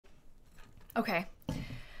Okay.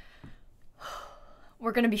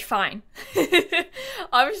 We're gonna be fine.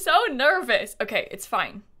 I'm so nervous. Okay, it's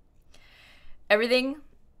fine. Everything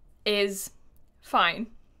is fine.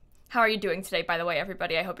 How are you doing today, by the way,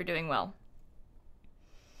 everybody? I hope you're doing well.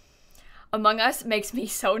 Among Us makes me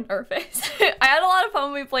so nervous. I had a lot of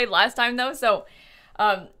fun when we played last time, though, so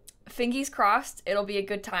fingers crossed it'll be a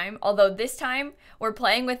good time. Although this time, we're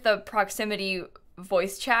playing with the proximity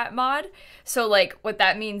voice chat mod, so, like, what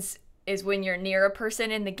that means is when you're near a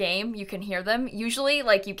person in the game, you can hear them. Usually,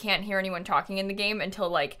 like, you can't hear anyone talking in the game until,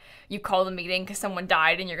 like, you call the meeting because someone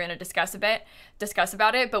died and you're going to discuss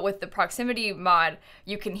about it. But with the proximity mod,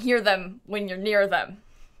 you can hear them when you're near them.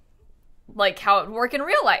 Like how it would work in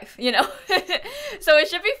real life, you know? So it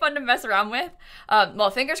should be fun to mess around with. Well,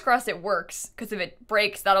 fingers crossed it works, because if it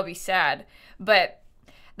breaks, that'll be sad. But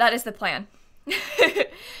that is the plan.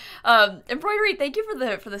 Embroidery, thank you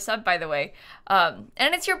for the sub, by the way. And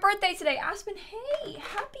it's your birthday today, Aspen. Hey,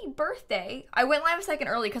 happy birthday. I went live a second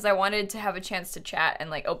early because I wanted to have a chance to chat and,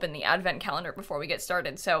 like, open the advent calendar before we get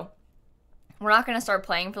started. So we're not going to start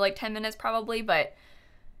playing for like 10 minutes probably, but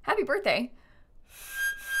happy birthday.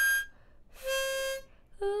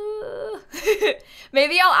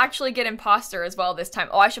 Maybe I'll actually get imposter as well this time.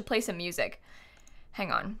 Oh, I should play some music.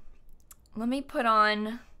 Hang on. Let me put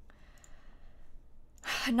on...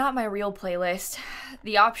 not my real playlist.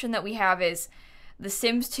 The option that we have is the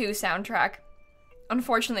Sims 2 soundtrack.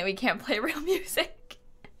 Unfortunately, we can't play real music.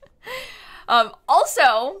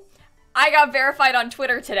 Also, I got verified on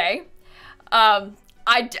Twitter today. I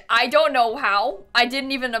don't know how. I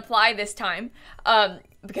didn't even apply this time.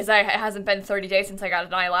 Because it hasn't been 30 days since I got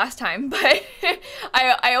an eye last time. But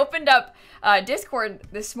I opened up Discord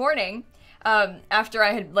this morning. After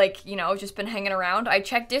I had, like, you know, just been hanging around, I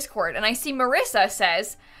checked Discord and I see Marissa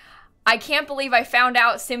says, I can't believe I found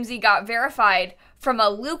out Simsie got verified from a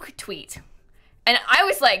Luke tweet. And I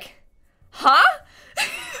was like, huh?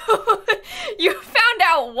 You found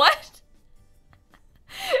out what?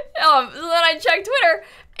 So then I checked Twitter.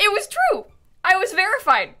 It was true. I was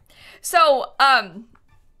verified. So,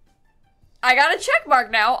 I got a check mark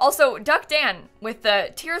now. Also, Duck Dan with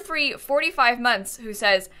the tier 3 45 months who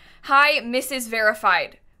says, hi, Mrs.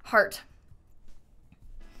 Verified. Heart.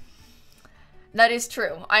 That is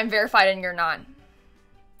true. I'm verified and you're not.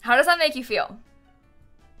 How does that make you feel?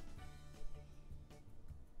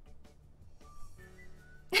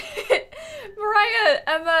 Mariah,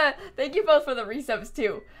 Emma, thank you both for the resubs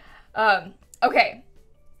too. Okay.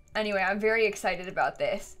 Anyway, I'm very excited about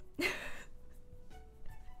this.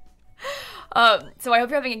 So I hope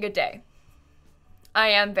you're having a good day. I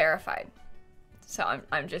am verified. So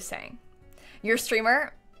I'm just saying. Your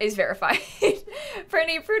streamer is verified.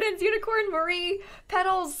 Franny, Prudence, Unicorn, Marie,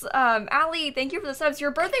 Petals, Allie, thank you for the subs.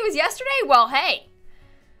 Your birthday was yesterday? Well, hey.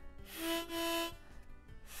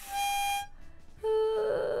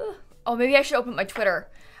 Oh, maybe I should open my Twitter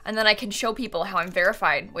and then I can show people how I'm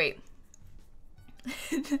verified. Wait.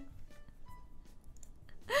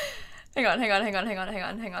 Hang on.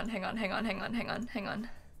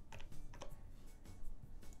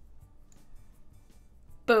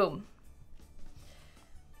 Boom.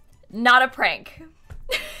 Not a prank.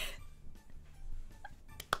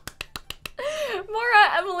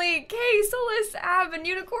 Mara, Emily, Kay, Solus, Ab, and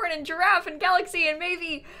Unicorn, and Giraffe, and Galaxy, and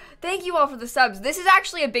Maybe. Thank you all for the subs. This is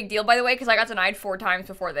actually a big deal, by the way, because I got denied 4 times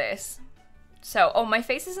before this. So, oh, my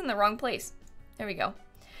face is in the wrong place. There we go.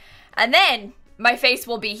 And then my face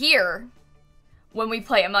will be here when we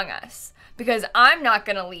play Among Us, because I'm not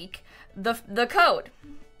gonna leak the code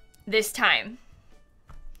this time.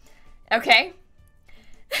 Okay?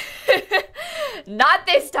 Not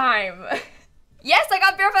this time. Yes, I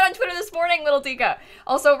got verified on Twitter this morning, Little Tika.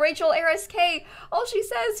 Also, Rachel, RSK, all she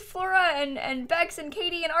says, Flora, and Bex, and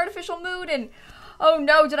Katie, and Artificial Mood, and oh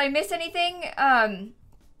no, did I miss anything?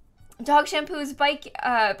 Dog Shampoos,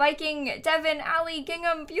 Biking, Devin, Allie,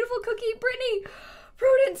 Gingham, Beautiful Cookie, Brittany,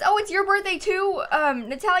 Prudence, oh, it's your birthday too,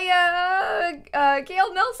 Natalia,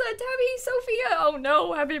 Gail, Melsa, Tabby, Sophia, oh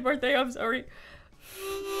no, happy birthday, I'm sorry.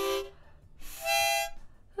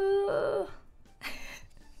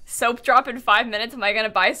 Soap drop in 5 minutes, am I gonna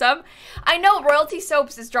buy some? I know Royalty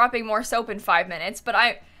Soaps is dropping more soap in 5 minutes, but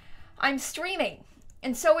I'm streaming,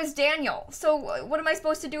 and so is Daniel, so what am I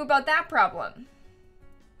supposed to do about that problem?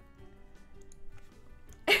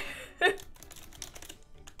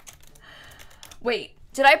 Wait,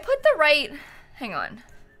 did I put the right... Hang on.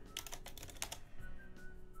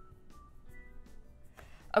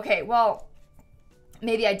 Okay, well,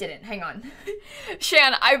 maybe I didn't. Hang on.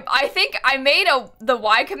 Shan, I think I made the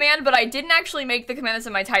Y command, but I didn't actually make the command that's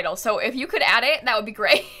in my title. So if you could add it, that would be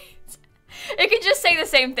great. It could just say the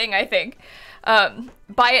same thing, I think.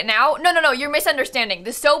 Buy it now? No, you're misunderstanding.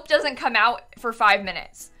 The soap doesn't come out for 5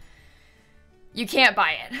 minutes. You can't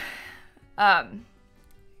buy it.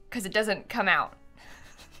 Because it doesn't come out.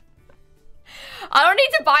 I don't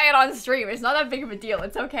need to buy it on stream. It's not that big of a deal.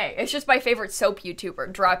 It's okay. It's just my favorite soap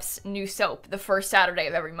YouTuber drops new soap the first Saturday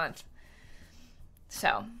of every month.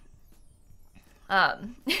 So,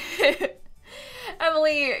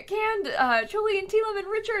 Emily, Canned, Julie and Telam and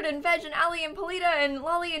Richard and Veg and Ali and Polita and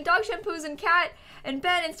Lolly and Dog Shampoos and Kat and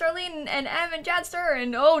Ben and Starlene and Em and Jadster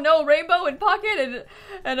and oh no, Rainbow and Pocket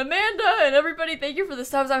and Amanda and everybody, thank you for the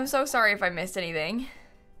subs. I'm so sorry if I missed anything.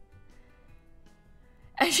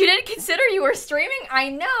 And she didn't consider you were streaming? I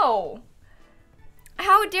know.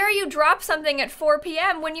 How dare you drop something at 4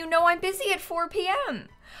 p.m. when you know I'm busy at 4 p.m.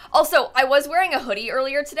 Also, I was wearing a hoodie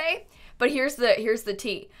earlier today, but here's the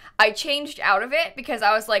tea. I changed out of it because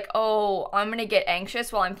I was like, oh, I'm gonna get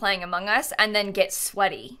anxious while I'm playing Among Us and then get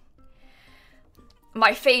sweaty.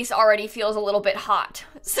 My face already feels a little bit hot,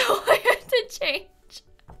 so I had to change.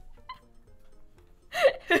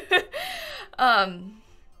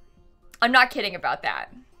 I'm not kidding about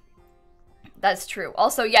that. That's true.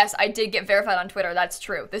 Also, yes, I did get verified on Twitter. That's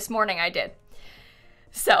true. This morning I did.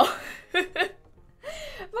 So,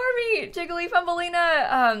 Marmy, Jiggly,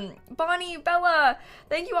 Fumbleina, Bonnie, Bella,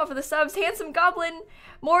 thank you all for the subs. Handsome Goblin,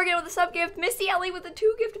 Morgan with a sub gift, Misty Ellie with the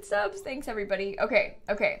 2 gifted subs. Thanks, everybody. Okay.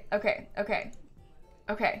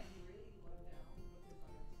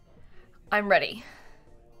 I'm ready.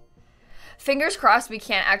 Fingers crossed we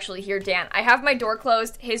can't actually hear Dan. I have my door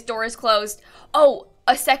closed. His door is closed. Oh,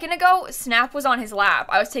 a second ago, Snap was on his lap.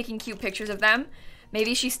 I was taking cute pictures of them.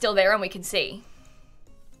 Maybe she's still there and we can see.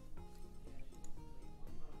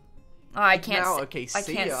 Oh, I can't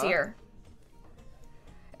see her.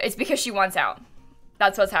 It's because she wants out.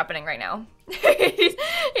 That's what's happening right now. He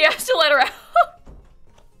has to let her out.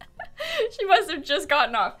 She must have just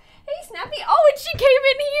gotten off. Hey, Snappy. Oh, and she came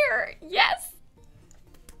in here. Yes.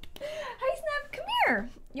 Hi, Snap. Come here.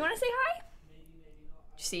 You want to say hi?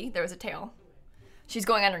 See, there was a tail. She's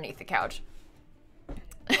going underneath the couch.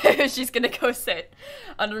 She's gonna go sit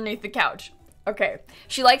underneath the couch. Okay.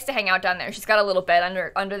 She likes to hang out down there. She's got a little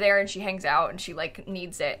bed under there and she hangs out and she like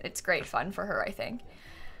needs it. It's great fun for her, I think.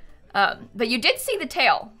 But you did see the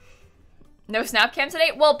tail. No snap cam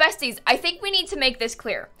today? Well, besties, I think we need to make this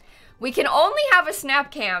clear. We can only have a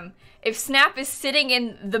snap cam if Snap is sitting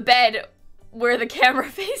in the bed where the camera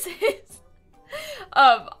faces.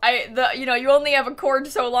 You only have a cord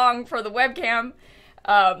so long for the webcam.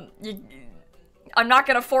 I'm not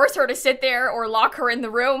gonna force her to sit there or lock her in the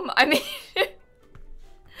room. I mean,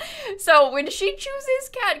 so when she chooses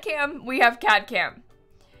cat cam, we have cat cam.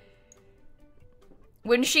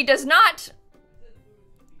 When she does not,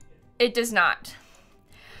 it does not.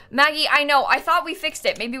 Maggie, I know, I thought we fixed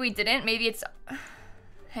it. Maybe we didn't, maybe it's,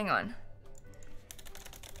 hang on.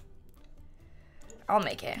 I'll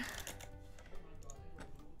make it.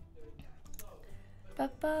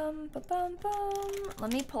 Ba-bum, ba-bum, bum.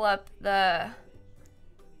 Let me pull up the...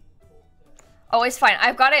 Oh, it's fine.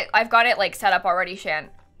 I've got it like set up already, Shan.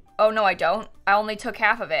 Oh, no, I don't. I only took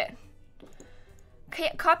half of it.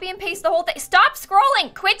 Okay, copy and paste the whole thing. Stop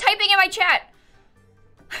scrolling! Quit typing in my chat!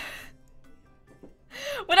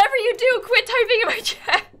 Whatever you do, quit typing in my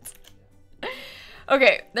chat.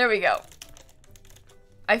 Okay, there we go.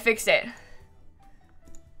 I fixed it.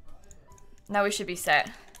 Now we should be set.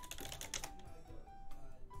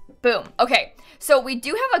 Boom. Okay, so we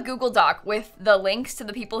do have a Google Doc with the links to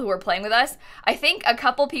the people who are playing with us. I think a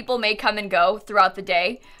couple people may come and go throughout the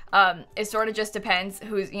day. It sort of just depends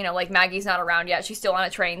who's, like Maggie's not around yet. She's still on a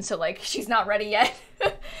train, so like she's not ready yet.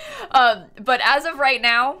 But as of right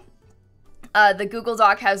now, the Google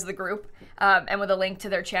Doc has the group and with a link to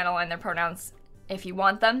their channel and their pronouns if you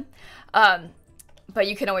want them. But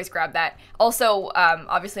you can always grab that. Also,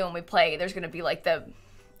 obviously when we play, there's going to be like the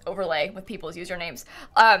overlay with people's usernames.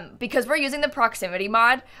 Because we're using the proximity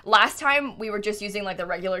mod, last time we were just using like the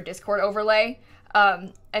regular Discord overlay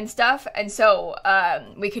and stuff. And so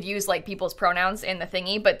we could use like people's pronouns in the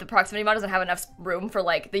thingy, but the proximity mod doesn't have enough room for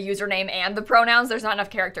like the username and the pronouns. There's not enough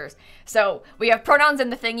characters. So we have pronouns in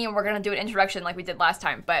the thingy and we're going to do an introduction like we did last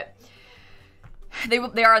time, but they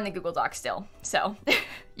are in the Google Doc still. So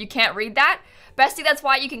you can't read that. Bestie, that's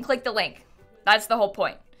why you can click the link. That's the whole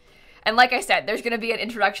point. And like I said, there's going to be an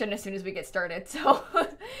introduction as soon as we get started. So, Vor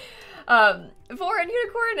and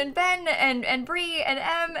Unicorn and Ben and Bree and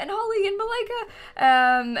Em and Holly and Malika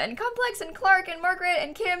and Complex and Clark and Margaret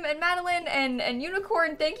and Kim and Madeline and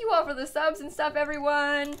Unicorn. Thank you all for the subs and stuff,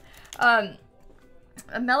 everyone.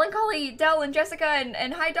 Melancholy, Dell, and Jessica,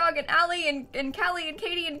 and High Dog, and Allie, and Callie, and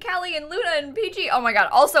Katie, and Callie, and Luna, and PG. Oh my god.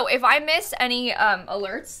 Also, if I miss any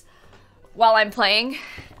alerts while I'm playing,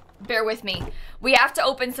 bear with me. We have to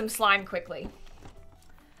open some slime quickly.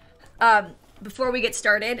 Before we get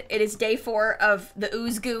started, it is day 4 of the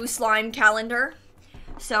Ooze Goo slime calendar.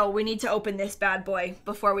 So we need to open this bad boy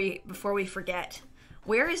before we forget.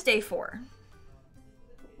 Where is day 4?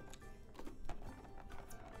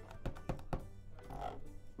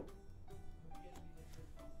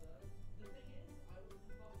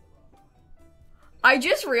 I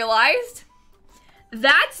just realized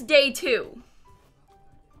that's day 2.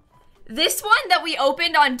 This one that we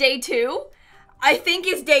opened on day 2, I think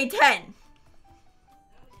is day 10.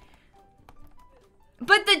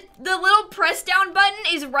 But the little press down button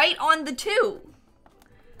is right on the 2.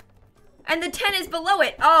 And the 10 is below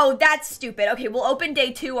it. Oh, that's stupid. Okay, we'll open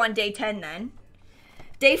day 2 on day 10 then.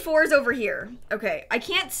 Day 4 is over here. Okay, I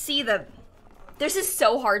can't see the... This is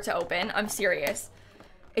so hard to open. I'm serious.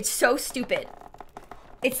 It's so stupid.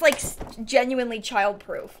 It's like genuinely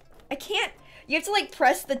childproof. I can't... You have to like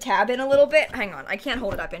press the tab in a little bit. Hang on, I can't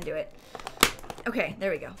hold it up and do it. Okay,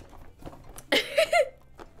 there we go.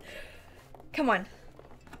 Come on.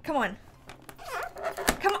 Come on.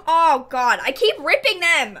 Come on. Oh god, I keep ripping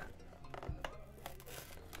them.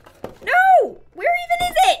 No! Where even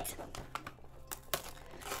is it?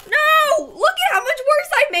 No! Look at how much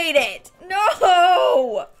worse I made it.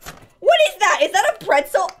 No! What is that? Is that a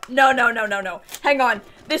pretzel? No, no, no, no, no. Hang on.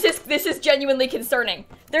 This is genuinely concerning.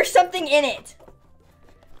 There's something in it.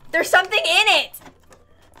 There's something in it.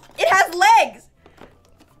 It has legs.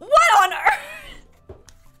 What on earth?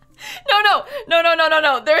 No, no, no, no, no, no,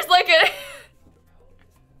 no. There's like a...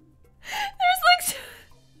 There's like...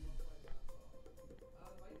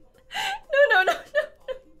 No, no, no, no.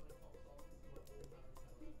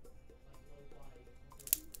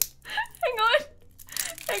 Hang on.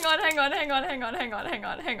 Hang on, hang on, hang on, hang on, hang on, hang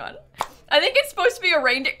on, hang on. I think it's supposed to be a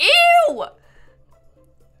reindeer. Ew!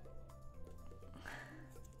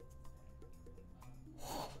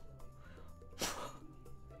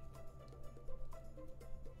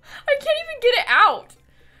 I can't even get it out.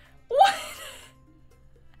 What?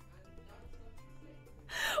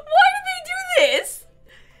 Why did they do this?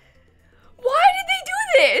 Why did they do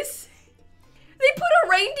this? They put a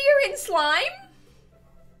reindeer in slime?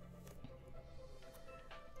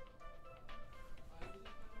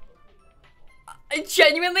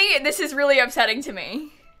 Genuinely, this is really upsetting to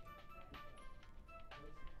me.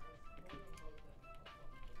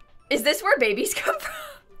 Is this where babies come from?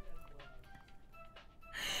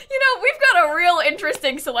 You know, we've got a real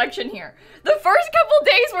interesting selection here. The first couple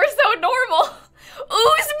days were so normal.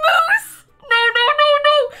 Ooze moose? No, no, no,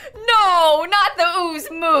 no. No, not the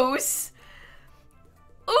ooze moose.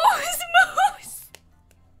 Ooze moose.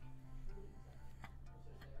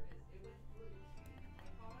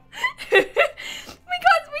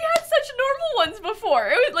 Because we had such normal ones before.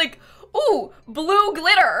 It was like, ooh, blue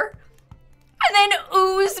glitter. And then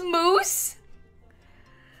ooze moose.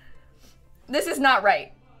 This is not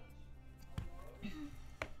right.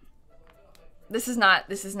 This is not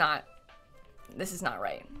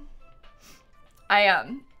right.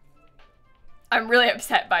 I'm really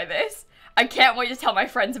upset by this. I can't wait to tell my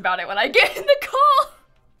friends about it when I get in the call.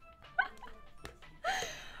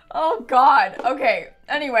 Oh god. Okay.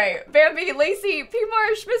 Anyway, Bambi, Lacey, P.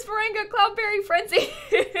 Marsh, Miss Moringa, Cloudberry, Frenzy,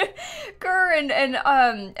 Kerr,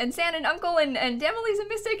 and San and Uncle, and Damily's a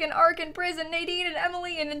Mystic, and Ark, and Priz, and Nadine, and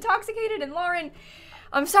Emily, and Intoxicated, and Lauren.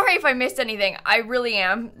 I'm sorry if I missed anything. I really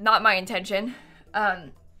am. Not my intention.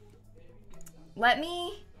 Let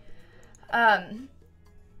me, I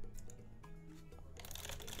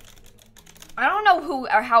don't know who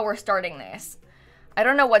or how we're starting this. I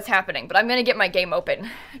don't know what's happening, but I'm gonna get my game open,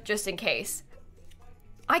 just in case.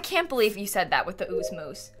 I can't believe you said that with the ooze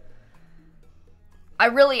moose.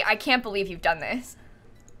 I can't believe you've done this.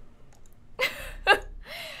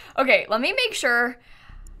 Okay, let me make sure.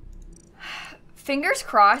 Fingers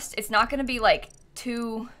crossed, it's not gonna be like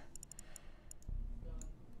too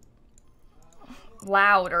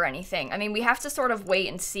loud or anything. I mean, we have to sort of wait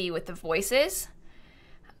and see with the voices.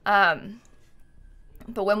 But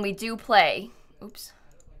when we do play, oops.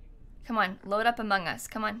 Come on, load up Among Us.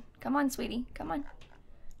 Come on. Come on, sweetie. Come on.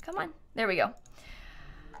 Come on. There we go.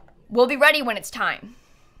 We'll be ready when it's time.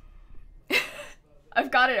 I've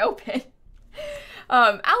got it open.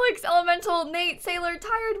 Alex, Elemental, Nate, Sailor,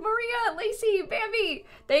 Tired, Maria, Lacey, Bambi.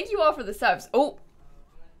 Thank you all for the subs. Oh.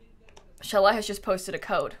 Shella has just posted a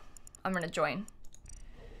code. I'm gonna join.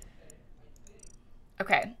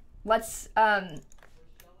 Okay. Let's,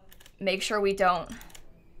 make sure we don't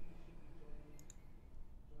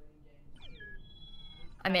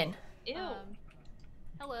I'm in. Ew.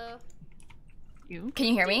 Hello. You? Can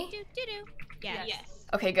you hear me? Yeah. Yes.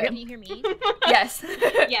 Okay, good. Can you hear me? Yes.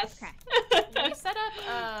 Yes. We set up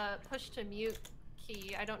a push to mute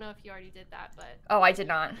key. I don't know if you already did that, but Oh, I did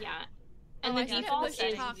not. Yeah. And I the said default push to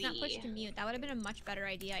is talk, V. not push to mute. That would have been a much better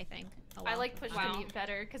idea, I think. Oh, I well. like push to mute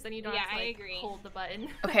better because then you don't Yeah, have to I like agree. hold the button.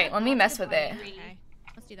 Okay, let me mess with it. Okay,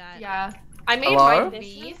 let's do that. Yeah. I made Hello? mine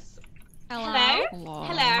V. Hello. Hello. Hello.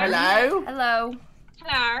 Hello. Hello.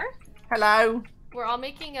 Hello. Hello. We're all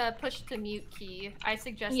making a push to mute key. I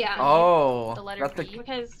suggest Yeah. Oh, the letter that's V.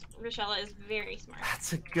 Because Rochella is very smart.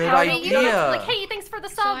 That's a good How do idea. you- Like, hey, thanks for the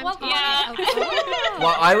So sub. I'm Welcome. talking- Yeah. Oh.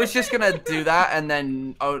 Well, I was just gonna do that and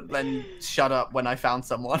then shut up when I found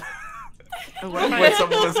someone. When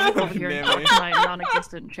someone was Over talking here near and me. talk to my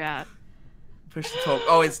non-existent chat. Push to talk.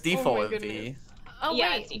 Oh, it's my default of V. goodness. Oh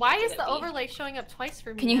Yeah, wait, it's why default is to the V. overlay showing up twice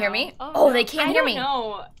for me? Can you hear now? me? Oh, Oh, no. they can't I hear don't me.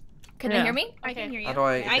 know. Can Yeah. they hear me? I can hear you. How do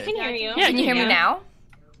I? I can hear you. Yeah, Can you hear me yeah. now?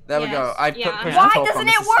 There we go. Yes. I put Yeah. push Why to talk doesn't on.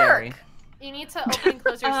 it This is scary. work? You need to open and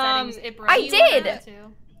close your settings. It broke. I You did. have to.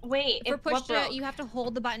 Wait, For if, push what to, broke? you have to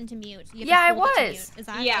hold the button to mute. You have Yeah, to I hold it to was. mute. Is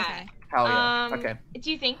that Yeah. okay? Hell yeah. Okay.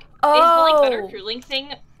 Do you think is Oh. the like better crew link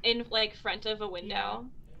thing in like front of a window?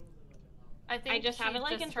 I think I just have she it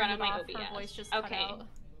like just in front turned of it my off. Her OBS. voice just cut Okay. out.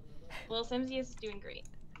 lilsimsie is doing great.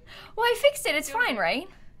 Well, I fixed it. It's Doing fine, good. right?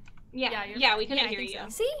 Yeah, you're yeah, fine. we couldn't Yeah, I hear think you. so.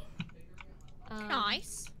 See?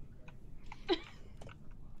 Nice.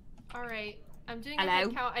 All right. I'm doing Hello? a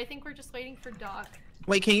head count. I think we're just waiting for Doc.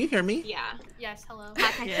 Wait, can you hear me? Yeah. Yes. Hello.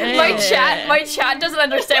 Yeah. My chat doesn't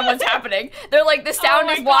understand what's happening. They're like, the sound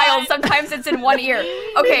my is wild. God. Sometimes it's in one ear.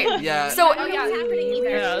 Okay. Yeah. So I don't know what's happening either.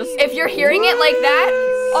 Yes. if you're hearing it like that,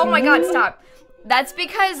 oh my god, stop. That's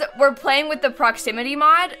because we're playing with the proximity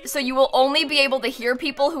mod, so you will only be able to hear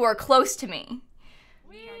people who are close to me.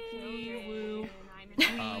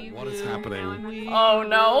 What is happening? Oh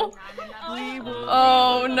no.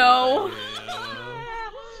 Oh no.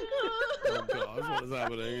 Oh gosh, what is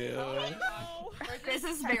happening? This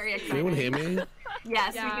is very Can anyone exciting. hear me?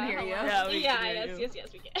 Yes, Yeah, we can hear you. Yeah, we Yeah, can hear yes, you. yes, yes,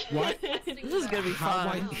 we can. What? This is gonna be How am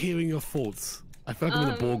I fun. hearing your thoughts? I feel like I'm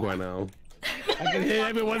in a Borg right now. I can hear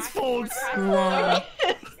everyone's thoughts. Whoa.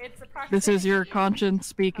 It's a This is your conscience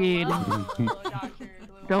speaking.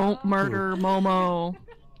 Don't murder Momo.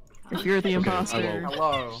 If you're the Okay, I imposter. won't.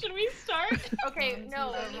 Hello. Should we start? Okay,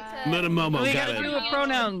 no, we need to. Murder Momo, We got gotta it. do with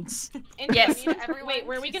pronouns. Yes. Wait,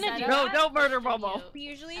 where are we gonna do No, that? don't murder Momo.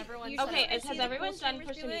 Usually, Everyone's usually Okay, when I has see the everyone cool done streamers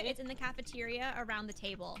push do to it, mute? it's in the cafeteria around the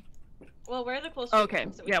table. Well, we're the closest. Okay,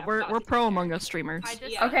 so we yeah, have we're Foxy pro here. Among Us streamers. I just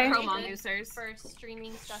Yeah. Okay. created Pro-mongoosers. for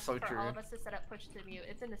streaming stuff So for true. all of us to set up push to mute.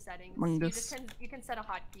 It's in the settings. Mongoose. You can set a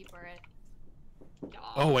hotkey for it.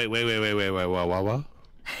 Oh wait, what?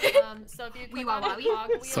 So if you Wee click wah on wah the wee. cog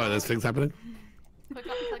wheel, Sorry, there's things happening. click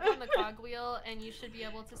on the cog wheel, and you should be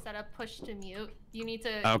able to set up push to mute. You need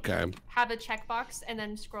to Okay. have a checkbox and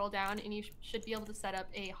then scroll down, and you should be able to set up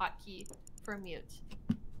a hotkey for mute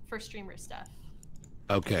for streamer stuff.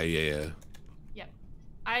 Okay, yeah.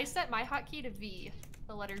 I set my hotkey to V,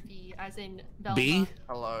 the letter V, as in Velma. B?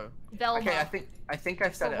 Hello. Velma. Okay, I think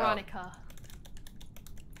I've set it up. Veronica.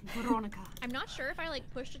 Veronica. I'm not sure if I like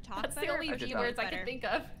push to talk That's the better. only or did V that. words I better. can think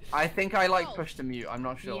of. I think I like Oh. push to mute. I'm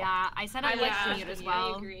not sure. Yeah, I said I I like like to push mute to as mute,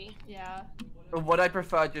 well. I agree. Yeah. But would I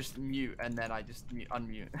prefer just mute and then I just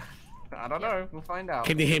unmute? I don't know. We'll find out.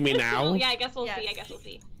 Can you hear me now? Oh, yeah, I guess we'll Yes. see. I guess we'll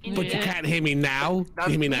see. But you can't hear me now? Can you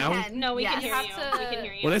hear me now? No, we can Yes. hear have you. to- We can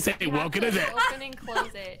hear you. Well, let's say You have welcome to to it. open and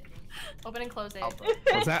close it. Open and close it.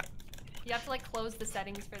 What's that? You have to like close the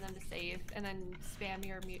settings for them to save, and then spam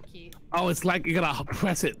your mute key. Oh, it's like you gotta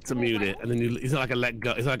press it to mute it, and then you, it's not like a let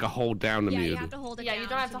go. It's like a hold down to Yeah, mute you it. have to hold it Yeah, down you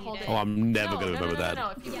don't have to mute hold it. Oh, I'm never No, gonna no, remember no, that. no,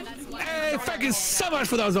 no. If you Yeah, that's why. Hey, thank you so much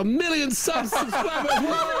for those 1,000,000 subscribers.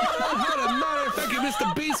 Whoa, what a night. Thank you,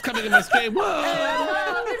 Mr. Beast, coming in my stream.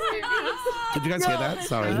 Whoa. Did you guys hear that?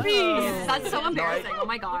 Sorry. That's so embarrassing. Oh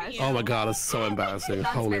my gosh. Oh my god, it's so embarrassing.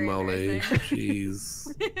 That's Holy very moly. embarrassing.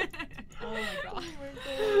 Jeez. Oh my god.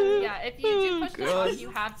 Yeah, if you do push to God. talk,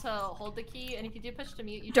 you have to hold the key, and if you do push to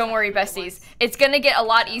mute, you Don't just worry, have to do it besties. once. It's gonna get a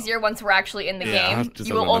lot easier once we're actually in the Yeah, I game. just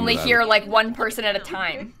You don't will only remember that. hear like one person at a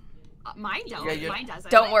time. Mine don't. Yeah, Mine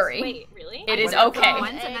doesn't. Don't worry. Wait, really? It is I okay.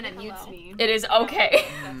 once and then it mutes me. It is okay.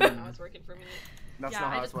 That's not how it's working for me. That's Yeah, not I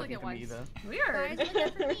how just it's click working it for me once. either. Why Weird. is it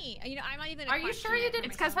like that for me? You know, I'm not even. Are you sure you did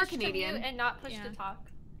It's 'cause push we're to mute Canadian. and not push Yeah. to talk?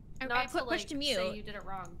 I Not put to, push like, to mute. say you did it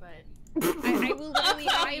wrong, but I will literally.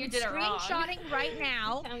 I You am did it wrong. screenshotting right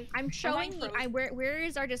now. Sounds- I'm showing you. froze. Where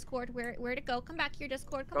is our Discord? Where to go? Come back here,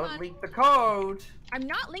 Discord. Come Don't on. leak the code. I'm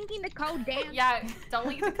not linking the code. Damn. yeah, don't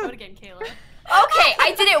leave the code again, Kayla. Okay,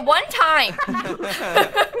 I did it one time.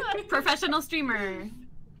 Professional streamer.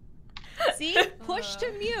 See? Push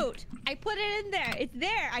to mute. I put it in there. It's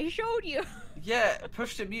there. I showed you. Yeah,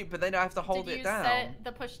 push to mute, but then I have to hold Did it you down. set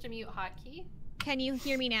the push to mute hotkey? Can you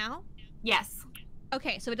hear me now? Yes.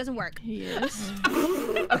 Okay, so it doesn't work. Yes.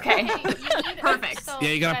 Okay. Perfect. Yeah,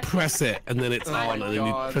 you gotta press it, and then it's Oh my on, and then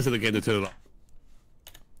you God. press it again to turn it off.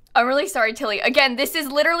 I'm really sorry, Tilly. Again, this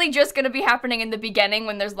is literally just gonna be happening in the beginning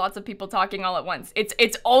when there's lots of people talking all at once.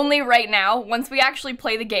 It's only right now. Once we actually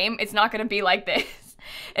play the game, it's not gonna be like this.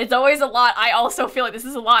 It's always a lot. I also feel like this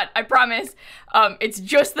is a lot, I promise. It's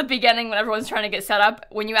just the beginning when everyone's trying to get set up.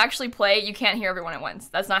 When you actually play, you can't hear everyone at once.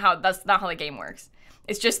 That's not how the game works.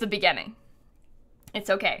 It's just the beginning. It's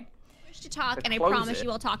okay. Push to talk, To and I close promise it. you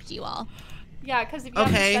will talk to you all. Yeah, because if you have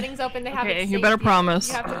the Okay. settings open, they have it Okay, you saved better here. promise.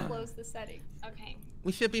 You have to close the settings. Okay.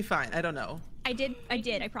 We should be fine. I don't know. I did,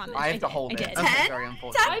 I promise. I have to did, hold I it. did. That's very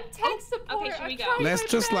unfortunate. I'm tech support. Okay, should we I'm go? trying Let's my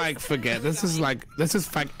just best. like forget. Let's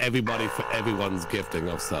just thank everybody for everyone's gifting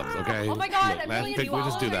of subs, okay? Oh my god, Look, a let's million think you we all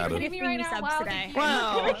just do are that. giving me Giving right me now. subs Wow, today. thank you.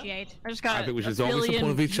 Wow. Appreciate. I just got I think we should a always billion,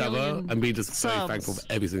 support each other billion and be just very subs. thankful for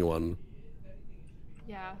every single one.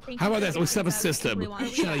 Yeah. Thank How you about for this? We giving set up a subs. I system. really wanted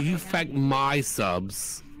to Shall do you that. thank my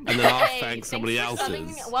subs, and then I'll Hey, thank somebody thanks for subbing.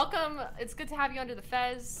 else's? Welcome. It's good to have you under the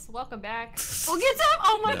fez. Welcome back. We'll get to.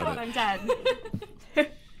 Oh my Got god, it. I'm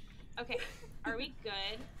dead. Okay. Are we good?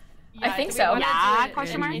 I think do we so. wanna Yeah, do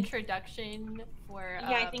question an mark? introduction for Yeah,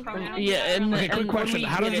 I think we're pronouns? gonna- Yeah, and Okay, quick and question. when we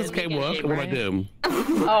How does get this in, game we get work? in, And what do I right? do?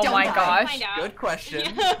 Oh my Find gosh. out. Good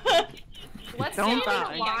question. Let's Don't do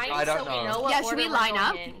die. a line I don't so we know. know what Yeah, should order we we're line going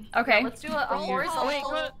up? in. Okay. Let's do a Roll horizontal.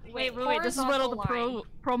 call. Wait, this is what all the horizontal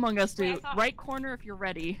pro Among Us Wait, I do. thought- Right corner if you're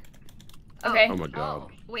ready. Okay. Oh my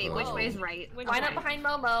god. Wait, which way is right? Which Line way? up behind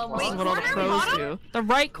Momo. Wait, This is what all the corner, pros bottom? do. The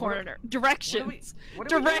right corner. Directions.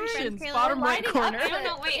 What are we doing? Directions. Kayla? Bottom right Lining up corner. to I don't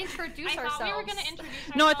know, wait, introduce I ourselves. thought we were gonna introduce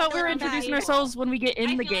ourselves. No, I thought we were We're introducing back. ourselves when we get in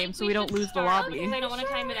I the feel game, like so we don't should lose the start, lobby. because I don't want to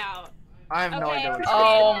time it out. I have no Okay. idea. What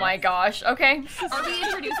Oh my gosh. Okay. Are we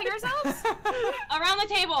introducing ourselves? Around the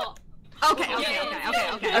table. Okay.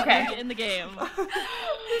 Okay. Get in the game.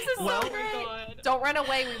 This is Well- so great. Don't run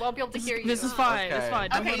away. We won't be able to hear you. This is fine. It's Okay. fine.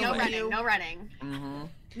 Don't Okay, run no away. running. No running. Mm-hmm.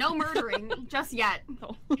 No murdering just yet.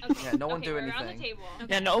 Okay. Yeah, no one okay, do we're around anything. the table.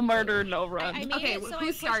 Yeah, no murder, no I run. made Okay, it so who's I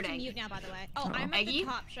pushed to starting? mute now, by the way. Oh, Oh. I'm at Eggy?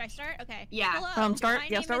 the top. Should I start? Okay. Yeah. Hello. Start- My yeah,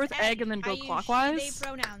 name start is with egg and then go I use clockwise. she, they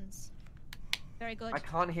pronouns. Very good. I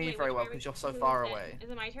can't hear you Wait, very which well way because we- you're so who far is it? away. Is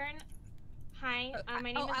it my turn? Hi, my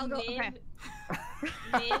name oh, is I'll go- Viv. okay.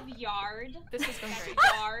 Viv Yard. This is going That's great.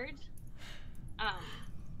 yard.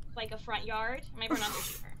 Like a front yard. My pronouns are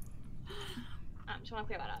she, her. Just want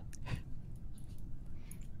to clear that up.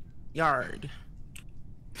 Yard.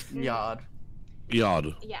 Yard.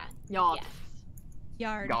 Yard. Yeah. Yod. Yes.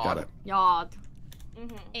 Yard. Yard. Got it. Yod.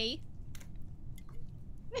 Mm-hmm. A.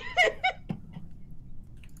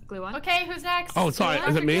 Glue on. Okay, who's next? Oh, sorry.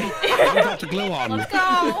 Is it me? I'm Dr. Glue on. Let's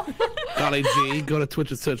go. Golly G. Go to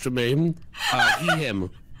Twitch and search for me. He, him.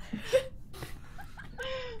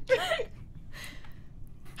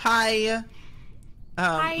 Hi.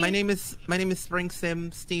 Hi. My name is Spring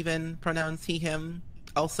Sim Steven. Pronouns he him.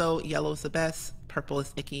 Also, yellow's the best. Purple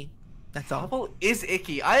is icky. That's all. Purple is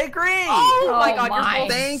icky. I agree. Oh my Oh god, my. you're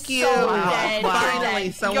both Thank you. so dead. Finally,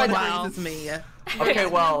 Dead. someone Wow. agrees with me. Okay,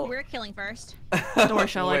 well. We're killing first. Door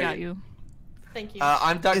shell, I Wait. got you. Thank you.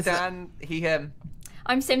 I'm Doug Is that- Dan. He him.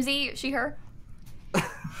 I'm Simsie, she, her.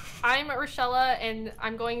 I'm Rochella, and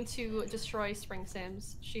I'm going to destroy Spring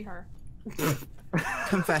Sims. She, her.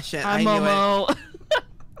 Confession. I'm I knew it. Momo.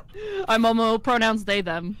 I'm Momo. Pronouns they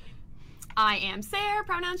them. I am Sarah.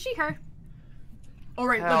 Pronouns she, her. All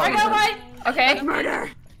right. Hell let's yeah. go, right? Okay. Murder.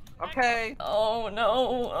 Okay. Oh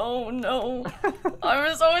no. Oh no.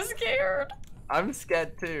 I'm so scared. I'm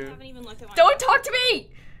scared I too. haven't even looked at my Don't talk to me!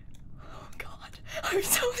 Oh god. I'm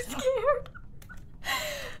so scared.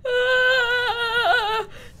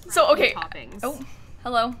 So, okay. Toppings. Oh,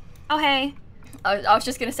 hello. Oh, hey. I was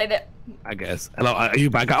just gonna say that. I guess. Hello, are you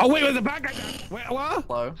back? Oh, wait, where's the back? Wait, what?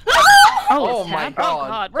 Hello. Oh, Oh my tab?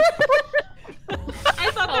 god. Oh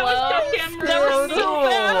I thought that was Camera. That was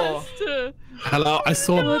Oh, so fast. Hello, I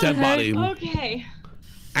saw a dead body. Okay.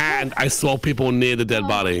 And I saw people near the dead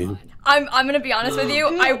body. I'm gonna be honest with you.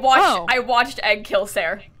 I watched Egg kill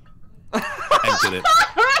Sarah. I did it.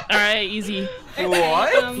 All right, easy,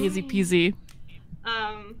 What? easy peasy.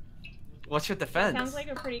 What's your defense? Sounds like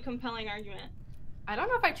a pretty compelling argument. I don't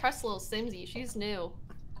know if I trust little Simsy. She's new.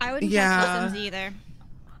 I wouldn't Yeah. trust Sims either.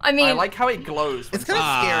 I mean, I like how it glows. It's kind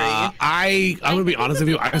of scary. I'm gonna be honest with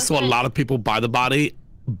you. I saw a lot of people by the body,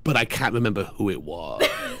 but I can't remember who it was.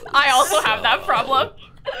 I also have that problem.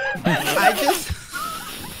 I just.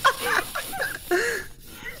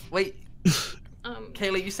 Wait, Um,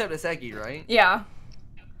 Kayla, you said it's Eggy, right? Yeah.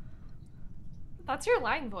 That's your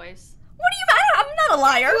lying voice. What do you mean? I'm not a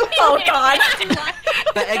liar. Oh God.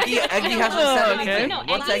 But Eggy hasn't said anything. No,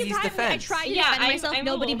 What's Last Eggy's time I defense? tried to Yeah, defend myself, I'm a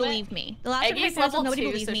nobody little bit- believed me. The last time I Eggy's tried myself, level nobody 2,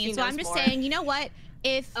 believed so me. she So I'm knows just more. saying, you know what?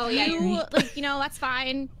 If Oh, yeah, you, like, you know, that's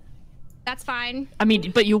fine. That's fine. I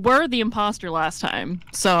mean, but you were the imposter last time,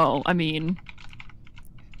 so I mean.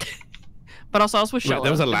 But also, I was with Wait, Shella.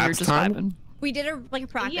 there was a and we were lapse just time? vibing. We did a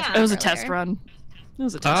practice. Yeah. run It was a earlier. test run. It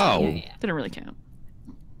was a test Oh. run. Didn't really count.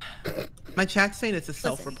 My chat's saying it's a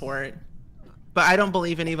self-report, but I don't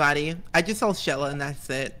believe anybody. I just saw Shella and that's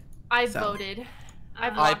it. I So. voted. I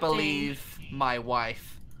blocked believe my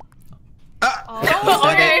wife. Oh,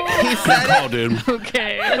 Okay. He said Oh, it. dude.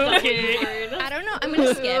 Okay. Okay. I don't know. I'm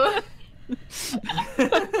gonna skip.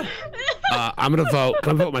 I'm gonna vote.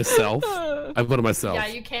 Can I vote myself? I voted myself. Yeah,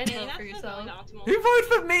 you can Yeah, vote that's for not yourself. really optimal. Who voted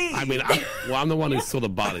for me? I mean, I'm the one who saw the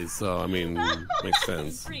bodies, so I mean, makes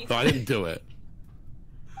sense. Pretty So I didn't do it.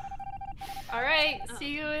 All right, see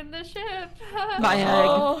you in the ship. My egg.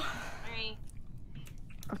 Oh, Alright.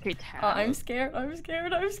 Okay, Tab. I'm scared. I'm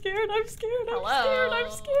scared. I'm scared. I'm scared. I'm Hello. scared.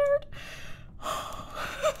 I'm scared.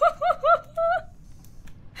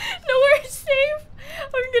 Nowhere is safe.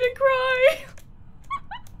 I'm gonna cry.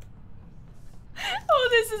 Oh,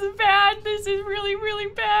 this is bad. This is really, really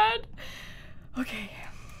bad. Okay.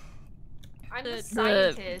 I'm the The-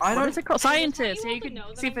 scientist. I What don't- is it called? Scientist. Are Yeah, you you able to can know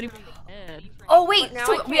that see if I'm anybody's trying to dead. leave right Oh now? wait, But now I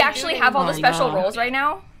so can't we do actually have all the Oh, special no. roles right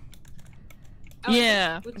now? Oh,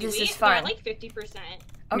 Yeah. do This we? is They're fun. at like 50%.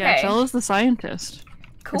 Okay. Yeah, Shella's the scientist.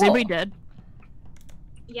 Cool. Is anybody dead?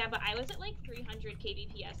 Yeah, but I was at like 300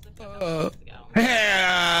 kbps a couple Uh, minutes ago.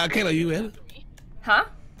 Hey, Kayla, are you in? Huh?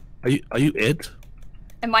 Are you it?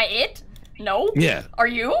 Am I it? No. Yeah. Are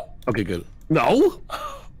you? Okay, good. No.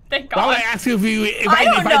 Thank Why would I God. ask you if you? If I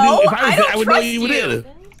don't if I know. knew, if I was I there, don't I would know trust you were you.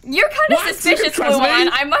 there. You're kind of What? You suspicious, trust me? Gluon,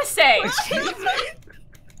 I must say.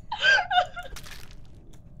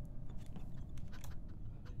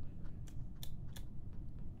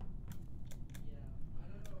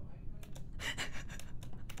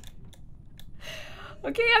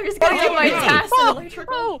 Okay, I'm just gonna do my yeah. task in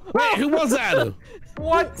electrical. Wait, who was that?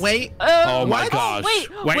 What? Wait. Oh my What? gosh!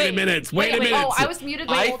 Wait a minute! Wait a minute! Oh, I was muted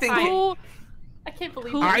the I whole think time. Who? I can't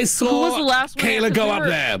believe Who- it. I Who saw was the last one? Kayla 'Cause go we up were-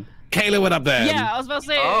 there. Kayla went up there. Yeah, I was about to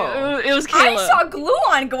say Oh. it was I Kayla. saw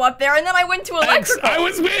Gluon go up there, and then I went to electrical. I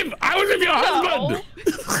was with your husband.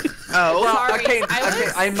 Oh. Well, Sorry, okay, I okay.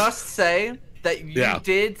 was- I must say that Yeah.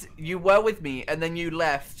 you were with me, and then you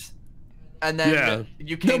left, and then Yeah.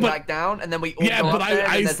 you came but- back down, and then we all Yeah, go but up there,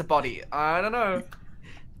 I- and there's a body. I don't know.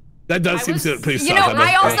 That does I seem was- pretty You sus. know, I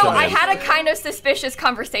must also I admit. had a kind of suspicious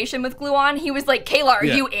conversation with Gluon. He was like, "Kayla, are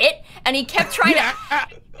Yeah. you it?" And he kept trying Yeah. to.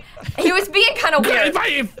 He was being kind of weird.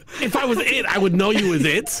 If I was it, I would know you was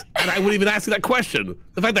it, and I wouldn't even ask you that question.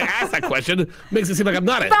 The fact that I asked that question makes it seem like I'm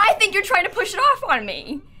not it. But I think you're trying to push it off on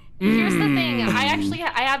me. Here's the thing. I actually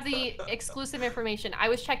I have the exclusive information. I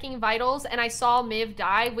was checking vitals and I saw Miv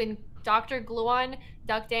die when Dr. Gluon,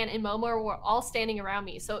 Duckdan, and Momo were all standing around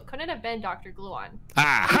me. So it couldn't have been Dr. Gluon.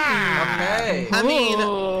 Aha! Okay. I mean,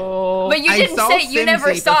 Oh. But you I didn't saw say you never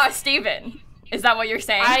Simsie, saw Steven. Is that what you're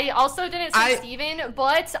saying? I also didn't see I- Steven,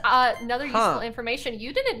 but another useful Huh. information.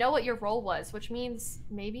 You didn't know what your role was, which means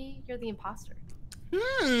maybe you're the imposter.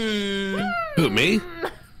 Who, me?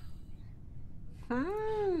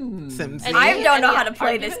 Simsie. And I don't know Any how to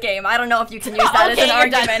play this argument? game. I don't know if you can use that Okay, as an you're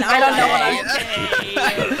done. argument. I don't know what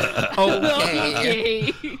I'm.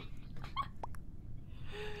 Okay.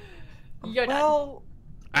 You're done. Well,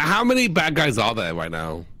 How many bad guys are there right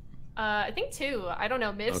now? I think 2. I don't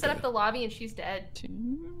know. Miv set Okay. up the lobby and she's dead.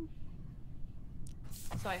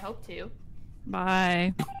 So I hope 2.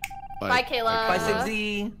 Bye. Bye, Kayla. bye,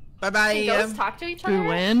 Simsie. Bye Can ghosts bye. talk to each Who other?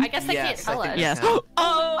 win? I guess they can't Yes, tell I us. think Yes. so.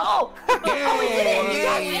 Oh,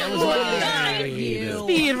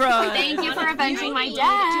 Speed run. Thank you for avenging my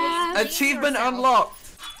death. Achievement unlocked.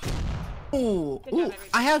 Ooh, ooh,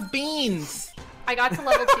 I have beans. I got to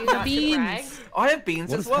level 2, not to brag. Beans. I have beans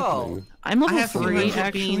What as is well. happening? I'm level I have 3 300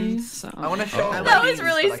 actually. beans. So. I want to show. Oh. my that was beans,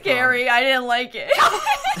 really but I can't. scary. I didn't like it.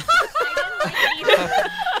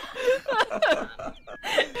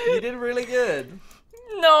 You did really good.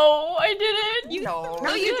 No, I didn't. No,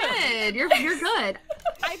 you did. You're good.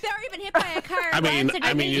 I've never even hit by a car. I mean, once, and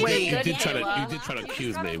I mean, you think did, you you did did good, try to, Kayla. you did try to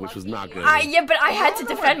accuse me, which was not good. Yeah, but I had to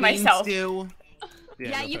defend Beans myself. do.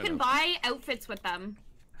 Yeah, no, you fair can enough. buy outfits with them.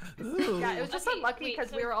 Ooh. Yeah, it was just unlucky wait,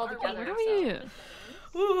 because so we were all are we together. gonna-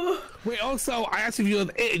 So. Wait, also, I asked if you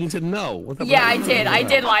were it, and you said no. What's up with Yeah, I that? did. I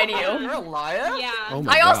did lie to you. You're a liar. Yeah. Oh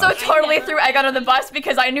my I also gosh. totally threw Egg under the bus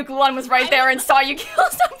because I knew Gluon was right there and saw you kill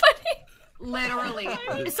somebody. Literally.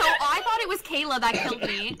 So I thought it was Kayla that killed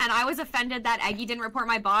me, and I was offended that Eggy didn't report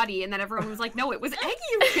my body, and then everyone was like, no, it was Eggy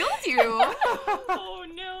who killed you. Oh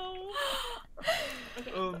no.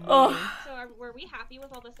 Okay. Oh. So were we happy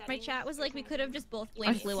with all the settings? My chat was like, we could have just both I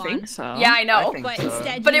blamed Blue think on. so. Yeah, I know. think But so.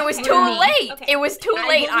 instead, But you it was threw too me. late. Okay. It was too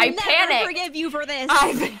late. I I will never panicked. forgive you for this.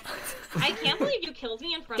 I can't believe you killed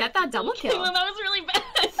me in front Get of that people. double kill. Kayla, that was really bad.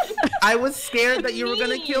 I was scared that you were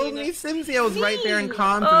gonna kill Mean. me, Simsie. I was right there in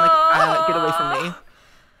comms and like, get away from me.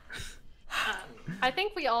 I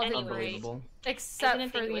think we all did great, Unbelievable. I except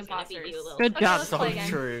didn't for think it the was gonna be imposters. you, Lil. Good Okay, job. let's So play again.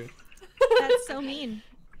 true. That's so mean.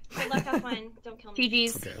 Good luck, have fun. Don't kill me.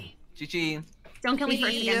 GG's. Okay. GG. Don't kill me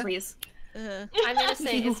first again, please. I'm innocent.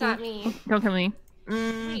 It's not me. Don't kill me.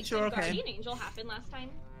 Wait, Sure, did okay. Guardian Angel happen last time?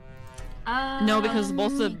 No, because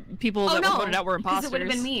most of the people that were voted out were because imposters. it would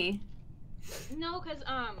have been me. No, because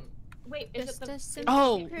wait, is it the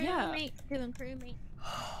Oh, yeah. Doing crewmate.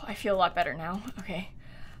 I feel a lot better now. Okay.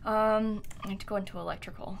 I need to go into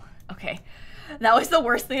electrical. Okay. That was the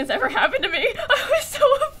worst thing that's ever happened to me. I was so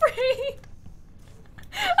afraid.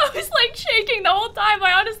 I was like shaking the whole time.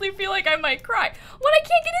 I honestly feel like I might cry. What? I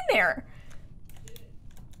can't get in there.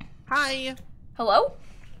 Hi, Hello?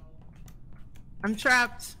 I'm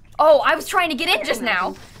trapped. Oh, I was trying to get in just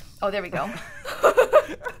now. Oh, there we go.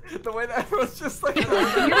 The way that everyone's just like. You're What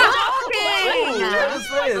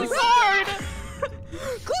is this?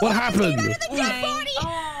 What happened?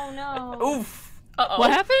 Oh no. Oof. Uh-oh.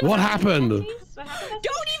 What happened? What happened? What happened?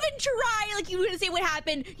 Don't even try like you were gonna say what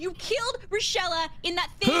happened. You killed Rochella in that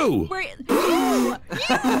thing. Who? Where you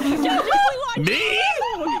Me?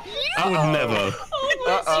 I would never.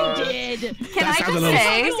 you did. Can I That sounds a just little-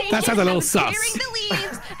 say? That sounds a I little was sus. clearing the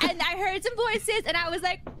leaves, and I heard some voices, and I was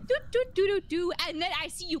like, do do do do do, and then I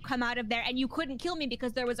see you come out of there, and you couldn't kill me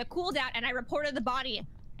because there was a cooldown, and I reported the body.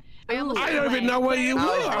 I almost I ran don't away. even know where you were.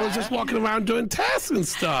 Oh, I was just walking around doing tasks and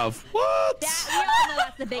stuff. What? That, we all know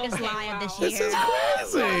that's the biggest lie of this year. This is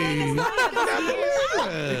crazy. I can't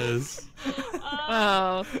believe this.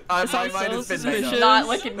 Oh, My sounds mind so has been made up. suspicious. Not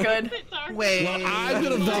looking good. Wait. Well, I'm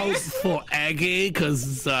gonna vote for Eggy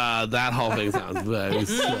because that whole thing sounds very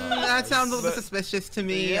sus. That sounds a little bit suspicious to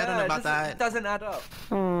me. I don't know it about doesn't- It that. doesn't add up.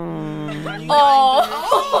 Oh.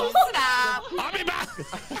 Oh, snap. I'll be back.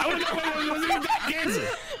 I wanna go with you kids.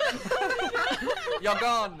 You're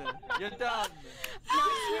gone. You're done.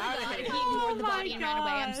 He ignored the body and ran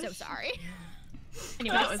away. I'm so sorry.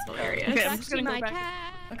 Anyway, That was hilarious. Okay, I'm just gonna go my back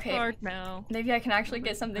cat. Okay. dark now. Maybe I can actually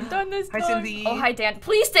get something done this Hi, time. Cindy. Oh, hi, Dan.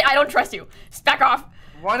 Please stay. I don't trust you. Back off.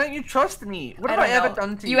 Why don't you trust me? What have I I don't ever know.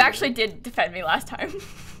 done to you? You actually did defend me last time.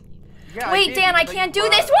 Yeah, Wait, did, Dan, I but can't you do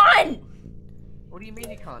this were. one! What do you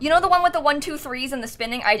mean you can't? You know the one with the 1, 2, 3s and the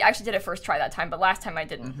spinning? I actually did it first try that time, but last time I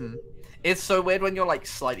didn't. It's so weird when you're like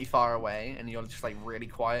slightly far away and you're just like really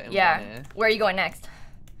quiet and Yeah. near. Where are you going next?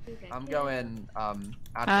 I'm going admin.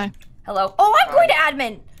 Hi. Hello? Oh, I'm going to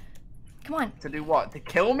admin! Come on. To do what? To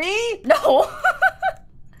kill me? No!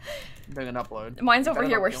 I'm doing an upload. Mine's over Better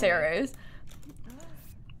here not where kill me. Sarah is.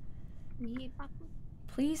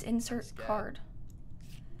 Please insert Scared. card.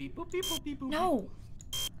 Beep boop beep boop beep boop. No!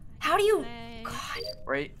 How do you... Hey. God.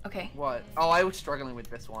 Wait. Okay. What? Oh, I was struggling with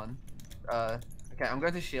this one. Okay, I'm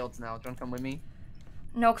going to shields now. Do you want to come with me?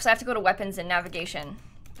 No, because I have to go to weapons and navigation.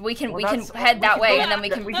 We can Well, head we that can way go- and then we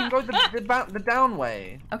can... We can go the down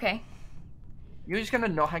way. Okay. You're just gonna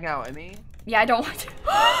not hang out with me? Yeah, I don't want to.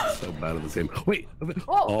 So bad at the same. Wait.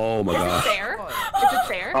 Oh, Oh my gosh. fair? Is it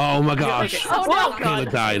fair? Oh my gosh. Oh no.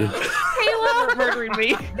 Kayla died. Kayla murdering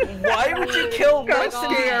me. Why would you kill God.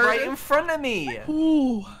 one scared right in front of me?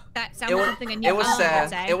 Ooh. That sounds It like was, something a new it was mom would Sam.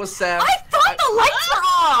 say. It was Sam. I thought the lights were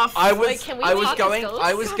off. I was. Wait, can we I was talk as going. ghosts?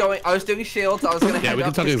 I was doing shields. I was gonna. Yeah, head we can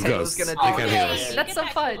up talk because as Kayla ghosts. was They gonna can't do hear it. us. That's so Get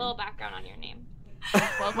that fun. little background on your name.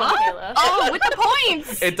 Welcome, Kayla. Oh, with the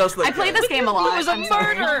points. It does look. I play good. this game a lot. It was a I'm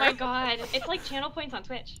sorry. Oh my god, it's like channel points on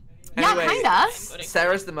Twitch. Yeah, Anyway, kinda.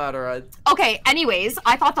 Sarah's the murderer. Okay, anyways,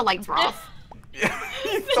 I thought the lights were off. You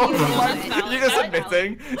thought valid. You're just That's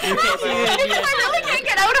admitting. You thought I really can't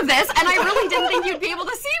get out of this, and I really didn't think you'd be able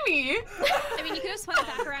to see me. I mean, you could have swung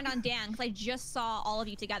back around on Dan, because I just saw all of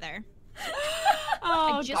you together.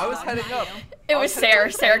 Oh, I just I was saw heading up. It I was heading Sarah.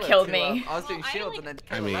 up Sarah Kayla killed to, me. I was doing Well, I, shields like, and then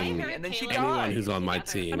I Kayla mean, left me, and then she Kayla- died. Anyone who's on my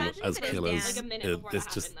Together. team Imagine as if it is killers, Dan, like, a minute before it's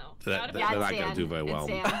that just happened, though. that, Yeah, they're it's not gonna Dan. do very well.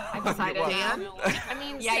 It's Dan. I've decided. Dan? I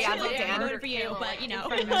mean, Yeah, Sarah but Dan. Voted for you, but you know.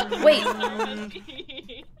 Wait.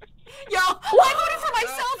 Yo, I voted for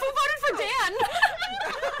myself. Who voted for Dan?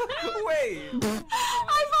 Wait.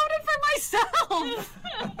 I voted for myself.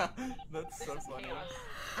 That's so funny.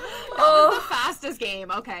 That was the fastest game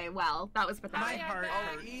game. Okay, well, that was pathetic. My heart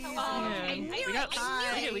hurts.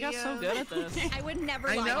 We got so good at this. I would never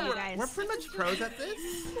I lie know, to you guys. we're pretty much pros at this.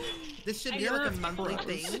 This should be like a monthly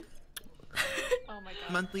thing. Oh my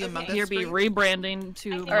god. Monthly Among Us You'll be stream. rebranding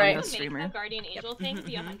to All Among right. Us streamer. The Guardian Angel thing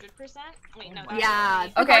be 100%. Wait, no. Yeah.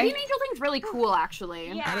 That's The Okay. Guardian Angel thing's really cool, actually.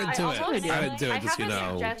 Yeah, I didn't do it. almost- I didn't do I it, just have you a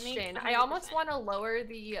know. suggestion. I almost want to lower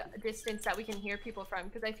the distance that we can hear people from,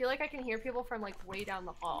 because I feel like I can hear people from like way down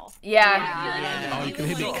the hall. Yeah. Oh, you can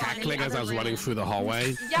hear me cackling as I was running through the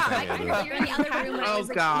hallway. Yeah, I can hear In the other room when Oh, it was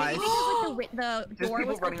like, gosh. maybe because like the There's door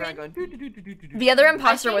people was running open. around going. The other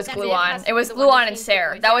imposter was that's Glue it. On. That's It was the Glue one On that and changed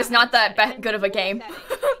Sarah. the That was voice. not that good of a game.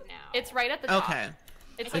 It's right at the top. Okay.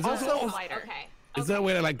 It's It's also also- lighter. Okay. Is there a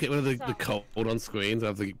way to like get rid of the code on screens? I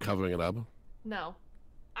have to keep covering it up. No,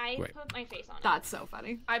 I Wait. put my face on it. That's so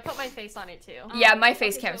funny. I put my face on it too. Yeah, my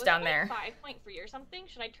face okay, so cam's it was down like there. 5.3 or something.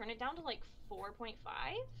 Should I turn it down to like 4.5?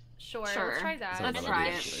 Sure, Sure. let's try that. Sounds Let's like try a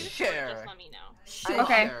it. Just Sure. let me know.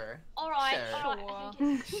 Okay. Sure. Alright, Sure. alright. I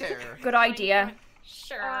think it's Sure. Good idea.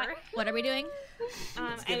 Sure. What are we doing?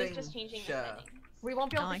 I was giving just changing the sure. settings. We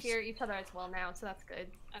won't be able Nice. to hear each other as well now, so that's good.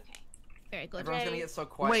 Okay. Very good. Everyone's gonna get so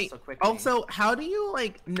quiet Wait. so quickly. Also, how do you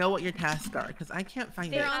like know what your tasks are? Because I can't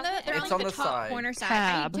find They're it. on the It's like on the the top side. corner side.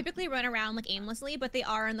 Tab. I typically run around like aimlessly, but they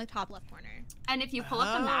are in the top left corner. And if you pull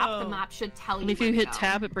up the Oh. map should tell you. And if where you to hit go.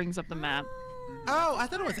 tab, it brings up the map. Oh, I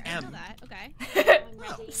thought it was I know M. that. Okay. I'm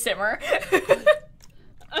ready. Simmer.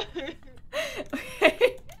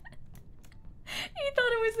 He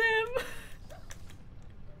thought it was him.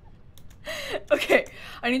 Okay,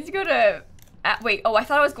 I need to go to. Wait, oh, I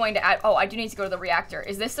thought I was going to add. Oh, I do need to go to the reactor.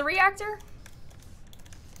 Is this the reactor?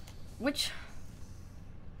 Which?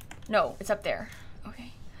 No, it's up there.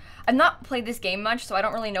 Okay. I've not played this game much, so I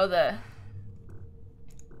don't really know the.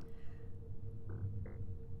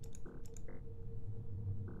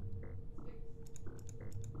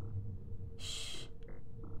 Shh.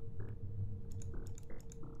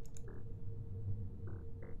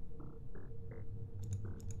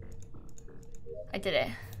 I did it.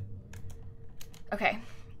 Okay.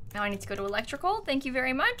 Now I need to go to electrical. Thank you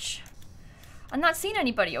very much. I've not seen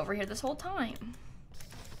anybody over here this whole time.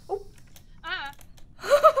 Oh. Ah.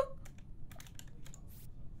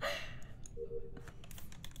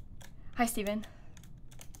 Hi, Steven.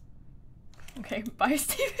 Okay, bye,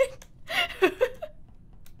 Steven.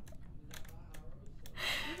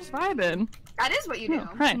 Just vibing. That is what you do. Oh,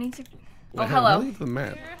 I hi. need to. Wait, Oh, how hello. do you get to the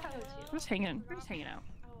map? We're just hanging. We're just hanging out.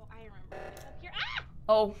 Oh, I remember. It's up here. Ah!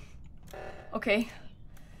 Oh. Okay.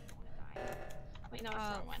 Wait, no, it's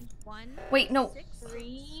the wrong one. 1, Wait, no. 6,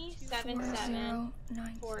 3, 7, 4, 7, 0,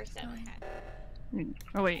 9, 4, 7. 9.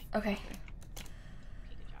 Oh wait. Okay. Okay,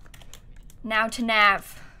 good job. Now to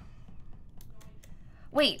nav.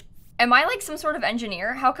 Wait, am I like some sort of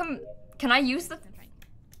engineer? How come? Can I use the?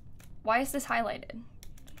 Why is this highlighted?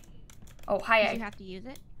 Oh, hi, you Egg. have to use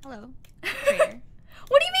it. Hello. Traitor.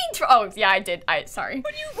 What do you mean? Oh, yeah, I did. Sorry.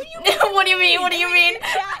 What do you mean? What do you mean? What do you mean?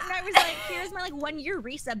 Yeah, and I was like, here's my like 1-year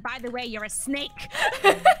resub. By the way, you're a snake.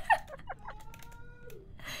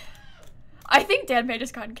 I think Dan may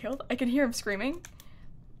just gotten killed. I can hear him screaming.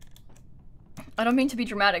 I don't mean to be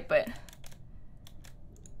dramatic, but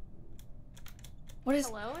what is?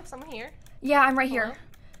 Hello, is someone here? Yeah, I'm right here.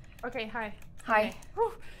 Okay, hi. Hi. Okay.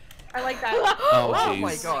 Whew. I like that. Oh, Oh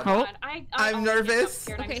my jeez. god. Oh. I'm I'm nervous.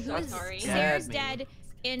 Scared. Okay, I'm who so is sorry. Sarah's Scared me. dead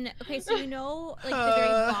in okay, so you know like the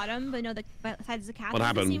very bottom, but no the besides the cat. What This is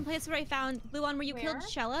happened? the same place where I found Luan where you killed Where?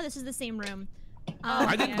 Shella. This is the same room.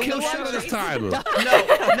 I didn't yeah. kill Shadow this time. No,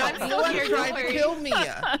 no one here, tried don't to worry. kill me.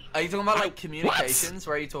 Are you talking about like communications?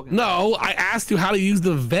 Where are you talking No, I asked you how to use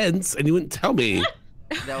the vents, and you wouldn't tell me. about?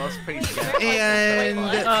 That was pretty scary. And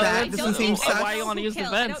what? that I doesn't don't seem know sus. Why you wanna use the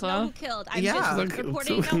killed. vents, I don't know huh? who killed. I'm Yeah. just Like,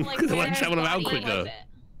 reporting so- like because I where want to travel around body quicker. was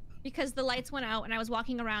because the lights went out and I was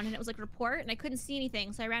walking around and it was like report and I couldn't see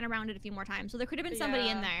anything, so I ran around it a few more times. So there could have been somebody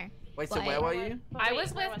in Yeah. there. Wait, so But- where were you? I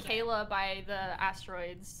was with Kayla by the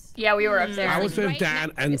asteroids. Yeah, we were up there. I was with Right Dan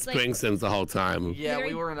next- and it's like- Spring Sims the whole time. Yeah, Very-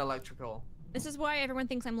 we were in electrical. This is why everyone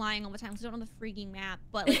thinks I'm lying all the time because I don't know the freaking map.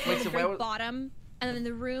 But like Wait, the so very where was- bottom and then in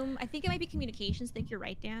the room, I think it might be communications. I think you're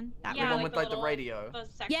right, Dan. That The Yeah, one room. with the like the little- radio. the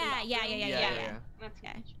section Yeah, bathroom. yeah. That's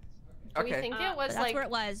Okay. good. Do we Okay. think it But was that's like where it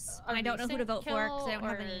was, a and I don't know who to recent vote for because I kill, don't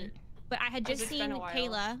have or any. But I had has just it been seen a while?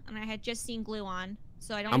 Kayla and I had just seen Glue on,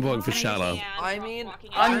 so I don't. I'm know. voting for And I Shallow. just- I mean,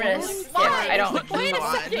 I'm I gonna was- skip. I don't. Wait a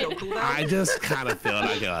second. I just kind of feel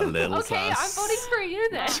like a little Okay, I'm sus. voting for you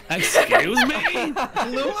then. Excuse me?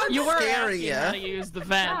 You were Asking scary. how to use the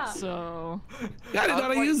vent, Yeah. so. I didn't know how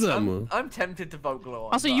to use them. I'm tempted to vote Glow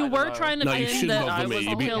on. Also, but you I don't were know. trying to No, you pin shouldn't that vote for I me. was You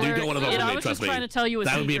the be- you killer. don't wanna vote and for I me, was trust just me. trying to tell you a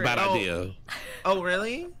That would be a secret. bad Oh. idea. Oh,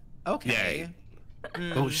 really? Okay. Yay.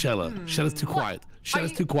 Oh, Shella. Shella's too quiet.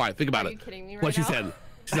 Shella's too quiet. Think about Are it. you kidding me What right she now? said.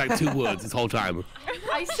 She's like 2 words this whole time.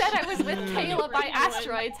 I said I was with Kayla by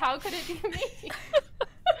asteroids. How could it be me?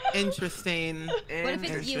 Interesting. What if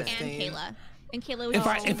it's you and Interesting. Kayla? And Kayla was If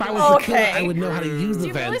I was the killer, I would know how to use Do the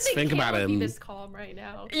you really vents. Think about Kayla would be him. this calm right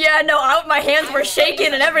now? Yeah, no, my hands were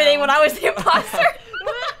shaking and everything when I was the imposter.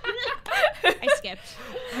 I skipped.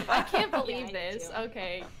 I can't believe this.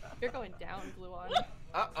 Okay, you're going down, Gluon.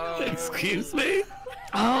 Excuse me?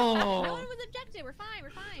 No Oh. one was objected. We're fine. We're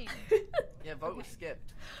fine. Yeah, vote was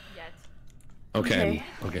skipped. Yet. Okay.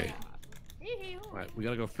 Right, we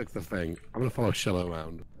gotta go fix the thing. I'm gonna follow Shella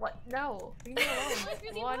around. What? No. Leave me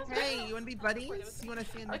alone. Gluon, Hey, you wanna be buddies? You wanna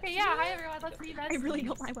stand Okay, yeah. Hi everyone. Let's be I really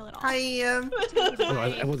don't mind well at all. Hi.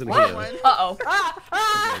 Oh, I wasn't What? here. Uh-oh.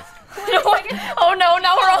 Oh no,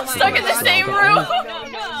 now we're all stuck in the same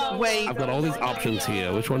room. Wait. I've got all these options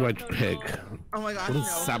here. Which one do I pick? Oh my gosh. What does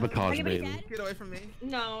No. sabotage Anybody mean? dead? Get away from me.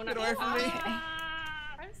 No, Get not away from me.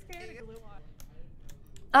 I'm scared of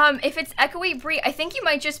Gluon. If it's echoey Bree, I think you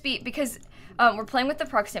might just be, because we're playing with the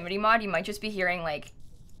proximity mod, you might just be hearing like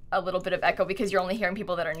a little bit of echo because you're only hearing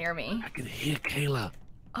people that are near me. I can hear Kayla.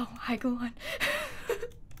 Oh, hi, go on.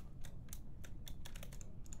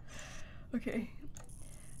 Okay.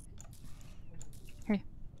 Hey.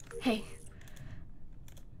 Hey.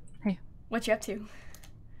 Hey. What you up to?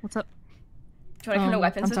 What's up? Do you want to come to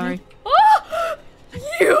weapons I'm with sorry. me? Oh!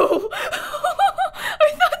 You! I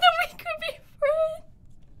thought that we could be friends.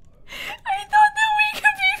 I thought that we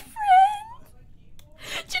could be friends.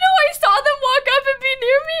 Do you know, I saw them walk up and be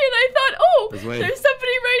near me, and I thought, oh, This way. there's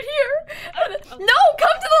somebody right here. No,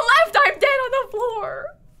 come to the left. I'm dead on the floor.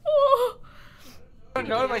 Oh.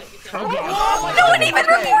 No, my No one even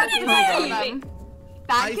reported me.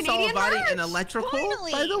 I saw a body in electrical,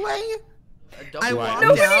 by the way. I walked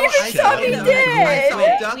Nobody out. even I saw me dead. I saw We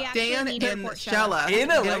Duck actually Dan need to and report Shella In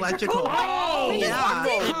in electrical? electrical. Yeah.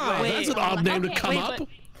 Huh, that's an odd name to come up. Wait,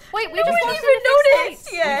 we No just one lost even the noticed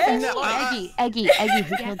fixed yet. No, Eggy,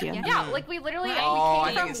 who killed you? Yeah, like we literally Oh, I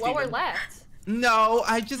we think came it's from lower Steven. left. no,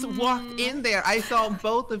 I just walked in there. I saw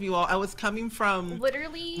both of you all. I was coming from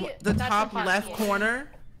Literally the that's top left impossible.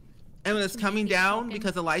 corner. And when it's coming down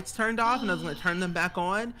because the lights turned off and I was going to turn them back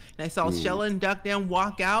on. And I saw Shella and Duck Dan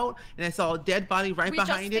walk out and I saw a dead body right We just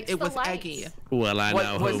behind it. fixed it the was lights. Eggy. Well, I What-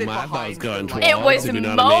 know was who it my vote's behind going the towards. light? It was if you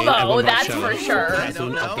know what I mean. Momo, Everyone that's votes for Shella, sure.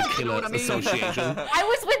 President of the I Killer don't know. Association. I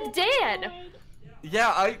was with Dan. Yeah,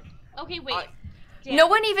 I. Okay, wait. I- Dan, No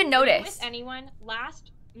one even were you noticed. With anyone last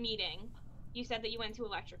meeting, you said that you went to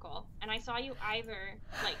electrical, and I saw you either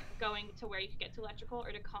like going to where you could get to electrical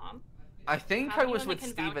or to comm. I think How I do was you with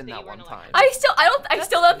only confound Steven that that you were one in time. I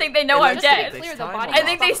still don't think they know I'm Just to be dead. clear, The time body was I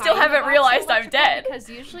think they still behind haven't the realized box I'm dead. Because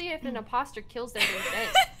usually if an imposter kills, they're dead.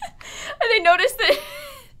 And they noticed that,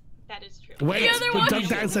 That is true. Wait, other but one- Doug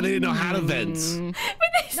Dan said he didn't know how to vent. but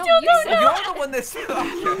they No, still you don't said- know. You're the one that's.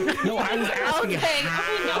 No, I was asking Okay,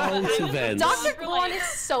 how to vent. Dr. Gluon is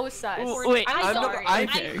so sus. Wait, I'm I'm sorry.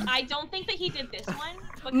 not- I don't think that he did this one.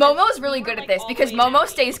 because Momo's really you good were, at like, this all because the way Momo down.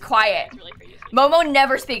 stays quiet. It's really for you. Momo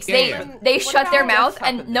never speaks. Yeah. They What shut their about- mouth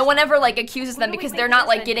and no one ever like accuses them What do we because think they're not is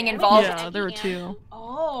like the getting name? involved. Yeah, there were two.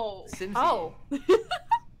 Oh. Simsie. Oh.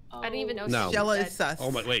 I didn't even know. No. she was Shella dead. is sus.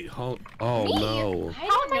 Oh my, wait, hold. Oh Me? no. I How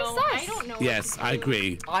don't am I know. sus? I don't know. Yes, I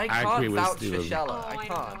agree. I I agree can't with vouch for Steven. Shella. Oh, I I don't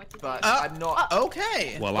know can't. what to do. But I'm not.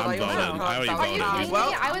 Okay. Well, But I'm I voting. know. I already Are Are you voted. kidding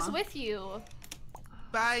Well- me? I was with you.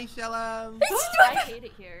 Bye, Shella. I hate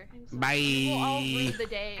it here. We'll all Bye. rue the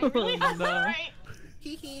day. No.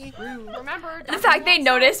 Hee hee. Remember The fact they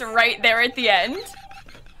noticed right there at the end. Only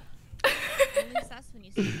sus when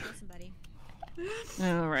you see somebody.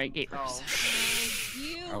 All right, gators. Oh.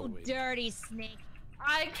 You Oh, wait. dirty snake.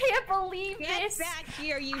 I can't believe Get this. back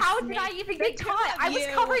here, you How snake. did I even The get two caught? of I was you.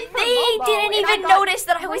 covering for They Momo, didn't and I even got notice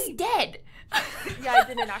that I was raped. dead. Yeah, I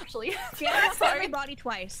didn't actually. Damn, sorry. My body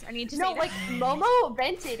twice. I need to No, say like that. Momo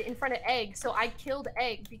vented in front of Egg, so I killed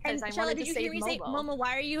Egg because And I Shella, wanted did to you save hear me say, Momo. Momo,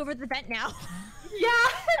 why are you over the vent now? Yeah,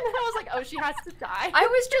 and then I was like, oh, she has to die. I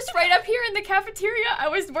was just right up here in the cafeteria. I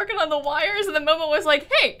was working on the wires, and the Momo was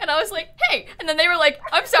like, "Hey," and I was like, "Hey," and then they were like,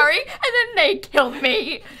 "I'm sorry," and then they killed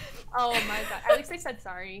me. Oh my god. At least they said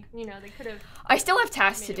sorry. You know, they could have. I still have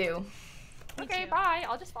tasks to do. Okay, bye.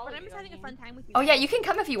 I'll just follow But I'm you. just having a fun time with you. Oh yeah, you can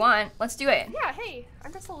come if you want. Let's do it. Yeah, hey,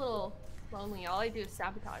 I'm just a little lonely. All I do is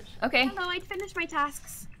sabotage. Okay. Hello, I finished my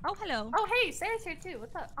tasks. Oh, hello. Oh, hey, Sarah's here too.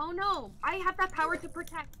 What's up? Oh no, I have that power to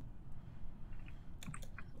protect.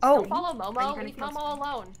 Oh, Don't follow Are you Momo. gonna Leave kill Momo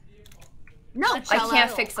alone. No, I Shella. can't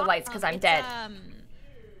fix the lights because I'm It's, dead.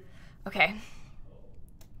 Okay.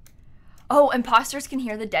 Oh, imposters can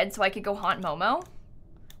hear the dead, so I could go haunt Momo?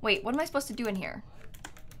 Wait, what am I supposed to do in here?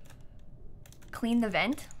 clean the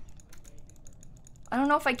vent? I don't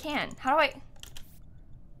know if I can. How do I?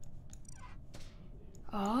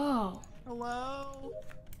 Oh. Hello?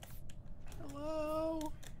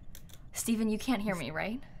 Hello? Steven, you can't hear me,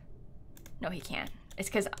 right? No, he can't. It's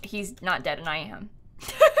because he's not dead and I am.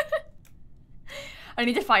 I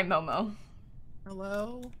need to find Momo.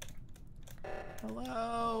 Hello?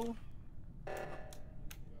 Hello?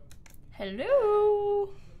 Hello?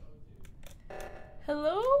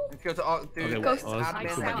 Hello? Go to dude. Ghost.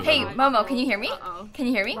 Admin. Hey, Momo, can you hear me? Uh-oh. Can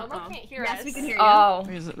you hear me? Momo can't hear Yes, us. we can hear you. Oh.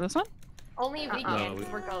 Is it this one? Only we Uh-oh. can,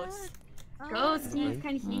 because we're ghosts. Ghosty,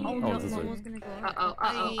 can hear Oh, you. this is Uh-oh.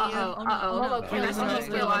 Momo, kill us. Rest in peace,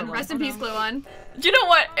 Glue On. Rest in peace, Glue On. Do you know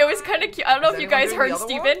what? It was kind of cute. I don't know Is if you anyone guys doing heard the other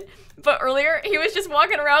Steven, but earlier he was just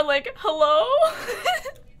walking around like, hello?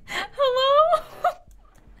 Hello?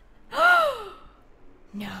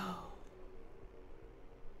 No.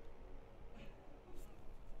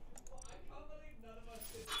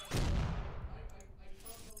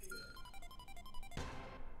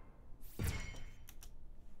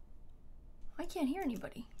 I can't hear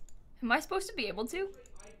anybody. Am I supposed to be able to?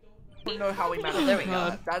 I don't know how we managed. There we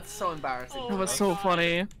go. That's so embarrassing. That was so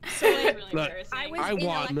funny. Really Look, embarrassing. I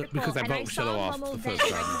won because I voted Shadow off the first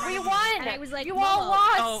time. We won! And I was like, You all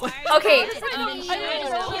lost! Okay.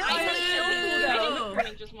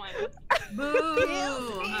 Just one.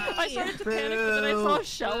 Boo! I started to panic, but then I saw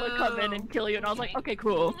Shella come in and kill you, and I was like, okay,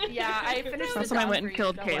 cool. Yeah, I finished That's the when I job went and for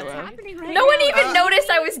killed you, don't worry. Kayla. No one even noticed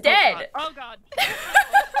I was dead. Oh god.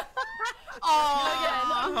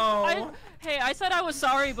 Oh. Hey, I said I was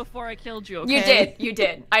sorry before I killed you, okay? You did. You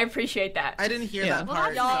did. I appreciate that. I didn't hear Yeah. that Well,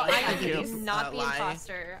 part. y'all, so I can am just, not the lie.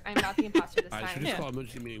 imposter. I'm not the imposter this I should time. just call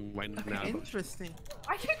emergency meeting right now. Interesting.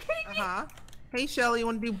 Are you kidding me? Uh-huh. Hey, Shelly, you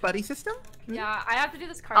want to do buddy system? Yeah, I have to do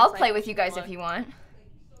this card. I'll side play with you guys look. if you want.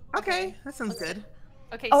 Okay, that sounds good.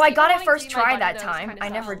 Okay. Oh, I Steve, got it wanting first to be my try buddy, that though, is time. kinda I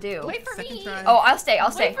never sad. do. Wait for Second me. try. Oh, I'll stay.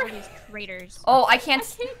 I'll stay. For these traitors. Oh, I I can't.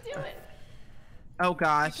 can't do it. Oh You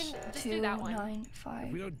gosh. can just 2, do that one. 9, If 5.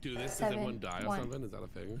 we don't do this, does 7, everyone die or 1. something? Is that a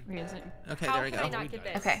thing? Okay, How there we can I go. not get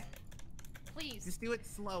this? Okay. Please. Just do it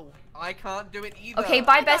slow. I can't do it either. Okay,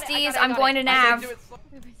 bye I got it, I besties. got it, I I'm got going it. to I said Nav. do it slow.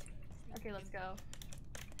 Okay, let's go.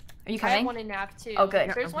 Are you I have coming? one in nav too. Oh,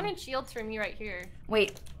 good. There's one in shields for me right here.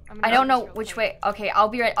 Wait. I'm gonna I don't do know this real which quick. way. Okay, I'll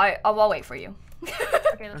be right. I'll wait for you.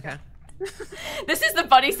 Okay, let's Okay. go. This is the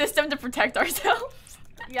buddy system to protect ourselves.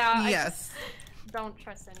 Yeah. Yes. I don't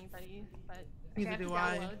trust anybody, but Neither have to do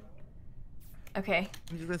I. download. Okay.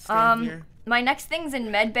 I'm just gonna stand here. My next thing's in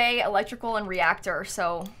medbay, electrical, and reactor.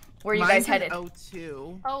 So, where are you Mine's guys headed? in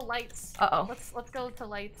O2. Oh, lights. Uh-oh. Let's go to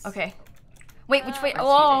lights. Okay. Wait, which way? Where's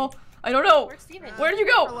Oh, I don't know. Where's Steven? Where did you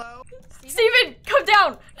go? Hello? Steven, come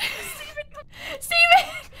down.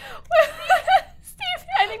 Steven! Steven,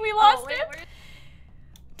 I think we lost him.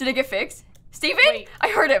 Did it get fixed? Steven? Wait. I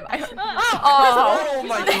heard him. I heard... Oh Oh.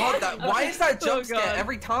 my god, why is that jump scare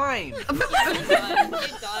every time?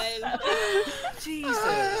 It does.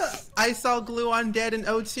 Jesus. I saw Glue on dead in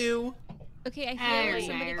O2. Okay, I Hey, feel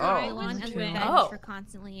somebody hey. call Oh. Elon as revenge Oh. for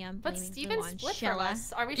constantly But blaming Steven Blue on split from Shella.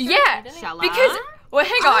 us. Are we sure? Yeah, he didn't? Shella? because... Well,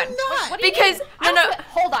 hang on. I'm not. What do you Because... mean? No, I no. was with-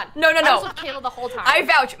 hold on. No, no, I no. was with Kayla the whole time. I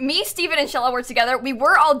vouch. Me, Steven, and Shella were together. We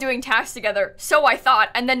were all doing tasks together, so I thought.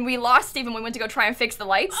 And then we lost Steven. We went to go try and fix the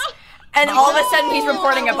lights. And all of a sudden, he's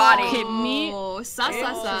reporting a body. Okay, me. Oh, sus.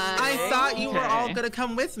 I thought you were all Okay. gonna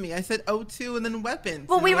come with me. I said O2 and then weapons.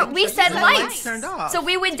 Well, and we then were, we the said lights lights. turned off. So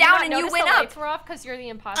we went Did you down not and you notice went the up. lights were off because you're the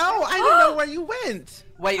imposter. Oh, I didn't know where you went.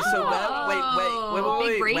 Wait, so Oh,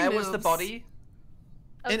 big brain where was the moves. body?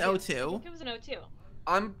 In Okay. O2. It was an O2.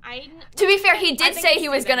 I'm. To be fair, he I did think say it's he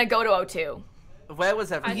was Steven. gonna go to O2. Where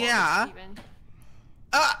was I everyone? think it's Yeah. Steven.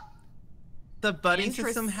 The buddy Interest-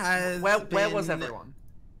 system has. Where was been- everyone?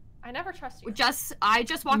 I never trust you. I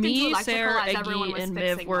just walked into Me, electrical Sarah, as everyone Eggy, was and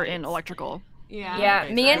fixing Viv were in lights. electrical. Yeah. Yeah,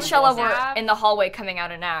 Okay, me so and it Shella was were Nav. in the hallway coming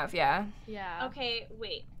out of Nav, yeah. Yeah. Okay,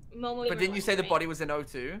 wait. Momo. But didn't you say the body was in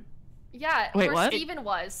O2? Yeah. Wait, where what? Steven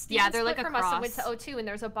was. Steven Yeah, they're split like from us and went to across. O2 and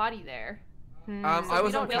there's a body there. Hmm. So I we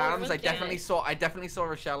was on don't know cams. who I did it. definitely saw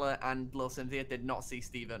Rochella and lilsimsie. Did not see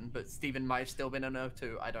Steven, but Steven might have still been in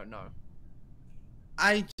O2. I don't know.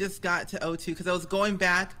 I just got to O2 because I was going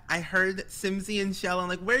back. I heard Simsy and Shell. I'm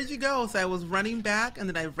like, where'd you go? So I was running back, and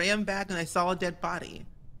then I ran back, and I saw a dead body.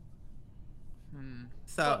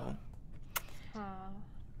 So.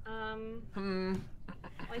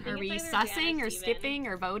 Like, Are it's we either sussing Dan or Steven. skipping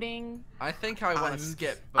or voting? I think I want I'm- to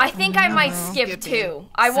skip. I think I might skip skipping. too.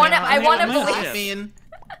 I wanna I'm believe.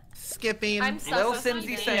 Skipping. I'm sus.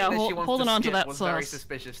 lilsimsie saying Yeah, that she hold- wants holding to on to skip that was very sus.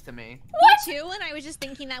 suspicious to me. Me too, and I was just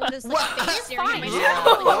thinking that with this like What? face staring at my Yeah,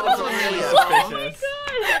 shadow. that was really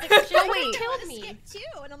suspicious. She Oh, wait. killed me. Skip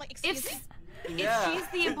too, and I'm like, excuse me. Yeah. If she's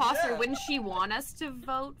the imposter, wouldn't she want us to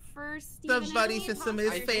vote for Steven? The buddy system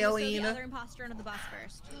is failing. The other imposter under the bus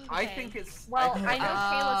first. I think it's. Well, I know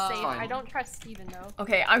Kayla's safe. fine. I don't trust Steven though.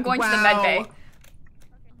 Okay, I'm going to the med bay.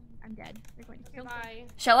 I'm dead. They're going to kill me. Bye.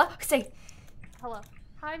 Shella, say Hello.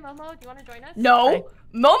 Hi, Momo. Do you want to join us? no.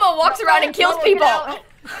 Momo walks around and kills Momo, people. get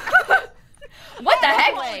out. What the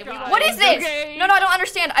heck? Wait, What is this? Okay. No, I don't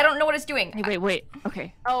understand. I don't know what it's doing. Hey, wait.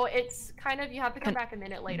 Okay. Oh, it's kind of you have to come back a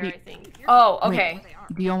minute later, I think. Oh, okay.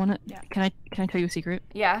 Do y'all want to? Yeah. Can I tell you a secret?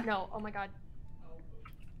 Yeah. No. Oh my God.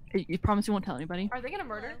 You promise you won't tell anybody? Are they gonna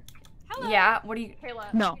murder? Yeah. What do you?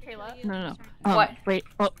 Kayla. No. Kayla. No. What? Wait.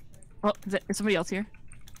 Oh, is somebody else here?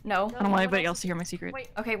 No. I don't want anybody else to hear my secret. Wait.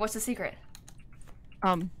 Okay. What's the secret?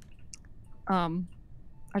 I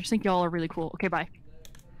just think y'all are really cool. Okay, bye.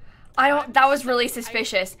 I don't. That was really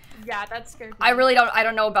suspicious. Yeah, that scared me. I really don't. I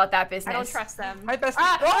don't know about that business. I don't trust them. My best. Hey.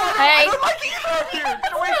 I don't like you,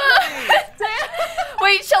 Get away from me!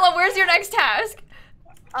 Wait, Shella, where's your next task?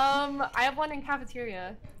 I have one in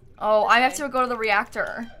cafeteria. Oh, I have to go to the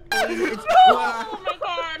reactor. Oh my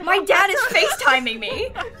god. My dad is FaceTiming me.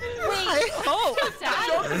 Oh.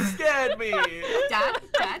 Don't scared me. Dad.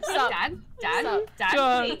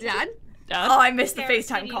 Oh, I missed the Sarah,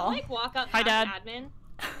 FaceTime did call. You, like, walk up Hi, past Dad. admin?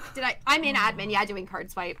 Did I? I'm in admin. Yeah, doing card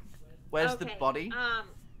swipe. Where's the body?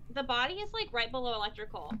 The body is like right below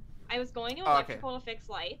electrical. I was going to Oh, okay. electrical to fix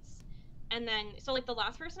lights, and then so like the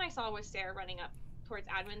last person I saw was Sarah running up towards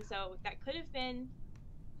admin, so that could have been.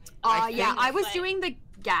 Yeah, I was like- doing the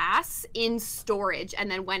gas in storage and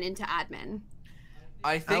then went into admin.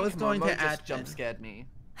 I think was going Momo to just admin. jump scared me.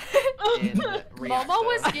 Momo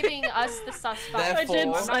was giving us the suspect.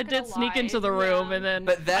 Therefore- I did sneak into the room and then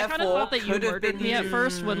But I kind of therefore, thought that you could have murdered been me at you.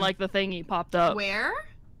 first when like the thingy popped up. Where?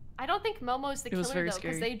 I don't think Momo's the It was killer very though,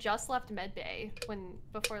 because scary. they just left medbay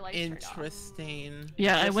before lights turned off. Interesting.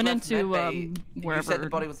 Yeah, I Just went left into medbay. wherever. You said the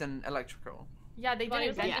body was in electrical. Yeah, they But it didn't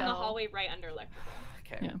was like vent in the though. hallway right under electrical.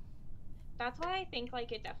 Okay. Yeah. That's why I think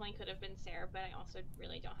like it definitely could have been Sarah, but I also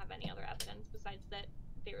really don't have any other evidence besides that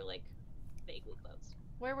they were like vaguely close.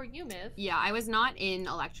 Where were you, Miv? Yeah, I was not in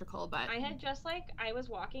electrical, but I had just like I was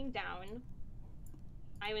walking down.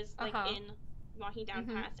 I was like walking down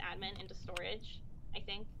Mhm. past admin into storage. I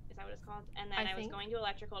think is that what it's called? And then I I was think. going to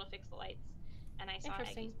electrical to fix the lights, and I saw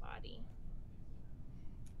Interesting. Eggie's body.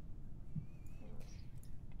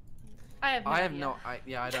 I have no I have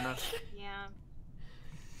idea. no. I don't know. Yeah.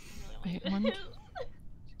 Wait, one-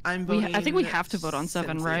 I'm I voting. think we have to vote on 7,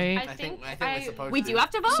 Simpson. right? I think we're supposed we to. do have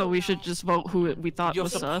to vote. So we should just vote who we thought You're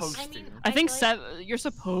was supposed sus. to. I think feel like- 7. You're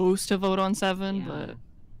supposed to vote on 7, Yeah. but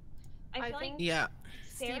I I feel think like Yeah.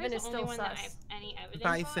 Sarah's Steven the is only still one that I sus. have any evidence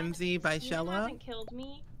By on. Simsy, by Steven Shella. hasn't killed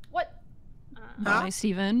me. What? Huh? bye,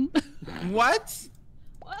 Steven. What?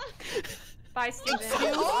 What? Bye, Steven.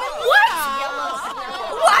 What?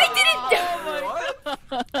 Why did it?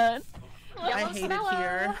 I hate it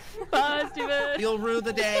here. Bye, Steven. You'll rue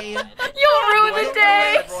the day. You'll ruin the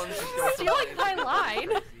day. Stealing my line.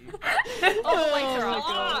 Oh, the lights are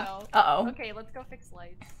off. Uh-oh. Okay, let's go fix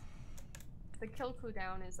lights. The kill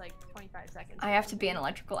cooldown is like 25 seconds. I have to be in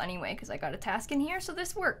electrical anyway because I got a task in here, so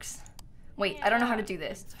this works. Wait, I don't know how to do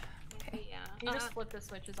this. Okay. Yeah. You just flip the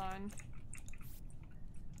switches on.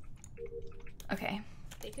 Okay.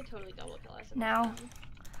 They could totally double kill us. if Now, they can.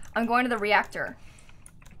 I'm going to the reactor.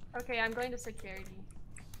 Okay, I'm going to security.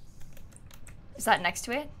 Is that next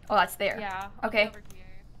to it? Oh, that's there. Yeah. I'll Okay. be over here.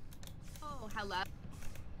 Oh, hello.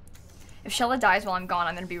 If Shella dies while I'm gone,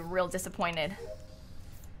 I'm gonna be real disappointed.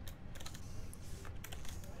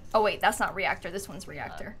 Oh wait, that's not reactor. This one's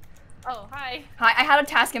reactor. Oh, hi. Hi, I had a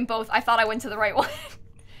task in both. I thought I went to the right one.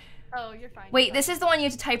 Oh, you're fine. Wait, this is the one you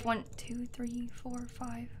have to type 1, 2, 3, 4,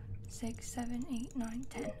 5, 6, 7, 8, 9,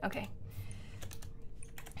 10. Okay.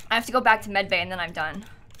 I have to go back to medbay and then I'm done.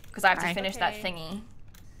 Because I have to Hi. finish that Okay. thingy. Do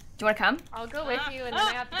you want to come? I'll go with you, and then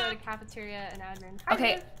I have to go to cafeteria and admin. Hi,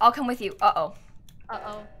 Okay, Liv. I'll come with you. Uh-oh.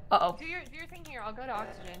 Uh-oh. Uh-oh. Do your thing here. I'll go to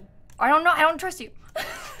oxygen. I don't know. I don't trust you.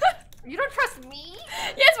 You don't trust me?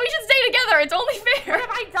 Yes, we should stay together. It's only fair. What have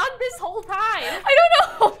I done this whole time? I don't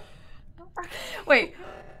know. Wait.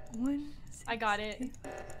 1, I got it.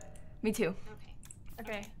 Me too.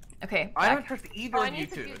 Okay. Okay. I don't back. trust either Oh, I of you need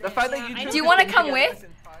to two. do The this. fact Yeah, that you I two Do you have want to been come together with?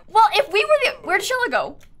 since 5 Well, if we were the... Where'd Sheila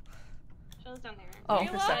go? Shell's down there. Oh. You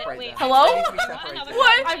know what? Separate Wait, them. Hello? They need to be I want separated. another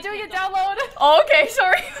What? I'm doing a download. Oh, okay.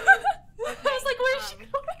 Sorry. I was like, where's she going?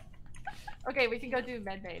 Okay, we can go do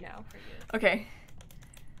medbay now for you. Okay.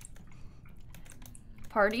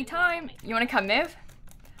 Party time. You want to come, Miv?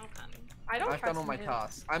 I'll come. I don't I've trust done all my you.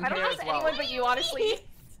 tasks. I'm I don't here as trust well. anyone but you, honestly. I haven't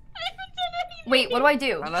done anything. Wait, what do I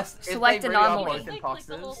do? Unless if Select they really anomaly. are both Like the imposters,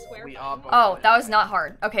 little square we are button. both. Oh, that was not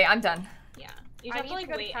hard. Okay, I'm done. Yeah. You I have need to like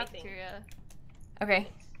to go to wait. I think. cafeteria. Okay.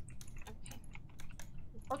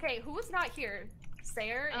 Okay, who's not here?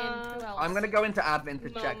 Sayer and who else? I'm gonna go into admin to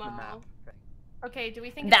check the Momo. map. Okay, do we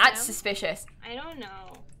think That's it's Sam? suspicious. I don't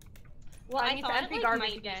know. Well, I I need to thought empty it like, garbage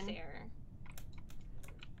might again. be Sarah.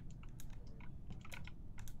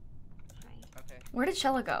 Hi. Okay. Where did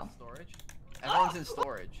Shella go? Storage. Everyone's in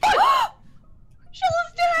storage.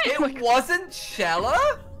 Shella's dead! It wasn't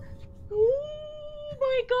Shella? Oh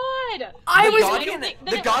my god! I The was. Guardian,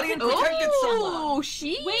 the Guardian protected someone. Oh,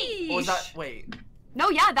 sheesh. Wait. Or was that? Wait. No,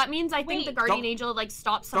 yeah, that means I think the Wait. guardian Doc- angel like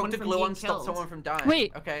stopped someone Dr. from being Gluon stopped killed. someone from dying.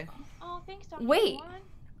 Wait. Okay. Oh, thanks, Dr. Wait. Gluon.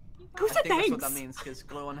 You Who got said I think that's what thanks? that means because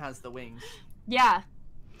Gluon has the wings. Yeah.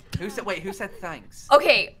 Who said? Wait. Who said thanks?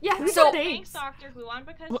 Okay. Yeah, who So- said Thanks, thanks? Dr. Gluon,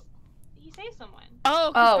 because he saved someone.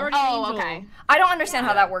 Oh, Oh. Guardian Oh, Angel. okay. I don't understand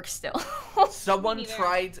how that works still. Someone Me neither.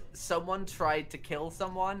 tried. Someone tried to kill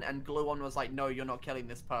someone, and Gluon was like, "No, you're not killing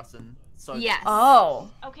this person." So Yes. Oh.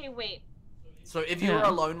 Okay, wait. So if you were Yeah.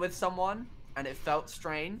 alone with someone and it felt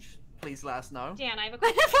strange, please let us know. Dan, I have a It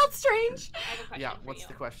question. felt strange. I have a question Yeah. for What's you.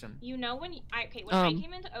 the question? You know when I Um.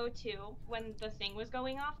 came into O2 when the thing was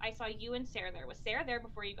going off, I saw you and Sarah there. Was Sarah there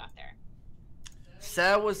before you got there?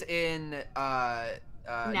 Sarah was in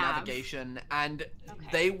navigation, and Okay.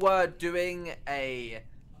 they were doing a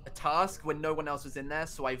task when no one else was in there.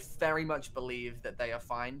 So I very much believe that they are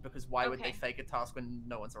fine because why would they Okay. fake a task when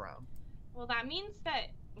no one's around? Well, that means that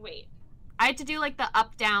wait. I had to do like the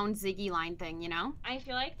up down Ziggy line thing, you know? I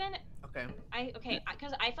feel like then Okay.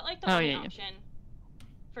 because I felt like the Oh, only yeah, yeah. option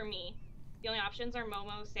for me, the only options are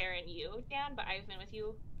Momo, Sarah, and you, Dan. But I've been with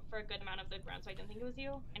you for a good amount of the run, so I didn't think it was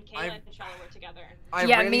you. And Kayla and Shella were together. I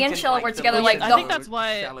Yeah, really me and didn't Shella like were the together, like, Lucio the- I think that's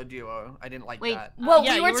why- Shella duo. I didn't like Wait. that. Well, Yeah,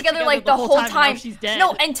 we you were were together together like the the whole whole time, now time. she's dead.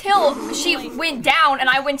 No, until she went down and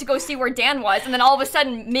I went to go see where Dan was, and then all of a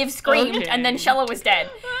sudden Miv screamed, and then Okay. Shella was dead.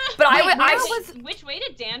 But Wait, I where was. Which way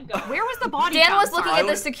did Dan go? Where was the body Dan found? was looking Sorry. at the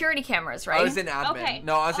I was- security cameras, I right? was in admin. Okay.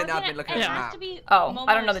 No, I was in then admin looking it at the has map. to be Oh, Momo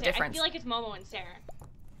I don't know and the Sarah. difference. I feel like it's Momo and Sarah.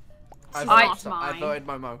 I Not voted, I mine. voted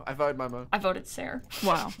Momo. I voted Momo. I voted Sarah.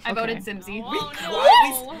 Wow. I voted okay. Simsie. Oh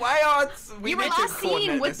no! Why aren't we You were need to last seen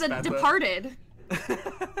coordinate with this the better. departed. I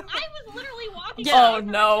was literally walking. Oh, in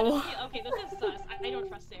the no. direction- Okay, this is sus. I don't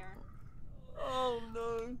trust Sarah. Oh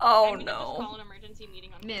no. Oh I'm gonna just call no. an emergency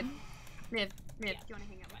meeting on Miv. Miv. Yeah. Do you want to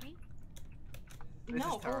hang out with me? This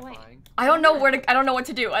No, is go away. terrifying. I don't know where to. I don't know what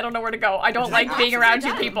to do. I don't know where to go. I don't like being around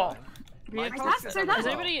you people. My My tasks tasks are are done. done. Does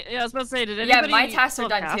anybody? Yeah, I was about to say, did Yeah, anybody? my tasks are still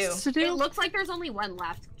have done, too. tasks To It do? looks like there's only one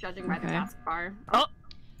left, judging by the Okay. taskbar.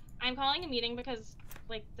 I'm calling a meeting because,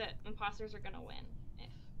 like, the imposters are gonna win. If,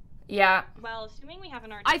 Yeah. well, assuming we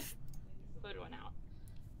haven't already I've voted one out.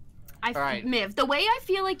 Alright. Miv, the way I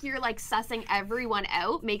feel like you're like sussing everyone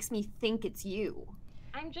out makes me think it's you.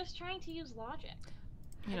 I'm just trying to use logic.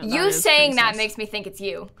 know, that You is saying pretty that sus. makes me think it's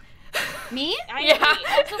you. Me? I Yeah. agree.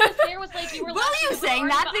 Also, because there was like you were. Will left you in the saying corner,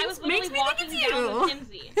 that but I things- was makes literally me think walking it's down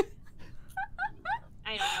with you. Simsie. I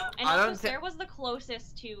don't know. And I also, don't thi- Sarah was the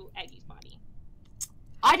closest to Eggy's body.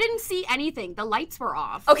 I didn't see anything. The lights were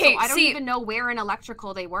off. Okay, so I don't see- even know where in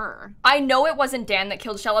electrical they were. I know it wasn't Dan that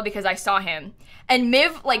killed Shella because I saw him. And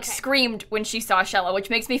Miv, like, Okay. screamed when she saw Shella, which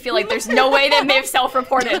makes me feel like there's no way that Miv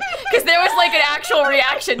self-reported. Because there was, like, an actual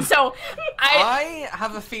reaction. So, I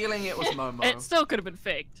have a feeling it was Momo. It still could have been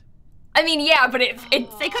faked. I mean, yeah, but it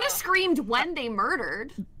They could have screamed when they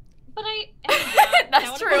murdered. But yeah,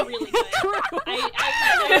 That's that would've true. been really good.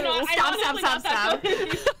 I'm not, Stop, I'm honestly stop, not that stop,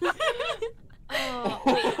 good. Oh,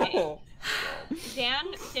 wait, okay. Dan,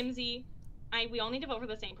 Simsie, we all need to vote for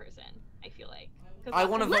the same person. I feel like. I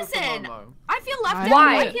want to vote for Listen. Momo. I feel left out.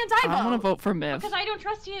 Why? Why can't I vote? I want to vote for Miv. because I don't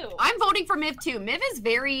trust you. I'm voting for Miv too. Miv is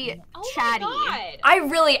very Oh chatty. my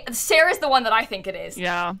god. Sarah's the one that I think it is.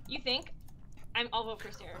 Yeah. You think? I'll vote for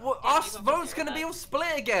Sarah. Well, Dan, our you vote for vote's Sarah, gonna be then. all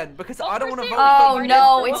split again because Vote I don't for want to vote. Sarah. Oh for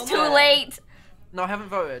no, Vote it's for too Momo. late. No, I haven't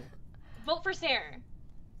voted. Vote for Sarah.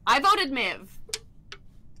 I voted Miv.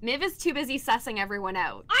 Miv is too busy sussing everyone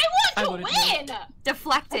out. I I want to voted win!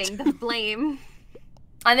 Deflecting the blame.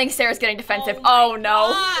 I think Sarah's getting defensive. Oh Oh, my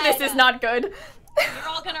no, God. this is not good. You're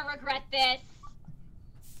all gonna regret this.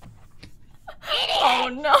 Oh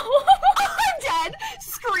no. I'm dead,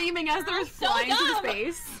 screaming as they're I'm so flying through dumb.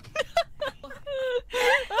 space.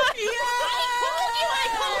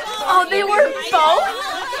 Oh, they were both?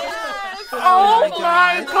 Oh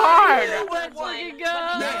my god. Let's fucking go.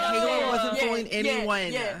 That Halo wasn't fooling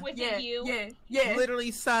anyone. Was it you?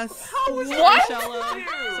 Literally sus. What?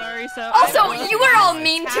 Sorry, so. Also, you were all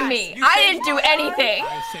mean to me. You I saved didn't do my anything.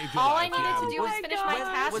 I saved your All I life, needed yeah. to do was finish my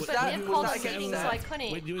task, Was but that- Miv was called that a against meeting, that? so I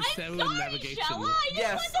couldn't. When you were I'm seven sorry, navigation. Shella. You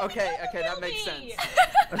Yes. wouldn't have Okay. voted Okay. That for makes me.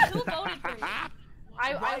 sense. Who voted for me?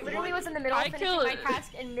 I literally was in the middle of finishing my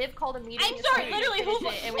task, and Miv called a meeting. I'm sorry, literally,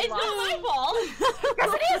 it's not my fault.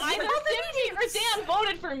 Because it is. Either Simsie or Dan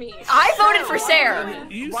voted for me. I voted for Sarah.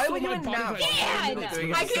 Why were you in now?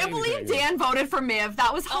 I can't believe Dan voted for Miv.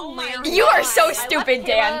 That was hilarious. You are so stupid,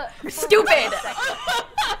 Dan. Stupid.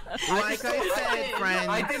 Like I said, friend.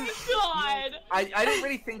 I didn't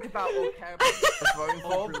really think about or care about what I was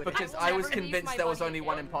voting for because I was convinced there was only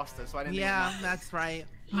one imposter, so I didn't. Yeah, that's right.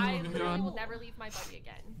 I literally will never leave my buddy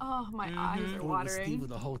again. Oh, my eyes are watering.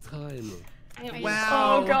 The whole time.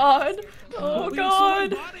 Wow. Oh god. Oh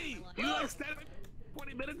god. You like standing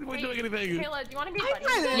 20 minutes before doing anything. Kayla, do you want to be buddy?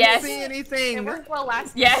 I didn't Yes. see anything. It worked well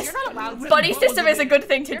last Yes. time. You're not allowed to. Buddy system is a good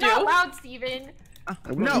thing to You're not do. allowed, Steven.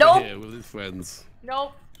 No. Nope. Here with his friends.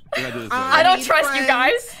 Nope. We gotta do this I right. don't need trust you friends.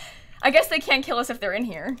 guys. I guess they can't kill us if they're in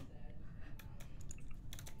here.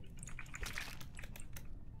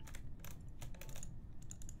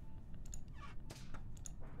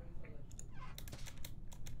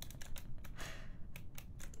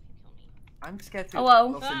 I'm scared to. Hello.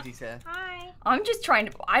 Little Simsie's here. Hi. I'm just trying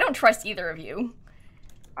to. I don't trust either of you.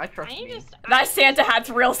 I trust me. That Santa hat's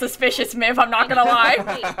real suspicious, Miv. I'm not gonna lie.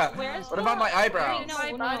 What about my eyebrows?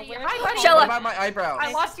 Hi, buddy. where's Hi, buddy. Shella. What about my eyebrows?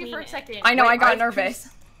 I lost you for a second. I know. Wait, I got have nervous.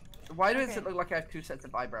 Why does it look like I have two sets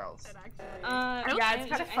of eyebrows? Yeah, it's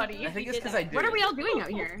kind of funny. I think it's because I do. What are we all doing out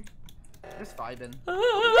here? Just vibing.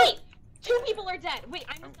 Wait, 2 people are dead. Wait,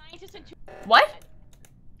 I'm a scientist and 2. What?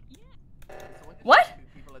 What? 2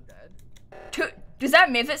 people are dead. Two? Is that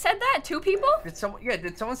Miv that said that? 2 people? Did someone? Yeah.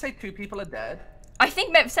 Did someone say 2 people are dead? I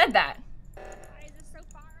think Miv said that.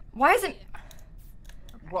 Why isn't?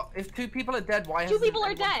 What? If 2 people are dead, why 2 hasn't people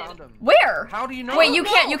are anyone dead. found them? Where? How do you know? Wait, you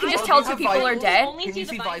can't. You can I just don't tell have 2 people are vitals. dead. Only Can see you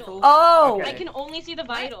the see vitals. vitals? Oh. Okay. I can only see the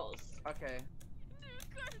vitals. Okay.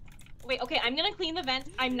 Wait, okay, I'm gonna clean the vent.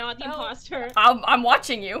 I'm not the imposter. I'm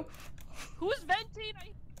watching you. Who's venting?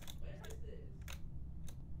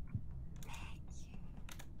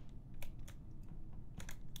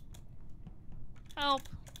 Help.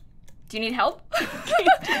 Do you need help? My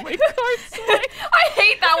cards. I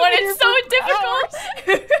hate that one. It's so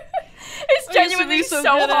difficult. It's genuinely so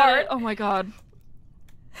hard. Oh my god.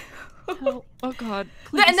 Oh, oh god.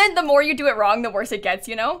 And then the more you do it wrong, the worse it gets,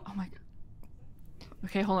 you know? Oh my god.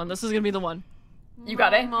 Okay, hold on. This is gonna be the one. You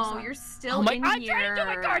got it? Momo, you're still Oh my- in I'm here. trying to do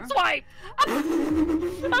my card swipe!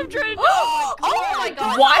 I'm trying to do Oh my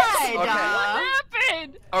god. What? Okay. What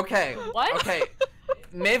happened? Okay. What? Okay.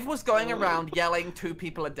 Miv was going around yelling 2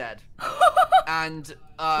 people are dead. And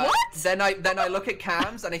then I look at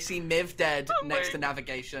cams and I see Miv dead next to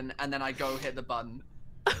navigation and then I go hit the button.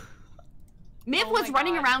 Miv Oh was my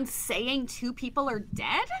running God. around saying 2 people are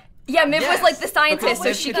dead? Yeah, Miv was Yes, like the scientist, because so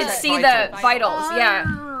Miv she could could get see the vitals. vitals. Yeah.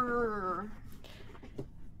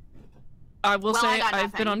 I will Well, I say got I've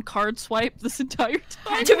been nothing. on card swipe this entire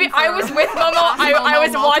time. To be, I was with Momo. I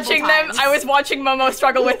was multiple watching them. times. I was watching Momo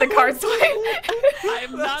struggle with the card swipe.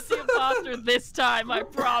 I'm not the imposter this time, I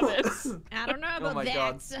promise. I don't know about my that.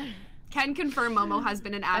 God. Can confirm Momo has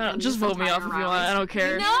been an admin. Just this vote me off entire if you want. I round. don't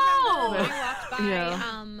care. I No! walked by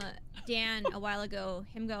Yeah. Dan a while ago,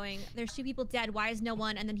 him going, "There's 2 people dead. Why is no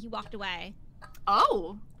one?" And then he walked away.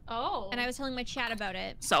 Oh. Oh. And I was telling my chat about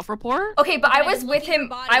it. Self-report? Okay, but I I was was with looking for him.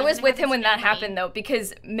 bodies I was and with I him when that haven't seen happened though,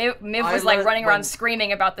 because Miv I was like learned running around when-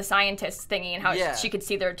 screaming about the scientist thingy and how Yeah. she could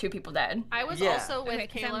see there were 2 people dead. I was Yeah. also with Okay,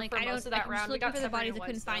 'cause I'm Kayla like, for I most of don't. that I'm round. just We looking got for the bodies. I Sabrina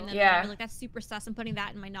couldn't once, find though. them. Yeah. And I was like, that's super sus. I'm putting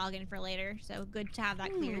that in my noggin for later. So good to have that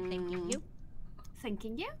clear. Thank you.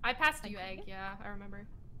 Thinking you? I passed you, Egg. Yeah, I remember.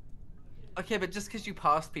 Okay, but just because you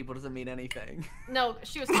passed people doesn't mean anything. No,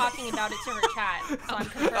 she was talking about it to her chat, so I'm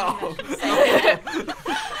confirming Oh. that she was saying it.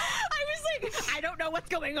 I was like, I don't know what's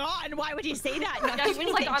going on. Why would you say that? Yeah, she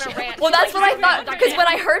was like on a rant. Well, She was that's like, what I "You're thought. Dr. Because when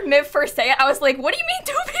I Dan." heard Miv first say it, I was like, "What do you mean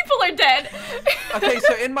 2 people are dead?" Okay,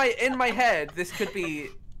 so in my head, this could be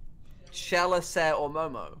Shella, Sarah, or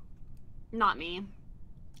Momo. Not me.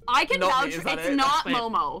 I can Not me, vouch is that it's it? not Wait.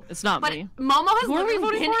 Momo. It's not But me. Momo has Who are we literally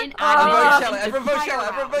voting been for? in Everyone admin vote Shella, the everyone vote entire Shella,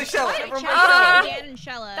 everyone vote round. Shella, What? everyone vote Shella, Shella. Dan, and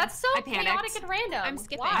Shella. That's so I panicked. chaotic and random. I'm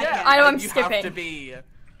skipping. Why? Yeah, I know, I'm you have skipping. to be.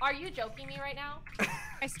 Are you joking me right now?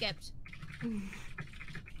 I skipped.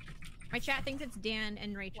 My chat thinks it's Dan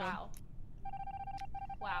and Rachel. Wow.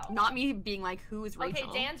 Wow. Not me being like, who is Rachel?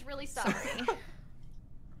 Okay, Dan's really sus.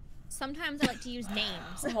 Sometimes I like to use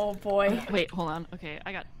names. Oh boy. Wait, hold on. Okay,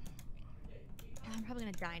 I got. I'm probably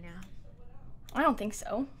gonna die now. I don't think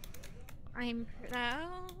so. I'm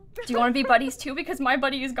proud. Do you want to be buddies too? Because my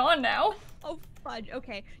buddy is gone now. Oh fudge.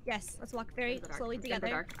 Okay. Yes. Let's walk very slowly I'm scared of the together.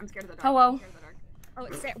 dark. I'm scared of the dark. Hello. I'm scared of the dark. Oh,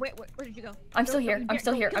 it's Sarah. Wait, where did you go? I'm still Go, here. go, I'm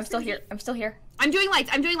still go, here. go, I'm still Susie. here. I'm still here. I'm doing lights.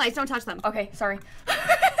 I'm doing lights. Don't touch them. Okay, sorry.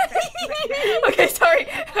 Okay, sorry.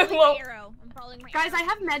 Follow Whoa. the arrow. I'm calling my Guys, I arrows.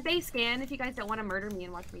 have medbay scan if you guys don't want to murder me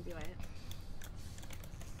and watch me do it.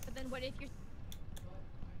 But then what if you're...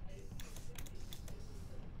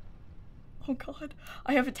 Oh god.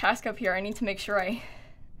 I have a task up here. I need to make sure I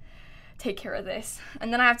take care of this.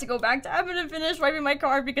 And then I have to go back to admin and finish wiping my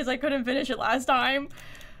card because I couldn't finish it last time.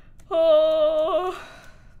 Oh.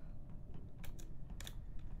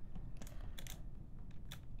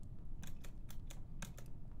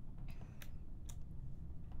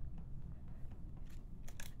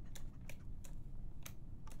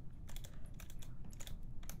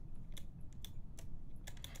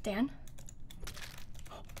 Dan?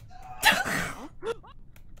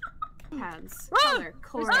 Hands. Ah! Color.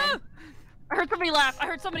 Corin. I heard somebody laugh. I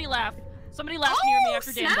heard somebody laugh. Somebody laughed near me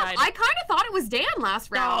after Dan snap. died. I kind of thought it was Dan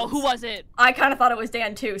last round. Oh, who was it? I kind of thought it was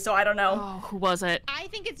Dan too, so I don't know. Oh, who was it? I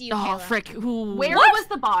think it's you, Oh, Kayla. frick. Who? Where was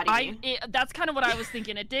the body? That's kind of what I was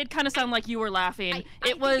thinking. It did kind of sound like you were laughing. I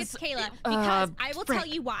it was think it's Kayla, because I will tell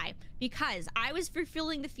frick. you why. Because I was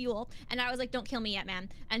refilling the fuel, and I was like, "Don't kill me yet, man."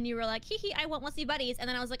 And you were like, "Hee hee, I won't. Let's be buddies." And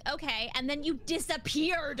then I was like, "Okay." And then you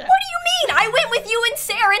disappeared. What do you mean? I went with you and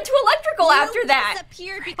Sarah into electrical after that.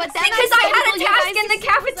 Disappeared But because then Because I had a task in the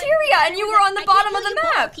cafeteria and you were on the bottom of the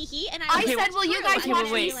map. And I was said, like, "Will you "True." guys And watch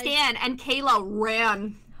then I me realized- scan?" And Kayla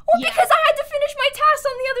ran. Well, because I had to finish my task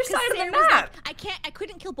on the other side of Sarah the was map. like, I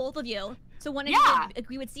couldn't kill both of you. So one of Yeah. you,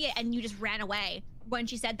 we would see it, and you just ran away when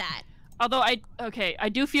she said that. Although I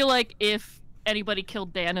do feel like if anybody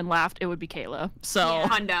killed Dan and laughed, it would be Kayla. So. Yeah.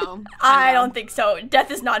 Hundo. I don't think so.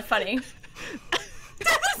 Death is not funny.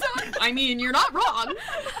 I mean, you're not wrong.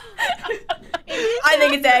 I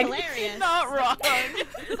think it's egg. Hilarious. Not wrong.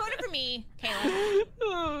 Who voted for me, Kayla?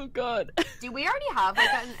 Oh god. Do we already have like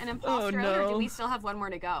an imposter out, or no. do we still have one more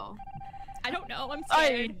to go? I don't know. I'm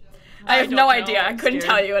scared. I have don't no know. idea. I I'm couldn't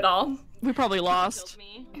scared. tell you at all. We probably lost.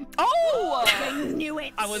 Killed me. Oh! I knew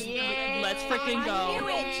it. I was. Let's freaking I knew go.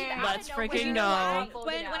 it. Let's I freaking know go.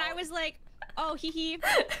 when When I was like, oh, hee hee.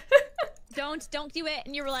 Don't do it,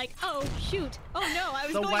 and you were like, oh shoot, oh no, I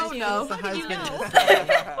was So going why to. kills the How did you husband?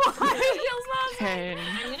 know? Okay.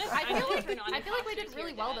 I feel like we did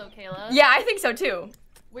really well though, Kayla. Yeah, I think so too.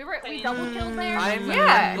 We double killed there. I'm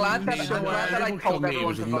Yeah. glad that, Sure, I'm glad that I double told kill me everyone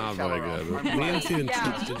was to not vote very Shella good. off. Me and Tia Yeah.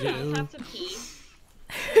 texted I you. have to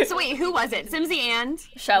pee. So wait, who was it? Simsy and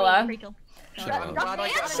Shella. I'm glad I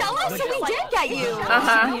got Shella. So we did get you.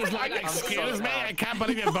 Uh-huh. He was like, excuse me, I can't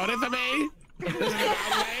believe you voted for me. This is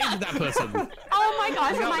outrage, that person. Oh my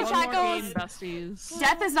gosh, We got my one chat more goes. game, besties.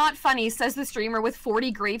 Death is not funny, says the streamer with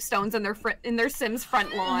 40 gravestones in their Sims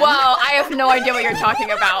front lawn. Well, I have no idea what you're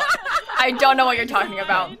talking about. I don't know what you're talking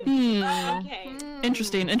about. Okay.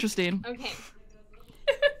 Interesting. Interesting. Okay.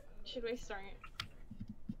 Should we start?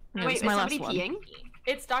 Yeah, Wait, this is my last somebody one. peeing?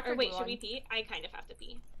 It's Dr. Or wait, Gluon. should we pee? I kind of have to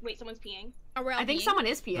pee. Wait, someone's peeing. I think someone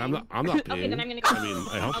is peeing. I'm not peeing. Okay, then I'm gonna go. I mean,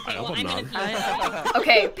 I hope, Okay, I hope well, I'm I'm not. gonna pee.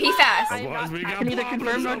 Okay, pee fast. Otherwise, we got Can either problems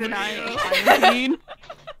confirm or over deny here. it. I mean,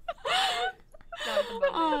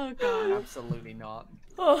 Oh god. Absolutely not.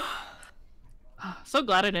 so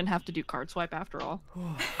glad I didn't have to do card swipe after all.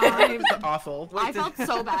 It's awful. I felt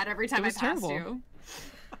so bad every time It I was passed terrible.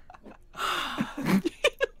 you.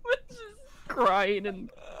 Crying and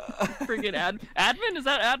freaking admin? Is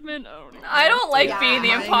that admin? Oh, no. I don't like Yeah. being the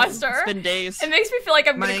Mine- imposter. It's been days. It makes me feel like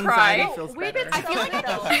I'm My gonna anxiety cry. feels we better. did I feel like I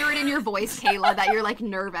can hear it in your voice, Kayla, that you're like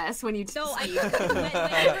nervous when you So I speak. when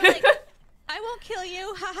you were like, I won't kill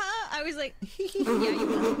you, haha. I was like, yeah, you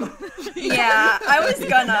will. Yeah, I was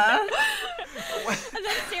gonna. And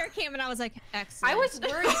then Sarah came and I was like, I excellent. was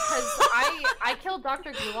worried because I killed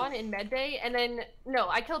Dr. Gluon in Medbay, and then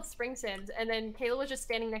I killed Spring Sims, and then Kayla was just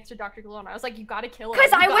standing next to Dr. Gluon. I was like, you gotta kill him.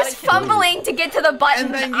 Because I You was gotta kill him." fumbling to get to the button.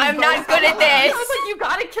 And then you I'm not both- good at I this. was like, you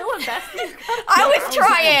gotta kill him, bestie. You gotta I was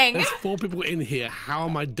trying. There's 4 people in here. How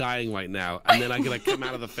am I dying right now? And then I can like come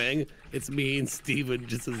out of the thing. It's me and Steven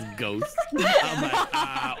just as ghosts. I'm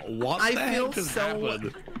like, what I the feel heck just so-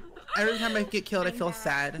 happened? Every time I get killed, I feel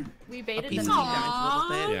sad. We A baited piece them. of me dies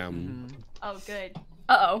a little bit. Yeah. Oh, good.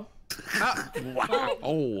 Uh-oh. Wow.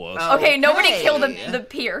 Oh. Okay, nobody Okay. killed the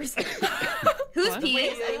peers. Who's What? peeing?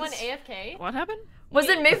 Wait, is anyone AFK? What happened? Was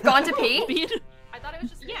it Miff gone to pee? I thought it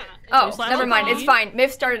was just Yeah. Oh, Slash never mind. me? It's fine.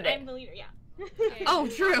 Miff started I'm it. the leader, yeah. Okay. Oh,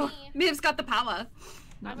 true. Miv's got the power.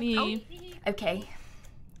 Not me. Okay.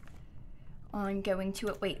 I'm going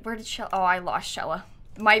to wait. Where did Shella? Oh, I lost Shella.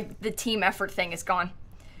 The team effort thing is gone.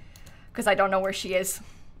 Because I don't know where she is.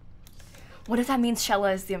 What if that means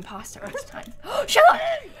Shella is the imposter this time? Shella! I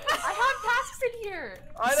have tasks in here.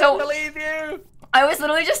 I So- don't believe you. I was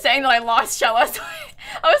literally just saying that I lost Shella, so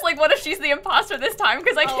I was like, what if she's the imposter this time?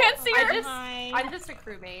 Because I can't see her. I'm just a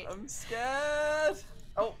crewmate. I'm scared.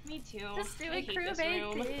 Oh, Me too. Just do I it, hate crew this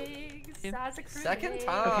room. pigs. As a crew second pig.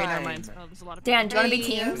 time. Okay, never mind. Oh, there's a lot of Dan, do you want to be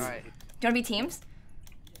Hey. teams? Do Alright. you want to be teams?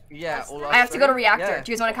 Yeah, all I have to go to three. reactor. Yeah.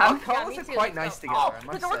 Do you guys want to Our come? Yeah, colors me are too, quite let's nice go. together, Oh, I the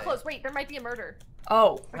must door say. closed. Wait, there might be a murder.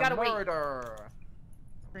 Oh. We gotta wait. Murder.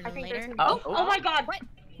 I think there's Later. gonna be. Oh. Oh my god. What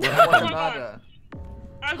Oh my murder?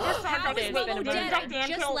 I just saw How Duck is Dan. Momo dead? Duck I Dan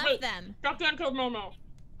just killed. left Wait, them. Duck Dan killed Momo.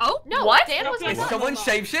 Oh, No, what? Dan was Okay, with Did us. someone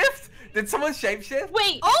shapeshift? Did someone shapeshift?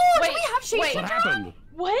 Wait. Oh, Wait, do we have shape? wait. What happened?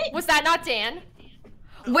 What? Was that not Dan?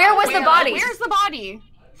 Where was the body? Where's the body?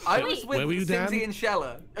 I was Where with were you, Dan? Simsy and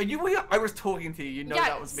Shella. Are you? I was talking to you. You know yeah,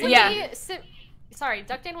 that was me. Simsy, Yeah. Sorry,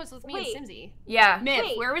 Duck Dan was with me Wait. and Simsy. Yeah. Myth,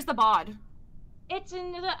 Wait. where was the bod? It's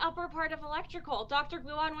in the upper part of electrical. Dr.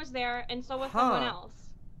 Gluon was there, and so was Huh. someone else.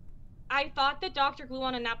 I thought that Dr.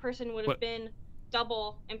 Gluon and that person would have What? been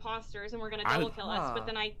double imposters and were gonna I- double kill us, Huh. but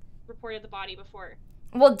then I reported the body before.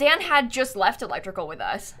 Well, Dan had just left electrical with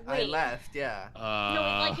us. I Wait. left. Yeah. No,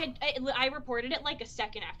 like I reported it like a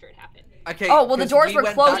second after it happened. Okay. Oh, well, the 'cause doors we were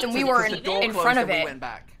went closed back and to we the- were 'cause the door in closed front and of we it. went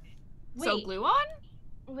back. So Wait, glue on?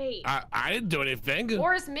 wait. I didn't do anything.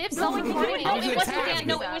 Or is Miv selling no, money? no, Oh, it was it wasn't attacked. Dan.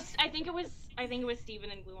 No, who it said- was. I think it was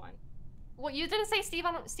Steven and Gluon. Well, you didn't say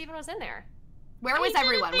Steven was in there. Where was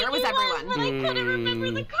everyone? Where was everyone? But I couldn't remember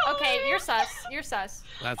the code. Okay, you're sus. You're sus.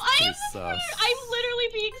 That's I pretty am sus. I'm literally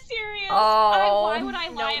being serious. Oh. Why would I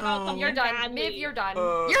lie No, about something You're done. badly? Miv, you're done.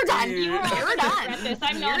 You're done. you- You're Regret done. this.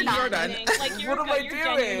 I'm not You're even done. kidding. Like you're, What am I you're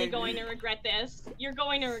genuinely doing? going to regret this. You're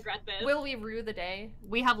going to regret this. Will we rue the day?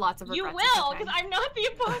 We have lots of You regrets. it's will, okay. because I'm not the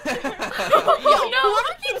imposter. Yo,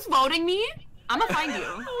 whoever keeps voting me, I'm gonna find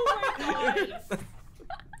you. Oh my god.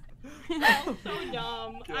 That's so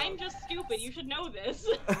dumb. I'm just stupid. You should know this.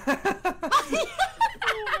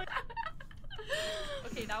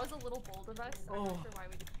 Okay, that was a little bold of us. I'm Oh. not sure why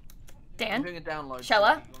we did. Dan? I'm doing a download.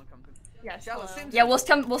 Shella? You wanna come to- Yes. Shella, hello. Simsy. Yeah,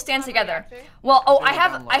 we'll stand together. Reactor. Well, oh, Doing I a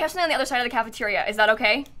have download. something on the other side of the cafeteria. Is that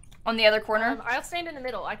okay? On the other corner? I'll stand in the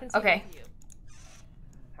middle. I can see Okay. both of you.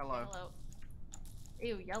 Hello. Yellow.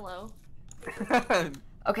 Ew, yellow.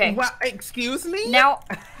 Okay. What? Excuse me? Now,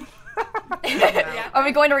 Yeah. are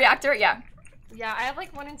we going to reactor? Yeah. Yeah, I have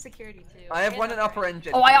like one in security too. I have And one in upper right.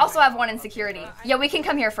 engine. Oh, I also have one in security. Yeah, we can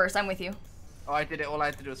come here first. I'm with you. Oh, I did it. All I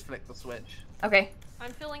had to do was flick the switch. Okay.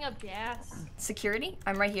 I'm filling up gas. Security?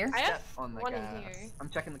 I'm right here. I have Step on the one gas. in here. I'm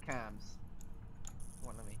checking the cams.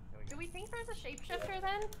 One, let me. There we Do go. we think there's a shapeshifter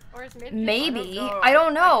then? Or is Miv just- Maybe. know. I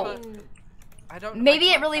don't know. I mean, I don't. Maybe I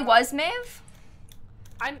it can't really tell. was Miv?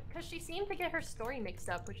 because she seemed to get her story mixed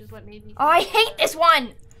up, which is what made me Oh, I think hate this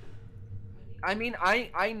one! I mean,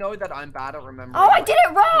 I know that I'm bad at remembering. Oh, I like, did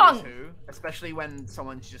it wrong! who's who, especially when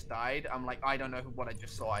someone's just died. I'm like, I don't know what I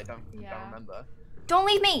just saw. I don't Yeah. remember. Don't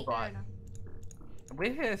leave me! But enough.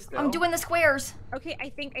 we're here still. I'm doing the squares. Okay, I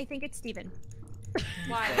think it's Steven.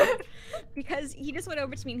 Why? Because he just went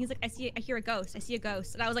over to me and he's like, I hear a ghost. I see a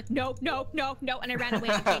ghost. And I was like, no, no, no, no. And I ran away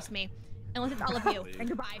and he chased me. And looked at all of you. And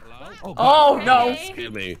goodbye. Hello? Oh, God. no. That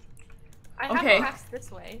scared me. I have Okay. to pass this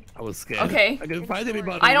way. I was scared. Okay. I couldn't find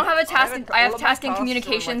anybody. I don't have a task. all I have of my task in tasks are,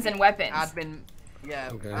 communications like, and weapons. Admin. Yeah.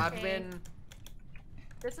 Okay. Admin.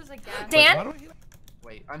 This is a gas. Dan? Why do I hear-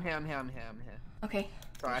 Wait, I'm here. Okay.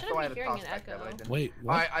 Sorry, I shouldn't thought I be had a hearing task an back there, but I echo. didn't. Wait,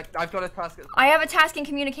 what? I've got a task. I have a task in What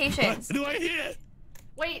communications. do I hear?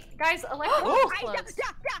 Wait, guys, electrical I, is yeah, closed.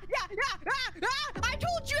 I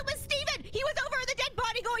told you it was Steven. He was over the dead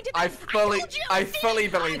body going to the. I fully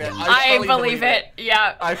believe it. I fully believe it.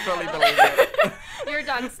 Yeah. I fully believe it. You're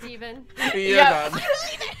done, Steven. You're Yeah. done.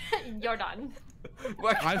 You're done.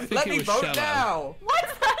 I think Let it me was vote Shella. now. What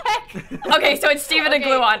the heck? Okay, so it's Steven and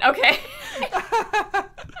Okay. Gluon. Okay.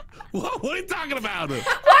 What are you talking about? Why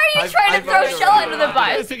are you trying to throw voted Shell already. under the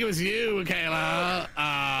I bus? think it was you, Kayla.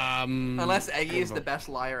 Unless Eggy is the best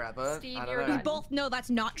liar ever. Steve, I you're don't We know. done. both know that's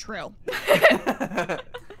not true.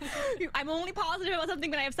 I'm only positive about something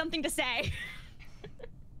when I have something to say.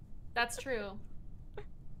 That's true.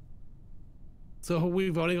 So who are we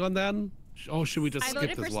voting on then? Oh, should we just I skip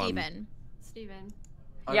voted this for one? Steven. Steven.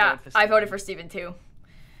 Yeah, I voted for Steven too.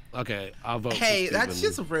 Okay, I'll vote Hey, for that's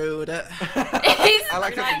Steven. just rude. I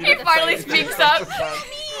like that you He don't finally say speaks it. up.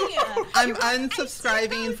 I'm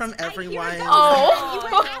unsubscribing from everyone. Oh. You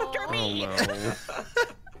went after Oh me. no.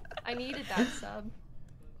 I needed that sub.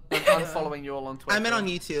 I'm following you all on Twitter. I'm in on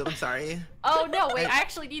YouTube. I'm sorry. Oh no, wait, I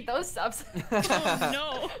actually need those subs.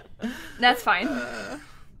 No. That's fine.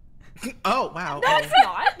 Oh wow. No, it's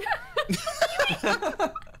not.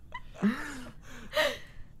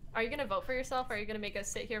 Are you gonna vote for yourself, or are you gonna make us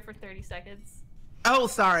sit here for 30 seconds? Oh,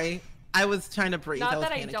 sorry. I was trying to breathe. I Not was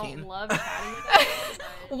that I panicking. don't love chatting with you,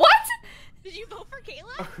 but... What? Did you vote for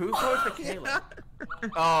Kayla? Who voted for Kayla?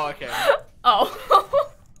 Oh, okay. Oh.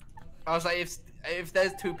 I was like, if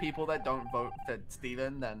there's 2 people that don't vote for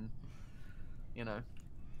Steven, then, you know.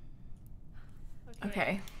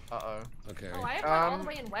 Okay. Uh-oh. Okay. Oh, I have one all the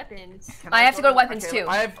way in weapons. I have to go to weapons too.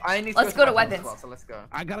 I need to Let's go to weapons. as well, so let's go.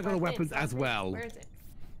 I gotta go to weapons as well. Where is it?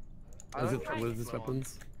 What is this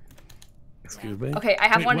weapons? Excuse me? Okay, I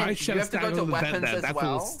have Wait, one why in- is Shelly You have to go standing to on the bed weapons there? as That's a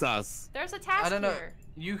well. little sus. There's a task I don't know.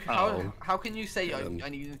 here. How can you say I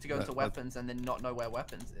need to go to weapons and then not know where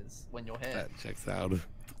weapons is when you're here? That checks out.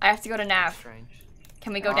 I have to go to nav. Strange.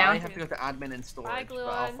 Can we go I down? have to go to admin and storage, but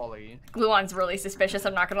I'll follow you. Gluon's really suspicious,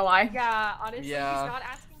 I'm not gonna lie. Yeah, honestly, Yeah. he's not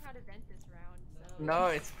asking how to vent this round. So. No,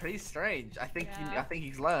 it's pretty strange. I think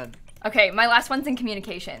he's learned. Okay, my last one's in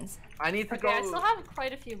communications. I need to Okay, go. I still have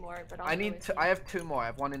quite a few more, but I'll I go need with to. you. I have 2 more. I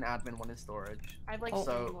have 1 in admin, 1 in storage. I have like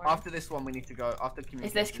So 3 more. after this one, we need to go. After communications.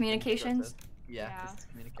 Is this we need to go communications? Yeah. This is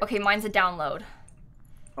communications. Okay, mine's a download.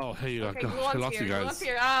 Oh, here you go. Okay, Gosh, I Gluon's lost here. you Gluon's guys.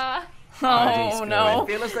 here. Oh no. I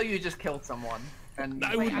feel as though you just killed someone. And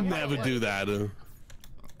I would never do that.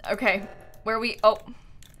 Okay, where are we? Oh,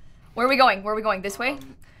 where are we going? Where are we going? This way?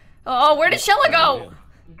 Oh, where did Shella go?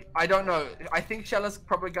 I don't know. I think Shella's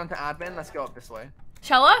probably gone to admin. Let's go up this way.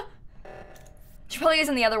 Shella? She probably is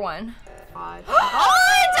in the other one. God.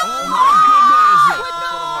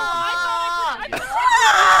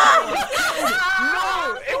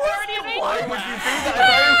 No! It was why would you do that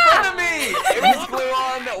right in front of me? It was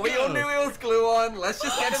Gluon. We all knew it was Gluon. Let's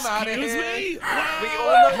just get him out of here. We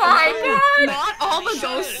all know. Not all the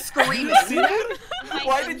ghosts screaming.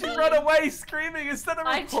 Why did you run away screaming instead of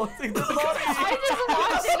reporting the body? I just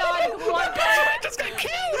lost it on Gluon. I just got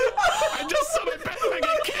killed! I just saw my best friend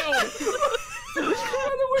get killed!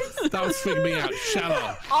 That was freaking me out. Shut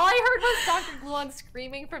up. All I heard was Dr. Gluon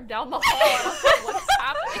screaming from down the hall. And I was like, what's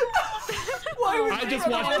happening? I just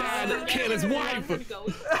watched Dan kill his wife.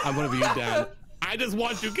 I'm one of you, Dan. I just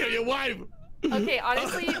watched you kill your wife. Okay,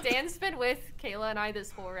 honestly, Dan's been with Kayla and I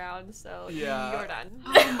this whole round, so Yeah. you're done.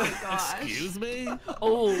 Oh my gosh. Excuse me?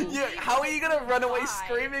 Oh. Yeah, how are you gonna run away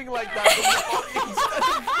screaming like that from the body instead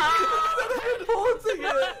of reporting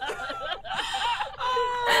it?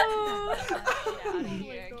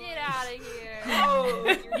 Get out of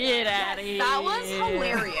here. Get out of here. That was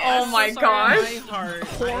hilarious. Oh my gosh.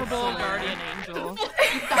 Horrible guardian angel.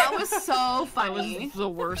 That was so That funny. was the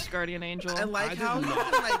worst guardian angel. I like how did you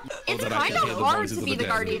not- can, like, It's that I kind can hear of the hard voices to of be the the dead.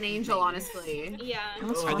 guardian angel, honestly. Yeah. It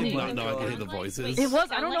was I did funny. not know I could hear the voices. It was.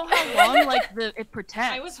 I don't know how long like it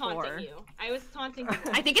protects I was haunting for. you. I was taunting you.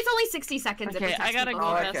 I think it's only 60 seconds. Okay, I gotta go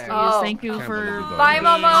Oh, rest. okay. Please. Thank you Can't for. believe that. Bye,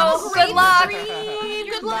 Momo. Good luck.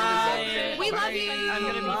 Good luck. Bye. We love you. I'm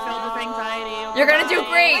gonna be filled with anxiety. You're gonna do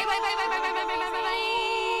great. Bye, bye, bye, bye, bye, bye, bye, bye,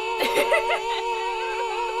 bye.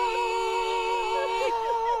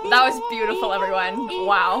 That was beautiful, everyone.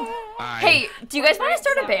 Wow. Hey, do you guys want to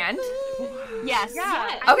start a band? Yes.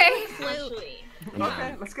 Yeah. Okay. Actually.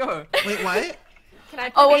 Okay, let's go. wait, what? Can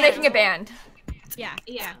I Oh, we're play making a band. Yeah.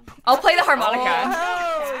 Yeah. I'll play the Oh, harmonica.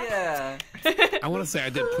 hell yeah. I want to say I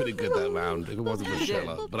did pretty good that round. If it wasn't for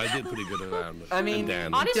Shella, but I did pretty good that round. I mean, and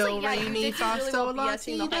Dan. Honestly, yeah, Do, you re, did mi, do fa, really sol, well la,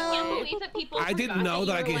 BSing the ti, whole I can't way. believe that people I didn't know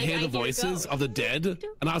that I could hear the voices of the dead,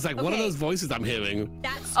 and I was like, what are Okay. those voices I'm hearing?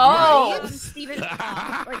 That's Oh. right. Steven,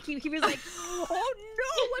 like he was like, oh no,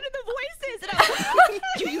 what are the voices? And I was like,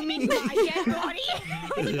 do you mean my dead body?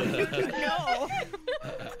 No.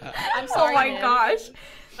 I'm sorry. Oh my man. gosh.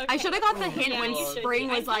 I should have got the hint Yeah, when you should. Spring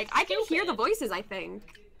was I like, I can hear the voices, I think.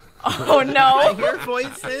 Oh I no. hear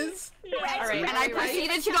voices. All right. And I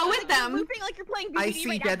proceeded to go with them. Looping like you're playing I BBD see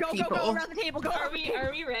right dead now. Go, people. Go, go around the table. Go. Are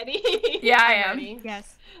we ready? Yeah, I am. Ready?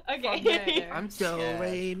 Yes. Okay. I'm Do, scared.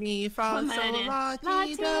 re, mi, fa, One sol, minute. la,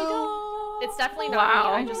 ti, do. It's definitely not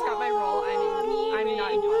Wow. me. I just got my roll. I'm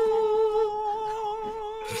not doing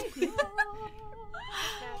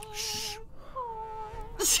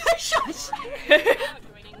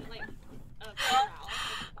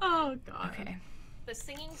Oh god. Okay. the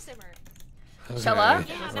singing simmer. Shella?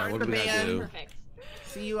 Okay, Yeah, so that's what the do we gotta band. do? Perfect.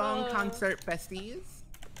 See you on concert, besties.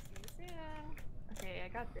 Okay, I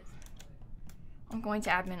got this. I'm going to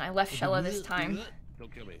admin. I left Shella this time.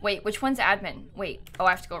 Don't kill me. Wait, which one's admin? Wait. Oh, I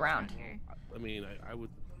have to go around. I mean, I would.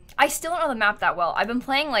 I still don't know the map that well. I've been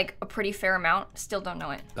playing like a pretty fair amount. Still don't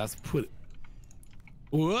know it. That's put.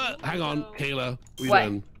 What? Hang on, Kayla. We What?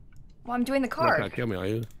 done. Well, I'm doing the You're not gonna card. kill me, are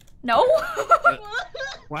you? No?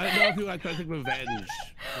 Why don't know if you like trying to take revenge?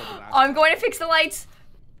 for the last- I'm going to fix the lights.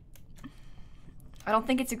 I don't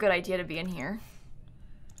think it's a good idea to be in here.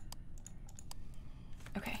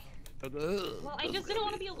 Okay. Well, I just didn't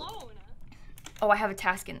want to be alone. Oh, I have a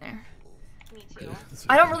task in there. Me too.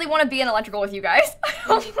 I don't really want to be in electrical with you guys.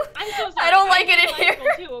 I'm so sorry. I don't like it in I'm here.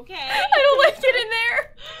 electrical Too, okay? I don't like it in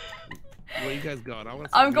there. Wait, you guys going?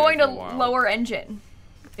 I'm going to lower engine.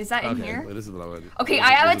 Is that in here? Wait, this is the lower engine. Okay,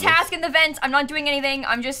 I have a task in the vents. I'm not doing anything.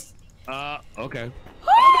 I'm just. Okay.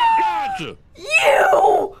 Oh my god!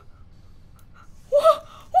 You! What?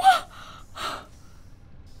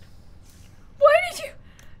 Why did you?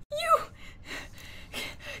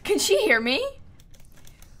 Can she hear me?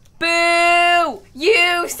 Boo!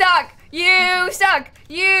 You suck! You suck!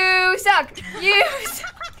 You suck! You suck!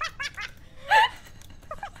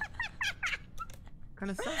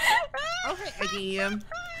 Kind of sucks. Okay, Eggy. I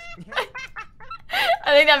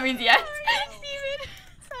think that means yes.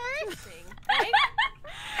 Sorry.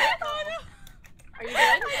 Oh, no. Are you good?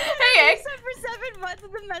 Hey, Egg. Except for 7 months,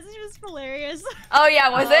 and the message was hilarious. Oh yeah,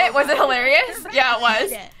 was it? Was it hilarious? Yeah, it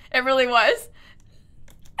was. It really was.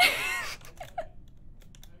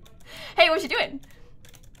 Hey, what you doing?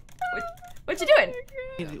 What you doing?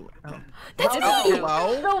 That's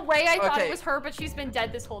the way I thought it was her, but she's been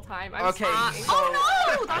dead this whole time. I'm sorry.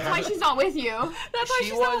 Oh no! That's why she's not with you. That's why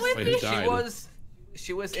she's not with me.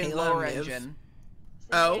 She was in lower engine.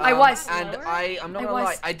 Oh. I was. And I'm not gonna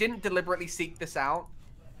lie, I didn't deliberately seek this out,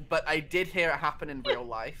 but I did hear it happen in real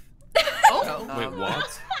life. Oh. Wait,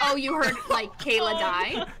 what? Oh, you heard like Kayla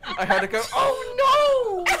die? I heard it go,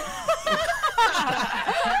 oh no!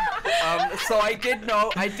 So I did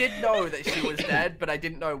know that she was dead, but I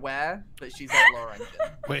didn't know where. But she's at lower engine.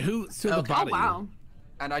 Wait, who threw the body? Oh wow.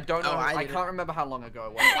 And I don't know. I can't remember how long ago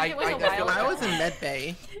it was. I feel like I was in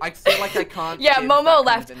medbay. I feel like I can't. Yeah, give Momo that kind of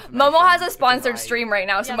left. information Momo has a because sponsored stream right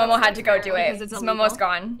now, so Yeah, Momo that's had to go fair, do it. because it's Momo's illegal.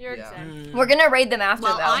 gone. You're exempt. We're gonna raid them after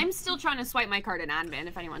Well, though. I'm still trying to swipe my card in admin.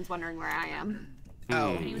 If anyone's wondering where I am.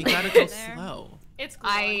 Oh, you gotta go slow. It's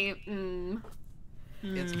cool.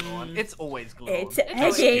 It's gluon. It's always gluon. It's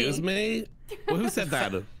Excuse me? Well, who said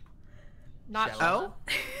that? Not Oh?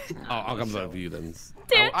 Oh, I'll come back to you then.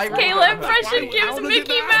 Dance I Kayla remember impression that. gives How did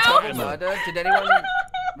Mickey it Mouse. happen? Double murder? Did anyone?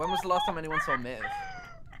 When was the last time anyone saw Miv?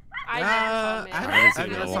 I haven't seen I've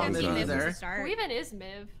it in never a seen long this time. either. Who even is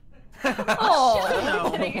Miv?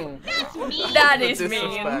 Oh, That's me. that is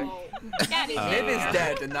Disrespect. mean. That is Miv is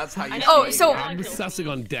dead, and that's how you. Oh, see so- it. I'm sussing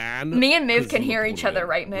on Dan. Me and Miv 'cause can he's hear the each cool other, one.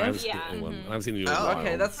 right, I haven't Miv? seen Yeah. anyone. I've seen you. in a Oh, while.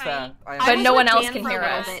 Okay, that's fair. I But was no one with else Dan can for hear a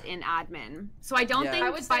little us. bit in admin, so I don't Yeah. think I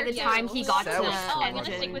was by there the too. time he got That to was Oh, I'm gonna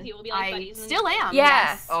engine, stick with you. We'll be like I buddies. still am. Yeah.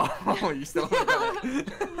 Yes. Oh, you still haven't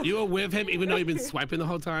done it. You were with him even though you've been swiping the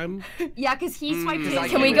whole time? Yeah, because he swiped his.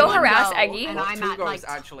 Can we in go one harass go, Eggy? And Well, I'm two at goes, like.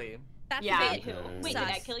 actually. That's Yeah. a bit Okay. Wait, did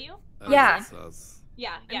I kill you? Yeah. Sus.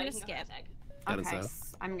 Yeah, I'm yeah. gonna We can go skip. harass Egg. That is Okay,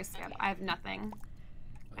 sus. I'm gonna skip. I have nothing.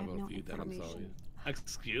 I I have love no you, Dan. I'm sorry. information.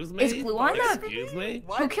 Excuse me? Is glue on the- Excuse me?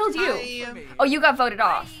 Who killed you? I- Oh, you got voted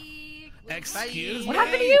off. Excuse me? What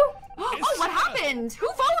happened to you? Oh, what happened? Who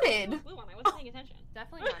voted? Blue one, I wasn't paying attention.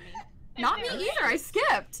 Definitely not me. Not me either. I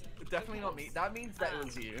skipped. Definitely not me. That means that it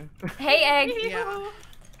was you. Hey, Egg. Yeah.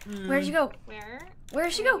 Where'd you go? Where? Where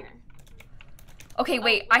did she go? Here. Okay,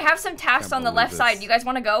 wait. I have some tasks Can't on the believe left this. side. You guys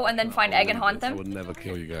want to go and then find Egg and haunt I them? would never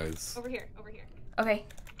kill you guys. Over here. Over here. Okay.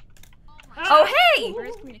 Oh, hey!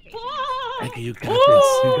 Where's communication? Eggy, you got this.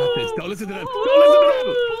 You got this. Don't listen to them. Don't listen to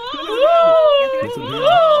them. Don't listen to them. Listen to your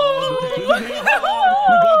heart. Listen to your heart.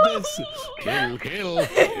 You got this. Kill, kill,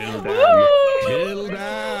 kill Dan. Kill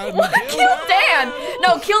Dan. Kill Dan!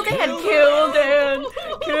 No, kill Dan! Kill Dan!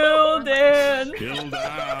 Kill Dan! Kill Dan.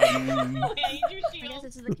 I need your I shield. guess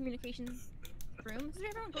this is the communication room. This is where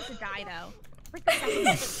everyone goes to die, though. Where's the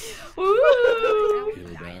second? Woo!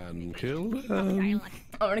 Kill Dan. Kill Die Dan. in like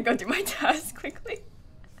I'm gonna go do my task quickly.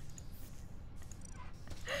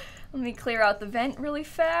 Let me clear out the vent really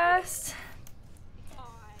fast.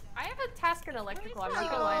 I have a task in electrical. I'm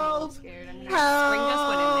not gonna lie, I'm a little scared. I'm gonna... Spring just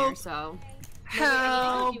went in there, so.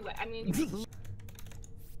 Help! I mean, Dude,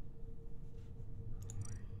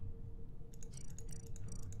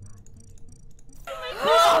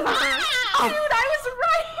 I was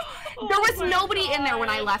right. There was nobody in there when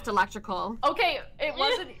I left electrical. Okay, it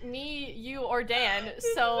wasn't me, you, or Dan,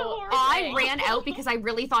 so I ran out because I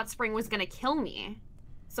really thought Spring was gonna kill me.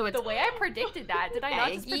 So it's the way I predicted that. Did I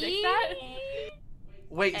not just predict that?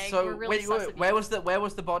 Wait, Egg, so we're really wait, sus of where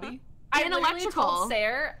was the body? I In literally electrical. told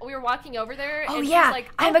Sarah, we were walking over there, Oh, and yeah, she's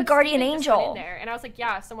like, I'm "Oh, a guardian Steven just went angel." in there. And I was like,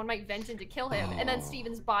 yeah, someone might vent in to kill him. And then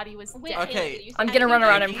Steven's body was wait, dead. Okay. did you I'm see gonna run Eggy?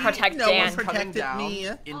 around and protect No Dan. one Coming protected down me.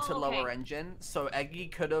 into Oh, lower okay. engine, so Eggy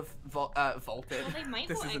could have vaulted. Well, they might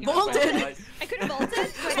This vote isn't Eggy. Vaulted. right. I could have vaulted.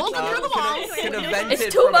 Vaulted through the walls. Could have It's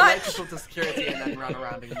vented too from much. electrical to security and then run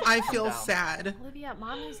around. And I come feel down. sad. Olivia,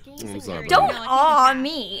 mommy's game. I'm sorry. Don't No, I awe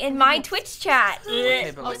me in my Twitch chat.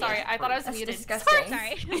 Okay, but Oh, like, sorry, I thought I was That's muted. disgusting.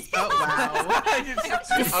 Sorry. Oh wow.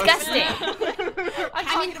 Disgusting.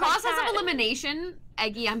 I mean, process of elimination,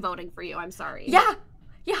 Eggy, I'm voting for you. I'm sorry. Yeah.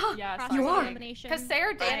 Yeah, Yeah, you are. Because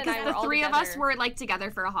Sarah, Dan, and I Because were the all three of together. us were like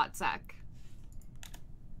together for a hot sec.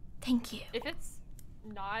 Thank you. If it's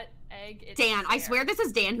not egg, it's Dan, I Sarah. swear this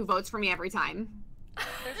is Dan who votes for me every time.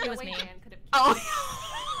 There's It no was way me. Dan could have. Oh.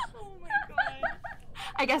 Oh my god.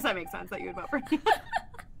 I guess that makes sense that you would vote for me.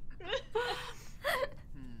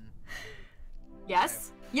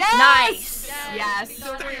 Yes? Yes! Nice. Yes.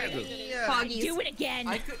 Foggies. Do it again.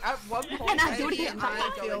 I could, at one point, Can I do it again? I was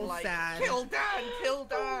I feel going like, sad. kill Dan, kill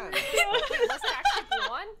Dan. Was it actually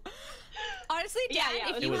Gluon? Honestly, Dad, Yeah, yeah,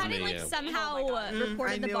 if it you was hadn't me, like yeah. somehow Oh my God. I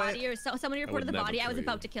reported the knew body it. or somebody reported the never body, I was kill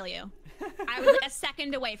about you. to kill you. I was like a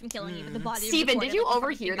second away from killing you, but the body. Steven, did reported, you like,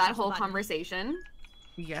 overhear fingers that off the whole body. conversation?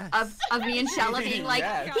 Yes. Of me and Shella being like,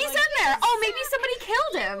 Yes. he's in there! Oh, maybe somebody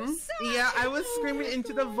killed him! Yeah, I was screaming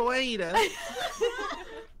into the void.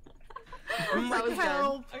 I'm like, was good.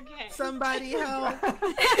 help! Okay. Somebody help!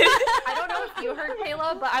 I don't know if you heard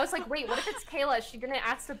Kayla, but I was like, wait, what if it's Kayla? Is she gonna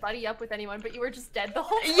ask to buddy up with anyone? But you were just dead the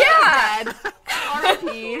whole time. Yeah. Dead. I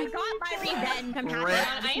R.I.P. got my revenge. I'm happy.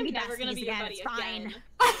 Rip. I am never gonna be your buddy It's fine. again.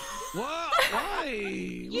 What? Why?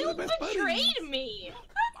 You We're the best buddies. betrayed me.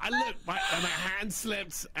 I looked, my hand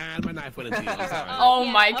slipped and my knife went into you. I'm sorry. Oh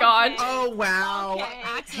Yeah, my god. okay. Oh wow! Okay.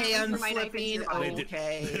 Hand For my knife into slipping. your body.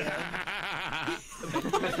 Okay.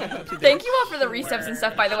 Thank you all for the resubs and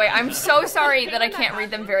stuff, by the way. I'm so sorry that I can't read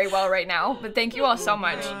them very well right now, but thank you all so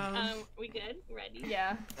much. We good? Ready?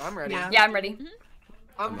 Yeah. I'm ready. Yeah. Yeah, I'm ready.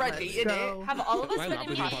 I'm ready. Let's In go. it. Have all of us Why been not?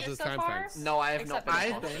 Did you imposters pause so this time? far? Thanks. No, I have not Except been. for I've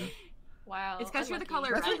imposter. been. Wow. It's because you're the unlucky.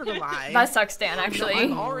 color That's red. not a lie. That sucks, Dan, I'm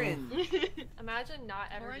actually. orange. Imagine not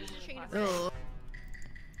ever Orange being shade of imposter.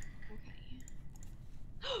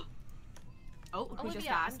 Ugh. Oh, who just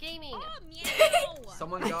Olivia, I'm asked? gaming. Oh, meow.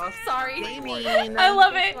 Someone just. Sorry. Gaming. I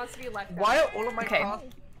love She it. wants to be left Why out. are all of my Okay. cars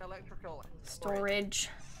electrical? Storage.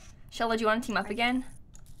 Shella, do you want to team up again?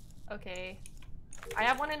 Okay. I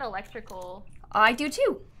have one in electrical. I do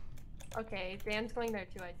too. Okay, Dan's going there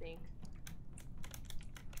too, I think.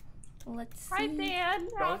 Let's Hi, see. Dan.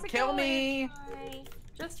 How's Don't it kill going? me. Hi.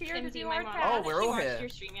 Just here to Timothy, do my our mom. cast. Oh, we're all watched here. your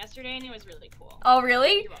stream yesterday and it was really cool. Oh,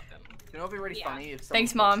 really? You're welcome. You know, it'd be really Yeah. funny if.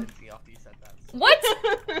 Thanks, someone Mom. called Cynthia after you said that. What?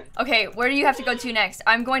 Okay, where do you have to go to next?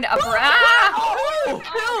 I'm going to upper. Who?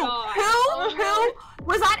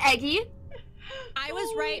 Was that Eggy? I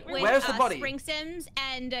was right when Where's the body? Spring Sims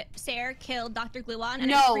and Sarah killed Dr. Gluon. And I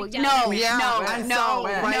No, freaked out. no, Yeah, no, I no, saw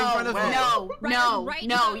right in front of no, me. no, Right, no, right,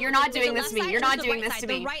 no, you're not It was doing the this to left me. You're side, not it was the doing right this side, to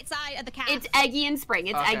me. The right side of the cast. It's Eggy and Spring.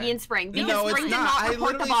 It's Okay. Eggy and Spring. Because No, it's Spring did not. not I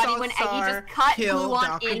report the literally body saw when Eggy Star just cut kill Gluon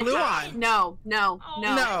Dr. in Gluon. half. No, no, Oh,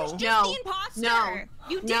 no, No. Just no, the imposter. no,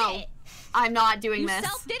 You did no. it. I'm not doing You this.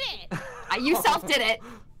 self did it. You self did it.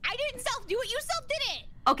 I didn't self do it. You self did it.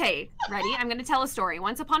 Okay, ready? I'm gonna tell a story.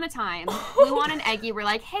 Once upon a time, Gluon and Eggy were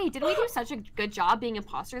like, hey, didn't we do such a good job being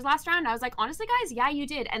imposters last round? I was like, honestly, guys, yeah, you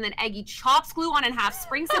did. And then Eggy chops Gluon in half,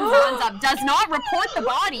 Spring Sims runs up, does not report the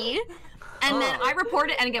body, and then I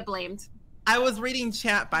report it and get blamed. I was reading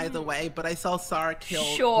chat, by the way, but I saw Sarah kill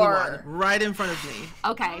Sure. Gluon right in front of me.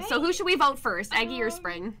 Okay, so who should we vote first, Eggy or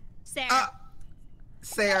Spring? Sarah.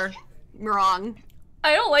 Sarah. Wrong.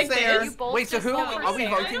 I don't like Sarah. this. Wait, so who are we voting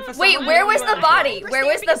for? Wait, someone? where was the body? Where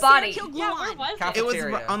was the Because Sarah body? killed Yeah, where Gluon. was It was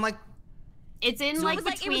Cafeteria. on like. It's in So like it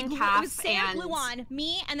was between it was Calf Sarah and Gluon,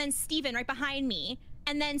 me, and then Steven right behind me.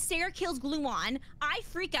 And then Sarah kills Gluon. I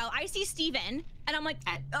freak out. I see Steven, and I'm like,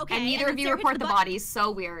 okay. and neither then of you Sarah report gets the bodies. So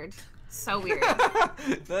weird. So weird.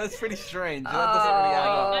 That's pretty strange. That doesn't really add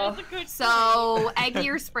up. That is a good So Eggy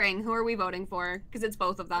or Spring, who are we voting for? Because it's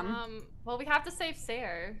both of them. Well, we have to save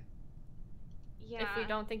Sarah yeah. if we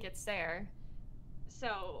don't think it's Sarah.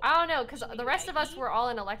 So. I don't know, because Should we the do rest of us Eggy? were all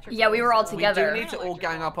in electrical. Yeah, we were all so- together. We do need to all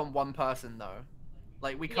gang up on one person, though.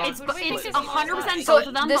 Like, we can't. It's who do we think it's is 100% So both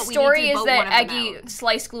of them. the but we story need to is vote that one of them Eggy out.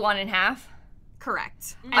 sliced Gluon in half.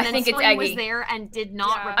 Correct. And I then think it's Spring was Eggy. there and did not.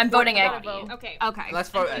 Yeah. report I'm voting the Eggy. body. Okay. Okay. Let's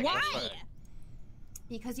vote Egg. Why? Let's vote.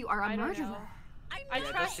 Because you are I a don't murderer. know. I Yeah, it does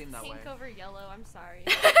trust seem that pink way. over yellow. I'm sorry.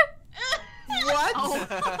 What?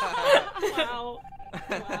 Wow.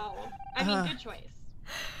 Wow. I mean, good choice.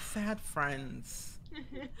 Sad friends.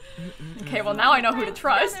 Okay, well now I know who to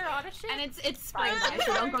trust. And it's Spring, guys,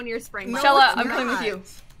 so don't go near Spring. No, Shella, it's I'm coming with not. you.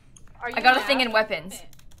 Are you I got a mad? thing in weapons.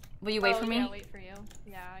 Will you wait for me? Yeah, wait for you.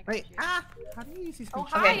 Yeah, I got Wait, you. how do you use these Oh,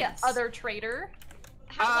 controls? hi, other traitor.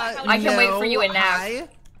 I can wait for you in Nav. hi.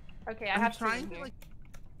 Okay, I I'm have trying two to here. like.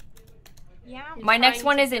 Yeah. My next trying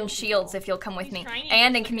one to is in kill shields people. if you'll come with He's me. trying to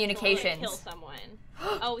And in use the controller to communications. Kill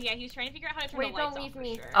someone. Oh yeah, he was trying to figure out how to turn Wait, the lights don't off leave for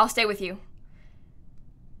me. sure. I'll stay with you.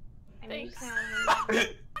 I know you Thanks.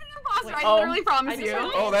 sound- I Oh. literally promise I just you.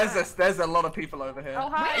 wanna- Oh, there's a lot of people over here. Oh,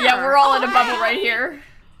 hi. Yeah, we're all in a bubble right here.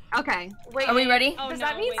 Okay. Wait, Are we ready? Oh, does no,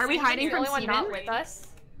 that mean wait, Are we Steven's hiding the from only one not Steven? with us?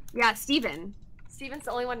 Yeah, Steven. Steven's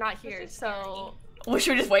the only one not here, so... Well,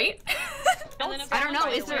 should we just wait? And then if I don't know,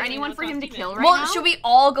 someone is there dies, anyone it's for not him to Steven. kill right Well, now? should we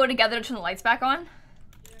all go together to turn the lights back on?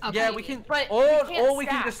 Okay. Yeah, we can. But or we can't we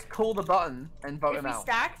can stack. just call the button and vote If him we out.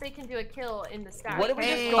 stack, they can do a kill in the stack. What if we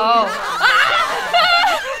just Hey. go? Oh.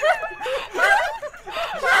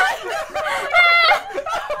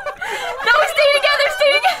 No, stay together,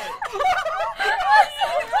 stay together.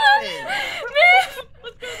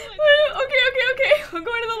 Okay. I'm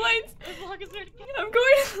going to the lights. As long as they're together. I'm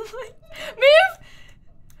going to the lights. Miv?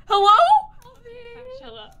 Hello?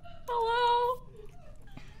 Shut up. Hello?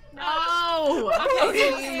 No!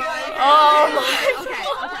 Be Oh Okay,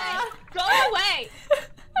 okay. Go away.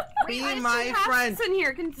 Be I have my two tasks friend. in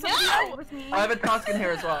here. Can somebody go with me? I have a task in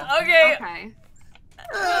here as well. my. Okay. Okay.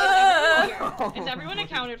 Is everyone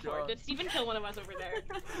accounted for? Did Steven kill one of us over there?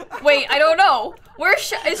 Wait, I don't know.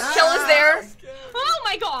 Where's is Shella's there? Oh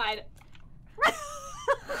my god!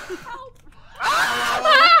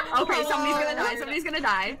 Okay, somebody's gonna die. Somebody's gonna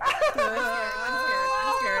die.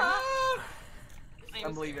 I'm scared.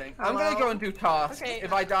 I'm leaving. I'm gonna go and do tasks. Okay.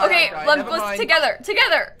 If I die, Okay, I die. let's Never go mind. together.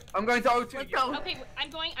 I'm going to O2. Let's go. Okay, I'm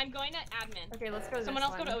going to admin. Okay, let's go to Someone this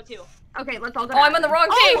else go one. to O2. Okay, let's all go. Oh, I'm on the wrong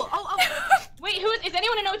team. Oh. Wait, is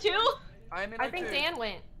anyone in O2? I'm in I O2. think Dan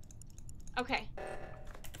went. Okay.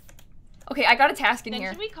 Okay, I got a task in Then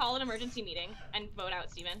here. should we call an emergency meeting and vote out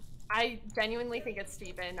Steven? I genuinely think it's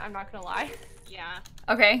Steven. I'm not gonna lie. Yeah,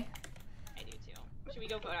 Okay. I do too. Should we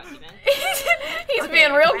go vote out Steven? He's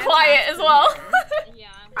being real quiet as well. Yeah.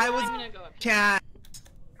 I was- I'm gonna go up. Chat.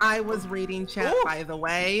 I was reading chat, by the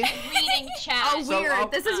way. Reading chat. Oh, weird. are-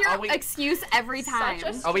 This is are your we- excuse every time.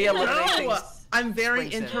 Are we eliminating? No, I'm very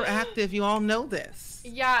Spring Sim? interactive. You all know this.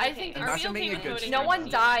 Yeah, I Okay, think are we Imagine okay being a with good voting no for one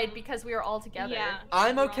Steven? died because we were all together. Yeah.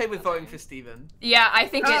 I'm okay with voting for Steven. Yeah, I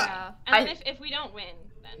think it. Yeah. And then if we don't win,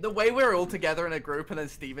 then The way we're all together in a group and then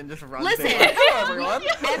Steven just runs Listen. in like, hello everyone.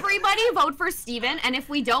 Everybody vote for Steven, and if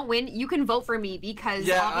we don't win, you can vote for me because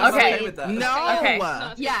Yeah, I'm obviously... okay with that. No. Okay. No,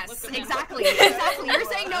 let's Yes, go now. exactly. You're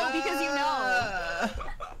saying no because you know.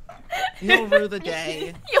 You'll rue the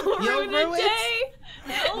day. You'll ruin the rue it. day.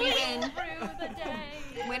 We win. Through the day.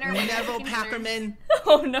 Winner. Neville winners. Packerman.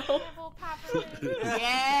 Oh no.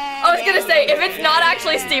 Yeah. I was gonna say, if it's not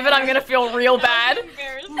actually Steven, I'm gonna feel real bad.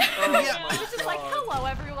 Embarrassed. Yeah. It's just like, hello,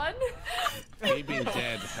 everyone. Me being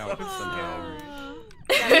dead helps somehow.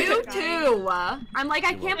 You too. I'm like,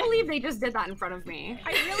 I can't believe they just did that in front of me.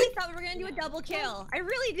 I really thought we were gonna do a double kill. I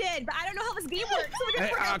really did, but I don't know how this game works, so it Hey,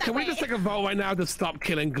 didn't work out that can we way. just take a vote right now to stop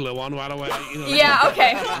killing Gluon right away? You know, Yeah,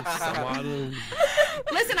 okay. Someone.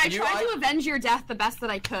 Listen, I You- tried I- to avenge your death the best that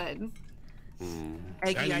I could.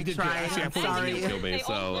 Eggy, And you I did tried. actually, I I'm thought sorry. you were gonna kill me, They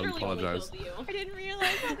so I literally only apologize. killed you. I didn't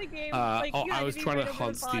realize how the game. like, Oh, you I had was be trying to rid of the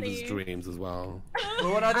haunt Steven's body. dreams as well.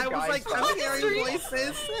 Well, what other I was guys like, vote? I'm hearing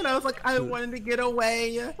voices, and I was like, I wanted to get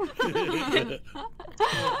away.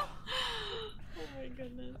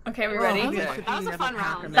 Okay, we ready? Okay. That was a fun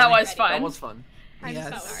round. That was That fun. was fun. I'm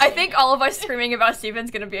Yes. so I think all of us screaming about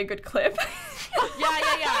Steven's gonna be a good clip. Yeah.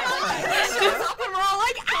 We're all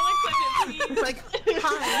like, It's like,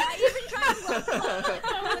 hi. I even tried to look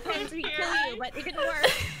with him so he'd kill you, but it didn't work.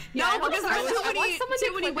 no, because I there's was- too I want many, someone too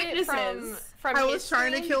to many clip it witnesses. from I was his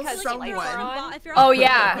trying to stream kill because if someone. you're on If you're Oh, on-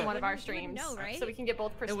 yeah. from one of our You streams, wouldn't know, right? so we can get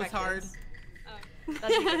both It perspectives. was hard.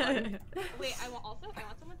 That'd be good. Wait, I want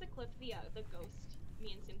someone to clip the ghost.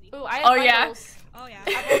 Me and Simsy. Ooh, I have Oh, yeah. vitals. Oh yeah.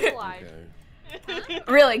 I'm both alive. Okay.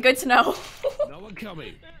 Really, good to know. No one kill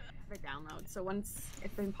me. The download. So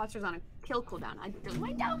if the imposter's on a kill cooldown, I do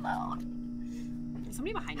my download. Is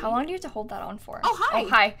somebody behind me? How long do you have to hold that on for? Oh, hi. Oh,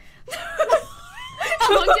 hi.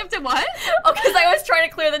 How long do you have to what? Oh, because I was trying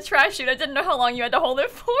to clear the trash chute. I didn't know how long you had to hold it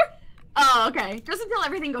for. Oh, okay. Just until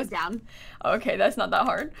everything goes down. Okay, that's not that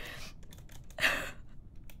hard.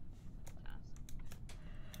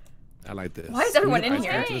 I like this. Why is everyone in Ice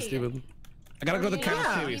here? cream to the Steven. I gotta go to the Yeah.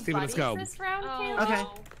 cafeteria. Steven, let's go. This round, Oh. Caleb? Okay.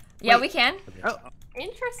 Yeah, Wait. we can. Oh,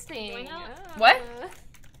 Interesting. Why not? What?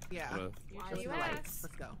 yeah. Why with the you lights?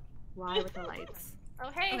 Let's go. Why with the lights? Oh,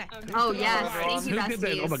 hey. Okay. Oh, yes. Alright. Thank you, Who did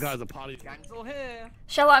that? Oh my besties. god, it's a party. Gang's all here.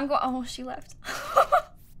 Shella, I'm going. Oh, she left.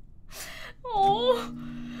 Oh,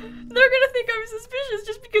 they're gonna think I'm suspicious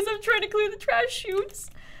just because I'm trying to clear the trash chutes.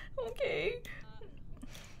 Okay.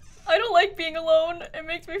 I don't like being alone. It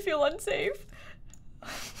makes me feel unsafe.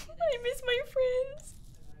 I miss my friends.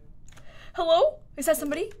 Hello? Is that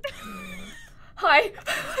somebody? Hi.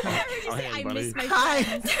 Oh, hey, I buddy. miss my Hi.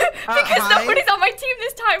 Because hi. nobody's on my team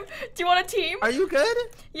this time. Do you want a team? Are you good?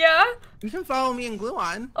 Yeah? You can follow me and glue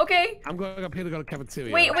on. Okay. I'm going up here to go to the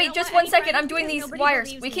cafeteria. Wait, don't just want 1 any second. friends I'm doing because these nobody wires.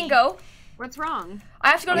 believes We can me. go. What's wrong? I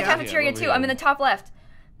have to go to the Yeah. cafeteria Yeah, too. I'm in the top left.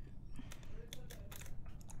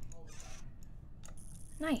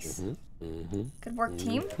 Nice. Good work,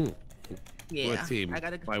 team. Yeah. What team? I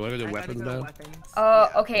gotta. Why, what are the I gotta weapons go now? weapons.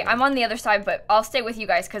 Okay, Yeah. I'm on the other side, but I'll stay with you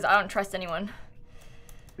guys because I don't trust anyone.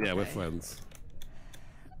 Yeah, we're Okay. friends.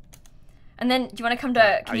 And then, do you want to come to How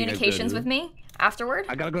you guys communications doing? with me afterward?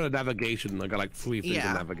 I gotta go to navigation. I got like 3 things Yeah.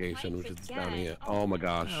 in navigation, which is down here. Oh my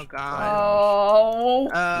gosh. Oh God.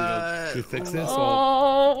 Oh. Should we fix this or?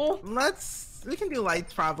 Oh. We can do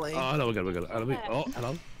lights probably. Oh no, we're good. Oh,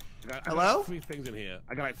 hello. I got Hello? 3 things in here.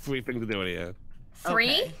 I got like 3 things to do in here. 3?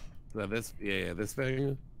 Okay. So this, yeah, this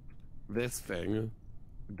thing,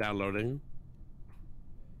 downloading.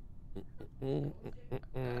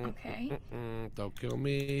 Okay. Don't kill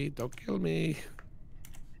me! Don't kill me!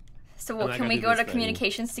 So And I can we gotta do go this to thing.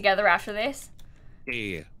 communications together after this?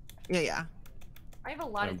 Yeah. Yeah. I have a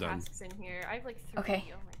lot I'm of done. tasks in here. I have like 3. Okay. Oh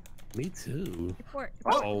my god. Me too. Report.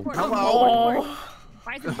 Uh-oh. Report. Hello. Report.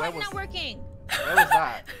 Why is the button not working? Where was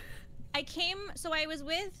that? So I was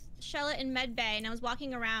with Shella in Med Bay, and I was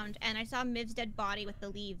walking around, and I saw Miv's dead body with the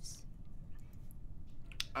leaves.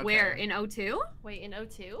 Okay. Where in O2? Wait, in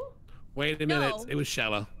O2? Wait a minute. No. It was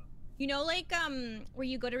Shella. You know, like where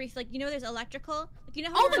you go to there's electrical. Like you know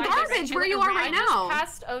how Oh, we're the like, garbage, I where went you are around- right I now.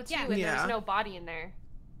 just passed O2 Yeah. and Yeah. there's no body in there.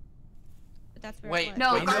 But that's where Wait, it was.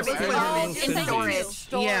 No, Wait, garbage where was are you? in storage.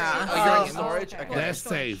 Yeah. Oh, you're in Oh, storage? okay. Okay. They're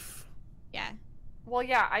safe. Yeah. Well,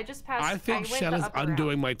 yeah, I just passed. I think went the Shella's upper undoing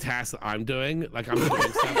route. my task that I'm doing. Like I'm doing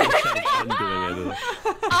stuff and Shella's undoing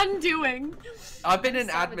it. Undoing. I've been in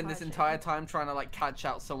admin Sabotaging. this entire time trying to like catch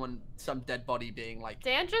out some dead body being like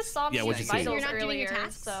Dan just saw me Yeah, in what'd you see? vitals You're not doing your earlier,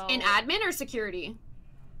 tasks? so... In admin or security?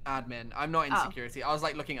 admin. I'm not in Oh. security. I was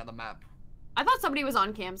like looking at the map. I thought somebody was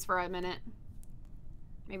on cams for a minute.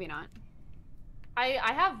 Maybe not.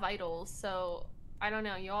 I have vitals, so I don't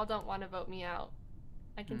know. You all don't want to vote me out.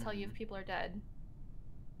 I can tell you if people are dead.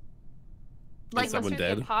 Like, Is someone Unless you're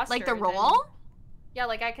the dead? imposter, Like the then- roll? Yeah,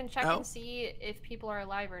 like I can check Oh. and see if people are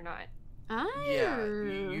alive or not. Oh. Yeah,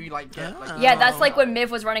 you like get like Yeah, that's like when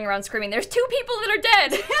Miv was running around screaming, "There's 2 people that are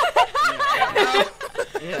dead!"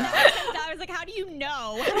 Yeah. I was like, how do you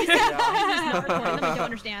know? How do you say that? It's not recorded, I don't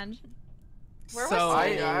understand. Where So- was I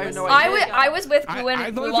have no I idea. was with I Gwen, thought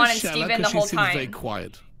it was Luan, and Shella Steven the 'cause she whole seems very time.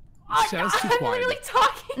 quiet. Oh, Shella's too I'm quiet. literally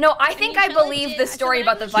talking. No, I think I Shella believe did- the so story when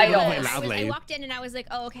about I the was doing Vitals. this, vitals. Loudly. I walked in and I was like,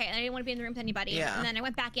 oh, okay, and I didn't want to be in the room with anybody. Yeah. And then I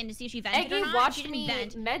went back in to see if she vented or Eggy not. watched she didn't me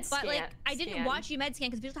vent. med But like, scan- I didn't scan. watch you med scan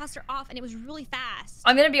because visual tasks are off, and it was really fast.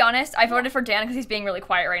 I'm gonna be honest, I voted for Dan because he's being really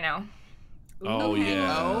quiet right now. Oh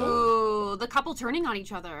yeah. Ooh, the couple turning on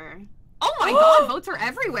each other. Oh my god, votes are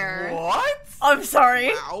everywhere. What? I'm sorry.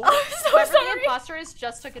 Wow. I'm so Whoever the sorry. imposter is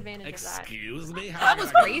just took advantage of that. Excuse me. That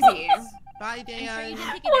was crazy. I'm Bye, sure you Dan. didn't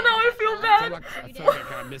take Oh, now I advantage of feel that, bad. I feel like I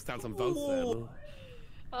kind of missed out some votes then.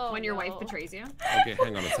 Oh, When your wife no. betrays you. Okay,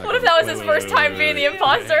 hang on a second. What if that was Wait, his wait, first wait, time wait, being the wait, wait,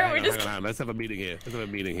 imposter? hang We on, just- hang on. Let's have a meeting here. Let's have a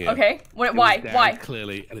meeting here. Okay, It was why? Dan, Why?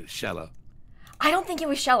 Clearly, and it's Shella. I don't think it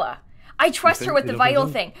was Shella. I trust her think with you the don't think vital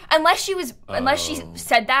so? thing. Unless she Oh.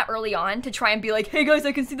 said that early on to try and be like, hey guys,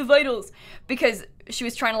 I can see the vitals. Because she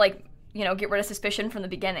was trying to like, get rid of suspicion from the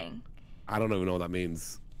beginning. I don't even know what that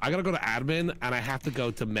means. I gotta go to admin, and I have to go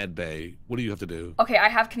to med bay. What do you have to do? Okay, I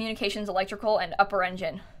have communications, electrical, and upper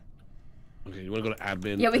engine. Okay, you wanna go to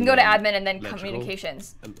admin? Yeah, we can and go to then admin and then electrical?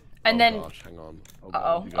 communications. And And oh then- gosh, hang on. Oh,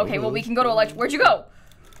 Uh-oh. God, you Okay, go- well we can go to electrical. Where'd you go?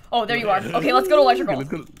 Oh, there you are. Okay, let's go to Okay, electrical. let's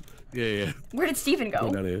go. Yeah. Where did Steven Go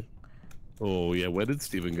go? down here. Oh yeah, where did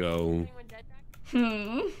Steven go? Anyone dead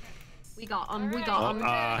back? We got hey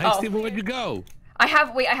Hey Oh. Steven, where'd you go? I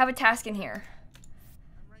have a task in here.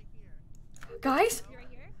 Guys? You're right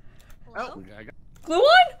here. Oh. Okay, I got-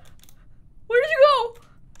 Gluon? Where did you go?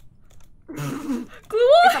 Is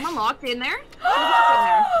Gluon? someone locked in there? Who's locked in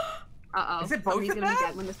there? Uh-oh. Is it both Somebody's of gonna be them?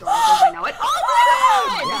 dead when this door opens, I know it.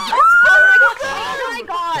 Oh my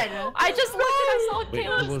god! I just looked and I saw Wait,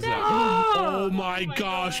 who Kayla's was dead. that? Oh my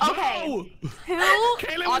gosh! Okay. No! Who?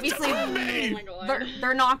 Kayla was Obviously, just me!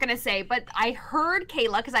 they're not gonna say, but I heard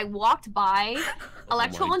Kayla because I walked by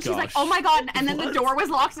electrical my and she's like, gosh. oh my god, and then the What? door was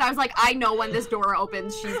locked and I was like, I know when this door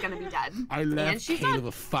opens, she's gonna be dead. I And left she's Kayla not.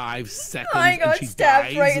 for 5 seconds I got and she stabbed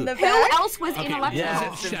dies. right in the Who back. else was in Okay, electrical? Yeah. it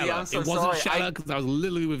wasn't Cynthia, I'm Shella. so It wasn't sorry. Shella because I was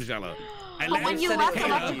literally with Shella. I But when you said left it Kayla.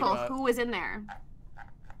 electrical, but- who was in there?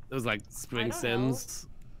 It was like Spring I don't Sims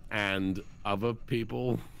and other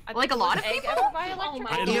people. Like a lot of Egg people? ever by electrical?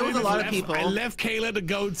 I It was a literally lot of left- people. I left Kayla to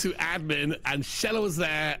go to admin, and Shella was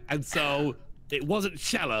there, and so it wasn't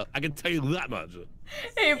Shella. I can tell you that much.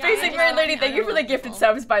 Hey, Basic Married Lady, thank you for the gifted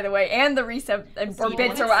subs, by the way, and the resub, or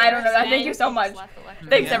bits, or I don't know. Thank you so much.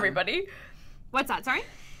 Thanks, Yeah. everybody. What's that? Sorry?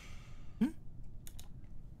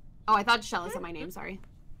 Oh, I thought Shella said my name. Sorry.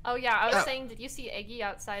 Oh yeah, I was saying, did you see Eggy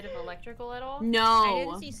outside of electrical at all? No. I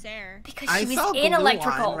didn't see Sarah. Because I she saw was in Blue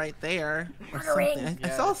electrical. on right there. Or Murdering. something. I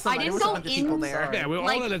saw somebody. I didn't There go was a bunch of people there. Yeah, we were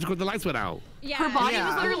Like- all electrical. The lights went out. Yeah. Her body Yeah.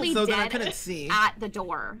 was literally So then I dead couldn't see. at the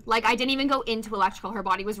door. Like, I didn't even go into electrical. Her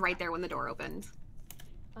body was right there when the door opened.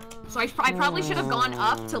 So I probably should have gone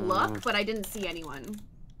up to look, but I didn't see anyone.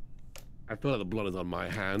 I feel like the blood is on my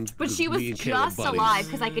hand. But because she was me and Caleb just buddies. alive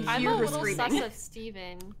because I could I'm hear a her little sus screaming. of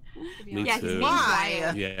Steven. To be Me Yeah, honest. he's too. being Why?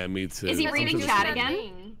 quiet. Yeah, me too. Is he I'm reading just- chat That again?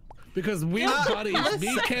 thing. Because we were buddies. Me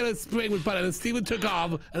and Kayla spring with buddies, and then Steven took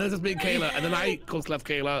off, and then it's just me and Kayla, and then I course left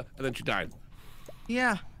Kayla, and then she died.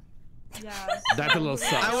 Yeah. That's a little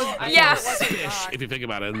sus. I was- That's Yeah. a little spish, if you think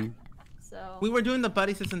about it. So. We were doing the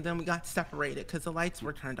buddy system, then we got separated because the lights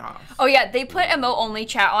were turned off. Oh yeah, they put emote only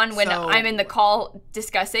chat on when So- I'm in the call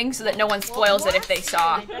discussing, so that no one spoils it if they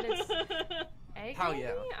saw. I bet it's Egg, Hell maybe?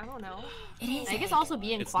 yeah. I don't know. It is. I guess also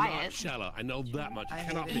being It's quiet. not Shella. I know that much. It I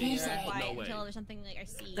cannot hate be. it. No Quiet way. until there's something like I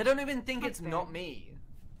see. They don't even think it's not me.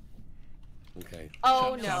 Okay.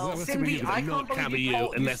 Oh, Shella, no. I'm assuming Cindy, you I that can't no, it can't be believe you you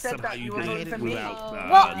told- you unless said somehow that you you did voted it for me. without.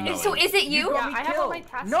 Well, so knowing. is it you? got Yeah, me I have all my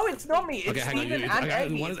killed. tasks No, it's not me. It's Okay, hang on. Steven You, and okay,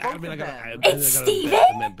 Eggy. one It's is both admin. of I them. got. It's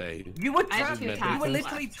Steven? You were I have trapped. two You were tasks.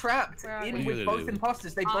 literally trapped Where are in they? with both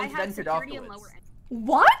imposters. They I both had vented security and afterwards. lower end.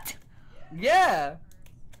 What? Yeah.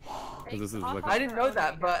 This is Off like- on I didn't her know own,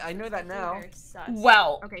 that, I but guess. I know that now. Super sus.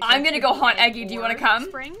 Well, Okay, so I'm gonna go haunt it's Eggy. Do you want to or come?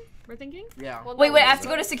 Spring, we're thinking? Yeah. Well, Wait, no, wait. I we have to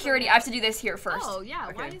go to just- security. I have to do this here first. Oh, yeah.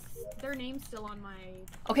 Why Okay. is their name still on my...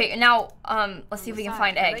 Okay, now let's see if we can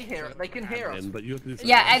find They Egg. hear. They can hear us. But you have to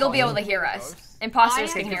Yeah, Egg will be able to hear us.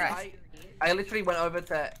 Imposters can hear us. I literally went over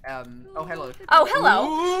to Oh, hello. Oh, hello.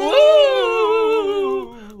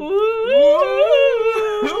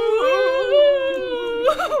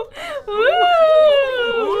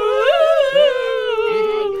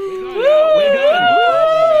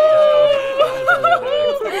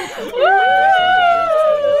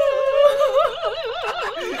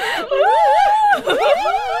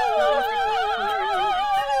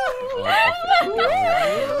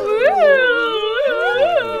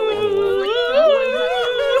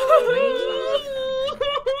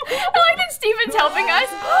 I like that Steven's helping us.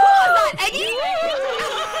 Eggy?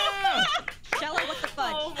 Shella, what the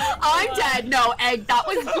fudge? I'm dead. No, Egg, that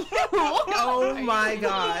was you. Oh my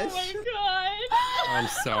gosh. I'm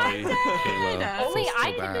sorry, Kayla. Only So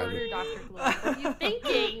I can bad. murder Dr. Glow. What are you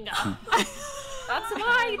thinking? That's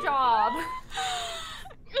my job.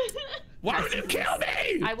 Why would you kill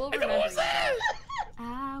me? I will remember you. guys.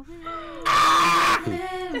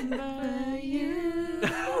 Remember you.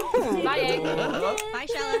 Bye, Egg. Bye,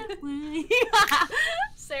 Shella.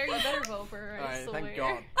 Sarah, you better vote for her. I Alright, swear. thank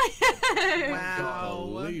God. Wow.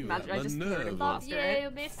 Believe Imagine I it, just the murdered nerve. Love Foster. you,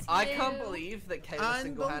 miss you. I can't believe that Kayla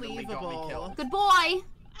single-handedly got me Unbelievable. killed. Good boy.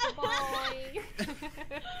 Bye.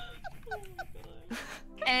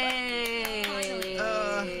 Hey.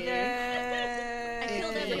 I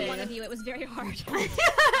killed every one of you. It was very hard. I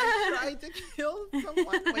tried to kill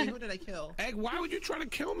someone. Wait, who did I kill? Egg, why would you try to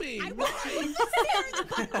kill me? I Why? wasn't Sarah the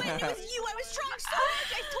fuck with. It was you. I was trying so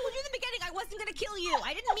much. I told you in the beginning I wasn't gonna kill you.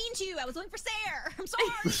 I didn't mean to. I was going for Sarah. I'm sorry.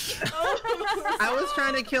 I was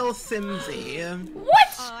trying to kill Simsy.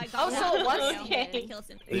 What? I Oh, so it was okay. okay. Kill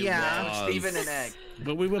Cynthia. It Yeah. was. Steven and Egg.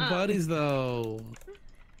 But we were buddies, though.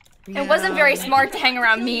 It wasn't very smart to hang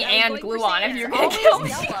around me and Gluon if you're gonna kill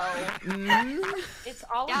me. It's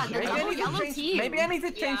all Yeah, of the Maybe I double need to yellow change- team. Maybe I need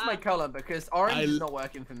to change my color because orange is not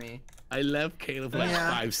working for me. I left Kayla for like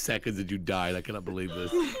Yeah. 5 seconds and you died. I cannot believe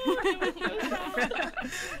this.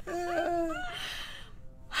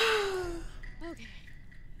 Okay.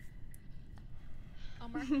 Oh,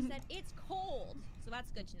 Marcus said it's cold, so that's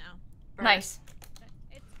good to know. Nice.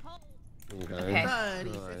 It's cold. Okay. Okay. Buddy.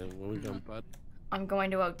 Alright, where we going, bud? I'm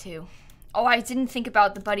going to O2. Oh, I didn't think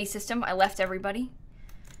about the buddy system. I left everybody.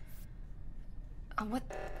 What?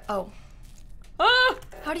 Oh. Ah!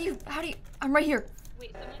 How do you, I'm right here.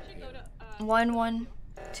 Wait, someone should go to. 1, 1,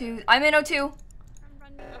 2. I'm in O2.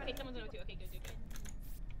 Okay, someone's in O2. Okay, good, good,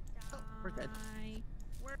 good. We're good.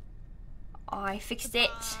 I fixed it.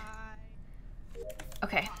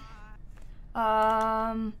 Okay.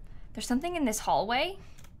 There's something in this hallway.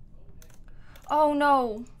 Oh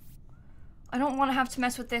no. I don't want to have to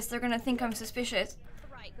mess with this. They're gonna think I'm suspicious.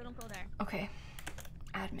 Right, don't go there. Okay.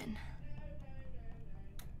 Admin.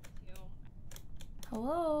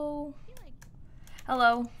 Hello.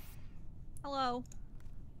 Hello. Hello.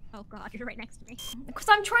 Oh god, you're right next to me. Because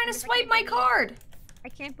I'm trying to swipe my card. I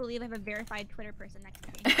can't believe I have a verified Twitter person next to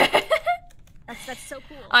me. That's so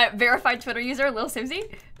cool. Verified Twitter user,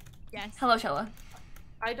 lilsimsie. Yes. Hello, Shella.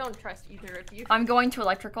 I don't trust either of you. I'm going to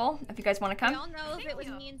electrical, if you guys want to We come. all know if it was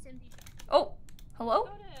me and Cindy. Oh, Hello?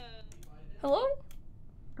 Hello?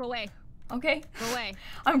 Go away. Okay. Go away.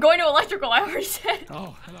 I'm going to electrical, I already said.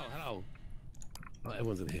 Oh, hello. Oh,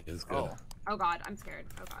 everyone's in here. It's good. Oh god, I'm scared.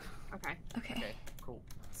 Oh god. Okay. Okay. Cool.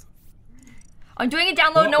 I'm doing a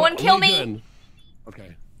download. No one kill me. Doing?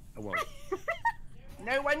 Okay. I won't.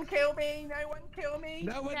 No one kill me. No one kill me.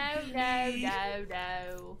 No one.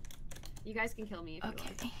 No. You guys can kill me if you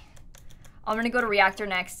want. I'm gonna go to reactor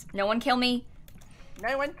next. No one kill me.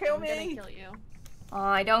 No one kill I'm me. gonna kill you.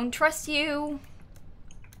 I don't trust you.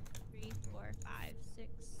 3, 4, 5, 6.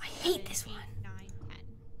 I hate this one. 9, 10.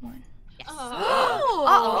 1. Yes.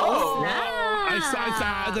 Oh.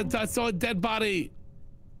 I saw a dead body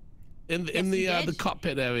in the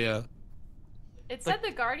cockpit area. It said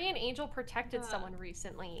the guardian angel protected someone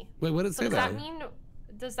recently. Wait, what did it say Does that?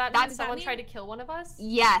 Does that mean someone tried to kill one of us?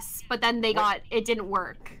 Yes, but then it didn't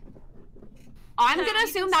work. I'm gonna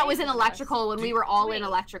assume that was in electrical when we were all in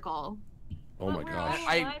electrical. Oh my gosh.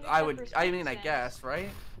 I guess, right?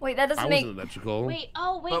 Wait, that doesn't I make. wasn't electrical. Wait,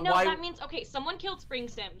 But no, why- that means okay. Someone killed Spring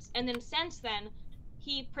Sims, and then since then,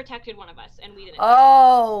 he protected one of us, and we didn't.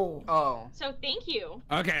 Oh. So thank you.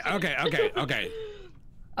 Okay.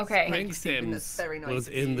 Okay. Spring Sims was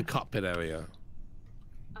in the cockpit area.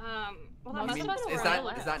 Well, that must have been Is where I that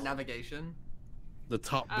left. navigation? The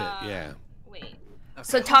top bit, yeah. Wait.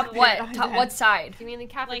 So top what? Top what side? You mean the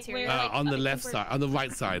cafeteria? On the left side, on the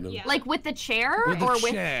right side. Like with the chair With the or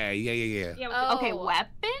with? chair, yeah. Yeah. Okay,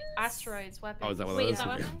 weapons. Asteroids, weapons. Oh, is that what Wait, that is that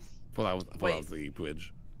was? weapons? I thought that was the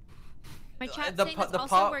bridge. My chat's the saying pa- that's the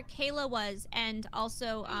also pa- where Kayla was, and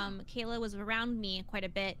also Kayla was around me quite a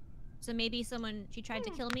bit. So maybe she tried to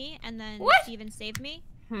kill me, and then Steven saved me.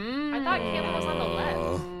 I thought Kayla was on the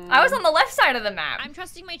left. I was on the left side of the map. I'm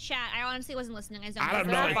trusting my chat. I honestly wasn't listening. I don't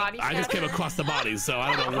know. I just came across the bodies, so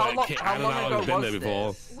I don't know How what. long I don't know ago how I've been was there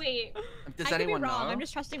before. Wait. Does I could be anyone wrong. know? I'm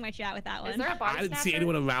just trusting my chat with that one. Is there a body I didn't see snatcher?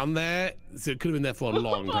 anyone around there, so it could have been there for a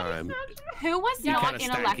long time. Who was Kinda not in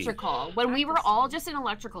stanky. electrical when we were all just in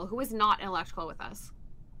electrical? Who was not in electrical with us?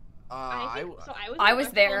 I think, so I was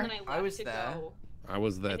there. And then I was left to there. go, I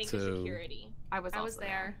was I there think, to too. security. I was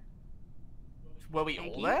there. Were we all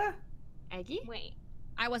Eggy? there? Eggy? Wait.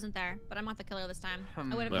 I wasn't there, but I'm not the killer this time. I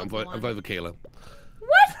would have I'm killed voting one. for Kayla.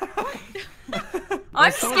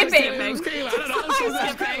 I'm Someone skipping. said it was Kayla. I don't know. Someone said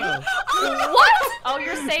it was Kayla. What? Oh,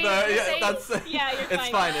 you're saying. No, you're yeah, saying... that's. Yeah, you're it's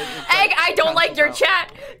fine. fine. Egg, I don't like your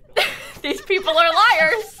chat. These people are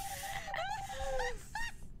liars.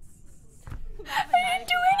 I didn't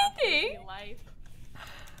do anything.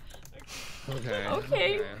 Okay.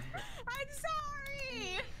 Okay. I'm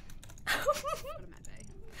sorry.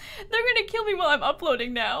 They're gonna kill me while I'm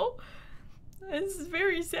uploading now. This is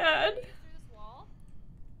very sad.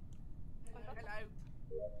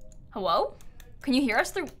 Hello? Can you hear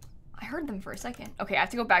us through? I heard them for a second. Okay, I have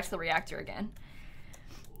to go back to the reactor again.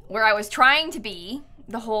 Where I was trying to be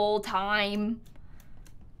the whole time.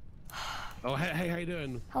 Oh, hey, how you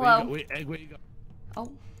doing? Hello. Egg, where you go?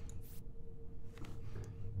 Oh.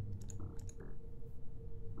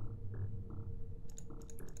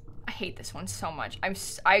 I hate this one so much.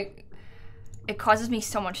 It causes me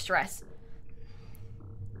so much stress.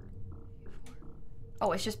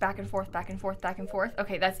 Oh, it's just back and forth, back and forth, back and forth.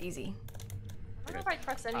 Okay, that's easy. I don't know if I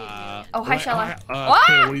trust any of you. Oh, hi, Shella.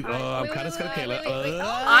 I'm kind of scared, Kayla.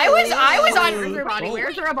 I was on. Where's her body?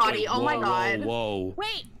 Where's her body? Oh my god. Whoa.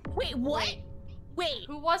 Wait, what? Wait.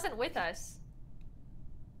 Who wasn't with us?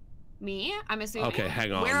 Me? I'm assuming. Okay,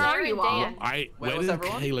 hang on. Where are you all? Where was did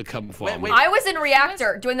everyone? Kayla come from? I was in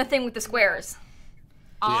reactor doing the thing with the squares.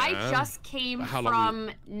 I Yeah. just came How long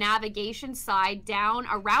from navigation side down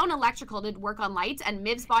around electrical to work on lights, and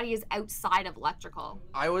Miv's body is outside of electrical.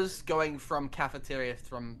 I was going from cafeteria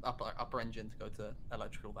from upper engine to go to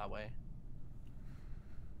electrical that way.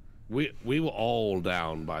 We were all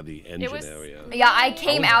down by the engine was- area. Yeah, I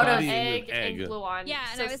came out of. Egg Egg. and Gluon. Yeah,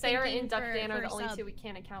 and so I was Sarah thinking and Duck for- Dan are for the only sub. two we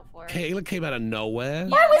can't account for. Kayla came out of nowhere. I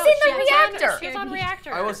was in the reactor. She was on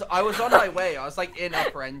reactor. I was on my way. I was like in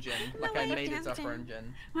upper engine. Like I made it to upper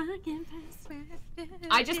engine.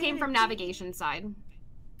 I just came from navigation side.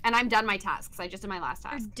 And I'm done my tasks. I just did my last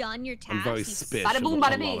You're task. done your task. I'm very you spish. Bada boom, of a bada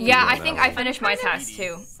lot of bing. Yeah, people I think now. I finished my task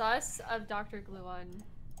too. Sus of Dr. Gluon.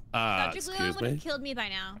 Dr. Excuse Gluon would have me. killed me by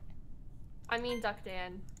now. I mean Duck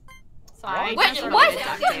Dan. I What? just What? wrote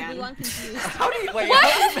Duck Dr. Dan. Gluon confused. How do you wait? What?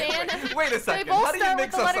 How do you, wait a They second. both How do you start with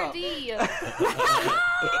mix the us letter up? D.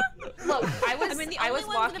 Look, I I mean, the was only ones that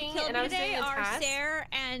walking have killed and I me was today doing a are task. Sarah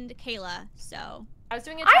and Kayla. So I was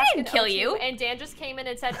doing a I task didn't in kill O2, you. and Dan just came in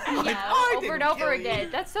and said, "Yeah," I over and didn't over kill you. again.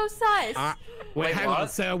 That's so sus. Wait, Wait, hang on,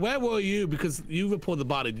 what? Sarah. Where were you? Because you reported the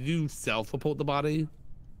body. Did you self-report the body?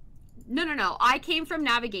 No. I came from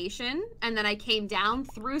navigation, and then I came down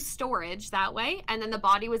through storage that way, and then the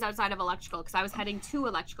body was outside of electrical because I was heading to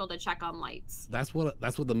electrical to check on lights. That's what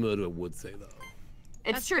the murderer would say, though.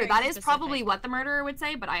 It's That's true. very That is specific. probably what the murderer would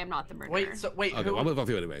say, but I am not the murderer. Wait, Okay, who? I'll move off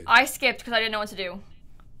you anyway. I skipped because I didn't know what to do.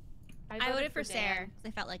 I voted for Sarah because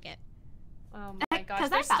I felt like it. Oh my gosh, 'Cause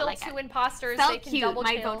I there's felt still like two it. imposters. Felt They can cute. double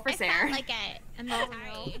My kill. vote for I Sarah. felt like it. I'm Oh,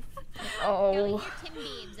 sorry. Oh. Go eat your Tim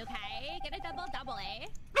Beams, okay? Get a double, eh?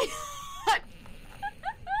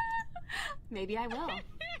 Maybe I will.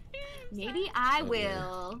 Maybe I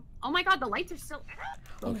will. Oh my god, the lights are still.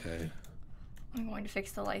 Okay. I'm going to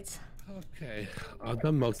fix the lights. Okay. I've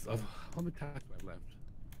done most of. How many tasks have I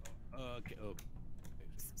left? Okay.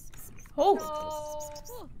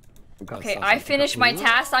 Oh. Okay, sounds I like finished a my fool.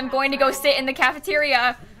 task. I'm going to go sit in the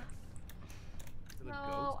cafeteria.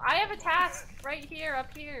 No, I have a task right here,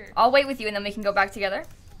 up here. I'll wait with you and then we can go back together.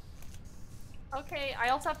 Okay, I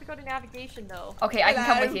also have to go to navigation though. Okay, I can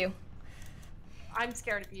come with you. I'm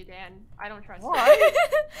scared of you, Dan. I don't trust Why?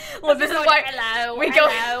 Well, this is why Hello. we go.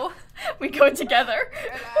 Hello. We go together.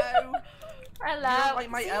 Hello. Hello. You don't like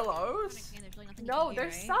my LOs? No,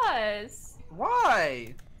 they're sus.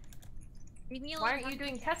 Why? Leave me Why alone. aren't you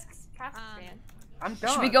doing tasks, Dan? I'm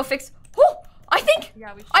done. Should we go fix? Oh, I think.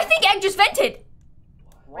 Yeah, we should. I think Egg just vented.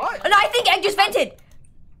 What? And I think Egg just vented.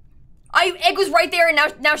 Egg was right there and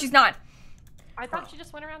now she's not. I thought she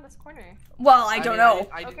just went around this corner. Well, I don't know.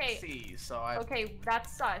 I didn't Okay. see, so I. Okay,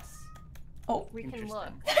 that's sus. Oh, We can look.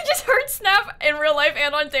 I just heard Snap in real life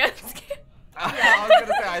and on Dan's game. I was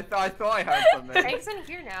gonna say I thought I heard something. Egg's in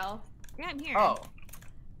here now. Yeah, I'm here. Oh.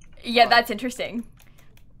 Yeah, that's interesting.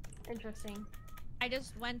 Interesting. I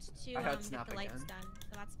just went to I heard get Snap the lights again. done,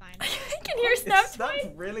 so that's fine. I can hear Snap Is that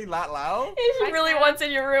twice. really that loud? She really wants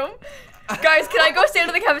in your room. Guys, can I go stand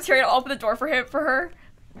in the cafeteria and open the door for her?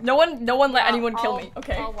 No one let anyone kill me.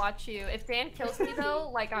 Okay. I'll watch you. If Dan kills me though,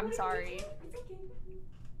 like I'm sorry.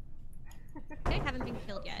 I haven't been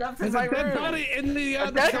killed yet. That's There's in my a dead room. body in the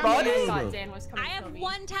dead camera body? I room. thought Dan was coming I to have kill me.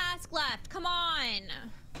 one task left. Come on.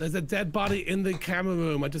 There's a dead body in the camera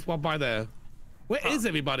room. I just walked by there. Where is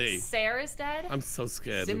everybody? Sarah's dead. I'm so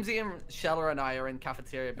scared. Simsie and Shella and I are in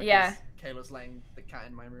cafeteria because Yeah. Kayla's laying the cat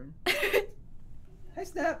in my room. Hey,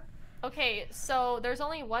 Snap. Okay, so there's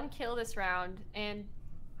only one kill this round, and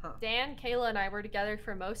Huh. Dan, Kayla, and I were together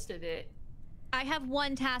for most of it. I have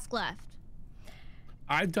one task left.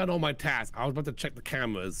 I've done all my tasks. I was about to check the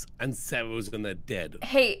cameras, and Sarah was in there dead.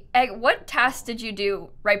 Hey, Egg, what task did you do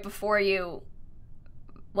right before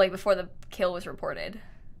before the kill was reported?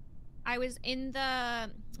 I was in the.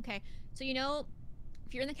 Okay, so you know,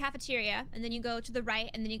 if you're in the cafeteria and then you go to the right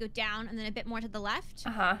and then you go down and then a bit more to the left,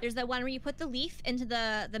 Uh-huh. there's the one where you put the leaf into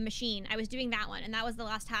the machine. I was doing that one, and that was the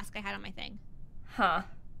last task I had on my thing. Huh.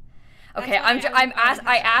 That's Okay, why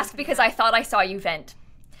I asked because I thought I saw you vent.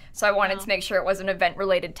 So I wanted No. to make sure it was an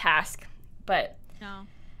event-related task. But No.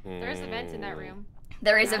 There's a vent in that room.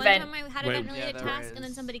 there is a One vent. time I had Wait. an event-related Yeah, there task, and then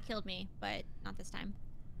is. somebody killed me, but not this time.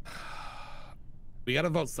 We gotta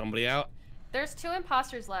vote somebody out. There's two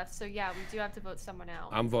imposters left, so yeah, we do have to vote someone out.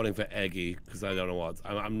 I'm voting for Eggy because I don't know what.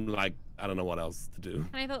 I'm like, I don't know what else to do.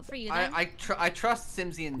 Can I vote for you then? I trust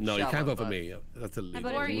Simsie and No, you Shella, can't vote for but- me. That's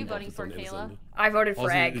illegal. Who are you wouldn't vote voting for, someone Kayla? innocent. I voted for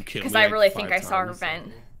Also, you Egg killed because me, I like, really 5 think I saw her times, vent.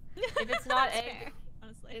 so- If it's not That's Egg, fair,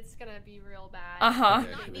 honestly. it's gonna be real bad. Uh-huh.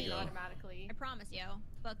 Okay, here we go. Automatically. I promise you,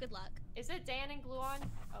 but good luck. Is it Dan and Gluon?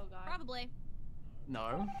 Oh god. Probably.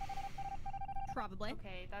 No. Probably.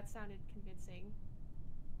 Okay, that sounded convincing.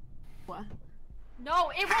 What? No,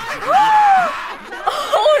 it was.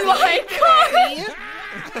 Oh my god!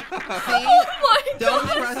 See? Oh my Don't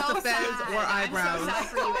god! trust So the fez sad. or I'm so eyebrows. sad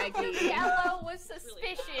for you, Eggy. Yellow was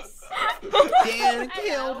suspicious. Dan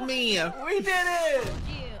killed me. We did it!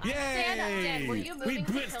 Dan, were you Yay! moving We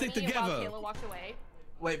to Brit kill stick me while together. Kayla walked away?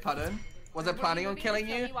 Wait, pardon? Was I Were planning on moving to killing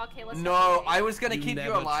kill you? me while Kayla stepped No, away? I was gonna keep you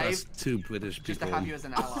never alive trust two British just people. to have you as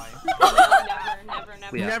an ally.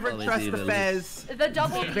 Never. Yeah, Never only trust the David. fez. The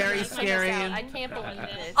double Very bees took us scary. out. I can't believe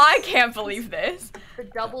this. I can't believe this. The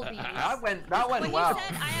double bees. That went When well. you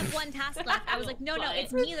said I have one task left, I was like, no,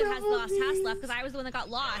 it's me that has the last task left because I was the one that got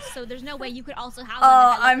lost. So there's no way you could also have one.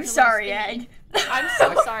 Oh, if I I'm looked a little sorry, skinny. Egg. I'm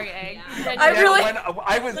so sorry, Egg. I really- When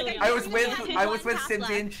I was Like, I was I with had I one was with task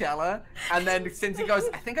Simsie and Shella, and then Simsie goes,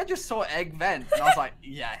 I think I just saw Egg vent, and I was like,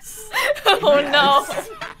 yes. Oh no.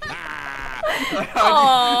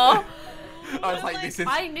 Aww. I was like, this is.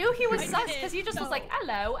 I knew he was sus because he just was like,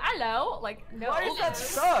 hello, like, no. Why is that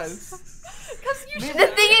sus? Because you should. The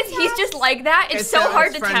thing is, he's just like that. It's so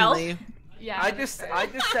hard to tell. friendly. Yeah. I just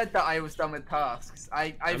said that I was done with tasks.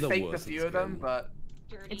 I I'm the faked a worst few at of them, scamming. but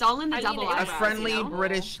It's all in the I mean, double it's A eyebrows, friendly you know?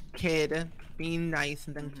 British kid. being nice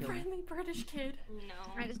and then killing. Friendly British kid. No.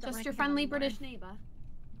 I just don't Just like your him friendly anymore. British neighbor.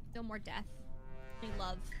 No more death. Only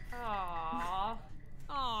love. Aww.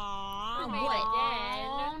 Aww. Roommate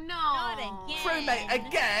Oh again. no. Not again. Roommate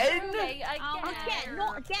again? Roommate Again,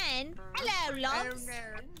 not again. Hello, loves.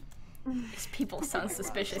 These people sound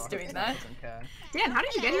suspicious doing that. Doesn't care. Dan, how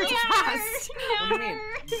did you get here so fast? What do you mean?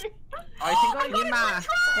 I think I Yima.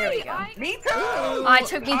 There we go. Me too! I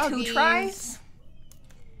took me 2 Doggies. tries.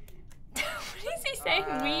 What is he saying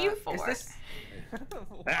we for? Is this...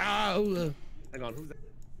 Ow! Hang on, who's that?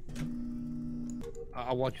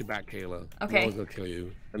 I'll watch you back, Kayla. Okay. No one's gonna kill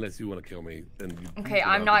you unless you want to kill me. Then you, Okay, you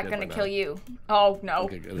I'm know, not be dead gonna by kill now. you. Oh no.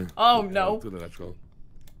 Okay, good. Oh Okay, no. let's do the electrical.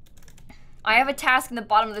 I have a task in the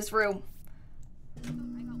bottom of this room.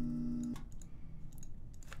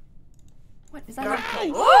 What is that?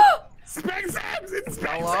 Spexabs! It's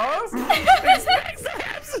Hello?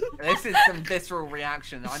 Spexabs! This is some visceral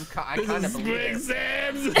reaction. I kind of believe it.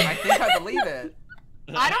 Spexabs! I think I believe it.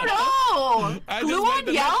 I don't know. I just Gluon made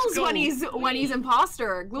the yells electrical. when he's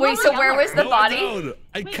imposter. Gluon Wait, so where was the No, body? I don't.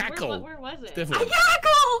 I Wait, cackle. where was it? Different.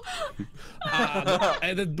 Cackle.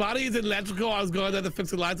 And the body is electrical. I was going there to fix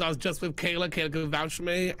the lights. I was just with Kayla. Kayla could vouch for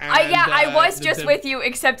me. And, Yeah, I was the- just the- with you,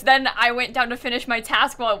 except then I went down to finish my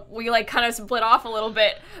task while we like kind of split off a little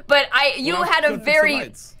bit. But you Well, I had a couldn't fix the very,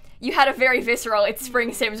 lights. you had a very visceral. It's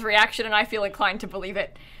Spring Sims reaction, and I feel inclined to believe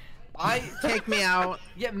it. Take me out.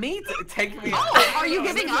 Yeah, take me out. Oh, are you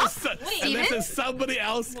giving up? Unless there's somebody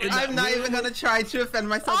else in I'm not even gonna try to offend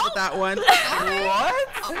myself with that one. What?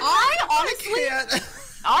 I honestly. Can't.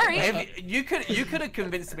 Sorry. You could have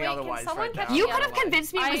convinced me Wait, can otherwise. someone Right catch now. You me could up? have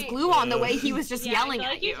convinced me it was I- Gluon the way he was just Yeah, yelling I feel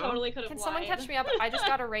at like you you. totally could have Can someone catch me up? I just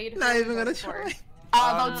got a raid. Not even gonna for.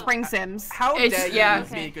 try. Vote Spring Sims. How It's- dare you yeah.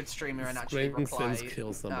 be a good streamer and actually Spring reply? Sims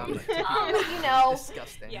kill somebody. You know.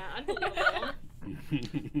 Disgusting. Yeah, unbelievable.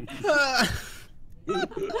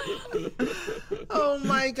 Oh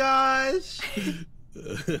my gosh.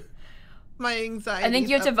 My anxiety. I think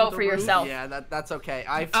you have to vote for yourself. Yeah, that's okay.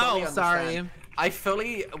 I fully Oh, sorry. understand.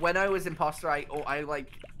 When I was imposter, I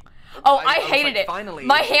like. Oh, I I was hated like, it. finally,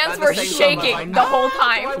 My at hands the were same time, shaking I'm like, the whole "Ah,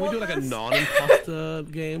 time. do I Can we want do like a this?" non-imposter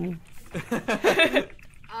game?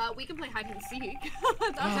 We can play hide and seek.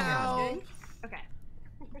 Ow. Okay.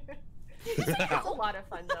 It's a lot of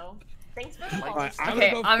fun though. Thanks for the call. Alright,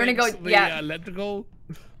 Okay, I'm gonna go- fix the, yeah. electrical,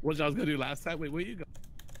 which I was gonna do last time. Wait, where you go?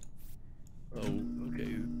 Oh,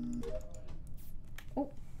 okay.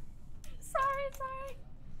 Sorry.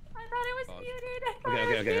 I thought it was Oh. muted.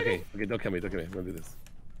 Okay. Don't kill me. I'm gonna do this.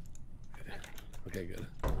 Okay, good.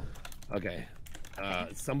 Okay.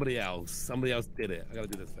 Somebody else did it. I gotta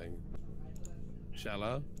do this thing.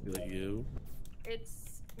 Shalla, be like you.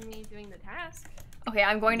 It's me doing the task. Okay,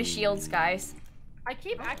 I'm going to shields, guys. I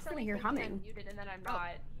keep accidentally hear thinking I'm humming. muted and then I'm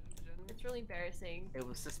not. It's really embarrassing. It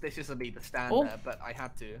was suspicious of me to stand Oh. there, but I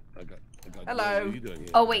had to. I got Hello. What are you doing here?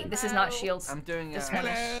 Oh wait, this is not shields. I'm doing. This one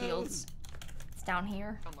is shields. It's down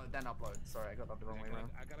here. Download, then upload. Sorry, I got that the wrong way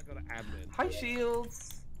around. I gotta go to admin. Hi,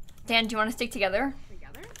 Shields. Dan, do you want to stick together?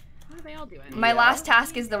 Together? What are they all doing? My Yeah. last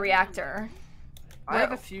task is the reactor. I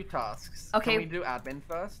have a few tasks. Okay. Can we do admin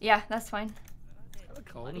first? Yeah, that's fine.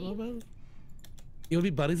 You wanna be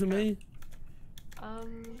buddies with me?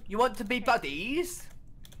 You want to be buddies?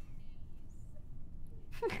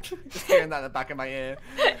 Just hearing that in the back of my ear.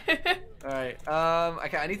 Alright,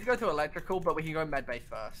 okay, I need to go to electrical, but we can go medbay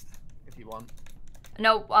first, if you want.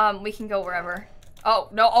 No, we can go wherever. Oh,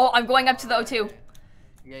 no, I'm going up to the O2.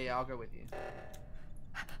 Yeah, I'll go with you.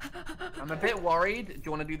 I'm a bit worried. Do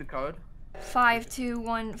you want to do the code?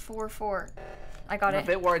 52144. I got I'm a it.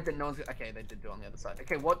 bit worried that no one's... Okay, they did do it on the other side.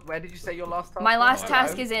 Okay, where did you say your last task My was? last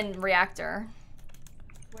task Hello? is in reactor.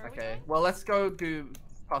 Okay, well, let's go do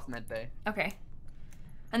past medbay. Okay.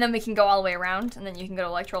 And then we can go all the way around, and then you can go to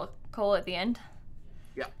electrical at the end.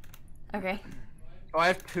 Yeah. Okay. Oh, I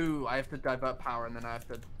have two. I have to divert power, and then I have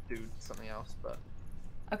to do something else, but...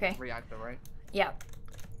 Okay. Reactor, right? Yeah.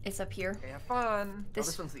 It's up here. Okay, have fun.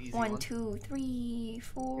 This one's the easy one. 1, 2, 3,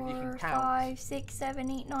 4, count. 5, 6, 7,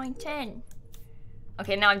 8, 9, 10.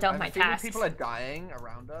 Okay, now I'm done with I my feel tasks. people are dying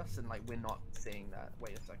around us, and like we're not seeing that.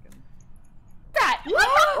 Wait a second. That was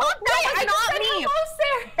not me.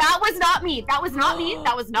 That was not me. That was not me.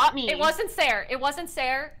 That was not me. It wasn't Sarah. It wasn't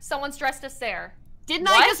Sarah. Someone's dressed as Sarah. Didn't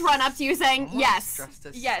I just run up to you saying yes?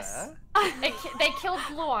 Yes. They killed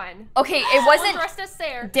Gluon. Okay, it Someone wasn't... dressed as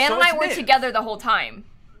Sarah. Dan So and I it's were Miv. together the whole time.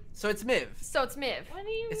 So it's Miv. So it's Miv. What do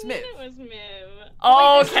you It's mean Miv. it was Miv?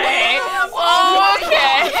 Okay. Okay. Honestly,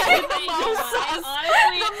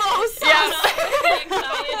 The most it's not worth the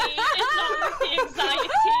anxiety. It's not worth the anxiety.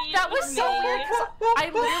 That was so weird because I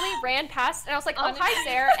literally ran past, and I was like, oh, hi,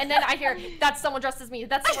 Sarah. And then I hear, that's someone dressed as me.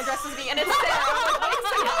 That's someone dressed as me. And it's Sarah. I'm like, wait a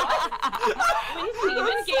second, what? When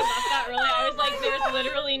Steven gave up that early, I was like, there's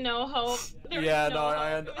literally no hope. Yeah, no,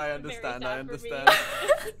 I understand. I understand.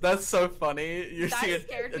 That's so funny. You see it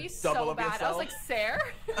scared me double so of bad. yourself. I was like, Sarah?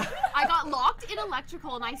 I got locked in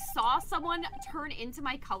electrical and I saw someone turn into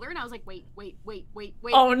my color and I was like, wait.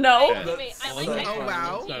 Oh no. Wait, Oh,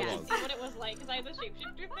 wow. Yeah, see what it was like because I have the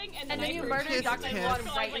shapeshifter thing, and And then you I murdered Dr. One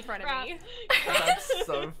right in front of me. That's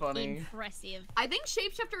so funny. Impressive. I think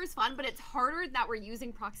shapeshifter is fun, but it's harder that we're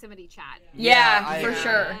using proximity chat. Yeah, for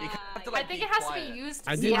sure. You have to, I think it has to be used.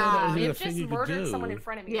 I didn't know that was a It thing just you could murdered do. someone in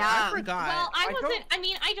front of me. Yeah. I forgot. Well,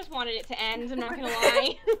 I just wanted it to end. I'm not gonna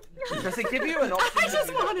lie. Does it give you an option to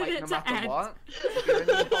do that, like, no matter what? If you're an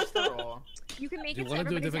imposter or... You can make Do it you so want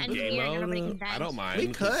to do a everybody's different game engineer and nobody can mode? vent. I don't mind. We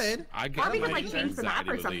 'cause could. I Or get we could, my like, change the map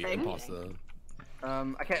or anxiety with the something.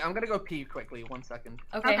 imposter. Okay, I'm gonna go pee quickly. 1 second.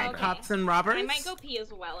 Okay. Cops and robbers? I might go pee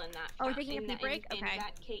as well in that. Oh, we're taking a pee break? In Okay.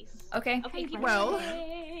 that case. Okay. Okay. Pee Well-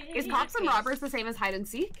 break. Is cops and robbers the same as hide and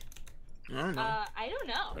seek? I don't know. I don't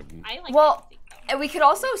know. I like. Well, hide and seek, though. and we could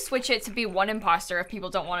also switch it to be one imposter if people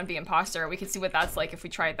don't want to be imposter. We could see what that's like if we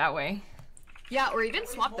try it that way. Yeah, or even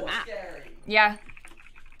swap the map. Yeah.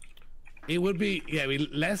 It would be, yeah, I mean,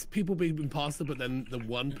 less people being imposter, but then the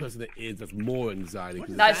one person that is, that's more anxiety. 'cause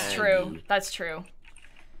it's That's all true. you. That's true.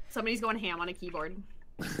 Somebody's going ham on a keyboard.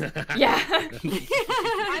 Yeah.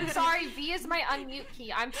 I'm sorry, V is my unmute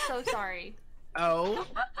key. I'm so sorry. Oh.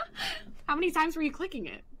 How many times were you clicking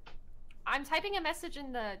it? I'm typing a message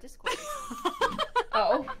in the Discord.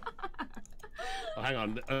 Oh. Oh, hang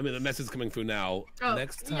on, I mean, the message is coming through now. Oh.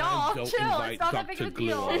 Next time, Y'all, don't chill, invite it's not that big Dr. of a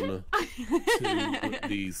deal. Gluon to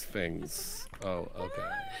these things. Oh, okay.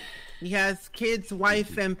 He has kids,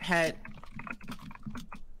 wife, and pet.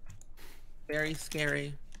 Very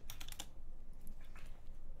scary.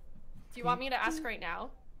 Do you want me to ask right now?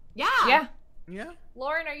 Yeah. Yeah. Yeah.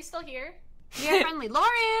 Lauren, are you still here? You're friendly.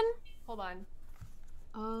 Lauren! Hold on.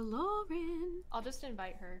 Oh, Lauren. I'll just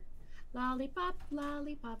invite her. Lollipop,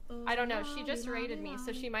 lollipop. Oh, I don't know. She just lolly, raided me, so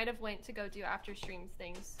lolly. she might have went to go do after stream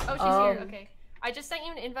things. Oh, she's Oh. here. Okay. I just sent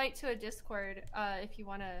you an invite to a Discord if you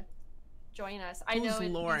want to join us. I Who's know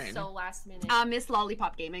it'd Lauren? be so last minute. Miss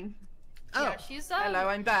Lollipop Gaming. Oh. Yeah, she's Hello,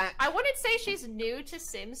 I'm back. I wouldn't say she's new to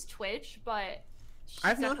Sims Twitch, but she's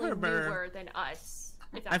I've known her definitely for- newer than us.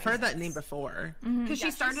 if I've heard makes that name sense. before. Because Yeah,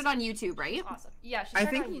 she started she's- on YouTube, right? Awesome. Yeah, she I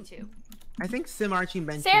started on think- YouTube. I think Sim Archie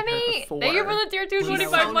mentioned her Sammy, before. thank you for the tier 2 We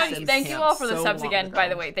 25 know months. Sims Thank you Camp all for the so subs long again, ago. by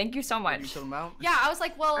the way. Thank you so What are you much. talking about? Yeah, I was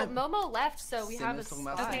like, well, Momo left, so we Sim have a is talking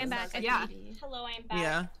about spot. Okay, I'm back. Yeah. Hello, I'm back.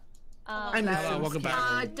 Yeah. Um, I miss Hello, Sims welcome Camp.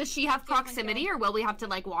 back. Does she have proximity, or will we have to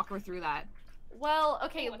like walk her through that? Well,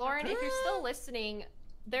 okay, What's Lauren, up? if you're still listening,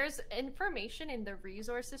 there's information in the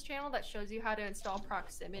resources channel that shows you how to install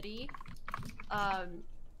proximity.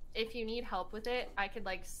 If you need help with it, I could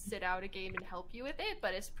like sit out a game and help you with it,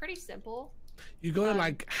 but it's pretty simple. You go to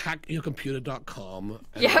like hackyourcomputer.com.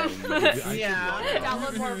 and Yeah. then you do actually Yeah. log on.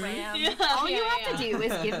 Download more RAM. All you have to do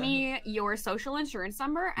is give me your social insurance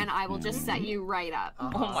number, and I will just set you right up. Oh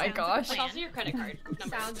my gosh. Like also your credit card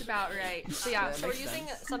number. Sounds about right. So yeah, Yeah, so we're makes using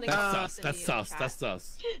sense. something That's called sus. That's proximity in sus.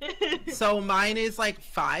 chat. That's sus. So mine is like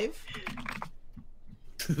 5.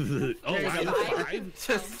 Oh, wow, five? 5?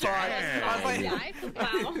 Just fine. I was like,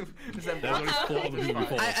 Wow. Is that That was 4 of you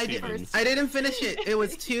before I Stevens. didn't finish it. It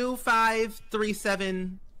was 2, 5, 3,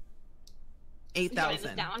 7, Write this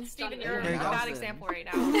 8,000. down. Steven, Jot it you're a There you go. bad example right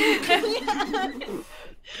now.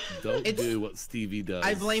 Don't It's- do what Stevie does.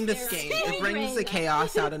 I blame this game. It brings the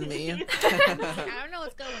chaos out of me. I don't know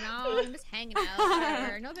what's going on. I'm just hanging out.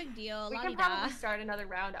 Whatever. No big deal. We can La-di-da. probably start another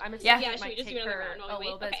round. I'm assuming Yeah. Yeah, it should we might just do take another her round while a we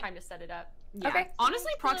little wait? bit of Okay. time to set it up. Yeah. Okay.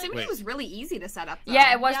 Honestly, proximity Wait. was really easy to set up. Though.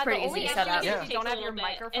 Yeah, it was Yeah, the pretty only easy to issue set up. is Yeah. if you don't have your Takes a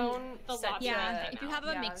little bit, microphone and the set lobby to- Yeah, right if you now. have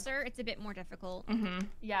a Yeah. mixer, it's a bit more difficult. Mm-hmm.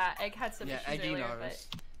 Yeah, Egg had some Yeah, issues Eggy earlier, knows.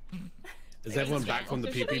 but Is everyone back from the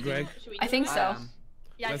PP, Greg? Should we I do think that? so.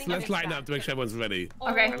 yeah, I Let's think let's Egg's lighten back. up to make sure everyone's ready.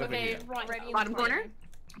 Okay. Okay, Right. ready in Bottom the corner? corner?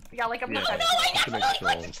 Yeah, like a Yeah. professional. Just to make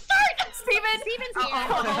sure. Steven! Steven's here.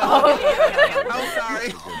 Oh,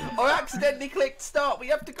 sorry. Oh, I accidentally clicked stop. We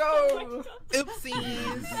have to go.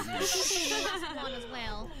 Oopsies. Steven's one as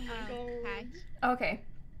well. Okay. Okay.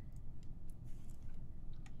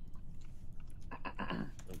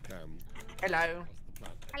 Okay. Hello.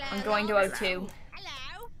 Hello. I'm going to O2.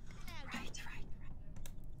 Hello.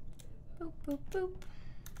 Boop, boop, boop.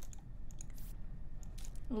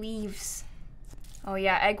 Leaves. Oh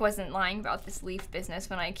yeah, Egg wasn't lying about this leaf business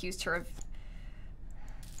when I accused her of...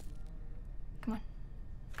 Come on.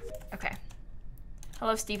 Okay.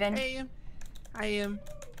 Hello, Steven. Hey. I am.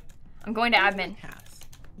 I'm going to admin. Hats.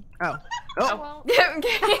 Oh. Well,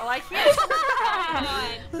 I can't.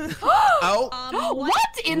 Oh.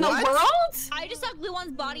 What in the What? world? I just saw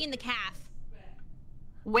Gluon's body in the calf.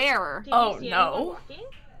 Where? Did Oh, you see no. anyone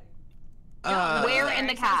walking? Where there, in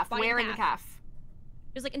the I saw his calf? body in Where the in the calf. calf?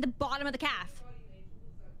 It was like in the bottom of the calf.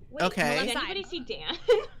 Wait, Okay. Did anybody see Dan?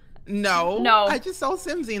 No. No. I just saw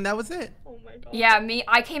Simsie and that was it. Oh my god. Yeah,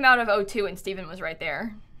 I came out of O2 and Steven was right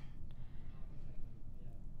there.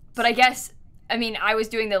 But I guess, I mean, I was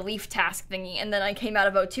doing the leaf task thingy, and then I came out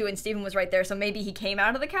of O2 and Steven was right there, so maybe he came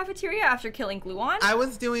out of the cafeteria after killing Gluon? I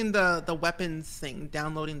was doing the weapons thing,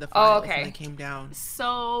 downloading the files okay. and I came down.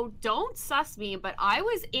 So don't sus me, but I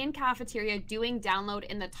was in cafeteria doing download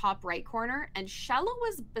in the top right corner, and Shella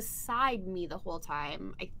was beside me the whole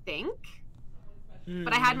time, I think.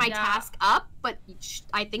 But I had my Yeah. task up, but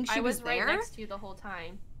I think she I was right there. next to you the whole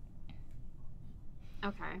time.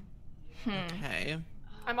 Okay. Okay.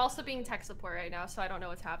 I'm also being tech support right now, so I don't know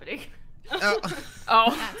what's happening. Oh,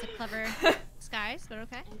 Oh. That's a clever disguise, but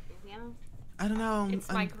okay. Yeah. I don't know. It's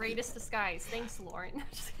my I'm greatest disguise. Thanks, Lauren.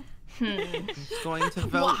 going to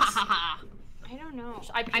vote. I don't know.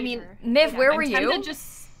 I mean, her. Miv, where were I'm you? tempted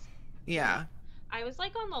just Yeah. I was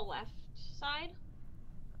like on the left side.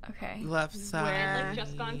 Okay. Left I had side. like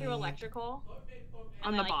just gone through electrical. On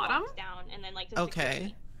and the then, like, bottom? walked down and then like to Okay.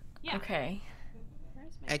 security. Yeah. Okay.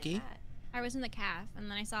 Where's my Eggy? cat? I was in the calf, and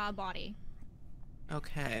then I saw a body.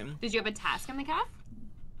 Okay. Did you have a task in the calf?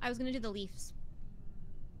 I was gonna do the leaves.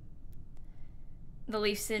 The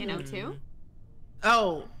leafs in... In O2?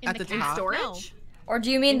 Oh, In at the the calf? top. Storage? Or do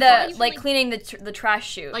you mean In the, storage? like, cleaning the trash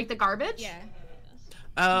chute? Like the garbage? Yeah.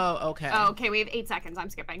 Oh, okay. Oh, okay, we have 8 seconds. I'm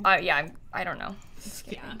skipping. Yeah, I don't know.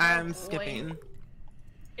 I'm skipping.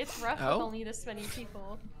 It's rough Oh. with only this many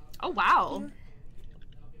people. Oh, wow.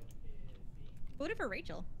 Voted for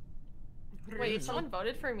Rachel. Wait, someone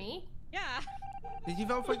voted for me? Yeah. Did you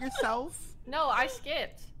vote for yourself? No, I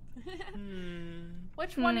skipped. Hmm.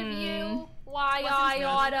 Which one of you? Why Wasn't I good.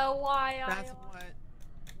 oughta, why I That's oughta. what.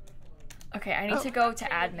 Okay, I need Oh. to go to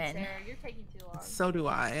Sarah, admin. you're taking too long. So do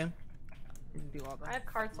I. Do all the I have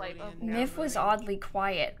card swipe. Oh, uploading, Miv was downloading. oddly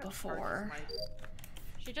quiet Card before. swipe.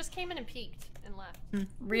 she just came in and peeked and left.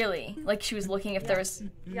 Really? Like she was looking if there was...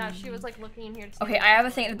 Yeah, she was like looking in here to see Okay, if I have a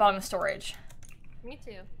there's thing at the bottom of storage. Me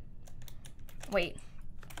too. Wait.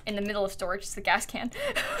 In the middle of storage is the gas can.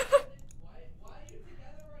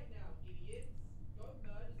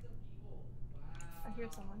 I hear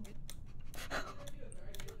someone.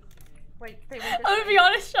 Wait, they went this I'm gonna way. be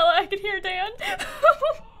honest, Shella, I can hear Dan.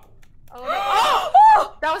 Oh, no.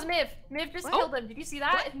 Oh! That was Miv. Miv just killed him. Did you see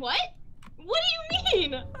that? What? What do you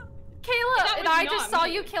mean? Kayla That and was I not just saw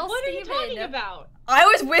me. you kill What Steven. are you talking about? I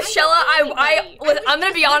was with Shella. I'm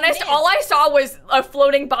gonna be honest, all I saw was a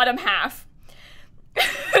floating bottom half. Do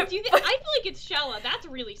you I feel like it's Shella. That's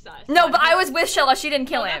really sus. No, but I was with Shella, she didn't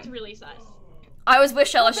kill No, that's him. really sus. I was with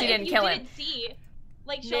Shella, But she if didn't you kill him. didn't see,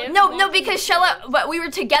 like, Shella No, was because walking- Shella, but we were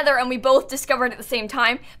together and we both discovered at the same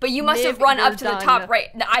time, but you must have Miv, run you're up to the top done.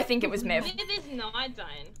 right. No, I think it was Miv. Miv is not done.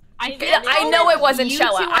 I know it wasn't You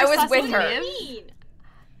Shella. two are I was sus with with her. Miv? Mean.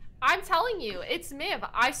 I'm telling you, it's Miv.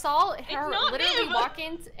 I saw her not literally Miv. walk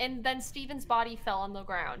in, and then Steven's body fell on the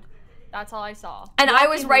ground. That's all I saw. And I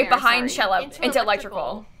was in right where, behind sorry? Shella into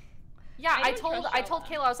electrical. Yeah, I I don't told trust I told Shella.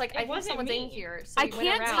 Kayla, I was like, It I think wasn't someone's in me. here. So I we went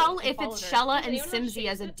can't around tell and if followed it's her. Shella Does and anyone know Simsie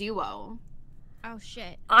as a duo. Oh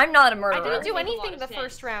shit. I'm not a I murderer. didn't do Makes a lot anything of the sense.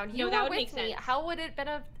 first round. No, You that were would with make me. sense. How would it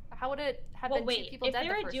have Well, been wait. two people If dead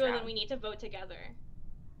they're the a first duo, round? then we need to vote together.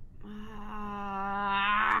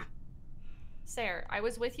 Sarah, I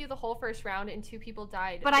was with you the whole first round and two people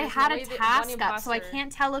died. But I There's had no a way that task one up, so I imposter-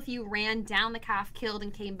 can't tell if you ran down the calf, killed,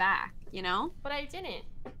 and came back, you know? But I didn't.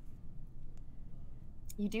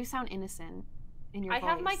 You do sound innocent in your I voice.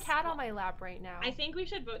 have my cat on my lap right now. I think we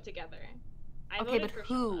should vote together. I Okay, voted but for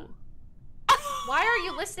who? Shella. Why are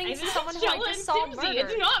you listening I to voted someone who I Shella just and saw Simsie.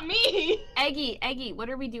 murdered? It's not me. Eggy, what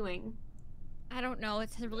are we doing? I don't know.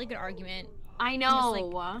 It's a really good argument. I just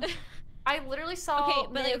know. I literally saw Okay,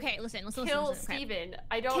 but like, Miv okay, listen. kill Okay. Steven.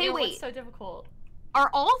 I don't Okay, know wait. what's so difficult.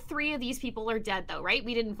 Are all 3 of these people are dead though, right?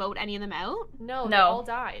 We didn't vote any of them out? No, they No. all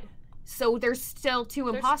died. So there's still 2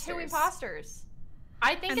 There's imposters. 2 imposters.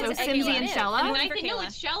 I think And it's so Eggy Simsie and Miv. Shella? And voted I for think no, Kayla.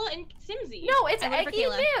 it's Shella and Simsie. No, it's I voted for Eggy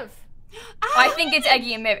and Kayla. Miv. I think it's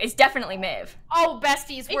Eggy and Miv. It's definitely Miv. Oh,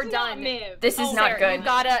 besties, we're It's done. not Miv. This is Oh, not Sarah,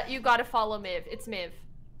 good. You gotta follow Miv. It's Miv.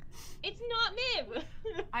 It's not Miv.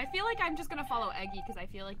 I feel like I'm just gonna follow Eggy because I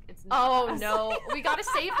feel like it's Oh not us. no, we gotta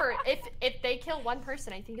save her. If they kill one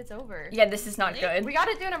person, I think it's over. Yeah, this is not good. We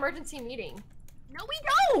gotta do an emergency meeting. No, we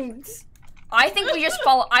don't! I think we just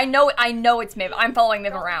follow. I know it's Miv. I'm following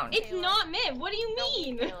Miv around. It's not Miv. What do you Don't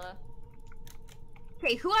mean? Kayla.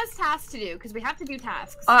 Okay, who has tasks to do? Because we have to do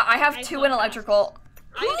tasks. I have 2 in electrical.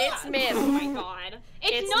 It's Miv. Oh my god.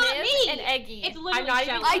 It's not Miv me! and Eggy. It's literally I'm not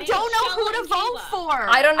even Shella. I don't know who to and vote Kayla. for.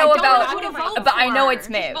 I don't know about, who to vote but I know for. it's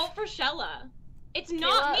Miv. Vote for Shella. It's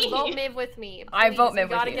not Kayla, me. vote Miv with me. I Please, vote we Miv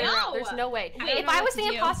with gotta you. get it out. No. There's no way. I don't If know I what was to the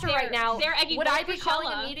do. imposter right now, Sarah, Eggy, would vote I be for calling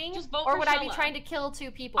Shella. a meeting, Just vote or for would I be Shella. trying to kill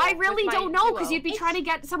 2 people? I with really my don't know duo? because you'd be trying to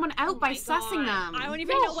get someone out by sussing them. I don't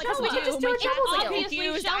even No, know what Shella, to do. just do My a chat double is kill.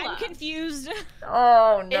 confused. I'm Shella. confused.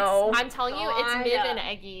 Oh no. I'm telling you, it's God. Miv and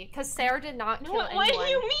Eggy, because Sarah did not No, kill what anyone.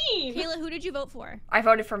 do you mean? Kayla, who did you vote for? I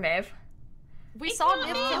voted for Miv. We It's saw not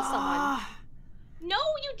Miv me. kill someone. No,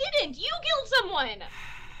 you didn't. You killed someone.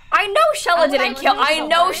 I know Shella didn't kill. I Shella.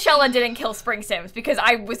 know Shella didn't kill Spring Sims because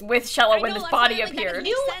I was with Shella when this body appeared.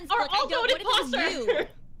 You sense, are but, like, I also don't- an what if it was imposter. you?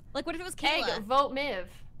 Like, what if it was Kayla? Egg, vote Miv.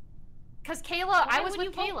 Because Kayla, Why I was would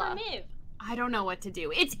with you vote for Kayla. Miv? I don't know what to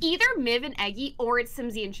do. It's either Miv and Eggy or it's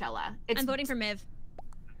Simsie and Shella. It's I'm voting for Miv.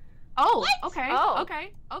 Oh, What? okay. Oh.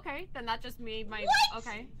 Okay. Okay. Then that just made my What?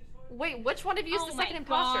 okay. Wait, which one of you is Oh the my second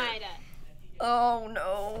imposter? God. Oh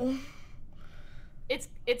no.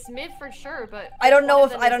 It's Miv for sure, but I don't which know one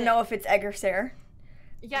if of them I is don't it? know if it's Egg or Sarah.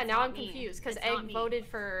 Yeah, It's now not I'm me. confused because It's not Egg me. voted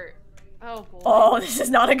for. Oh boy. Oh, this is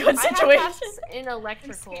not a good I have situation. tasks in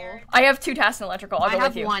electrical. scared. I have 2 tasks in electrical. I'll I go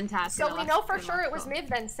have with you. one task. So in we know for elect- sure it was electrical.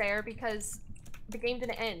 Miv then, Sarah, because the game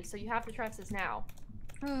didn't end. So you have to trust us now.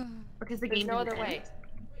 Because the There's game no didn't other way. end.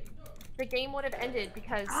 The game would have ended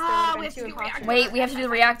because Ah, there we would have have to been do 2 imposters. Wait, we have to do the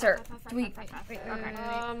reactor. Do we?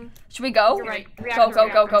 Okay. Should we go? You're right. Go, Reactor, go, go,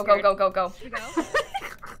 reactor, go, I'm go, scared. go, go, go. Should we go?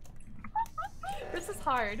 This is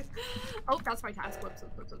hard. Oh, that's my task. Whoops,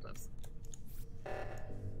 whoops, whoops, whoops.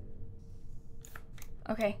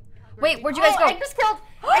 Okay. Wait, where'd you guys go? Egg just killed.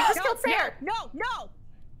 Egg just killed Sarah. No!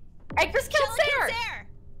 Egg just killed Shella killed Sarah. Sarah.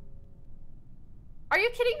 Are you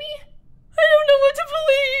kidding me? I don't know what to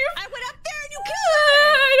believe. I went up there and you killed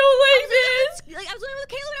her! I don't like this. Like, I was living with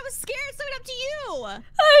Kayla and I was scared, so I went up to you!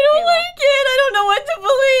 I don't like it. I don't know what to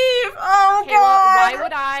believe. Oh Kayla, god. why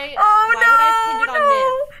would I? Oh why no. would I pin it on no.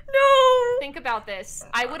 Miv? No. Think about this.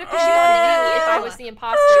 I would have pinned it on you if I was the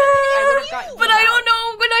imposter. I would have got you. But I out. don't know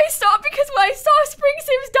when I saw because when I saw Spring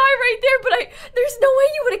Sims die right there, but there's no way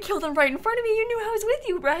you would have killed him right in front of me. You knew I was with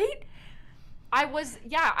you, right? I was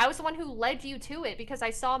the one who led you to it because I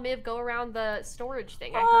saw Miv go around the storage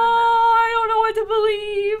thing. I heard her. Oh, I don't know what to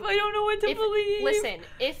believe. I don't know what to believe. Listen,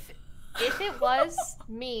 if it was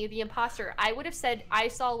me, the imposter, I would have said I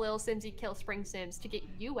saw lilsimsie kill Spring Sims to get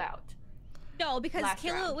you out. No, because Last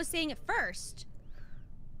Kayla round. was saying it first.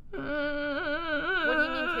 What do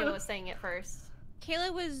you mean Kayla was saying it first?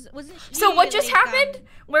 Kayla wasn't she? So what just like, happened?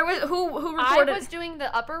 Where was who I reported? was doing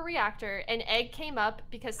the upper reactor, and Egg came up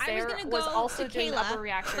because I was Sarah gonna was go also to doing the Kayla, upper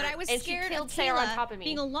reactor, but I was and she scared killed of Sarah on Kayla top of me.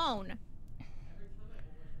 being alone.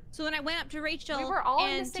 So then I went up to Rachel We were all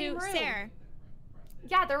in and the same to room. Sarah.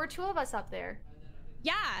 Yeah, there were 2 of us up there.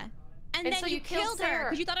 Yeah. And And then so you you killed killed her Sarah.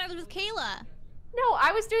 because you thought I was with Kayla. No,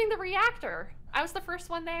 I was doing the reactor. I was the first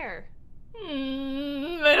one there.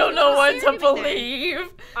 I don't know what to believe.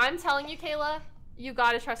 I'm telling you, Kayla, you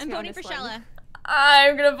gotta trust I'm me on voting this for one. Shella.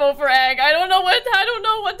 I'm gonna vote for Egg. I don't know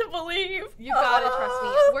what to believe. You gotta trust me.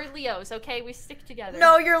 We're Leos, okay? We stick together.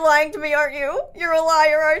 No, you're lying to me, aren't you? You're a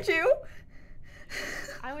liar, aren't you?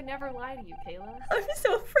 I would never lie to you, Kayla. I'm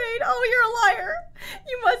so afraid. Oh, you're a liar.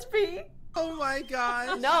 You must be. Oh my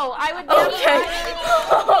god. No, I would never Okay.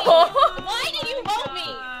 lie. Why did you vote me?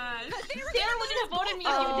 Sarah wouldn't have voted me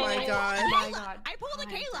if Oh you my didn't. god. Oh my god. I pulled a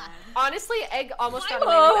Kayla. Honestly, Egg almost got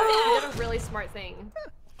away with that. You did a really smart thing.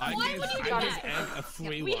 I Why gave, would you I do gave that? Egg a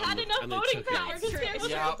free We one, had enough and they voting took power it. because Sarah was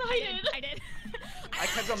Yeah. excited. I did. I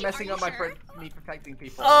kept on messing up me protecting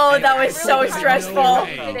people. Oh, that Anyway, was so really stressful. No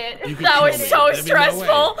Did way. it. You could That kill was me. so There'd be no way.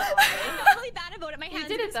 stressful. I'm really bad about it. My hands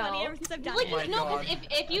did it, are funny though. ever since I've done Like, it. my no, God. because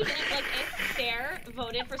if you didn't, like, if Sarah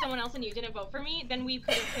voted for someone else and you didn't vote for me, then we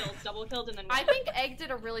could have killed, double killed, and then I think Egg did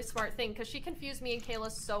a really smart thing because she confused me and Kayla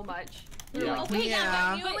so much. Yeah. Okay, yeah, but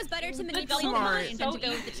I Yeah. knew it was better to The manipulate double the kill mind is than so to go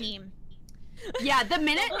with the easy. team. Yeah, the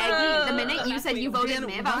minute you said you voted Dan,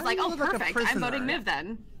 Miv, I was why like, do you oh, look like a perfect. I'm voting prisoner? Miv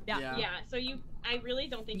then. Yeah, so I really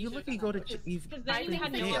don't think You should look have you go to done that, you've because I then you think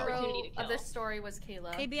had the no Yeah. hero opportunity to kill. of this story was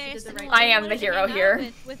Kayla. Maybe She I did the just right I thing. am the hero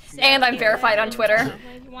here. With And I'm Sarah. verified on Twitter.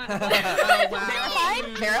 Like, you want- Oh, wow.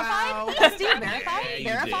 Verified? Verified? Wow. Let's do Yeah, verified? you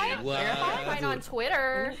Verified? did. Wow. Verified? Right on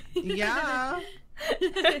Twitter. Yeah.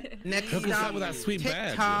 Next Hook us stop, up with that sweet badge.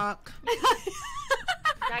 TikTok.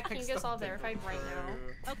 That can get us all verified right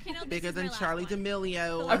now. Okay, no, this Bigger is my than last Charlie one.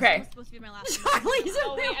 D'Amelio. The Okay. last one was supposed to be my last one. Charlie's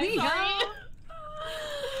Oh, wait, I'm sorry.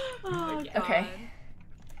 Oh, Okay.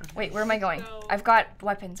 Wait, where am I going? So- I've got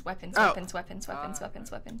weapons, weapons, Oh. weapons, weapons, weapons,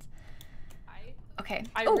 weapons, weapons. Okay.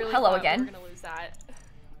 I Oh, really hello thought again. We were gonna lose that.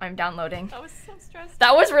 I'm downloading. I was so stressed.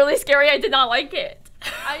 That was really scary. I did not like it.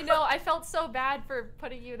 I know. I felt so bad for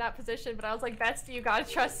putting you in that position, but I was like, Bestie, you gotta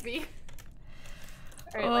trust me.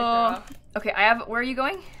 All right, lights are off. Okay, I have. Where are you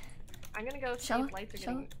going? I'm gonna go see Shella? if lights are Shella?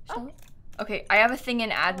 getting. Shella? Okay, I have a thing in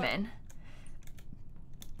admin.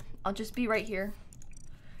 I'll just be right here.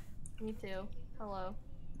 Me too. Hello.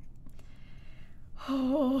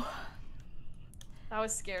 Oh. That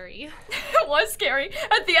was scary. It was scary.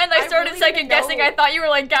 At the end, I started really second guessing. know. I thought you were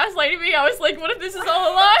like gaslighting me. I was like, what if this is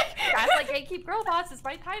all a lie? That's like Gatekeep Girl Boss is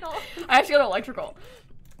my title. I have to go to electrical.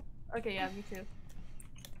 Okay, yeah, me too.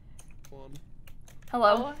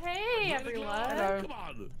 Hello. Oh, hey, everyone. Hello. Come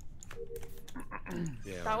on.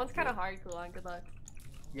 Yeah, That one's kind of hard, Kulon. Good luck.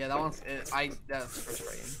 Yeah, that one's. That's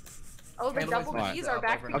frustrating. Oh, the Kayla double was D's right. are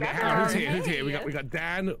back Okay, Okay, together. hang on, who's here? Who's Hey. here? We got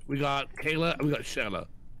Dan, we got Kayla, and we got Shella.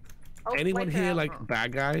 Oh, Anyone lights are here out. like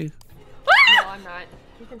bad guy? No, I'm not.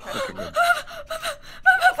 You can trust me.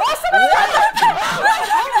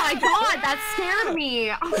 Oh my god, that scared me.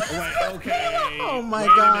 Wait, okay. Oh my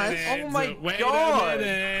Wait a gosh. minute. Oh my Wait God. a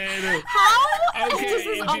minute. How? Okay, This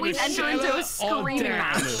is is always it enter into a Shella or screaming Dan?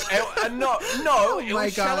 match. No, it my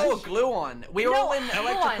was Shella or gosh. Gluon. We were No, all in Gluon.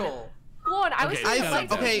 electrical. Kulon, I was Okay, doing the Shella lights does.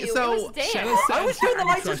 with Okay, you. so- It was Dan. Shella I was doing the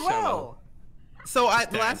lights as trust Shella. well. So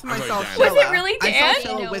the last time I saw Dan. Shella, Was it really I Dan? saw You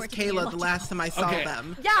Shella know with we're taking Kayla a the last time I saw Okay.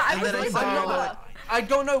 them. Yeah, I And was then I with saw Shella. I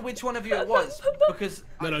don't know which one of you it was because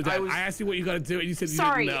No, I Dan, was. I asked you what you gotta do, and you said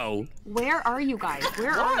Sorry. you didn't know. Where are you guys?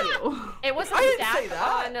 Where are you? It was a I didn't say stack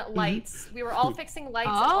that. on lights. We were all fixing lights,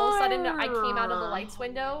 and all of a sudden I came out of the lights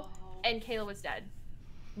window, and Kayla was dead.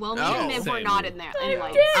 Well, me No. and Niv were Same. not in there. In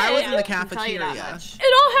lights. I was in the I can tell you that cafeteria. much.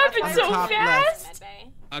 It all happened That's so top fast.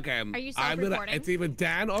 Okay, Are you I'm gonna. self-reporting? It's either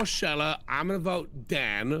Dan or Shella. I'm gonna vote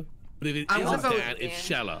Dan. But if it I'm isn't gonna vote Dan, it's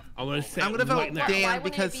Shella. I'm gonna say I'm gonna vote right now. Dan. Why wouldn't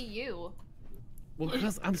because- it be you? Well,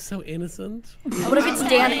 because I'm so innocent. What if it's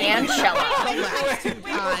Dan and Shella? The last two times.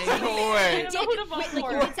 I don't know who to vote Like, you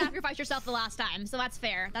for. did sacrifice yourself the last time, so that's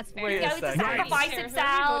fair. That's fair. Wait a Yeah, we just second. sacrificed Who are we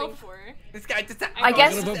himself. voting for? This guy just. I I'm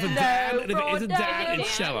guess. gonna vote for Dan, and if it isn't Dan,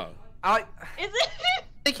 it's Shella. I. Is it?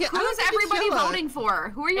 They can't- I don't Who's think it's everybody Shella. voting for?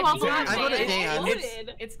 Who are you all It's voting Dan. I voted for? Dan. You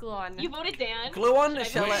voted. It's Gluon. You voted Dan. Gluon,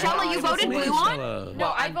 Should I Shella. vote Shella, and you I voted was with- Gluon? Shella. No,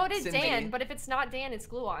 I and voted Cindy. Dan, but if it's not Dan, it's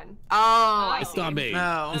Gluon. Oh, It's not me.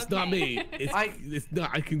 No. It's not me. It's, I- it's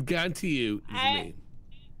not. I can guarantee you, it's me.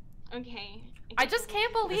 Okay. I just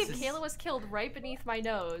can't believe This is- Kayla was killed right beneath my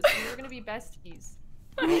nose. We were gonna be besties.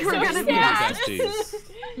 we were gonna be sad. besties.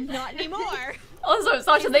 Not anymore. Also,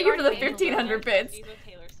 Sasha, thank you for the She's already 1,500 bits. You vote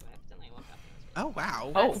Taylor Swift, and I woke up. Oh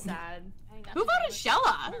wow. Oh. That's sad. Who voted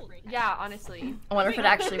Shella? Yeah, honestly. I wonder if it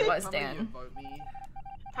actually was Dan. Vote me.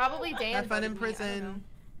 Probably Dan. Have fun voted in me, I don't prison.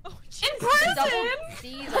 know. In Double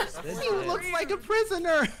prison? D's are so He looks like a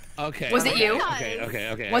prisoner. Okay. Was it you?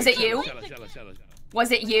 Okay. Was it you? Shella.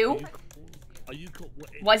 Was it you? Are you cool?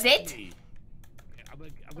 Was it? Me.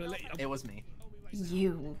 Okay, I'm gonna let you. It was me.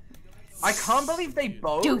 You. I can't believe they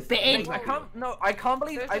both. Stupid. I can't. No, I can't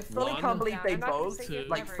believe. I fully One. can't believe Yeah, they I'm not gonna both say you're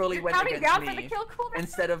like clever. fully You're went counting against down for the me kill cooldown.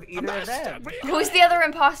 instead of either of them. Who's the other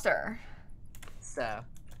imposter? So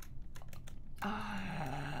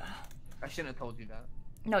I shouldn't have told you that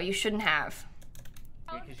No, you shouldn't have.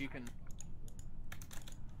 because you can.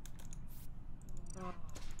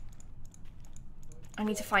 I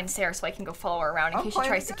need to find Sarah so I can go follow her around in I'm case she fine.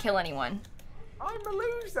 tries to kill anyone. I'm a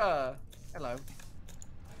loser. Hello.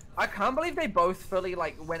 I can't believe they both fully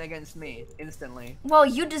like went against me instantly. Well,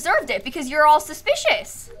 you deserved it because you're all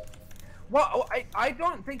suspicious. Well, I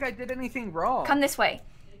don't think I did anything wrong. Come this way.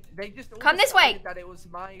 They just all Come this way. decided That it was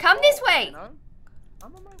my Come this fault, way. You know?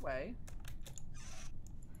 I'm on my way.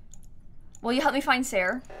 Will you help me find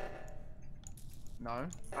Sarah? No,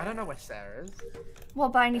 I don't know where Sarah is. Well,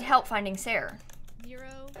 but I need help finding Sarah.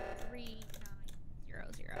 03900.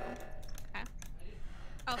 Okay.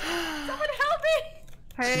 Oh, Someone help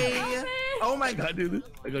me! Hey. Oh my I god. gotta do this.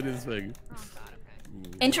 I gotta do this thing.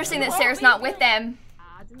 Interesting that Sarah's not with them.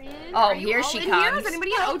 Admin, Oh, are you here all she in here? comes. Is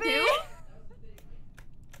anybody in O2?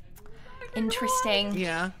 Interesting.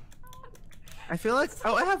 Yeah. I feel like.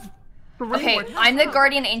 Oh, I have 3 Okay, more. I'm the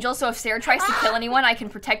guardian angel, so if Sarah tries to kill anyone, I can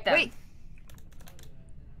protect them. Wait.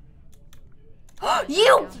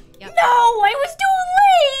 You! Yep. No, I was too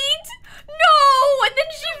late! No! And then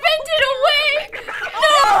she vented away!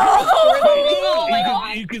 No! Oh my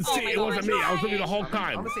god. You can Oh see my it wasn't God. me. I was with you the whole I'm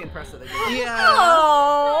time. honestly impressed that they did. Yeah.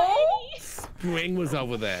 Oh! Spring was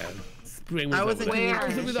over there. Spring was I was over in there. communications. I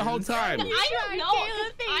was with you the whole time. I don't know.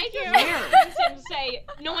 Kayla, I thank just you. heard him say,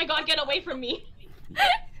 "No, my God, get away from me."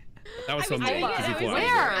 That was I from was me. doing it, because he I was thought I like,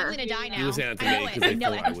 was Where? I'm gonna die He now. was saying it to I me know it. because I they know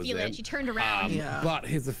thought it. I I was feel in. it. She turned around. Yeah. But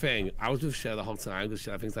here's the thing. I was with Cher the whole time because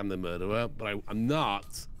Cher thinks I'm the murderer, but I'm not.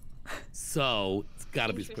 So it's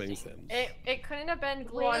gotta be Spring Sims. It couldn't have been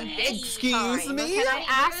Gluon this Excuse time. me? Can I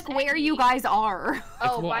ask where you guys are?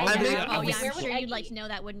 Oh, Well, by I'm now. in- Oh I'm yeah, Where I'm was sure Eggy? you'd like to know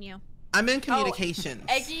that, wouldn't you? I'm in communications.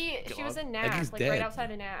 Eggy, she was in Nav, Eggy's like dead. right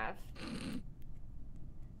outside of Nav.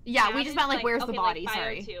 Yeah, we just meant like, Like, where's okay, the body? like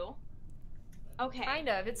Sorry. 502. Okay. Kind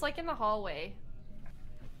of. It's like in the hallway.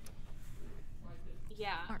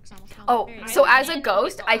 Yeah. Mark's almost gone. Oh, Very so good. as a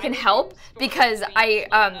ghost, I can help because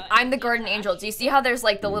I'm the guardian angel. Do you see how there's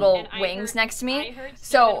like the little And I wings heard- next to I me? heard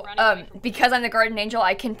So Steven running away from because I'm the guardian angel,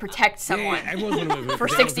 I can protect someone. Yeah, everyone's gonna move for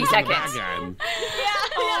because 60 everyone's the bad seconds. guy.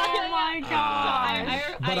 Oh my god.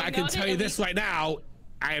 But I can noted tell you at this right now.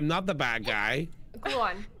 I am not the bad guy.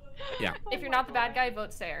 Gluon, Yeah. if you're not the bad guy,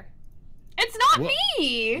 vote Sarah. It's not What?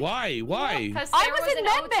 me. Why? Why? Because I Sarah was in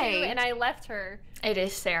O2 medbay. and I left her. It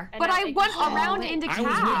is Sarah. And But now I Eggy's went dead. around into I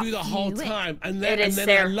was with you the Cap. whole Do it. time, and It then is I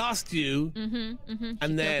Sarah. lost you, Mm-hmm.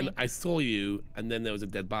 and then I saw you, and then there was a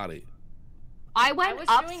dead body. I went was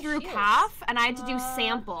up doing through shields. CAF and I had to do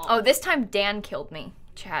sample. Oh, this time Dan killed me.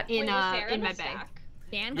 Chat. in Wait, was Sarah in the medbay. stack?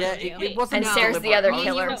 Dan Yeah, killed you. it wasn't. And Sarah's the deliberate. other I was-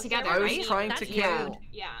 killer. were together, I was right? trying to That's kill. rude.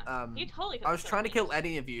 Yeah. You totally could I was trying to kill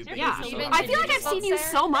any of you. But Yeah. you just Even I feel like did I've you seen you vote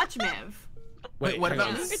so much, Miv. Wait, what hang about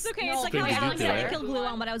on. me? It's okay. No, It's like Spring, I did you was do trying to it? kill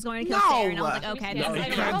Gluon, but I was going to kill No. Sarah, and I was like, okay, No, this you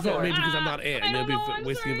is can't vote me Ah, because I'm not it, and I it'll don't know, be I'm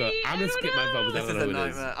wasting a vote. sorry, I'm I gonna don't skip my vote because I This don't is know a who it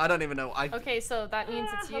is. nightmare. I don't even know. Okay, so that means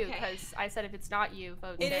it's you, Okay. because I said if it's not you,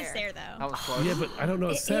 vote It Sarah. is Sarah, though. That was close. Yeah, but I don't know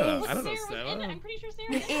It Sarah. is. I don't know Sarah was in it. Sarah. I'm pretty sure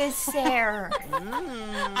Sarah It is Sarah.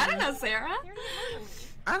 I don't know, Sarah.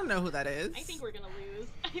 I don't know who that is. I think we're gonna lose.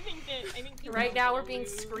 I think people Right are now, gonna we're being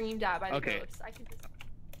lose. screamed at by the Okay. ghosts. I can just...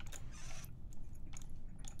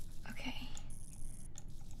 Okay.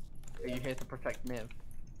 Are you here to protect Miv?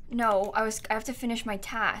 No, I have to finish my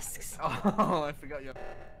tasks. Oh, I forgot you.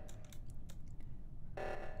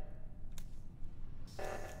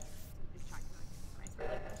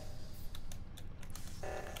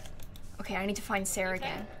 Okay, I need to find Sarah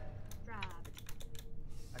again.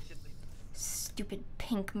 I should leave. Stupid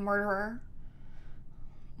pink murderer.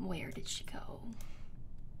 Where did she go?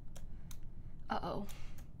 Uh-oh.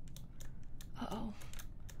 Uh-oh.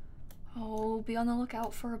 Oh, be on the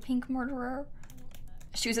lookout for a pink murderer.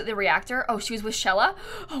 She was at the reactor? Oh, she was with Shella?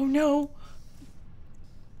 Oh no!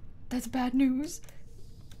 That's bad news.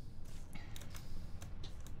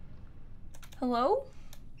 Hello?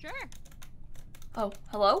 Sure. Oh,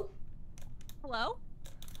 hello? Hello?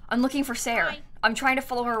 I'm looking for Sarah. Hi. I'm trying to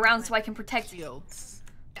follow her around so I can protect you. Shields.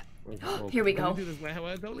 Here we Can go. do this?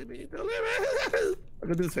 Don't leave me. Don't leave me. I'm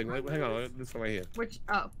gonna do this thing. Hang on. This one right here. Which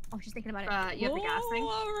Oh, she's thinking about it. you have the gas thing?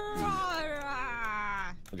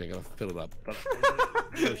 Okay, I gotta fill it up. But,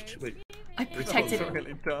 wait. I protected That was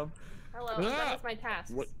really dumb. Hello, I'm done with my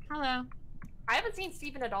tasks. What? Hello. I haven't seen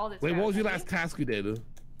Steven at all this Wait, round. what was your Have last task you did?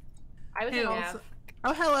 I was in Who? Nav.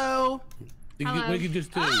 Oh, hello. What did you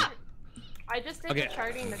just do? I just did Okay. the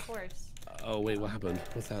charting the course. Oh wait, what happened?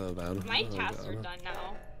 What's that about? My Oh, tasks are God. done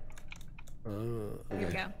now. Oh, Here we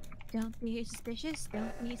okay. go. Don't be suspicious.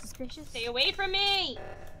 Don't be suspicious. Stay away from me!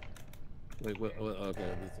 Wait,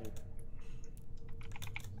 okay.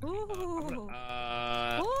 Ooh.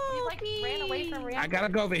 You like ran away from I reactor. gotta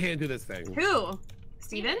go over here and do this thing. Who?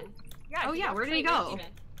 Steven? Yeah, Oh you yeah, don't where did he trade me, go? Steven.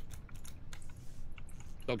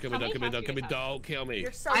 Don't kill me, don't kill me, don't kill me, don't kill me.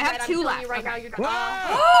 You're so I have dead. I'm two killing left. you right now. Okay. You're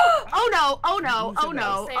Oh no, oh no, oh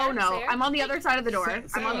no, Sarah, oh no. Sarah? I'm on the other side of the door. Sarah.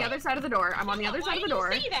 I'm on the other side of the door. I'm on the other Why side of the did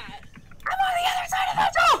door. you say that? I'm on the other side of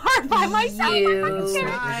the door by myself. You.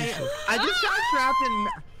 I just got trapped in.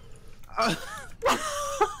 Got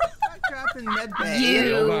trapped in med bay. You.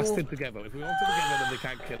 We all gotta stick together. If we all stick together, then they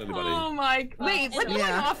can't kill anybody. Oh my. Wait, what's going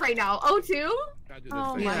Yeah. off right now? O2? Gotta do this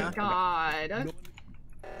Oh thing. my Yeah. god.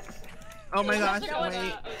 Oh my gosh, No,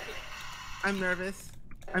 wait. I'm nervous.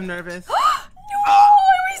 I'm nervous. No, I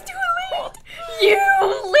was too late.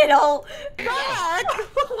 You little.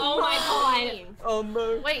 Oh my god. Oh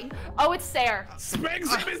no. Wait. Oh, it's Sarah. Spring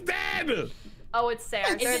Sim is dead! Oh, it's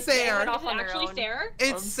Sarah. It's They're- Sarah. They went Is off it on their actually own. Sarah?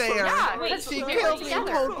 It's Sarah. Yeah, Wait, because She they killed were me in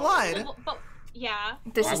together. cold blood. But yeah.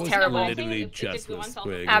 This I is was terrible. literally If just we with want to-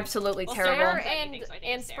 Spring. Absolutely Well, terrible. Sarah Anything, so I think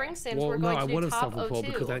and it's Spring Sarah. Sims Well, were no, going I to would do have top self-report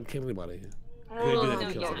because I O2. didn't kill anybody. Oh, Maybe no, they yeah,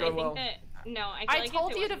 didn't kill I someone. think that no, I feel I like if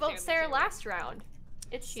told it you to wasn't vote Sarah then last round.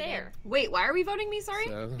 It's She did. Sarah. Wait, why are we voting me, sorry?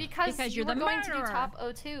 So, Because Because you you're were the going to do murderer. top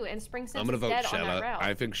O2 and Spring Sims I'm gonna is vote dead on that Shella. route.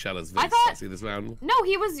 I think Shella's I very thought- sassy this round. No,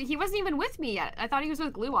 he wasn't even with me yet. I thought he was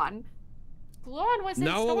with Gluon. Gluon was in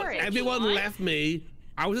No, storage. everyone left me.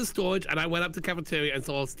 I was in storage and I went up to cafeteria and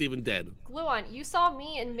saw Steven dead. Gluon, you saw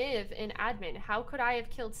me and Miv in admin. How could I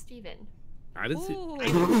have killed Steven? I didn't see.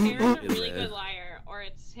 Sarah's a really good liar, or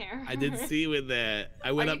it's Sarah. I didn't see you in there.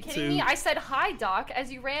 I went Are you up kidding to. me? I said hi, Doc,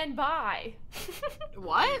 as you ran by.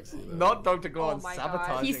 What? Not Dr. Gordon Oh my God.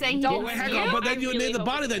 sabotaging. He's saying he Don't didn't Hang see on, you? but then I you really near the hope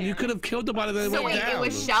body. it's Then you Sarah. could have killed the body. Then So it went wait, down. it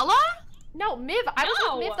was Shella? No, Miv, I was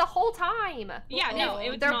No. with Miv the whole time. Yeah, no, it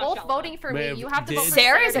was They're not both Shella. voting for me. Miv You have to vote for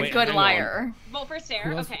Sarah is a Wait, good hang on. liar. Vote for Sarah?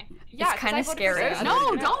 Who else? Okay. Yeah, 'cause kinda I voted for scary. Sarah.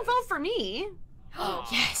 No, don't vote for me. Oh,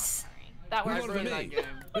 Yes. that Who works. voted for Ruined me? that game.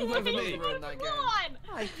 Who voted for me? Ruined that game.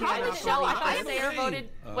 I How cannot did Shell? I believe thought it. Sarah Hey. voted.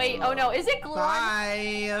 Wait, oh no, is it Gluon?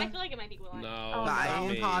 I Bye. feel like it might be Gluon. No. Bye, not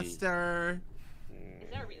me. imposter. Is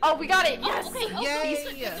there a reason? Oh, we got it. Yes.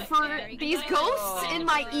 Yay. For these ghosts in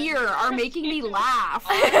my ear are making me laugh.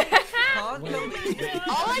 Can't believe it.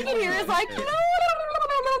 All I can hear is like.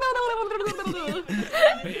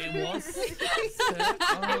 Wait, it was. It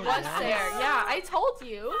was Sarah. Yeah, I told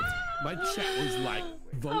you. My chat was like,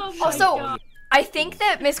 vote. Also, I think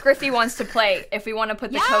that Miss Griffey wants to play. If we want to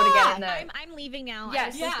put the code again in the. I'm leaving now.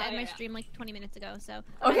 Yes. I just Yeah, ended my yeah. stream like 20 minutes ago, so.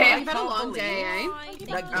 Okay. You've had a long day, eh?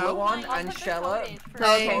 Like Oh Gluon my and God. Shella.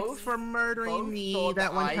 Thanks both- for murdering both me thought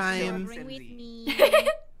that one I time. killed Bring with Cindy. me.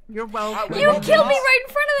 You're welcome. You killed me right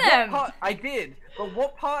in front of What them. part, I did, but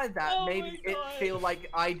what part of that Oh made my it God. feel like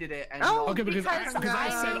I did it and Oh, not? Okay, because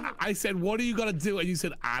I said, what are you gonna do? And you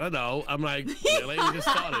said, I don't know. I'm like, really? We just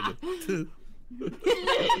started.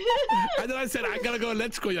 And then I said, I gotta go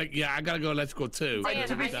electrical. You're like, yeah, I gotta go electrical too. Dan,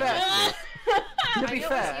 To be I fair, to I be know it was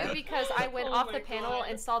fair, you because I went Oh off my the panel God.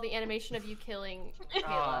 and saw the animation of you killing Kayla.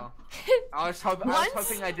 oh, I was hoping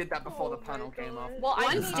I did that before the panel came off. Well, I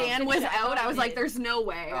Once just Dan was checked out, I was like, it. there's no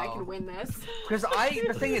way I Oh. can win this. Because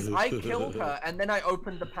the thing is, I killed her and then I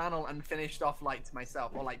opened the panel and finished off lights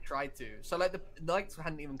myself, or like tried to. So like the lights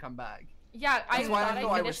hadn't even come back. Yeah, I That's why I thought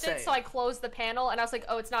thought I I was finished it, safe. so I closed the panel and I was like,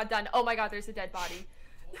 oh, it's not done. Oh my god, there's a dead body.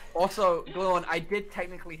 Also, Gluon, I did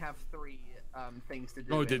technically have 3 things to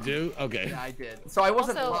do. Oh, did you? Okay. Yeah, I did. So I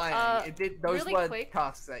wasn't Also, lying. It did. Those really were quick-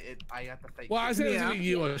 tasks that I had to fake. Well, I said it was Yeah. either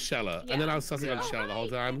you or Shella, and then I was sussing on Yeah. Shella the whole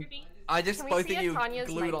time. I just Can we both see of if you Tanya's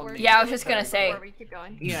glued night on work me. Yeah, I was just gonna say. Before we keep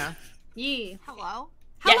going. Yeah. Yee. Hello.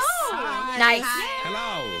 Yes. Hello. Nice.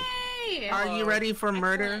 Hello. Hey. Are you ready for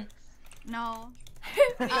murder? No.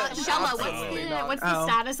 Shella, Absolutely not. what's the Oh.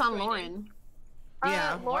 status on Lauren?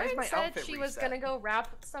 Yeah. Why is Lauren my said outfit she was reset? gonna go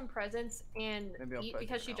wrap some presents and Maybe I'll eat put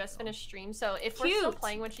because she it just out. finished stream. So if we're still Cute.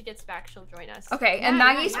 playing when she gets back, she'll join us. Okay, and Yeah,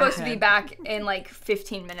 Maggie's yeah, supposed to okay. be back in like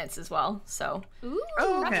 15 minutes as well. So Ooh,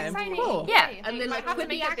 Oh, that's okay, exciting. cool. Yeah. Okay, And we then, might like, have to quit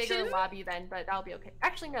make the a bigger action? lobby then, but that'll be okay.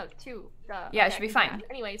 Actually, no, 2. Yeah, it okay, should be I can do fine. that.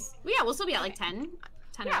 Anyways, Well, yeah, we'll still be at like 10.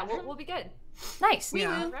 10 yeah, around. we'll be good. nice.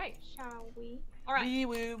 Yeah. All right. Shall we? All right. Wee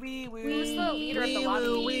woo, wee woo. Who's the leader of the Wee lobby?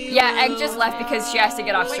 woo, wee Yeah, Egg just left because she has to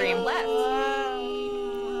get off Wait, stream. who left? Who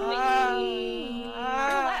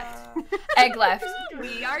left? Egg left.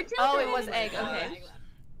 We are too. Oh, it was Egg. Okay.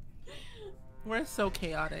 We're so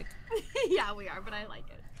chaotic. Yeah, we are, but I like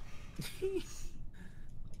it.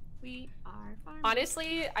 We are fine.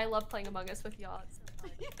 Honestly, I love playing Among Us with y'all. It's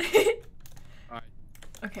so fun.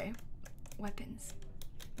 Okay. Weapons.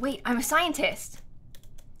 Wait, I'm a scientist.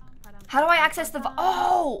 How do I access the?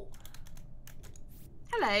 Oh,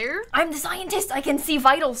 Hello. I'm the scientist. I can see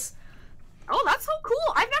vitals. Oh, that's so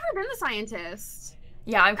cool. I've never been a scientist.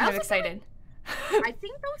 Yeah, I'm kind of also feel excited. I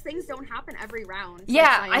think those things don't happen every round.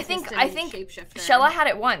 Yeah, like I think scientist and shapeshifter. Shella had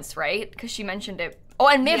it once, right? Because she mentioned it. Oh,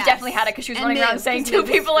 and Miv Yes. definitely had it because she was And running around Miv, saying 'cause 2 Miv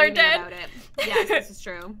was people are screaming dead. about it. Yes, this is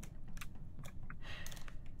true.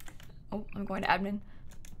 Oh, I'm going to admin.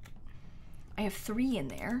 I have 3 in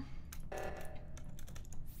there.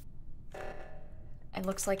 It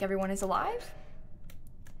looks like everyone is alive.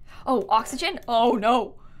 Oh, oxygen? Oh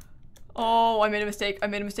no. Oh, I made a mistake. I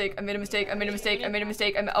made a mistake. I made a mistake. I made a mistake. I made a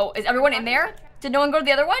mistake. Oh, is everyone in there? Did no one go to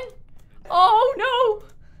the other one? Oh no.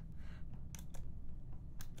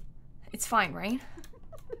 It's fine, right?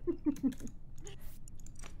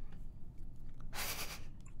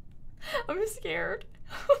 I'm scared.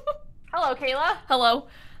 Hello, Kayla. Hello.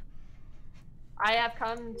 I have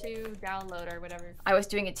come to download or whatever. I was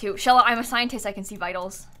doing it too. Shella, I'm a scientist. I can see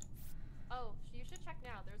vitals. Oh, you should check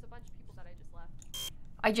now. There's a bunch of people that I just left.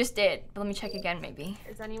 I just did, but let me check again maybe.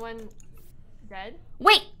 Is anyone dead?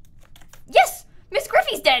 Wait! Yes! Miss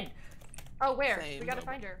Griffey's dead! Oh, where? Same. We gotta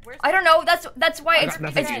find her. Where's I don't know, that's why That's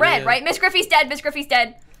nothing it's to red, do. right? Miss Griffey's dead, Miss Griffey's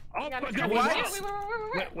dead. Oh Yeah, my Miss god, Griffey's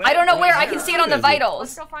what? dead. Wait. I don't know where, I Where can see it on the is it? Let's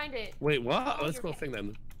vitals. go find it. Wait, what? Let's go thing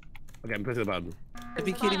then. Okay, I'm pressing the button. Are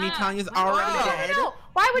you kidding me? Tanya's already God. dead. No,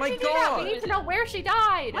 why would My you do that? We God. need to know where she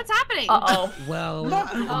died. What's happening? Uh-oh. Well, Miss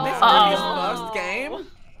Uh-oh. Griffey's first game?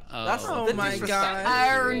 That's Oh the my disrespect. god.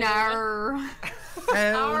 Oh no.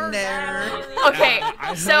 Oh no. Okay, I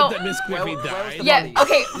heard so that Miss Griffey died. yeah,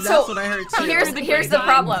 okay, That's so what I heard too. here's the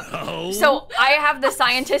problem. No. So I have the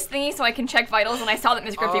scientist thingy, so I can check vitals, and I saw that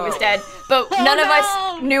Miss Griffey was dead, but none of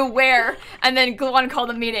us knew where. And then Gluon called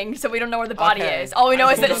a meeting, so we don't know where the body Okay. is. All we know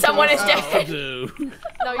is that someone is Oh, dead. do.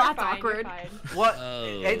 No, you're That's fine. awkward. You're fine. What?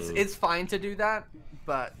 Oh. It's fine to do that,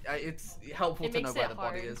 but it's helpful It to know makes where it the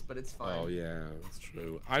body hard. is. But it's fine. Oh yeah, that's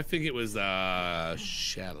true. I think it was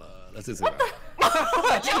Shella. Let's just say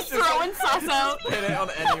that. Just throwing sus out. Hit it on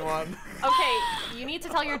anyone. Okay, you need to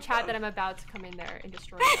tell your chat that I'm about to come in there and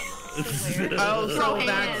destroy them. Oh, Throw so hands.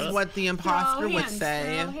 that's what the imposter would Hands,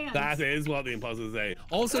 say. throw hands. That is what the imposters say.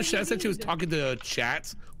 Also, Shella said she was talking to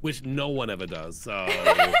chat, which no one ever does. So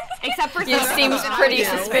Except for It seems pretty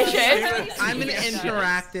I do. suspicious. I'm an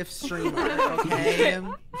interactive streamer, okay?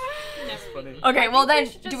 Okay, well then,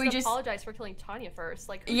 should do we just? apologize for killing Tanya first?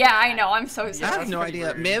 Like, who Yeah, did I that? know. I'm so I sorry. have no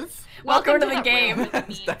idea. Miv? Welcome to the that game. room. I'm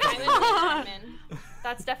an admin.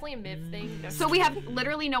 That's definitely a Miv thing. No, So we have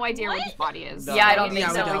literally no idea where this body is. No. Yeah, I don't think Yeah,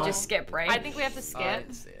 we so. We don't. just skip, right? I think we have to skip.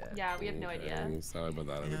 Yeah. Yeah, we have no idea. I'm sorry about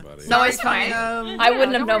that, everybody. No, it's fine. I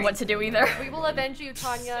wouldn't have don't known worry. what to do either. We will avenge you,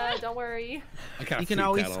 Tanya. Don't worry. I kinda You can freaked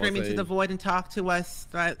always out, scream into honestly. the void and talk to us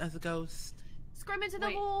as a ghost. Scream into the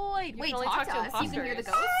Wait, void. you Wait, can only talk talk to to us. You can hear the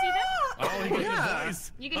imposters. ghosts even? Oh, you can hear Yeah. the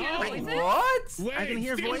voice. You can hear the Oh, voices? What? Wait, I can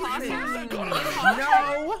hear Steven voices. Imposter? No!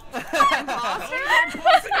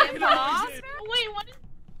 Imposter? Wait, what? Did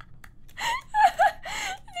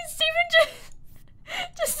Steven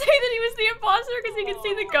just say that he was the imposter because he could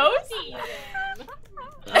see the ghost?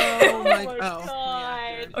 Oh my God.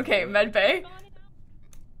 god. Okay, medbay.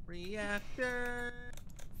 Reactor.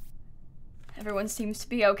 Everyone seems to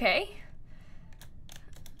be okay.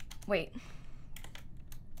 Wait.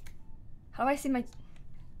 How do I see my...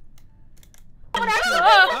 Oh my god.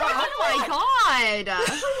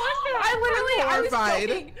 I was Horrified.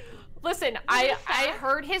 joking. Listen, I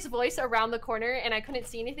heard his voice around the corner and I couldn't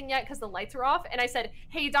see anything yet because the lights were off. And I said,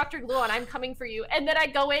 "Hey, Dr. Gluon, I'm coming for you." And then I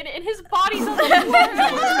go in and his body's on the floor.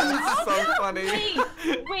 So funny.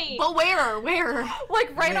 Wait. But where?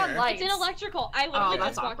 Like right on Where? lights. It's in electrical. I literally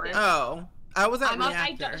that's just walked awkward. in. Oh. I was at I'm up-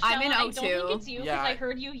 reactor. I'm in Shella, I don't O2. think it's you because Yeah. I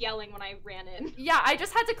heard you yelling when I ran in. Yeah, I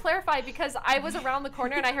just had to clarify because I was around the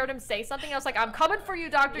corner and I heard him say something. I was like, "I'm coming for you,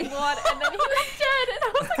 Dr. Gluon," and then he was dead. And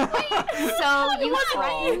I was like, "Wait." So you What?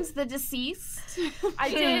 framed the deceased? I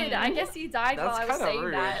did. I guess he died That's while I was kinda saying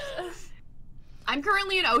rude. that. I'm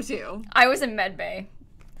currently in O2. I was in medbay.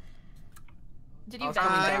 Did I you was die?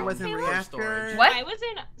 coming I down was in for reactor. storage. What? I was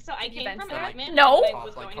in. So I Did you came from vent admin. No. I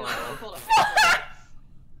was going in Like, the cold.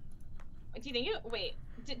 Do you think you? Wait.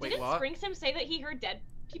 Wait, Didn't what? Spring Sim say that he heard dead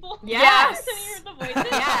people? Yes. And he heard the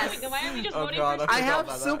voices. Yes. Wait, then why are we just Oh voting God, for? I forgot have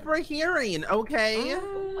about that. super hearing, okay?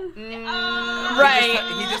 Right.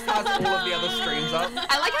 He just has all of the other streams up.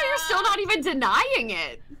 I like how you're still not even denying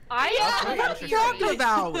it. That's really What are you talking interesting.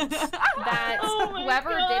 about? That Oh my whoever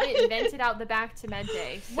God. did it invented out the back to med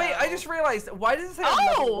day. Wait, I so- just realized. Why does it say I'm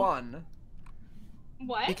Oh! level 1?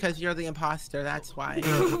 What? Because you're the imposter, that's why.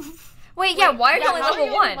 Wait, yeah, why are you Yeah, only how level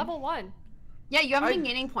you 1? Level 1. Yeah, you haven't I- been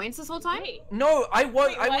gaining points this whole time? Wait. No, I was.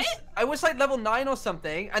 Wait, I was. what? I was like level 9 or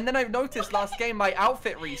something, and then I noticed last game my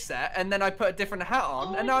outfit reset, and then I put a different hat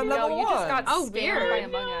on, and now I'm No, level you 1. just got Oh, scammed weird. by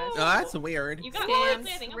Among Us. Oh, that's weird. You got Scams,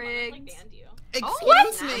 honestly, I think I'm like rigged. banned you.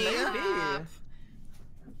 Excuse me. Maybe.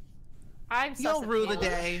 I'm You'll sus rue the of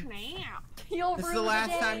day. You'll This is ruin the last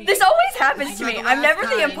day. time This always happens to This is me. the I'm last never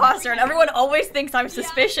the time. imposter, and everyone always thinks I'm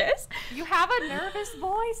suspicious. You have a nervous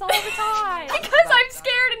voice all the time. Because I'm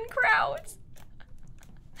scared in crowds.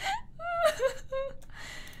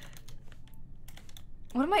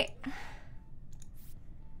 What am I?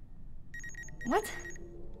 What?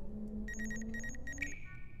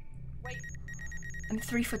 Wait. I'm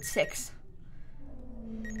 3'6".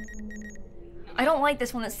 I don't like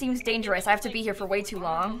this one. That seems dangerous. I have to be here for way too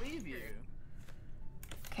long.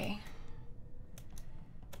 Okay.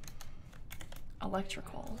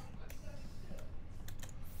 Electrical.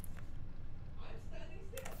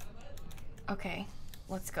 Okay,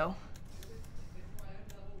 let's go.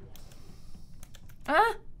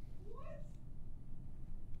 Ah!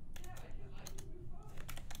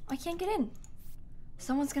 I can't get in.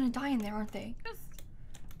 Someone's gonna die in there, aren't they?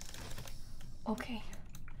 Okay.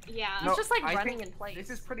 Yeah. It's just like I running think in place. This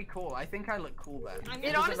is pretty cool. I think I look cool then. I'm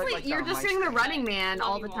It gonna- honestly, like you're that just on my doing the screen. running man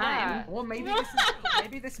all the you time. Or maybe this is,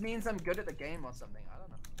 maybe this means I'm good at the game or something. I don't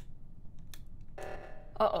know.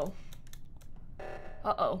 Uh-oh.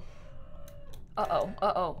 Uh-oh. Uh-oh.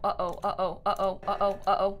 Uh-oh. Uh-oh. Uh-oh. Uh-oh. Uh-oh.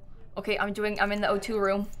 Uh-oh. Okay, I'm in the O2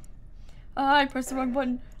 room. I pressed the wrong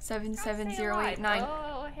button. 77089.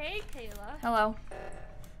 Oh, hey, Kayla. Hello.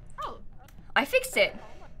 Oh. I fixed it.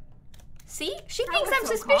 See? She That thinks was I'm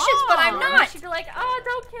so suspicious, but I'm calm. not. She'd be like, oh,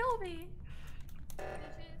 don't kill me.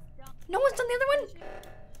 No one's done the other one?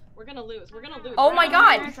 We're gonna lose. We're gonna lose. Oh my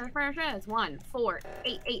god. 1, 4,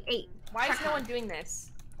 8, 8, 8. Why is no one doing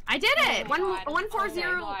this? I did it. Oh my 1, God. 1, 4, Oh my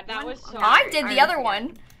 0. God, that was so I great. did the other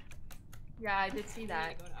one. Yeah, I did see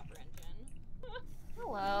that. Go to upper engine.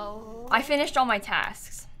 Hello. I finished all my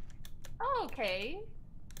tasks. Oh, okay.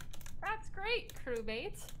 That's great,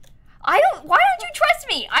 crewmate. Why don't you trust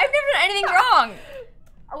me? I've never done anything wrong.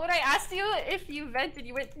 When I asked you if you vented,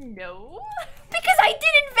 you went, no? Because I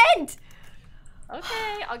didn't vent.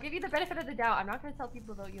 Okay, I'll give you the benefit of the doubt. I'm not gonna tell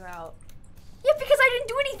people to vote you out. Yeah, because I didn't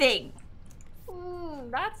do anything.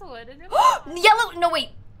 That's what it is. Yellow, no wait.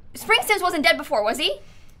 Springstems wasn't dead before, was he?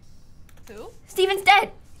 Who? Steven's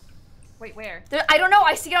dead. Wait, where? I don't know,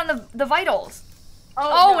 I see it on the vitals.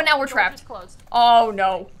 Oh, no, and now we're doors trapped. is closed. Oh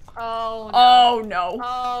no. Oh no. Oh no.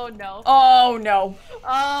 Oh no. Oh no.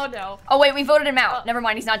 Oh no. Oh wait, we voted him out. Never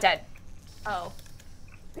mind, he's not dead. Oh.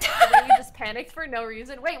 And then you just panicked for no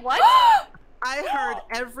reason. Wait, what? I heard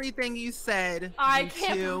everything you said. I you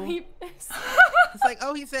can't two. believe this. It's like,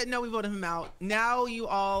 oh, he said no, we voted him out. Now you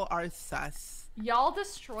all are sus. Y'all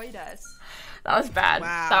destroyed us. That was bad.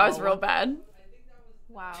 Wow. That was real bad.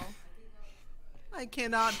 Wow. I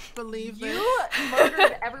cannot believe You this.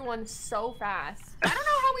 murdered everyone so fast. I don't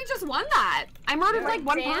know how we just won that. I murdered like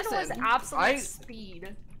one Dan person. was absolute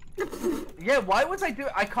speed. Yeah, why was I doing?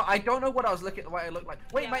 I don't know what I was looking. What I looked like.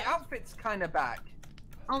 Wait, my outfit's kind of back.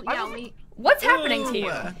 Oh I yeah, was- only. What's happening to you?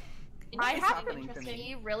 I What's have to happening to me?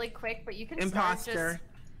 pee really quick, but you can Imposter. start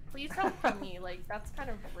just. Please don't kill me. Like that's kind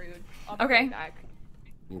of rude. I'll be Okay. right back.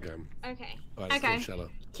 Okay. Okay. Alright, Okay. let's go, Shella.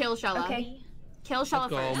 Kill Shella. Okay. Kill Shella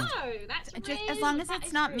Let's go. first. No, that's Just rude. as long as That it's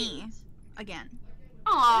is not rude. me. Again.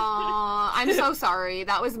 Aww, I'm so sorry.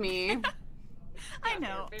 That was me. I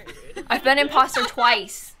know. Very rude. I've been imposter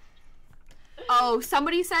twice. Oh,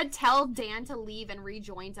 somebody said tell Dan to leave and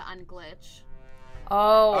rejoin to unglitch.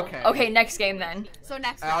 Oh. Okay. Okay, next game then. So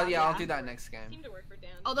next Oh round, yeah, I'll do that next game. Seemed to work for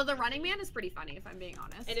Dan. Although the running man is pretty funny, if I'm being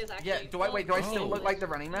honest. It is actually. Yeah. Do I still Oh. look like the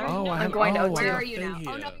running man? Oh, I I'm have, going to oh, O2. I Where have are a you thing now? here.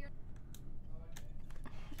 Oh no, you're.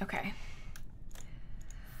 Okay.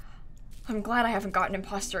 I'm glad I haven't gotten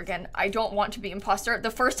imposter again. I don't want to be imposter.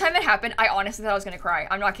 The first time it happened, I honestly thought I was gonna cry.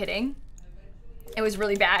 I'm not kidding. It was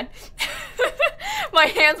really bad. My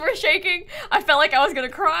hands were shaking. I felt like I was gonna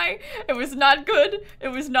cry. It was not good. It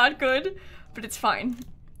was not good, but it's fine.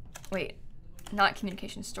 Wait, not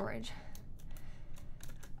communication storage.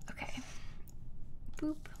 Okay.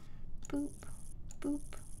 Boop, boop, boop,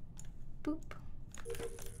 boop.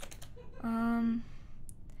 I'm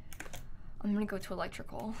gonna go to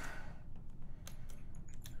electrical.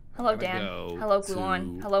 Hello, Gotta Dan. go Hello,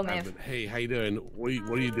 Gluon. to Hello, Miv. admin. Hey, how you doing? What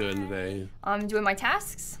are you doing today? I'm doing my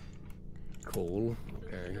tasks. Cool.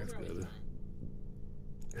 Okay, that's good.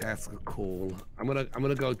 That's cool. I'm gonna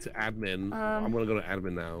go to admin. I'm gonna go to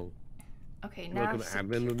admin now. Okay, You now wanna go to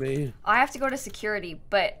admin with me? I have to go to security,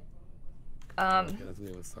 but Okay, that's on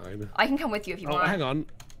the other side. I can come with you if you Oh, want. hang on.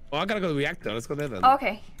 Oh, I gotta go to the reactor. Let's go there then. Oh,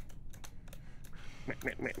 okay.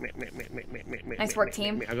 Nice work,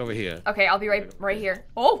 team. I go over here. Okay, I'll be right here.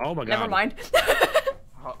 Oh, Oh my never God. mind.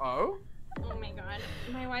 Oh. Oh my god.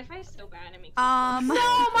 My Wi-Fi is so bad. It makes No,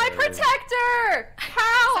 My protector!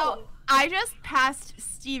 How? So I just passed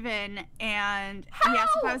Steven and he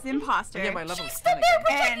asked if I was the imposter. Yeah, my level's She's been there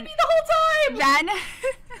protecting And me the whole time!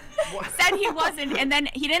 then said he wasn't, and then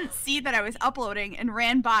he didn't see that I was uploading and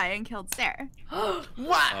ran by and killed Sarah.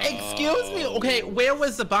 What? Excuse me. Okay, where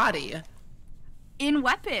was the body? In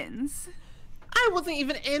weapons. I wasn't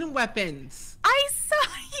even in weapons. I saw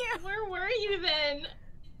you. Where were you then?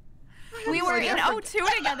 We were in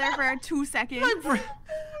O2 together for 2 seconds.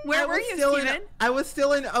 Where were you, Steven? I was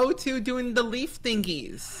still in O2 doing the leaf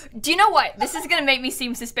thingies. Do you know what? This is gonna make me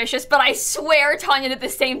seem suspicious, but I swear Tanya did the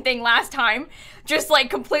same thing last time. Just like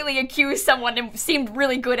completely accused someone and seemed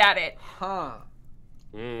really good at it. Huh.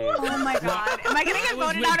 Oh my god. Am I gonna get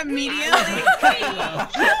voted out immediately?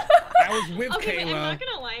 I was with Okay, but I'm Kayla. not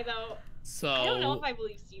gonna lie though. So. I don't know if I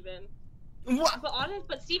believe Steven. What?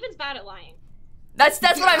 But Steven's bad at lying. That's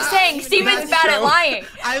what I'm saying. Steven's bad at lying.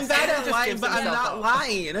 I'm bad at Just lying, gives but I'm himself not up.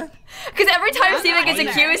 lying. Because every time Steven gets Oh, yeah.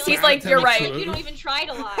 accused, he's Yeah, like, tell "You're the right." truth. You don't even try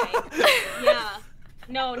to lie. Yeah.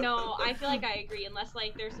 No, I feel like I agree, unless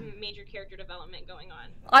like there's some major character development going on.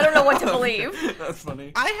 I don't know what to believe. That's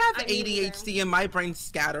funny. I have I mean, ADHD and my brain's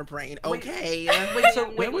scatterbrain. Okay. Wait, so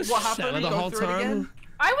Where was what happened? Shella the Go whole through it time? again?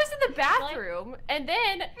 I was in the bathroom, and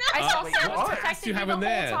then I saw wait, someone what? protecting You me have the him whole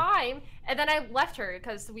there. time, and then I left her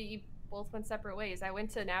because we both went separate ways. I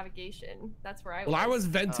went to navigation. That's where I was. Well, I was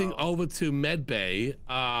venting over to medbay,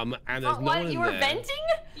 and there's no one in You were there. venting?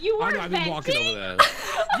 You were I've been walking over there.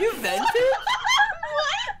 You vented?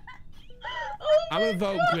 I'm gonna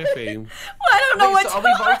vote Griffey. Well, I don't know Wait, what. so are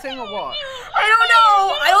we voting or what? I don't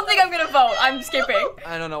know. I don't think I'm gonna vote. I'm skipping.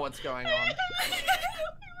 I don't know what's going on.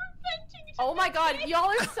 Oh my god, y'all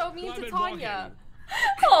are so mean Well, to I've been Tanya.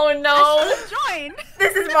 Oh no. Join.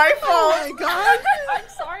 This is my fault. Oh my god. I'm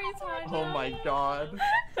sorry, Tanya. Oh my god.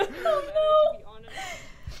 Oh no.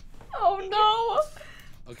 Oh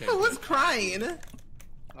no. Okay. Who was crying?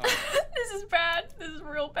 This is bad. This is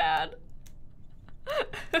real bad.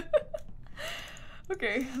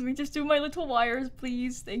 Okay, let me just do my little wires,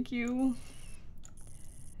 please. Thank you.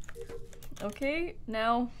 Okay,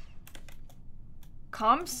 now.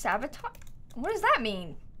 Comm sabotage? What does that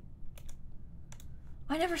mean?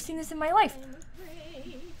 I've never seen this in my life.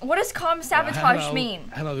 What does comm sabotage hello. mean?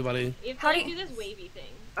 Hello, everybody. You have to How like, do do this wavy thing.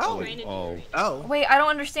 Oh. Brandon, do it Oh. right Oh. Wait, I don't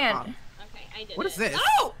understand. Okay, I did What it. is this?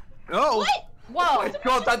 Oh! Oh. What? Oh my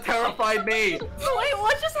god, that terrified me. Wait,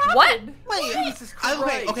 what just happened? What? Wait. Jesus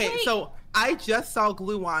Christ. Okay, so I just saw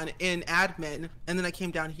Gluon in admin, and then I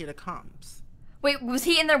came down here to comms. Wait, was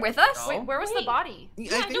he in there with us? Wait, where was the Wait. body?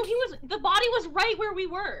 Yeah, no, the body was right where we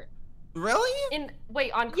were. Really?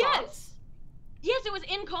 Wait, on comms? Yes. Yes, it was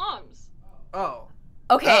in comms. Oh.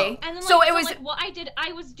 Okay. And then, So it was. what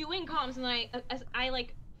I was doing comms, and then I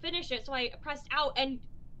like finished it, so I pressed out, and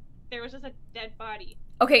there was just a dead body.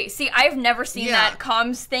 Okay, see, I've never seen that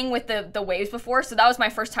comms thing with the waves before, so that was my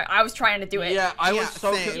first time. I was trying to do it. Yeah, I was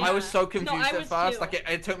same. I was so confused No, I at was first. too. Like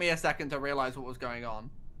it took me a second to realize what was going on.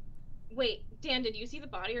 Wait, Dan, did you see the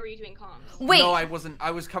body, or were you doing comms? Wait. No, I wasn't.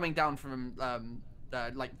 I was coming down from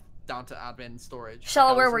like down to admin storage. Shella,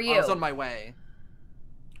 I where was- were you? I was on my way.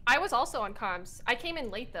 I was also on comms. I came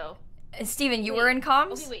in late though. Steven, you were in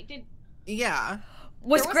comms? Okay, wait, did Yeah.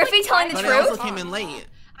 Was There was, Griffey like, telling the But truth? I also came in late.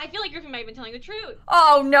 I feel like Griffin might have been telling the truth.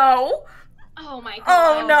 Oh no. Oh my god.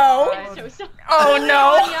 Oh no. I'm so sorry. Oh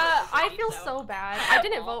no. Yeah, I feel so bad. I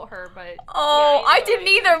didn't vote her, but Oh, Yeah, I didn't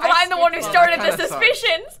either, but I I'm the one who skipped started voting. the That kinda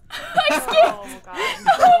suspicions. I skipped. oh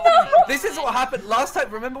god. Oh no. This is what happened last time.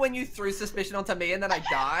 Remember when you threw suspicion onto me and then I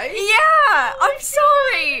died? Yeah, I'm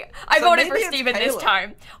sorry. I So voted for maybe it's Steven this Kayla.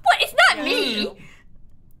 time. What? It's not me.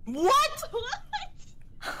 What?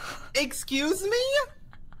 Excuse me?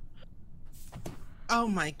 Oh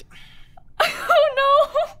my god. Oh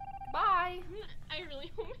no. Bye. I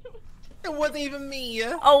really hope it was. It wasn't even me.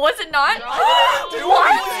 Oh, was it not? Do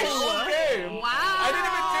What? anything all game. I didn't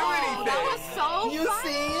even do anything. That was so You fun.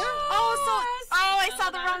 see? Oh, I saw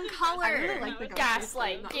the wrong color. I really like the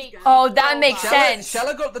Gaslight. Oh, that makes sense.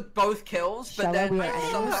 Shella got both kills, but Shella, then we like,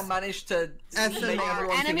 are somehow managed to SMR. make everyone think it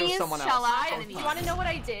was Enemies, someone else. Shella. Do you want to know what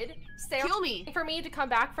I did? Sarah Kill me. for me to come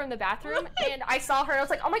back from the bathroom, and I saw her, and I was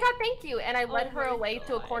like, "Oh my god, thank you!" And I led her my away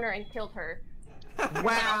to a God. corner and killed her.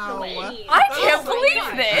 Wow. I can't Oh my believe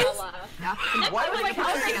God, this. Shella. Why I was would like, you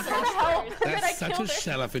 "I was put like, it "What the hell?" And then I That's such a killed her.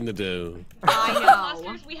 Shella thing to do. I know.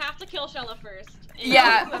 Imposters, we have to kill Shella first.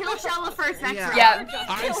 Yeah. Kill Shella first next Yeah. round. Yeah.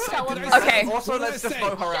 I said, did I say- Okay. Also, what did let's I just say?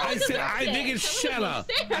 vote her out. I said, I think it's Shella.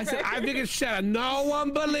 I said, I think it's Shella. No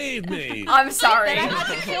one believed me. I'm sorry. Then I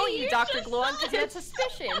had to kill you, Dr. Gluon, because you had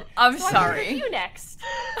suspicion. I'm So I sorry. killed you next.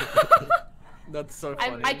 That's so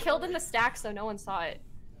funny. I killed in the stack, so no one saw it.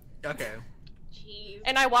 Okay. Jeez.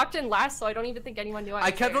 And I walked in last, so I don't even think anyone knew I was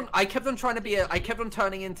I kept there. on. I kept on trying to be. I kept on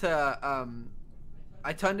turning into.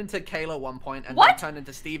 I turned into Kayla at one point, and What? then turned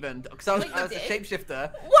into Steven because I was, Wait, I you was a did?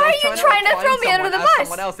 shapeshifter. Why so I are was you trying trying to find throw me under someone the as bus?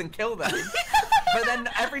 Someone else and kill them. But then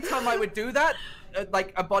every time I would do that,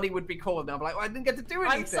 like a body would be called, and I'm like, well, I didn't get to do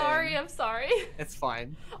anything. I'm sorry, I'm sorry. It's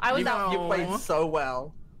fine. I was you, out. you played so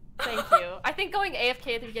well. Thank you. I think going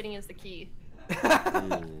AFK at the beginning is the key.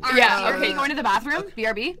 Alright, Yeah, BRB, okay. going to the bathroom.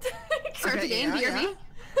 BRB. Start Okay, the game. yeah, BRB.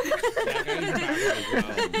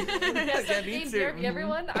 Yeah, so me game too. BRB,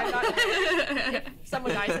 everyone. I'm not. If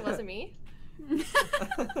someone dies, it wasn't me.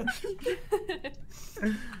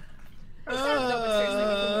 No, but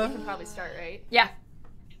seriously, we can probably start, right? Yeah.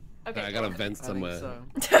 Okay. I got a vent I think somewhere. so.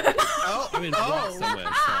 Oh, I mean, block somewhere.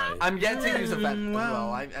 Sorry. I'm yet to use a vent as Wow.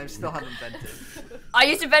 well. I still haven't vented. I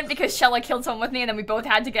used to vent because Shella killed someone with me, and then we both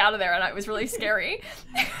had to get out of there, and it was really scary.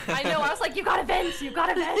 I know. I was like, you gotta vent. You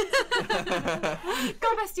gotta vent.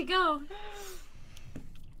 Go, bestie, go.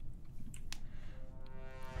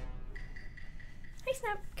 Hey,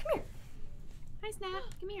 Snap, come here. Hi, Snap.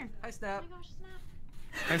 Come here. Hi, Snap. Oh my gosh, Snap.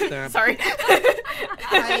 Hi, Snap. Sorry.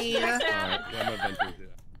 Hi. Alright, yeah, I'm venting too.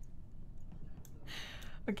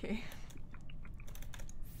 Okay.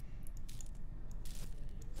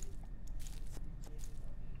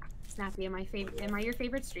 Snappy, am I your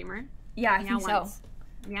favorite streamer? Yeah, I Meow think so. once.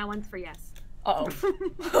 Meow once for yes. Uh-oh. Should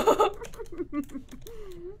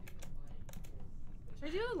I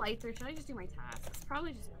do the lights or should I just do my tasks?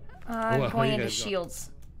 Probably just. I'm What, going you into guys got?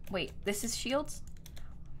 shields. Wait, this is shields?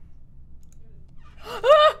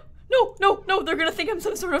 Ah! No, no, no, they're gonna think I'm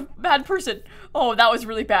some sort of bad person. Oh, that was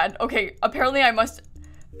really bad. Okay, apparently I must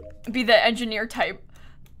be the engineer type.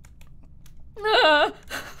 Ah.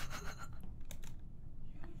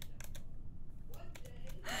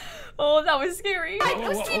 Oh, that was scary. Oh, It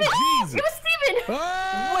was oh, Steven! oh, jeez. It was Steven!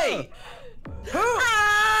 Ah! Wait. Who?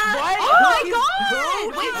 What? Who Oh my keeps- god!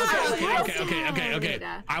 who? Okay.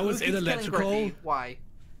 I was Who in keeps killing electrical Griffey? Why?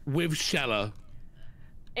 with Shella,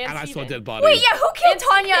 and I saw a Steven. dead body. Wait, yeah, who killed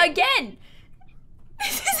Tanya again?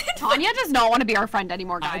 This isn't Tanya does not want to be our friend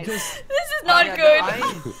anymore, guys. This is not Yeah,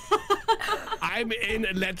 good. I'm in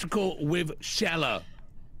electrical with Shella.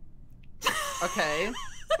 Okay.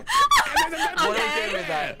 What are we doing with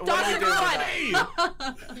that? What are we doing with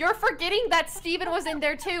that? You're forgetting that Steven was in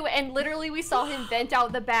there too, and literally we saw him vent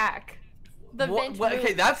out the back. The vent Okay,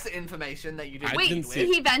 moved. that's the information that you didn't. Wait, deal see-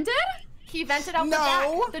 with. He vented? He vented out the No.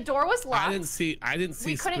 back. The door was locked. I didn't see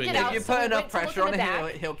We couldn't Spring. get out. If you so put we enough went to look pressure in on the him,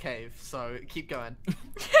 back. he'll cave. So keep going.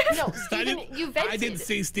 No, Steven, you vented. I didn't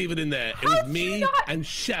see Steven in there. It was me and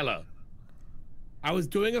Shella. I was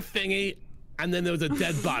doing a thingy, and then there was a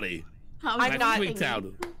dead body. I'm I not. freaked out.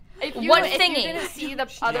 If you, What if thingy? you didn't see the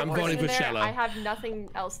other I'm person going in for there, Shella. I have nothing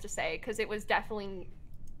else to say because it was definitely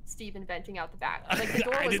Steven venting out the back. Like the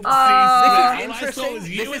door I was didn't locked. see This is Steven. All I saw interesting. was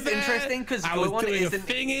This you is in there. interesting because I was Gluon doing a isn't.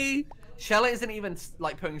 thingy. Shella isn't even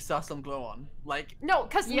like putting sus on Gluon. Like No,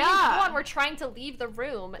 because me and Yeah. Gluon were trying to leave the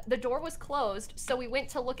room. The door was closed, so we went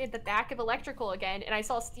to look at the back of electrical again, and I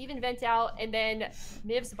saw Steven vent out, and then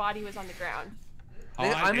Miv's body was on the ground.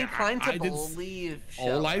 I'm inclined to I did- believe.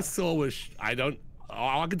 All I Shella. saw was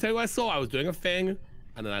all I can tell you I saw. I was doing a thing,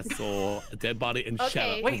 and then I saw a dead body and Okay.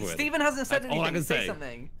 Shella. Wait, over it. Steven hasn't said That's all I anything. can Say say.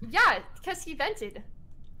 something. Yeah, because he vented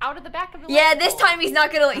out of the back of the Yeah, this electrical. time he's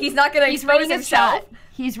not gonna He's expose reading his himself. chat.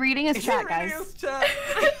 He's reading his Is chat, he guys. reading his chat?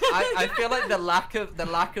 I feel like the lack of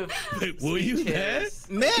Wait, were you speech there? is-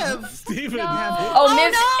 Miv! Steven. Oh,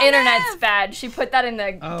 Miv's internet's bad. She put that in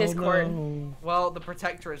the Oh, Discord. no. Well, the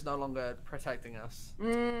protector is no longer protecting us.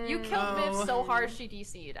 You killed No. Miv so hard she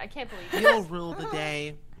DC'd. I can't believe it. You'll rule the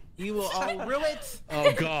day. You will all rule it.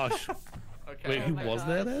 Oh gosh. Okay. Wait, he my was gosh.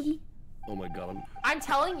 there then? Oh my god. I'm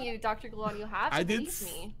telling you, Dr. Gluon, you have to I did. believe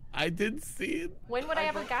me. I did see it. When would I, I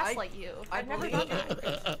ever be- gaslight you? I I've never believe done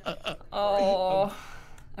that. Oh.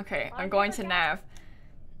 Okay, I'm going to Nav.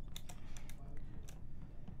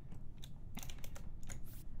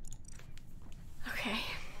 Okay.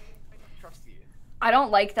 Trust you. I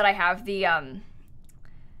don't like that I have the,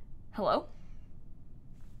 Hello?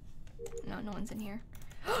 No, no one's in here.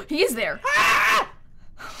 He is there!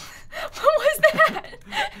 What was that?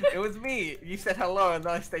 It was me. You said hello, and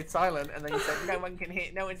then I stayed silent, and then you said, "No one can hear.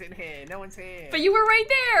 No one's in here. No one's here." But you were right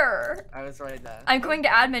there! I was right there. I'm going to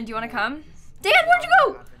admin. Do you want to come? Dan, where'd you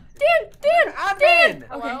go? Dan! Admin!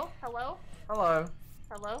 Hello? Hello? Hello.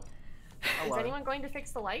 Hello? Hello. Is anyone going to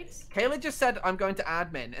fix the lights? Kayla just said, "I'm going to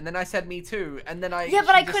admin," and then I said, "Me too," and then I. Yeah,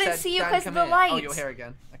 but she I just couldn't said, see you "Dan, 'cause come of the here." Oh, lights. you're here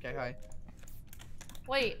again. Okay, hi.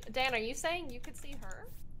 Wait, Dan, are you saying you could see her?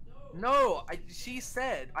 No, she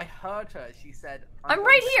said. I heard her. She said. I'm going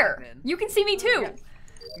right to here. admin." You can see me too.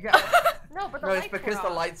 Yeah. No, but the No, lights it's because were the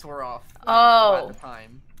off. lights were off. Oh. At the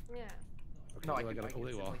time. Yeah. No, I Oh, I can gotta- see oh,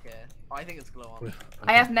 there you are. it here. Oh, I think it's glow on.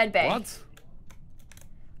 I have med bay. What?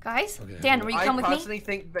 Guys? Okay. Dan, will you come I with me? personally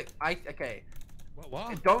think that okay.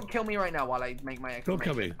 What? Don't kill me right now while I make my Don't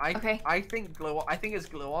kill exclamation. me. Okay. I think I think it's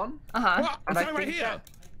glow on. Uh-huh. What? I'm And I standing right think here.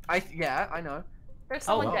 that- yeah, I know. There's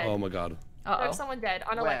someone Oh. dead. Oh my god. Uh-oh. There's someone dead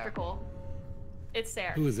on Where? electrical. It's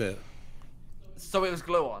there. Who is it? So it was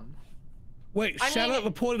glow on. Wait, I Charlotte mean-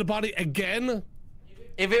 reported a body again?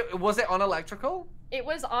 If it was it on electrical? It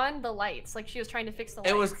was on the lights, like she was trying to fix the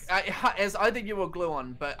lights. It was as either you or glue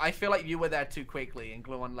on, but I feel like you were there too quickly and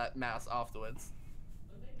glue on let mass afterwards.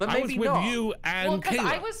 But I maybe was with not. you and well, because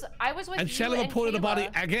Kayla. I was with And you Shella and reported a body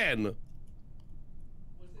Kayla. again.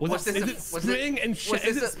 Was Is this it Spring and was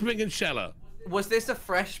is this it Spring and Shella? Was this a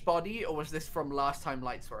fresh body or was this from last time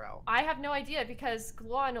lights were out? I have no idea because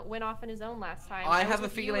Gluon went off on his own last time. I was have a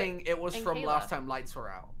with you feeling it was and from Kayla. last time lights were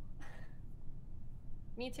out.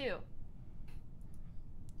 Me too.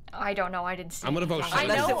 I don't know. I didn't see I'm gonna vote anything.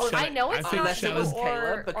 Shella. I know- Shella- I know it's I think not Unless it Shella was Shella's or-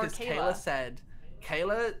 Kayla, because Kayla. Kayla said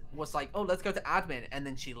Kayla was like, "Oh, let's go to admin," and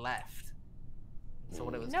then she left. So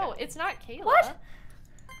what it was? No, Kayla. it's not Kayla. What?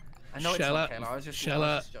 I know it's Shella- not Kayla. I was just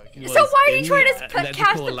Shella joking. was So why are you in trying the to cast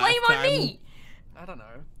electrical the blame last on me? I don't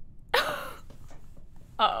know.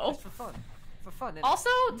 Uh-oh. Just for fun. For fun, innit? Also,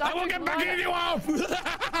 I Dr. will get back in you off!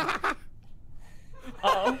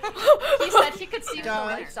 He said she could see the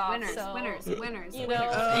lights off, Winners, so... winners, winners, You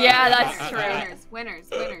winners. know. Yeah, that's true. Winners,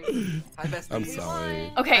 winners. Hi, bestie. I'm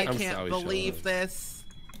sorry. Okay. I I'm can't sorry, believe Charlotte. this.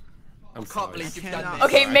 I'm Can't sorry. believe you've Cannot. done this.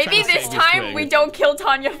 Okay, Sorry, maybe trying to this save this time ring. we don't kill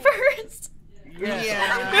Tanya first.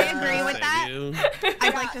 Yeah. I agree with that. Thank you.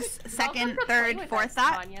 I'd like to second, third, fourth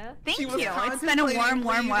that. Tanya. Thank She you. was It's been a warm, contemplating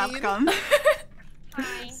warm leaving. welcome.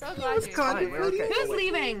 Hi. So She glad was you're Fine, we're okay. contemplating. Who's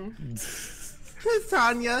leaving? Who's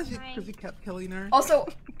Tanya? Because he kept killing her. Also,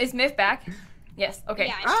 is Miv back? Yes. Okay.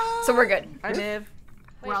 Yeah. Ah! So we're good. Hi, Miv.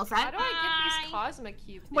 We're all set? How do I get these Cosmic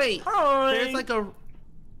cubes? Wait, Hi. there's like a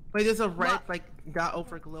there's a red What? like dot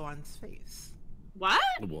over Gluon's face. What?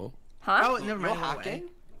 Well, Huh? Oh, never You're mind. no way. hacking?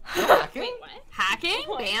 You're hacking? Wait, what? Hacking?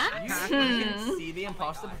 Ban? You can see the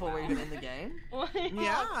imposter before we're even in the game?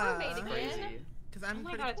 Yeah, crewmate Crazy. again. because I'm Oh my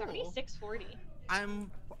pretty god, it's already cool. 6:40.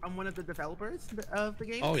 I'm one of the developers of the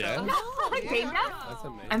game. Oh, yeah? so- No, game dev? that's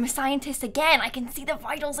amazing. I'm a scientist again. I can see the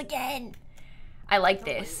vitals again. I like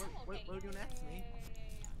this. What do you next me?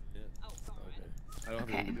 I don't have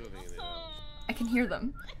Okay. to do anything. I can hear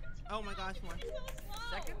them. Oh my gosh, one.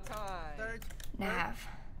 Second time. Third. Nav.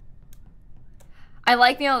 I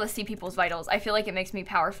like being able to see people's vitals. I feel like it makes me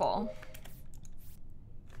powerful.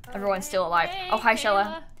 Everyone's still alive. Oh, hi,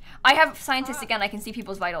 Shella. I have scientist again. I can see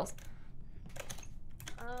people's vitals.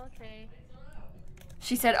 Okay.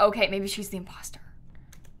 She said, okay, maybe she's the imposter.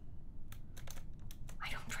 I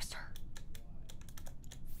don't trust her.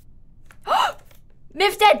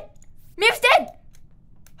 Miv's dead! Miv's dead!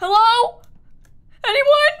 Hello?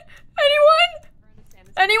 Anyone? Anyone?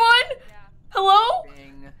 Anyone? Hello?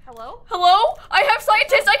 Bing. Hello? Hello? I have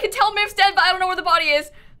scientist. I can tell Miv's dead, but I don't know where the body is.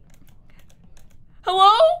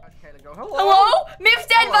 Hello? Kayla, go, hello? Hello? Miv's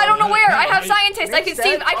dead, but I don't know where. I have scientist. I can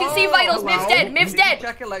see. I can see vitals. Miv's dead. Miv's Did you dead.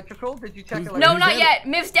 check electrical? Did you check Who's- electrical? No, not dead? yet.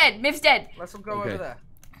 Miv's dead. Miv's dead. Let's go Okay. over there.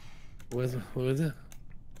 What is it?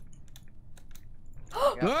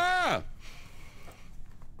 Ah!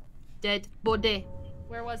 Dead body.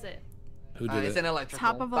 Where was it? Who did It's it? in electrical.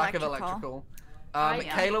 Top of Back of electrical. electrical.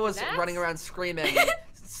 yeah. Kayla was That's- running around screaming.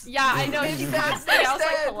 Yeah, I know. You said I was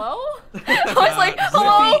like, hello? I was like,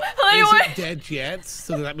 hello? Is Anyone? it dead yet?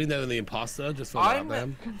 So does that mean they're the imposter? Just for I'm- that,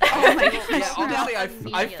 them? Oh my Yeah, gosh. honestly,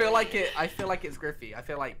 I feel like it. I feel like it's Griffey. I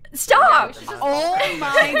feel like. Stop! Oh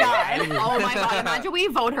my god. Oh my god, imagine we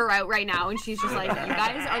vote her out right now and she's just like, you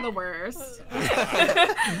guys are the worst.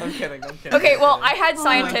 I'm kidding. I'm kidding. Okay, well, I had my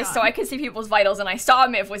scientist, God. so I could see people's vitals, and I saw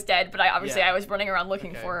Miv was dead, but I obviously Yeah. I was running around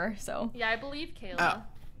looking Okay. for her, so. Yeah, I believe Kayla.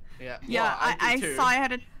 Yeah. Yeah, well, I did too. saw I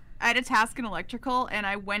had a task in electrical and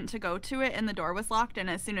I went to go to it and the door was locked and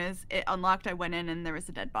as soon as it unlocked I went in and there was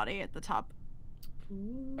a dead body at the top.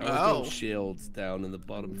 I was Oh. doing shields down in the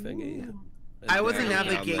bottom thingy. And I was down in down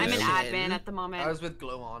navigation. there. I'm an Navigation. admin at the moment. I was with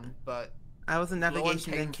Glow on, but I was in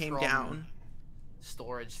navigation came and came from- down.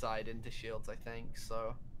 storage side into shields, I think.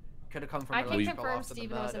 So could have come from I can electrical confirm after the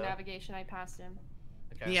Steven was in murder. navigation. I passed him.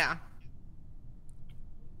 Okay. Yeah.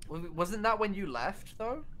 Wasn't that when you left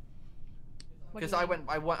though? What do Because you mean?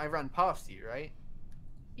 I ran past you, right?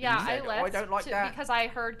 Yeah, you I said, "Oh, left I don't like that." because I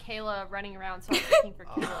heard Kayla running around, so I was looking for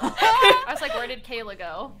Kayla. Oh, I was like, where did Kayla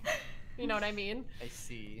go? You know what I mean? I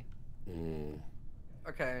see. Mm.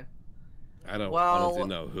 Okay. I don't Well, honestly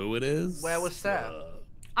know who it is. where was Seth?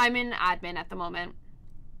 I'm in admin at the moment.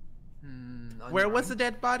 On Where your was own? the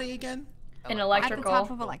dead body again? In At the electrical. top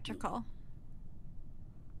of electrical.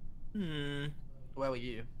 Where were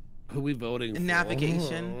you? Who we voting for?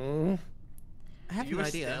 Navigation. I have You no were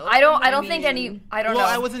idea. still- I don't I think any. mean- I don't well,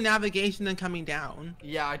 know. I was in navigation and coming down.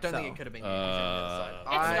 Yeah, I don't think So. it could have been you.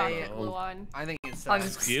 It's Dr. Gluon. I think it's I'm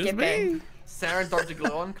Sarah. Excuse skipping. me? Sarah and Dr.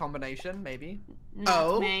 Gluon combination, maybe. Not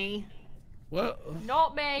Oh. me. What?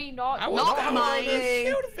 Not me. Not I you. was Not I mine. was the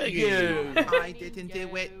shield thingy. You. I didn't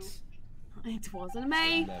do it. It wasn't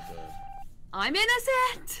me. Never. I'm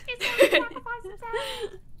innocent.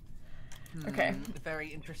 Okay. Very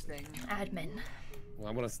interesting. Admin. Well,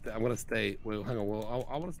 I'm gonna stay. Well, hang on. Well,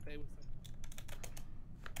 I want to stay with.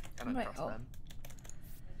 I don't Right, trust oh. them.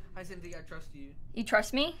 Hi, Cindy. I trust you. You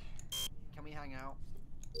trust me? Can we hang out?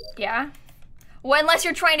 Yeah. Well, unless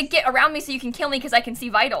you're trying to get around me so you can kill me because I can see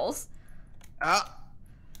vitals.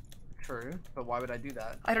 True, but why would I do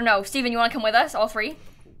that? I don't know. Steven, you want to come with us, all three?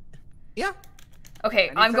 Yeah. Okay,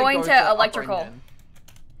 And you I'm said going go to upper electrical. engine.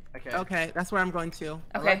 Okay. Okay, that's where I'm going to. Okay.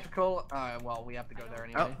 Electrical. Well, we have to go there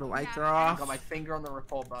anyway. Oh, the lights are I off. got my finger on the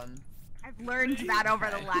report button. I've learned that over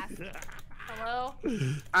the last. Hello?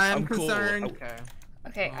 I'm cool. concerned. Okay.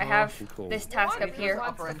 Okay, I have cool. this task Why up here.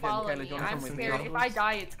 wants to Upper engine, follow Kayla, me? do you wanna I'm come with me? scared. If I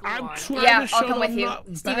die, it's I'm Gluon. trying Yeah, to show I'll come with I'm you.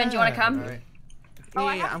 not Steven, do you want to bad. come? Alright. Oh,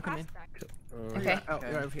 I Yeah, have I'm coming. fast track. Okay. Oh,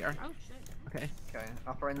 you're over here. Oh shit. Okay. Okay,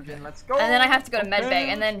 upper engine, let's go. And then I have to go to med bay,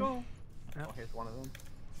 and then. Oh, here's one of them.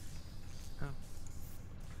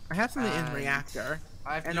 I have something in And reactor.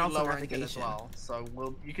 I have to and do also lower engine as navigation. well, so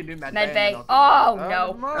you can do med Med bay. bay. and then I'll do- Oh, no.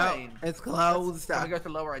 never mind. It's closed. Can we go to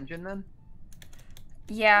lower engine then?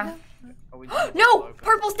 Yeah. Or we just No! open?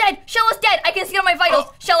 Purple's dead! Shella's dead! I can see it on my vitals!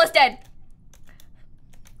 Shella's dead!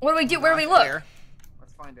 What do we do? Where do we look? There.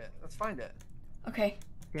 Let's find it. Let's find it. Okay.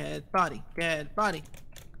 Dead body. Dead body.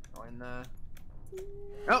 Go in there.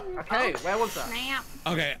 Oh. Okay, where was that? Snap.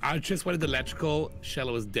 Okay, I just went into electrical.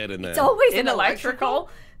 Shella was dead in there. It's always In in electrical.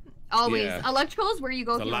 Always. Yeah. Electrical is where you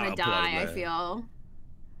go There's if a you lot want to of blood die, I there. feel.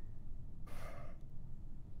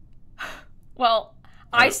 Well,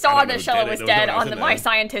 I I saw don't that know, Shella dead- was there was dead no one on the in My there.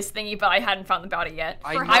 Scientist thingy, but I hadn't found the body yet.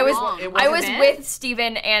 For know how I was long? it I was was a with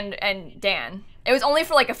Steven and Dan. It was only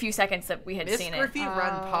for like a few seconds that we had Miss seen it. Griffey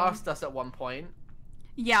ran past us at one point.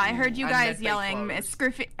 Yeah, I heard you And guys then they yelling, Miss closed.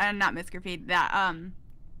 Griffey, not Miss Griffey, that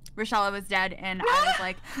Rochella was dead, and I was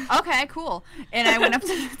like, okay, cool. And I went up to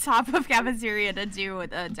the top of cafeteria to do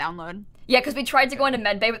the download. Yeah, because we tried to go into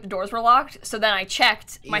medbay, but the doors were locked. So then I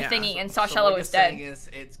checked my Yeah. thingy and saw So Shella what was you're saying dead. is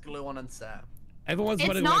it's Gluon and Sarah. Everyone's It's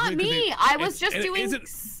running not away from me. I was just it doing- isn't-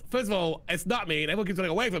 First of all, it's not me, and everyone keeps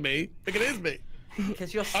running away from me. Think it is me.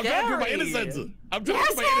 Because you're I'm scary. trying to prove my innocence. I'm trying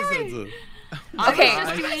to prove my innocence. Okay.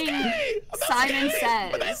 I was just doing Simon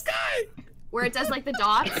Says, where it does like the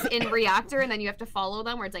dots in reactor, and then you have to follow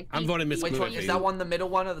them, where it's like I'm beep, voting Miss Which one? Griffey. Is that one the middle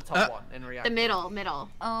one or the top one in the reactor? middle.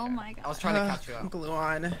 Oh my I god. was trying to catch you up. Glue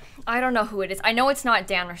on. I don't know who it is. I know it's not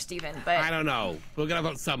Dan or Steven, I but don't know. We're gonna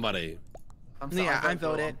vote somebody. I'm sorry, Yeah, I Gluon.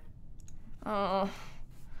 voted. oh,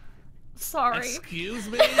 sorry. Excuse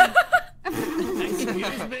me?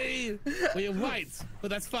 Excuse me? Well, you're right, but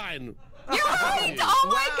that's fine. You're right! Oh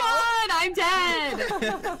my god, I'm dead!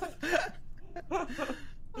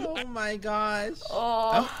 Oh my gosh.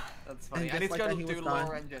 Oh. That's funny. And I need just to like go that, he do was lower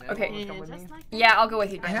gone. engine. Okay. Anyone come with me? Just like Yeah, I'll go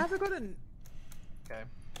with you, I Dan. have to go to. Okay.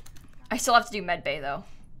 I still have to do medbay though.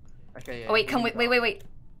 Okay. Yeah, Oh wait, come you wait, go. wait.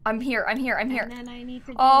 I'm here. And then I need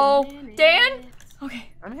to do Oh, a minute. Dan? Okay.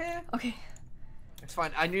 I'm here. Okay. It's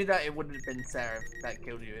fine. I knew that it wouldn't have been Sarah that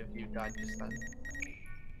killed you if you died just then.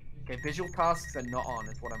 Okay, visual tasks are not on,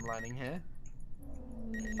 is what I'm learning here.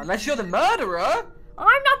 Unless you're the murderer.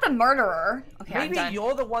 I'm not the murderer. Okay, Maybe I'm done.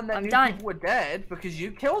 you're the one that I'm knew done. people were dead because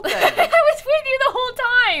you killed them. I was with you the whole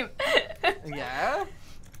time. Yeah.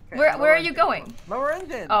 Okay, Where lower are you engine. going? Lower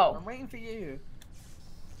engine. Oh. I'm waiting for you.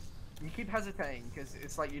 You keep hesitating because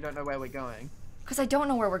it's like you don't know where we're going. Because I don't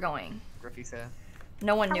know where we're going. Griffey's here.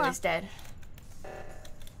 No one knew Hello. he's dead.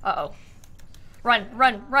 Uh-oh. Run,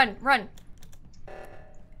 run, run, run.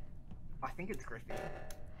 I think it's Griffey.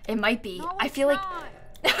 It might be. No, I it's feel like... not.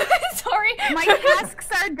 Sorry. My tasks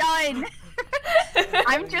are done.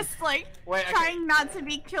 I'm just like Wait, okay. trying not to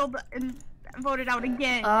be killed and voted out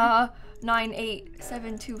again. 9, 8,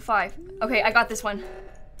 7, 2, 5. Okay, I got this one.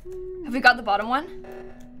 Have we got the bottom one?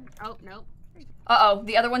 Oh, nope. Uh-oh,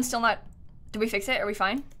 the other one's still not... Did we fix it? Are we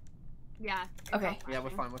fine? Yeah. Okay. Yeah,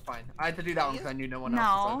 we're fine. We're fine. I had to do that one because I knew no one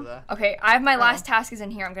else was over there. Okay, I have my last task is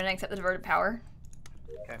in here. I'm gonna accept the diverted power.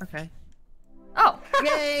 Okay. Oh.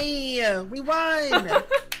 Yay! We won!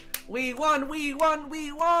 We won! We won!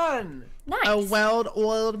 We won! Nice. A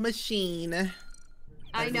well-oiled machine.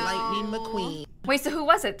 I As know. Lightning McQueen. Wait, so who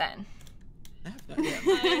was it then?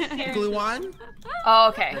 Glue on? Oh,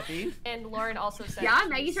 okay. Griffey? And Lauren also said Yeah, she's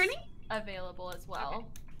Maggie's ready? available as well.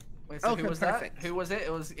 Wait, so Okay, who was perfect. that? Who was it?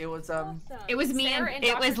 It was It was me, Sarah and and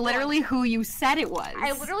it Dr. was literally who you said it was.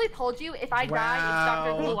 I literally told you if I die,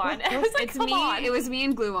 it's Dr. Wow. Gluon. I was like, It's come me. on. It was me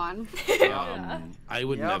and Gluon. I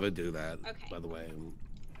would Yep. never do that, Okay. by the way.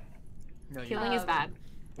 No, you Killing is bad.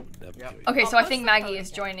 Never Yep. do it. Okay, so I'll I think post the Maggie code is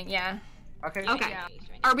again. joining, yeah. Okay. Okay. Yeah.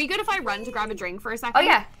 Are we good if I run to grab a drink for a second? Oh,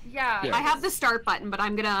 yeah. Yeah. Yeah. I have the start button, but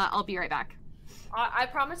I'll be right back. I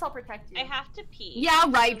promise I'll protect you. I have to pee. Yeah,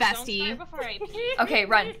 right, so bestie. Don't start before I pee. Okay,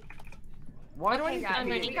 run. Why do I Okay, need guys, to pee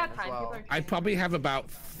we again got as time. well? People are- I probably have about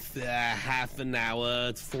half an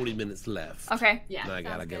hour to 40 minutes left. Okay. Yeah. Then I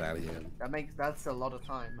gotta sounds get good. out of here. That's a lot of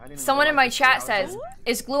time. I didn't Someone in my realize chat it was 3 says, hours.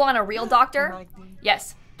 is Gluon a real doctor?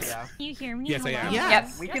 Yes. Yeah. Can you hear me? Yes, I am.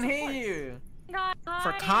 Yes. We can hear you.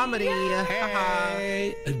 For comedy.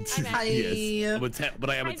 Hey! Hi. Yes, but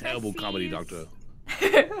I am a Hi, terrible comedy besties. doctor.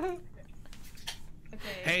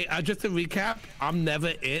 Okay. Hey, just to recap, I'm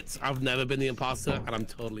never it. I've never been the imposter, and I'm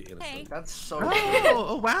totally innocent. Hey. That's so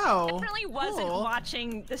Oh, wow. Definitely wasn't Cool.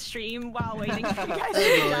 watching the stream while waiting for you guys to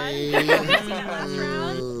be done. Last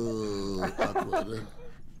round.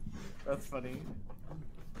 That's funny.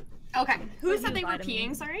 Okay. Who Who said they were invited me?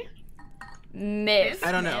 peeing? Sorry. Miff.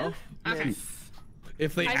 I don't know. Okay.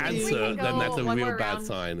 If they I mean, we answer, can then go that's a one real more bad round.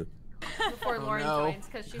 sign. Before Lauren no. joins,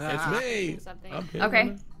 because she said It's she's me. doing something.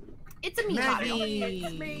 Okay. It's a me. Maggie.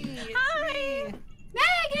 It's me. Hi.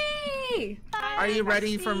 Maggie. Are you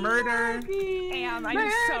ready for murder? Damn,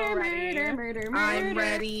 I'm so ready. I'm ready. Right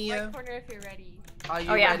corner if you're ready. Are you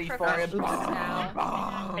Oh, yeah. ready for a Perfect. Now.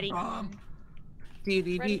 bomb? Ready.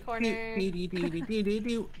 Ready corner.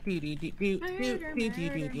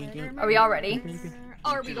 Are we all ready?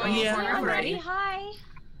 Are we going Yeah, corner? I'm I'm ready. ready. Hi.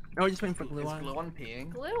 Oh, we're just waiting for glue Is on. glue on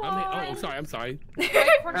peeing? Glue I mean, on. oh, sorry, I'm sorry. Right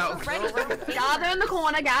corner, Oh. ready. Gather in the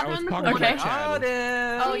corner. I Gather was in the talking corner. Okay. to Chad.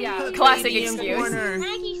 Oh yeah. Classic Medium excuse. corner.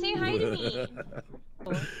 Maggie, say hi to me.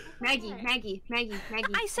 Maggie. I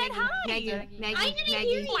said hi. Maggie. I Maggie. didn't hear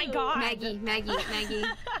you. Oh my God. Maggie. I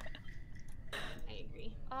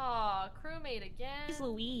agree. Oh, crewmate again. It's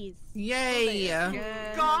Louise. Yay.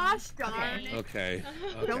 Gosh darn it. Okay.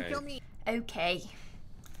 Don't kill me. Okay.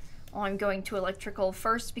 I'm going to electrical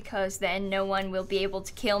first because then no one will be able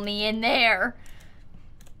to kill me in there.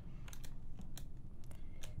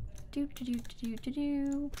 Do do do do do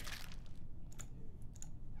do.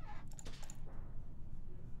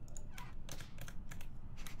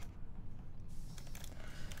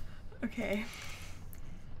 Okay.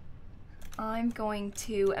 I'm going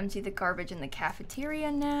to empty the garbage in the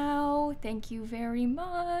cafeteria now. Thank you very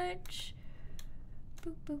much.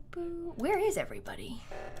 Boo, boo, boo. Where is everybody?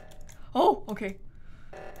 Oh, okay.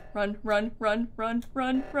 Run. Ah,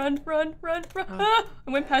 I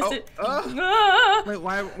went past it. Ah! Wait,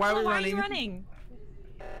 why are we Why are running? you running?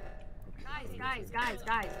 Guys.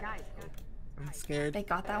 I'm scared. They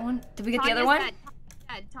got that one? Did we get the other Tanya's one?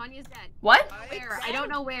 dead. Tanya's dead. What? Where? I don't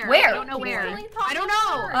know where. Where? I don't know where. Stealing I don't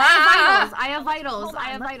know. Ah! I have vitals. Hold I on,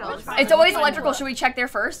 have let's vitals. look. It's always electrical. Should we check there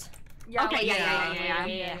first? Yeah, Okay, yeah.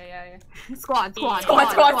 yeah. Squad. Squad. Always.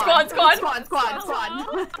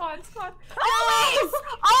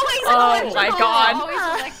 Oh my God.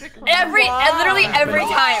 Always electrical. Literally every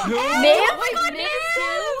time. Miv?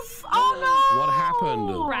 Oh no. What happened?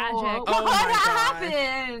 Tragic. Oh What my God.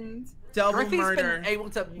 happened? Double Griffey's murder. been able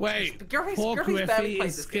to. Wait, Griffey's poor barely Griffey played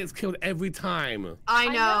this game. gets killed every time. I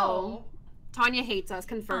know. Tanya hates us.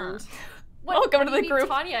 Confirmed. Welcome to What do you the mean group.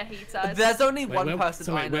 Tanya hates us. There's only Wait, one person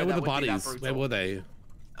so I wait, know where were that the would be that bodies? brutal. Where were they?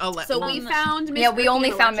 So we found Miss Yeah, we Griffey only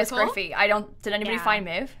in found Miss electrical. Griffey. Did anybody Yeah. find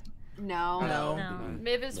Miv? No. No.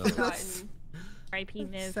 Miv is forgotten. R.I.P.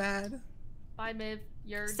 Miv. Sad. Bye, Miv.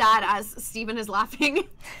 You're Sad as Steven is laughing.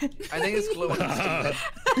 I think it's glue on.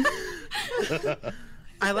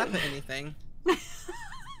 I laugh at anything.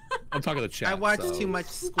 I'm talking to chat. I watch so. too much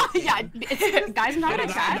Squid Game. Yeah, guys, I'm No, not no, in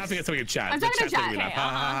I'm chat. laughing at something in chat. I'm The talking to chat's making me chat.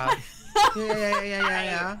 laugh.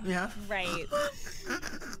 Yeah. Right.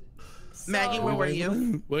 Maggie, where were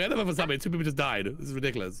you? Well, the for something. Two people just died. This is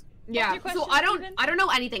ridiculous. Yeah. your So question, I don't know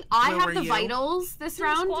anything. I Where have were the you? vitals this Who's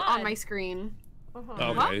round squad? on my screen.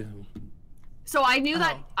 Okay. So I knew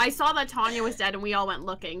that Oh. I saw that Tanya was dead and we all went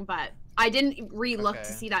looking, but I didn't re-look to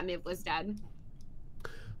Okay. see that Miv was dead.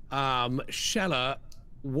 Shella,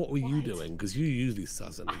 what were you doing? Because you usually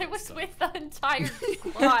sus it. I was with the entire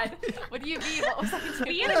squad. What do you mean? What was I doing?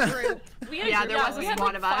 We had a group. We had a Yeah, group. there was a we had squad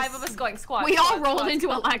like of us. 5 of us going squad. We all squad, rolled squad, into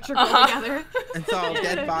squad. electrical together. It's all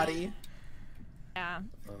dead body. Yeah.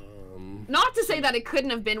 Not to say that it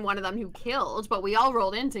couldn't have been one of them who killed, but we all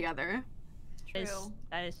rolled in together.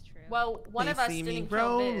 That is true. Well, one They of us see me didn't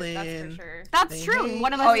kill Miv, that's rolling. for sure. That's They true. hate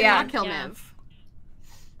One of us Oh, did yeah. not kill Yeah. Miv.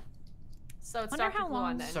 So it's Wonder Dr. how Blue on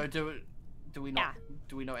long- then. So do we not? Yeah.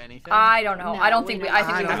 Do we know anything? I don't know. No, I don't we think we. don't. I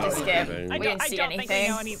think I we have to don't know skip. anything. We didn't see I don't anything. think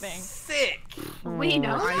we know anything. Sick. We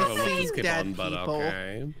know. I Well, we'll see skip dead on, but people.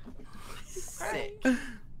 okay. Sick.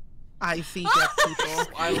 I see dead people.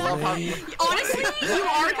 I love how. Honestly, you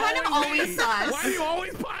are kind of always Why do sus. you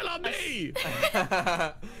always pile on me?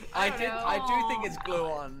 I do think it's glue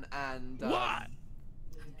on and What?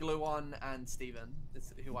 glue on and Steven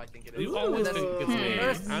is who I think it is. You always think it's me.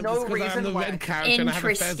 There's I'm no just 'cause I'm reason the why. red character and I have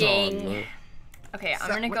a fez on. Interesting. Okay, I'm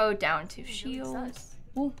gonna go down to shields.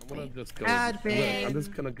 Ooh, I'm gonna wait. just go. Admin. I'm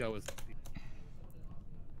just gonna go as.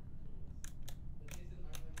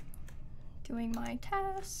 Doing my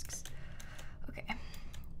tasks. Okay.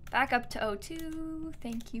 Back up to O2.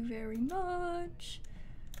 Thank you very much.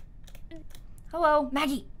 Hello,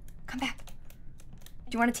 Maggie. Come back.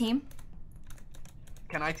 Do you want a team?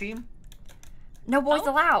 Can I team? No boys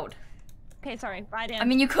Oh. allowed. Okay, sorry. Bye, Dan. I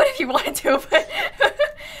mean, you could if you wanted to, but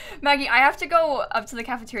Maggie, I have to go up to the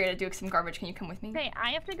cafeteria to do some garbage. Can you come with me? Okay,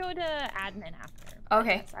 I have to go to admin after.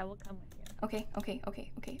 Okay. Yes, I will come with you. Okay.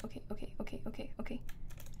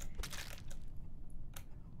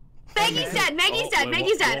 Maggie's dead. Maggie's dead.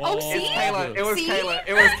 Maggie's dead. Oh, It's see? Kayla. It was See? Kayla.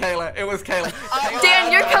 It was Kayla. It was Kayla.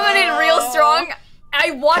 Dan, you're coming in real strong.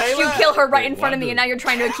 I watched you kill her right in front of me, and now you're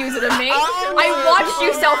trying to accuse it of me. I watched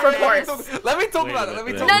you self-report. Let me talk about it. Let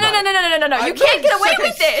me talk No, about it. no. You can't get away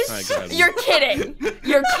with this. You're kidding.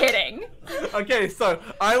 You're kidding. Okay, so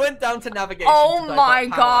I went down to navigation. Oh my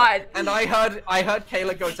god. And I heard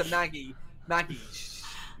Kayla go to Maggie. Maggie,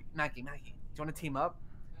 do you want to team up?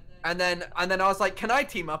 And then I was like, can I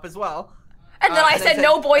team up as well? And then I said,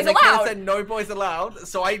 no boys allowed. Kayla said, no boys allowed.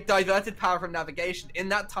 So I diverted power from navigation. In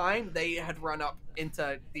that time, they had run up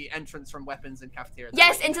into the entrance from weapons and cafeteria.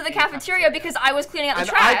 Yes, into the cafeteria because I was cleaning out the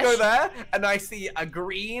trash. I go there and I see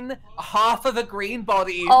half of a green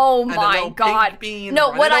body. Oh and my a god. Bean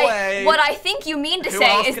No, what away. I think you mean to Who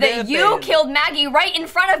say else is could it that have you been? killed Maggie right in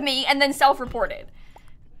front of me and then self-reported.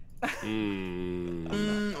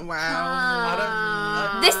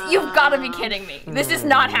 Wow. You've got to be kidding me. This is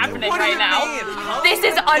not happening right now. This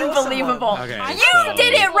is unbelievable. Okay, You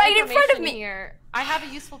did it right in front of me. Here. I have a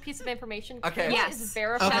useful piece of information. Okay. Kayla Yes. is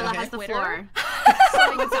verified Bella on has the Twitter. floor. So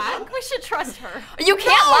I think we should trust her. You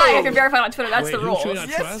can't lie if you're verified on Twitter. That's Wait, the who rule. should we not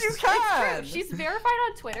Yes, trust? you can. She's verified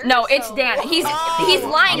on Twitter. No, it's so- Dan. He's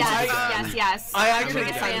lying. Yes. I I'm actually your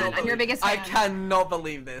biggest fan. cannot I'm your believe- biggest I fan. cannot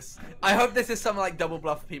believe this. I hope this is some like double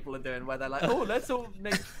bluff people are doing where they're like, oh, let's all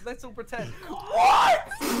pretend. What?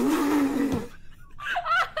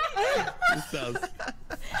 This does.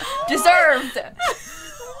 Deserved.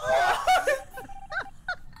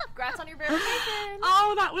 Congrats on your verification.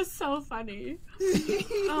 Oh, that was so funny.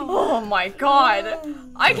 Oh my god.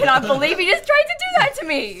 I cannot believe he just tried to do that to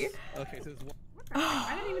me. Okay, so it's one.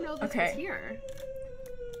 I didn't even know this Okay. was here.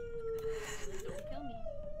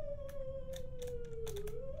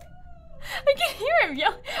 I can hear him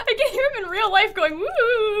yell. I can hear him in real life going,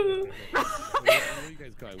 woo. Where are you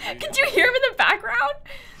guys going? Where are Could you hear him in the background?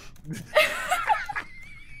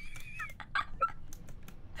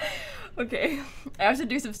 Okay, I have to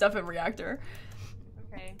do some stuff in Reactor.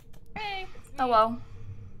 Okay. Hey. it's me. Oh well.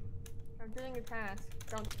 I'm doing your task.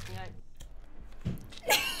 Don't.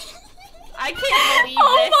 I can't believe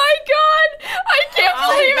Oh this. my god! I can't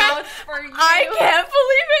believe I it! vouched for you. I can't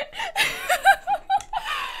believe it!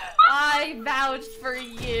 I vouched for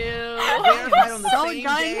you. Verified on the So same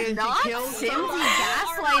done, day as not you killed Simsy someone.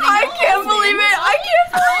 gaslighting. I can't believe it! I Not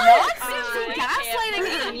can't believe Simsy I gaslighting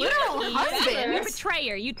can't her literal believe husband. You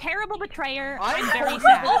betrayer. You terrible betrayer. I'm I'm very totally-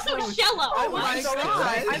 sad. Also, Shello. Oh my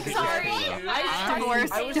god. I'm sorry.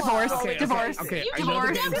 Divorce. Okay, I know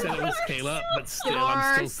the game said it was Kayla, but still,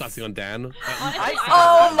 I'm still sussing on Dan.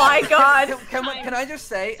 Oh my god! Can I just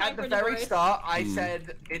say, Time at the for very divorce. start, I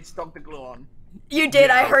said it's Dr. Gluon. You did,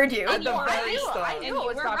 I heard you. At the I very knew start. it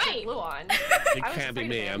was were Dr. right. Gluon. It I was can't be afraid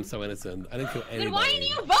me. of him. I'm so innocent. I didn't kill anybody. Then why didn't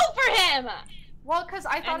you vote for him? Well, because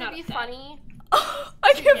I thought I'm it'd be upset. funny.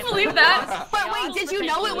 I can't believe that. But wait, did you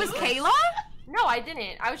know it was Kayla? No, I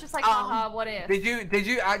didn't. I was just like, haha, what if? Did you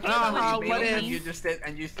actually believe what me if? and you just did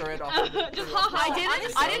and you threw it off? Just haha.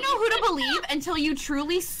 I didn't know who to believe until you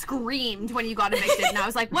truly screamed when you got evicted, and I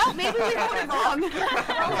was like, well, maybe we voted wrong.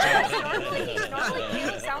 Normally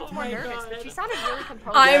Kayla sounds more nervous, but she sounded really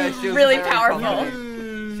composed. I'm she was really very powerful.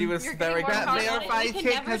 confident. She was You're very getting more confident. confident. Verified We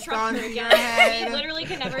chick can never has trust gone her to your again. head. We literally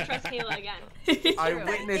can never trust Kayla again. I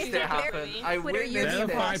witnessed it happen. I witnessed There are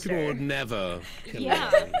it. 5 people would never kill Yeah,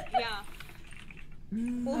 anybody. yeah.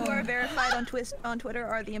 People who are verified on Twitter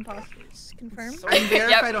are the imposters. Confirmed? I'm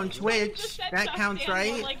verified on Just Twitch. said That Dr. counts, Dan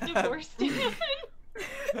right? will, like, divorce Dan.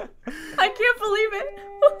 I can't believe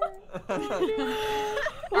it.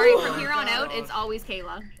 Alright, from here on out, it's always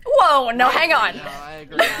Kayla. Whoa, no, hang on. No, I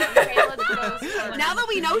agree. Kayla goes first. Now that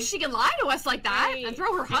we know she can lie to us like that Right. and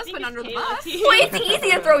throw her I think husband it's under the Kayla bus. too. Wait, it's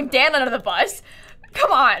easy to throw Dan under the bus.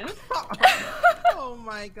 Come on. Oh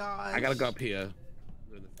my god. I gotta go up here.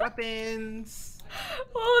 Weapons.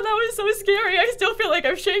 Oh, that was so scary. I still feel like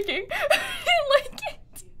I'm shaking. I didn't like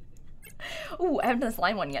it. Ooh, I haven't done this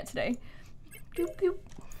line one yet today. Doop, doop.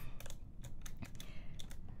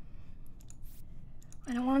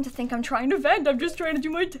 I don't want him to think I'm trying to vent. I'm just trying to do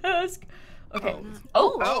my task. Okay.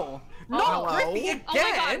 Oh. Oh. No, hello. Griffy Oh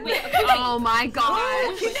my god, again? wait, Oh my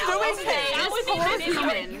god. He's doing that was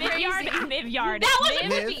Horsewoman. Miv yard. That wasn't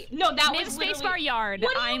Miv? Griffy. No, that Miv was spacebar literally... yard.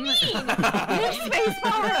 What do you I'm mean?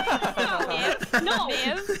 No.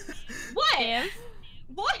 Miv. What? Miv.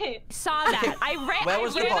 What? Saw that. I Where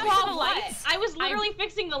was the ran body? across the What? lights. I was literally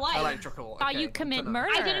fixing the light. Electrical. Saw okay, you commit to the-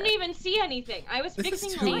 murder. I didn't even see anything. I was This is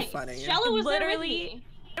fixing too the light. funny. Shella was Literally. there with me.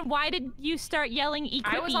 Why did you start yelling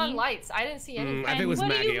I was equippy? on lights. I didn't see anything. I think it was What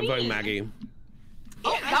do you Maggie. I'm voting mean? Maggie.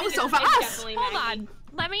 Oh, I that was think so it's fast. definitely Hold Maggie. on.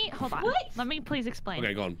 Let me hold on. What? Let me please explain.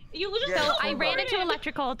 Okay, go on. You just So I ran into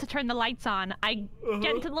electrical to turn the lights on. I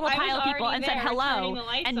get into the little I was pile of people already and said there turning hello, the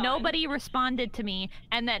lights and on. nobody responded to me.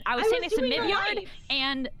 And then I was I saying was this in doing the mid-yard, lights.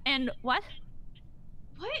 and what?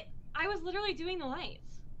 What? I was literally doing the lights.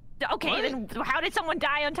 Okay, What? then how did someone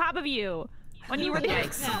die on top of you when you were there?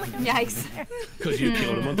 Yikes. Because you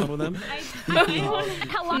killed him on top of them? Hello. All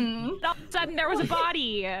of a sudden, there was a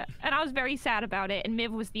body, and I was very sad about it. And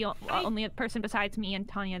Miv was the only person besides me and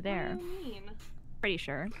Tanya there. What do you mean? Pretty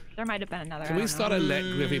sure there might have been another. Can we start a let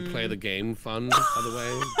Griffy play the game fund, by the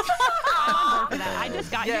way? I'm on board for that. I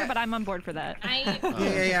just got here, but I'm on board for that.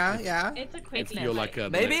 Yeah. It's a quickie. You're like a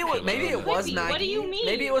Maybe it was Quippy, Maggie. what do you mean?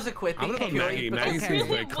 Maybe it was a quippy. I'm gonna go Maggie. Maggie seems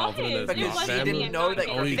very confident as Because not she them. didn't know that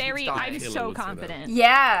Griffy Very, was I'm dying. so confident.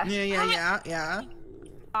 Yeah. Yeah.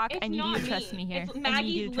 I need you to trust me here. It's I need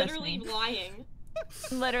Maggie's you to trust literally me. lying.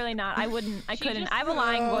 Literally not. I wouldn't. I She couldn't. just- I have a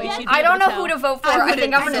lying voice. Yes, You'd be I don't able know to who to tell. vote for. I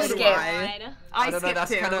think I'm gonna so do skip. I. I don't know.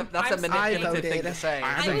 That's skipped kind too. of that's a I'm manipulative thing voted. to say. I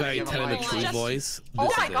have a very telling the truth Just- voice. Oh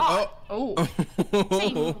This my is it. god. Oh.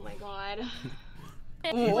 Oh my god.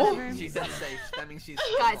 Ooh. She said safe. That means she's.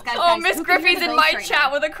 Guys, Oh, guys, Miss who can hear Griffey's the in votes my right chat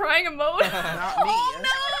now? with a crying emoji. Not me.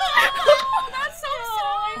 That's so sad.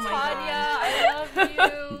 Oh my Tanya, I love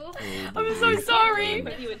you. I'm so sorry.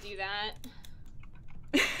 But you would do that.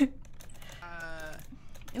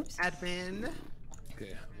 Oops. Admin.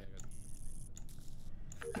 Okay.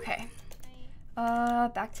 Okay.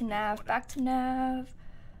 Back to nav. Back to nav.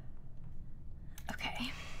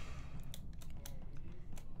 Okay.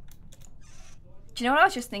 Do you know what I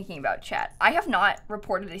was just thinking about, chat? I have not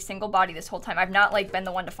reported a single body this whole time. I've not, like, been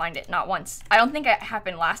the one to find it. Not once. I don't think it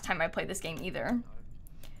happened last time I played this game either.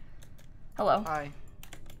 Hello. Hi.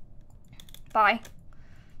 Bye.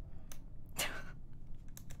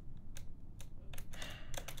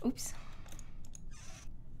 Oops.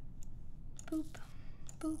 Boop.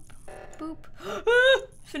 Boop. Boop.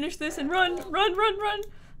 Finish this and run. Run, run, run.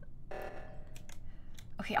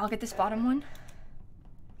 Okay, I'll get this bottom one.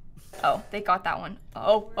 Oh, they got that one.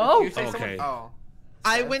 Oh, oh. You say Okay. someone? Oh.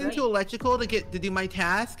 I went into electrical to do my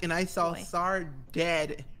task, and I saw Sar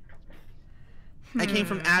dead. I came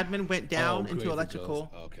from admin, went down Oh, into great,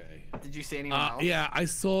 electrical. Okay. Did you see anyone else? Yeah, I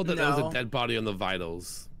saw that there was No. a dead body on the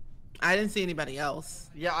vitals. I didn't see anybody else.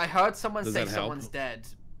 Yeah, I heard someone Does say that help? someone's dead.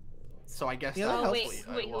 So I guess Yeah, that that Oh, helps.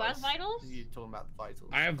 wait, who has vitals? You talking about the vitals?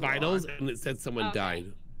 I have vitals, and it said someone Okay. died.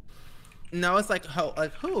 No, it's like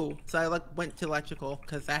who? So I went to electrical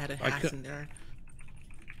because I had a hack could- in there.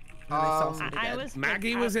 And I saw Um, somebody I dead. was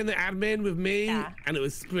Maggie was in the admin with me, Yeah. and it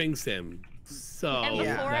was Spring Sim. So And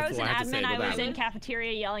before I that's was what an I have to say admin, I about was that. in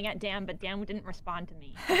cafeteria yelling at Dan, but Dan didn't respond to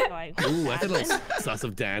me. So I. Ooh, that's a little sus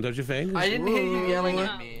of Dan, don't you think? I didn't hear you yelling No.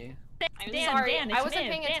 at me. I'm Dan, sorry. Dan, it's I wasn't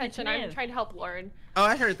Miv. paying Dan, it's attention. I'm Miv. trying to help Lauren. Oh,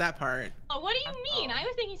 I heard that part. Oh, what do you mean? I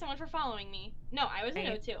was thanking someone for following me. No, I was in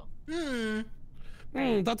Right.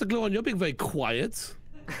 O2. Dr. Gluon, you're being very quiet.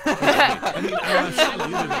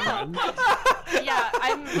 Yeah,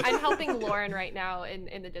 I'm helping Lauren right now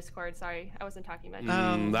in the Discord. Sorry, I wasn't talking much.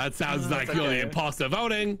 That sounds like that's you're okay. the imposter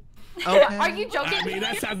voting. Okay. Are you joking? I mean,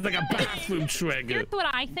 that sounds like a bathroom trick. Here's what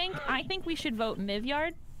I think. I think we should vote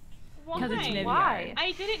Mivyard. Why? Because it's Mivyard. Why?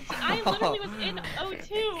 I didn't. I literally was in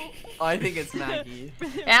O2. I think it's Maggie.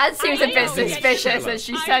 That seems a I bit know. suspicious that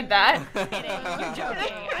she said that. You're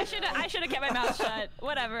joking. I should have kept my mouth shut.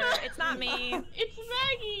 Whatever. It's not me. It's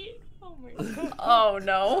Maggie. Oh my god. Oh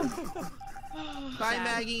no. Bye,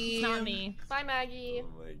 Maggie. It's not me. Bye, Maggie.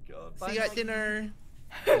 Oh my god. See you at dinner.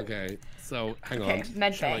 Okay, so hang Okay, on.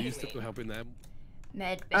 med Shall I bay. use still helping them?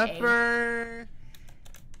 Med bay. Upper.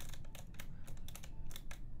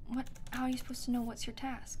 What? How are you supposed to know what's your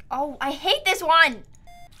task? Oh, I hate this one!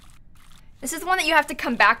 This is the one that you have to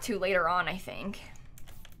come back to later on, I think.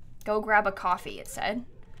 Go grab a coffee, it said.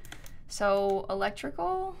 So,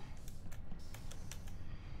 electrical?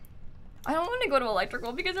 I don't want to go to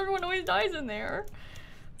electrical because everyone always dies in there.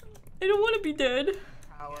 I don't want to be dead.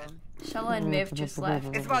 Shella and Miv just left.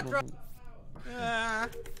 It's about drugs.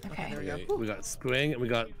 Okay. Okay, we got Spring and we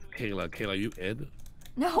got Kayla. Kayla, you Ed?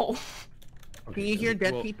 No. Can you hear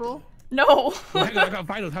dead well, people? No. well, hang on, I got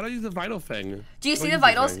vitals. How do I use the vital thing? Do you What see is the this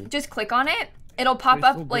vitals? thing? Just click on it. It'll pop It's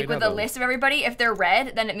still up like grayed with out, a though. list of everybody. If they're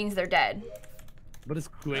red, then it means they're dead. But it's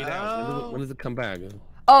grayed out. When does it come back?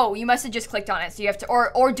 Oh, you must have just clicked on it, so you have to,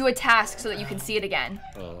 or do a task so that you can see it again.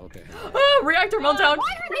 Oh, okay. Reactor meltdown.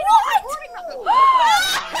 Why are they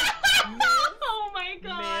not Oh my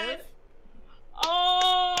god.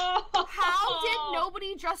 Oh. How did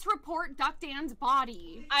nobody just report Duck Dan's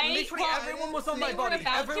body? Literally everyone was on my body.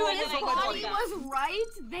 Everyone was on my body. was right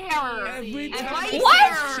there. Every And time right it's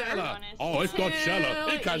there. Shella. Oh, it's not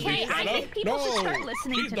Shella. It can't be Hey, I think Shella. people should start No,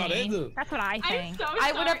 listening she's to not me. in. That's what I think.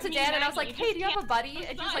 I went up to Dan and I was like, hey, do you have a buddy?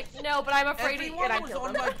 And he was like, no, but I'm afraid to. And I Everyone was killed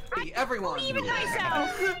on him. my body. Everyone. Even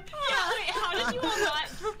myself. Yeah, wait, how did you all not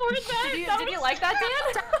report that? Did you like that,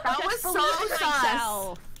 Dan? That was so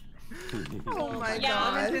sus. Oh my Yeah.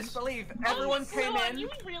 I'm in god. disbelief. Everyone came in. You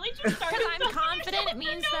really just started. Because I'm confident, it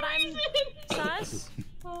means that I'm sus.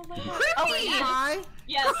 Oh my god. Oh, wait. Pie?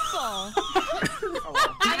 Yes. Oh,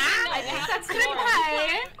 well. I think that's Crim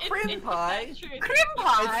pie. Crim pie. Crim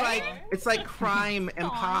pie. It's like crime and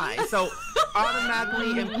pie. So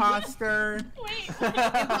automatically imposter.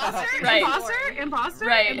 Imposter? Right. Imposter?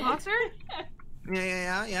 Right. Imposter?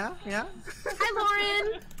 Yeah. Hi,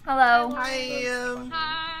 Lauren. Hello.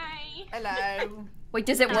 Hi. Hello. Wait,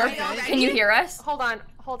 does it work? Okay. Can you hear us? Hold on.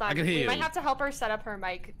 I can hear We you. might have to help her set up her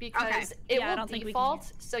mic because it Yeah, I will don't think we can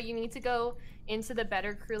default. So you need to go into the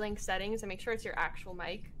better crew link settings and make sure it's your actual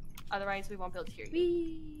mic. Otherwise, we won't be able to hear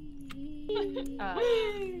you.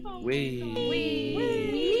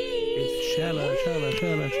 It's Shella.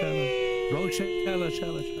 Roll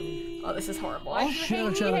Shella. Oh, this is horrible.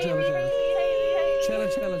 Shella.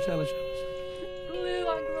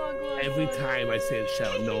 Every time I say it's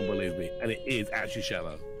Shella, no one believes me, and it is actually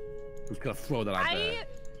Shella. I'm just gonna throw that out there.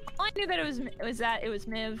 I knew that it was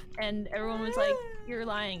Miv, and everyone was like, "You're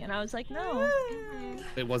lying," and I was like, "No."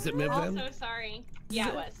 Wait, was it Miv I'm then? so sorry. Yeah,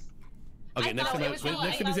 it was. Okay, next time you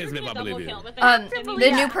say it's Miv, I'll believe you.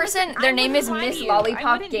 The new person, their name is Miss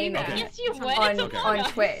Lollipop Gaming Yes, you would. on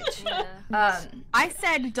Twitch. I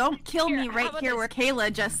said, don't kill me right here where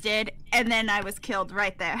Kayla just did, and then I was killed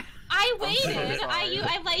right there. I waited.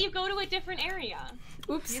 I let you go to a different area.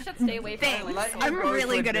 Oops. You should stay away from Thanks. I'm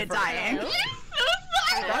really good at dying.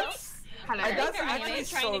 That's actually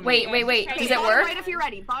so Wait. Does it Bottom work? right if you're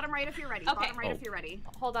ready. Bottom right if you're ready. Okay. Bottom right if you're ready.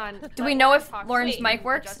 Hold on. Do we know if Talk. Lauren's Wait. mic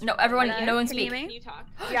works? No, everyone, no one speak. Can you talk?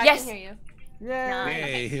 Yeah, Yes. I can hear you.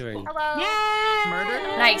 Yay, hearing. Hello. Murder?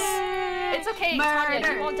 Nice. It's okay,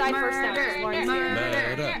 Tanya. You won't die first now because Lauren's here.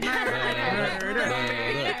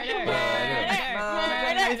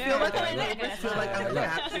 I feel like I'm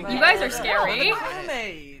trapped. You guys are scary.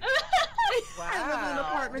 Roommate. I live in an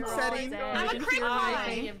apartment setting. I'm a creep.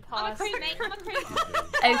 I'm a creep, mate. I'm a creep.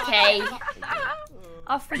 Okay.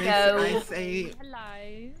 Off we I go. say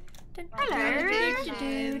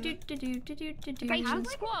Navigation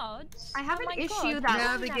squads. I have Oh an my issue God.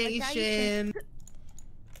 that navigation.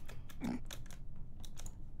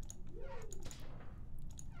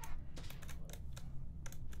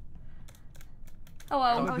 I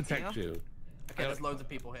Hello. will protect you. Okay, there's loads of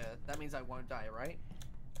people here. That means I won't die, right?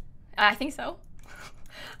 I think so.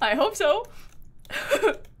 I hope so.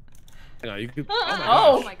 Hang on, you could.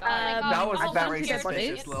 Oh. my god. That was Also very scares me.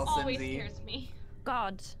 suspicious, It Lil always Simsie. scares me.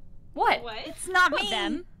 God. What? What? It's not me.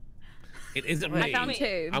 Them. It isn't Wait. me. I found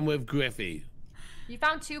two. I'm with Griffey. You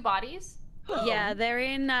found 2 bodies? Yeah, they're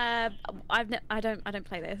in. I don't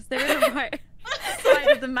play this. They're in the right side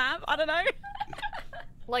of the map. I don't know.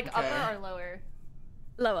 Like Okay. upper or lower?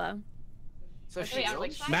 Lower. So Wait, she on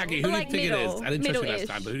which side? Maggie, who do you Like think it is? middle. I didn't trust you last Middle-ish.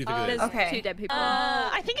 time, but who do you think it There's is? Okay. 2 dead people.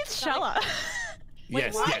 I think it's Shella.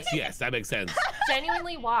 Yes, that makes sense.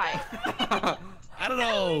 Genuinely, why? I don't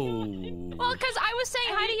know. Well, because I was saying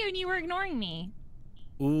hi to you and you were ignoring me.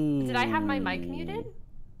 Ooh. Did I have my mic muted?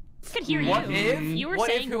 I could hear What you. if? You were What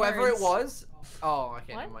if saying whoever words. it was? Oh,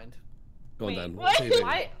 okay, What? never mind. Go on Wait, then. what? Say it.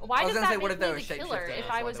 Why I was does gonna say, that what make if they me the were killer shapeshifter? if That's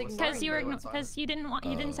I why was there was ignoring Because you were Silent. because you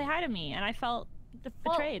didn't say hi to me and I felt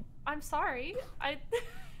Well, betrayed. I'm sorry. Hey,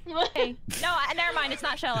 no, never mind. It's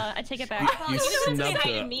not Shella. I take it back. You Say snubbed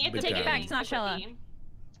hi to her. me at the big Take it time. back. It's not Shella.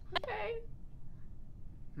 Okay.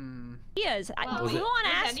 He is. Well, Was You it- want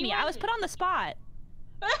to was ask me? I was anyone- put on the spot.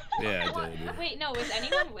 Yeah, I What? did. Wait, no. Was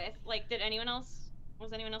anyone with? Like, did anyone else?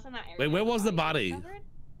 Was anyone else in that area? Wait, where was the body?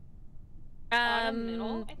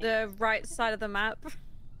 Middle, I think. The right side of the map.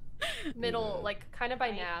 Middle, like kind of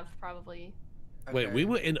by Nav, probably. Wait, Okay. we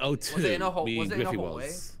were in O2. Was it in a hole- Me was and it in a Griffey hallway?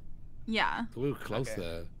 was. Yeah. So we were close Okay.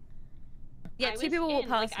 there. Yeah, I 2 was people walked in,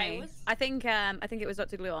 like, past I me. was- I think it was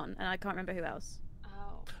Dr. Gluon, and I can't remember who else.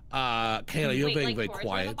 Oh. Kayla, you're Wait, being like, very towards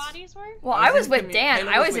where quiet. the bodies were? Well, I was in with commu- Dan.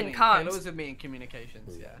 Kayla I was with in me. comms. Kayla was with me in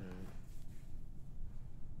communications, yeah.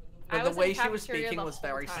 I But the was way in she was cafeteria speaking the was whole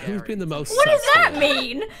very time. scary. Who's been the most What does sus that here?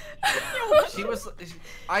 mean? She was.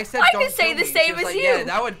 I said. I Don't could say kill the me. She same was as like, you. Yeah,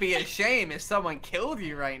 that would be a shame if someone killed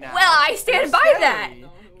you right now. Well, I stand It's by that. scary.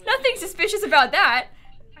 Nothing suspicious about that.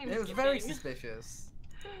 It was very suspicious.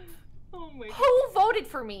 Oh Who voted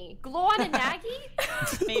for me? Gluon and Maggie?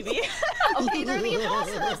 Maybe. Okay, they're the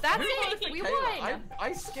imposters. That's it. We won.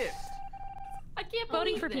 I skipped. I can't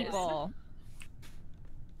Voting believe for this. people.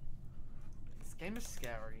 This game is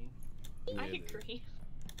scary. I agree.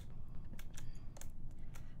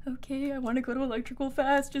 Okay, I want to go to electrical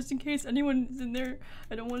fast just in case anyone is in there.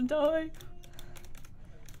 I don't want to die.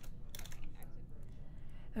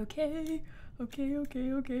 Okay.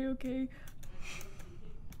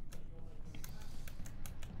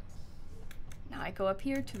 Now I go up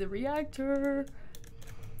here to the reactor.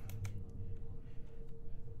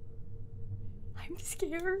 I'm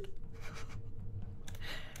scared.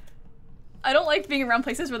 I don't like being around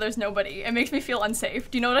places where there's nobody. It makes me feel unsafe.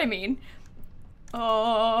 Do you know what I mean?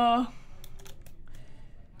 Oh.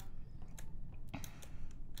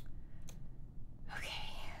 Okay.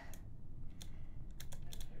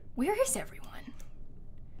 Where is everyone?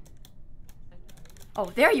 Oh,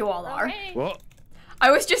 there you all are. Okay. What? I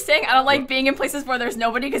was just saying I don't like being in places where there's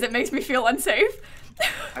nobody because it makes me feel unsafe.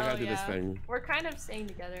 I gotta do this thing. We're kind of staying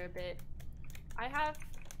together a bit. I have.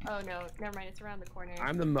 Oh no, never mind. It's around the corner.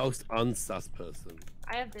 I'm the most unsus person.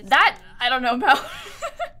 I have this. That I don't know about.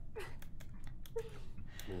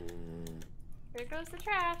 Here goes the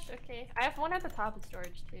trash. Okay, I have one at the top of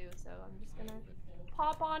storage too, so I'm just gonna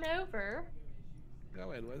pop on over.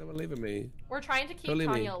 Go in. Where's everyone leaving me? We're trying to keep Don't leave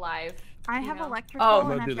me. Tanya alive. I you have know? electrical Oh, and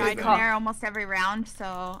do I've this died in then. there almost every round,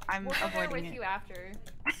 so I'm We'll go there avoiding with it. you after.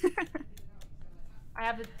 I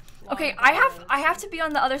have the. Okay, long I have to be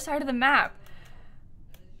on the other side of the map.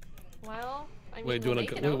 Well, I mean, Wait, do you we'll wanna make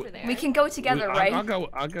go- it wait, over there. We can go together, right? I'll go with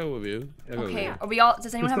you. I'll go with Okay, you. are we all?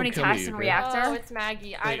 Does anyone Just have don't any kill me, tasks in okay? reactor? Oh, it's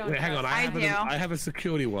Maggie. I don't. Wait, hang on. I do. have a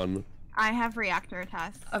security one. I have reactor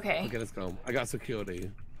tests. Okay. Okay, let's go. I got security,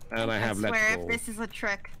 and I I have swear electrical. if this is a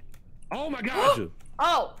trick. Oh my gosh!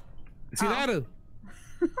 Oh, See that?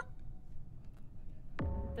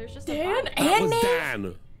 there's just Dan a body. That was me?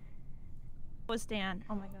 Dan. Was Dan?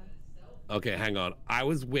 Oh my god. Okay, hang on. I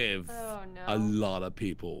was with Oh a no. lot of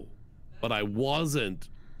people, but I wasn't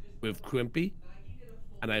with Crimpy,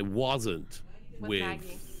 and I wasn't with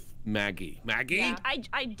Maggie. Maggie? Yeah.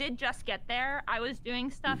 I did just get there. I was doing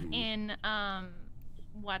stuff in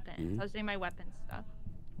weapons. I was doing my weapons stuff.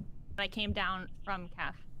 I came down from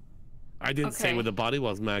Kef. I didn't say Okay. where the body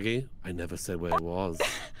was, Maggie. I never said where it was.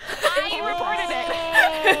 I reported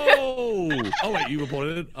it. Oh! Oh wait, you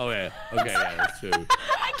reported it? Oh yeah. Okay, yeah, that's true.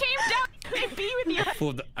 I came down to be with you.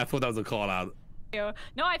 I thought that was a call out. No,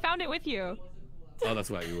 I found it with you. Oh,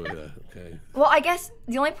 that's right, you were there. Okay. Well, I guess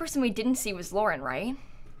the only person we didn't see was Lauren, right?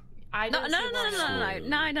 I No, didn't no, see no, no, Lauren.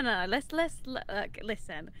 no, no, no, no. Let's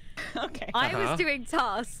listen. Okay. I was doing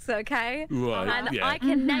tasks, okay? Right, And yeah. I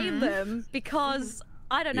can name them because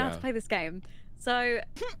I don't know how Yeah. to play this game. So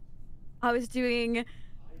I was doing.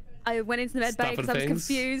 I went into the med bay Stuff and because I was things?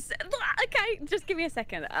 confused. Okay, just give me a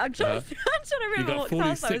second. I'm trying, I'm trying to You remember got what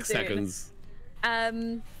task I 46 was doing. seconds.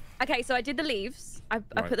 Okay, so I did the leaves. I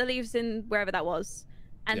Right. put the leaves in wherever that was,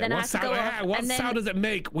 and Yeah, then I what had to sound, go yeah, off. what and then, sound does it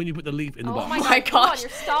make when you put the leaf in the Oh box? my my god, come on, gosh. you're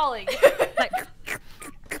stalling. like,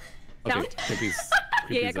 Okay, sound? Crimpy's,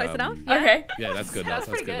 yeah, close enough. um, Yeah. Okay. Yeah, that's good. That's That's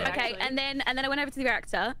pretty good. good, Okay, actually. and then I went over to the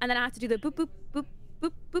reactor, and then I had to do the boop boop boop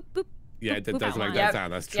boop boop boop boop. Yeah, it boop, does boop make one. that Yep.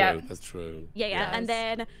 sound. That's true. Yep. That's true. Yeah, yeah, Yes. and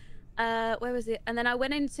then where was it? And then I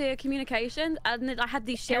went into communication, and then I had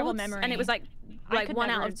these Terrible shields, and memory. it was like could 1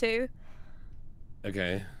 never- out of 2,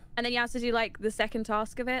 Okay. and then you have to do like the second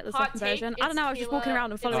task of it, the Hot second take, version. I don't know. I was just walking Kayla, around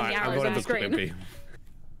and it's following Alright, the I'm arrows going on the with screen. Crimpy.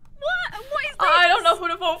 What is this? I don't know who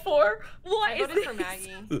to vote for. What I is voted for this?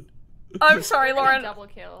 Maggie. I'm sorry, We're gonna Lauren. Double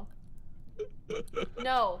kill.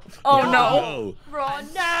 No. Oh No. no. Ron,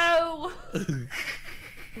 no!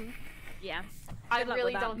 Yeah. I Good luck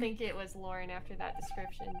really with that. don't think it was Lauren after that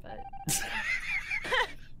description, but...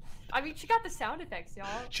 I mean, she got the sound effects, y'all.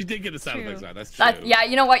 She did get the sound True. effects out. That's true. Yeah,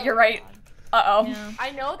 you know what? You're right. Uh-oh. Yeah.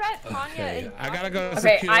 I know that Tanya Okay, and I gotta go. Okay,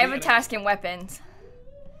 security I have a and- task in weapons.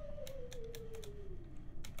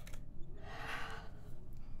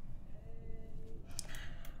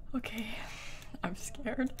 Okay. I'm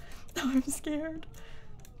scared. I'm scared.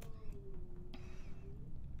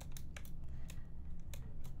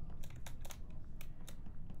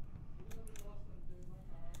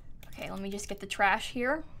 Okay, let me just get the trash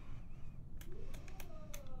here.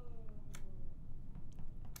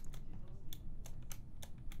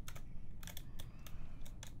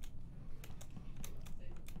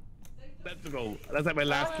 Let's go. That's like my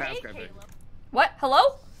last Oh, task, hey, I think. Caleb. What?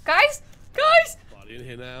 Hello? Guys? Guys? Body in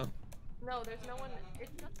here now. No, there's no one.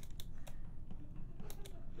 It's not...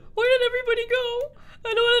 Where did everybody go?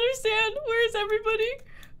 I don't understand. Where is everybody?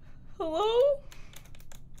 Hello?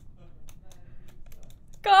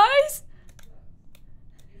 Guys?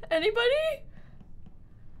 Anybody?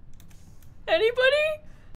 Anybody?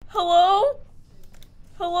 Hello?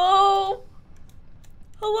 Hello?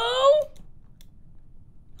 Hello?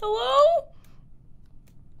 Hello?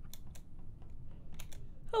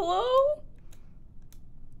 Hello?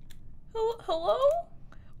 Hello?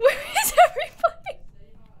 Where is everybody?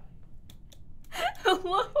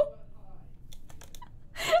 Hello?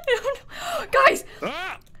 I don't know. Guys!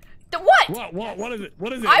 Ah! What? What is it?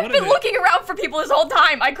 What is it? I've What been is it? looking around for people this whole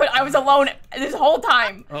time. I was alone this whole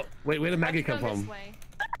time. Oh, wait, where did Maggie come from? Way.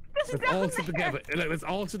 Let's all sit together. Look, let's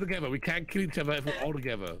all sit together. We can't kill each other if we're all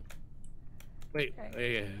together. Wait,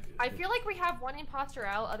 yeah. I feel like we have one imposter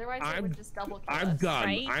out, otherwise it would just double kill I'm us, done.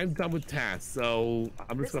 right? I'm done with tasks, so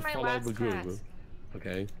I'm just This gonna is my follow last the group. task.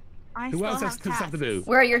 Okay. I Who still else has have stuff to do?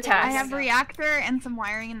 Where are your tasks? I have reactor and some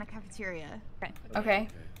wiring in the cafeteria. Okay.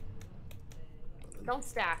 Don't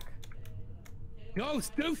stack.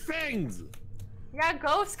 Ghost, do things! Yeah,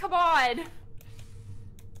 Ghost, come on!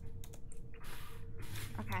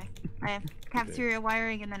 Okay. I have cafeteria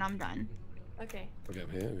wiring and then I'm done. Okay. Okay,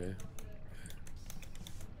 okay. Okay.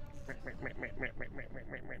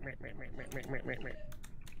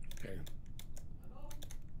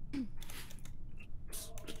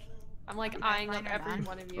 I'm like eyeing up every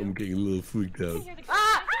one of you. I'm getting a little freaked out.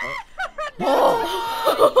 Ah!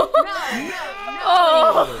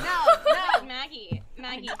 No,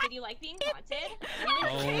 Maggie, did you like being haunted?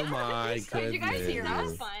 Oh my goodness. Did you guys hear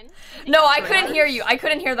us? Fun. No, I couldn't hear you. I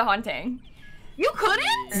couldn't hear the haunting. You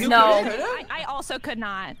couldn't? No. I also could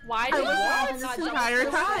not. Why I did was this entire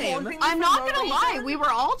time. I'm not gonna lie, we were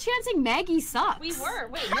all chanting Maggie sucks. We were.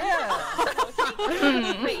 Wait.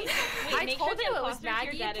 Wait, I told you it was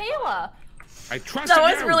Maggie and Kayla. I trust That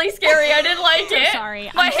was really scary. I didn't like it. Sorry.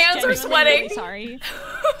 My I'm hands are genuinely sweating. really sorry.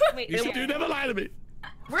 Wait, You never lie to me.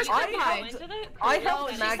 Where's I Krimpai?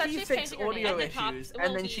 helped Maggie fix audio issues,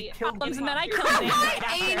 and then she killed me. And then I killed him right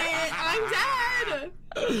after. I'm dead!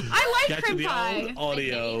 I like Catching the Krimpai.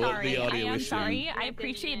 audio, Sorry, the audio I am issue. sorry. I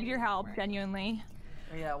appreciate your help, genuinely.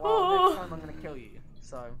 Yeah, well, next time I'm gonna kill you.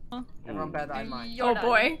 So everyone bear that in mind. Oh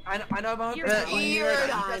boy. I know about You're done. You're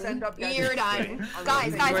done.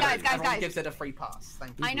 Guys. Gives it a free pass.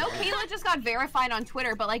 Thank you. I know Kayla just got verified on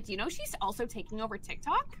Twitter, but like, do you know she's also taking over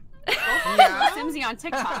TikTok? Yeah. Simsie on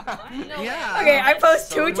TikTok. Yeah. Okay, I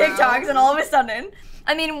post two So TikToks and all of a sudden,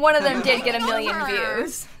 I mean, one of them did get a million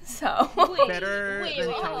views. So. Better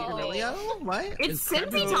than Charlie D'Amelio? What? It's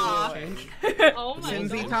Simsie Talk. Oh my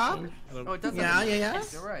Simsie god. Talk? Oh, it doesn't. Yeah.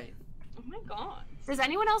 You're right. Oh my god. Does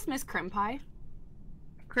anyone else miss Krimpai?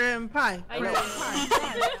 Crim pie.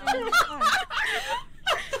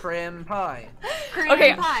 Crim pie.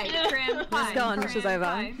 Okay. She's gone. She's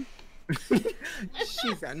over.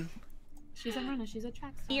 She's done. She's a runner. She's a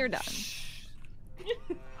track star. You're done.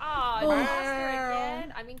 Aw, imposter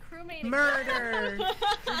again. I mean, crewmate again. Murder.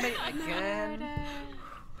 Again.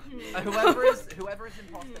 Whoever is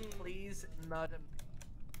imposter, please murder.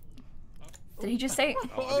 Did he just say?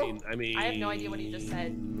 Oh, I mean. I have no idea what he just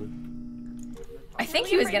said. I think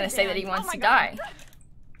he was gonna say that he wants to die.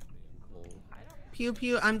 Pew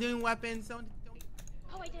pew. I'm doing weapons. Don't.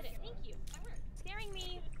 Oh, I did it. Thank you. That worked. Scaring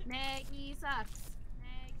me. Maggie sucks.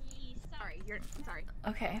 Maggie, Sorry, you're sorry.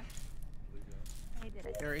 Okay. I did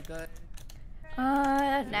it. Very good.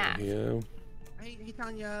 Nah. Yeah. Hey,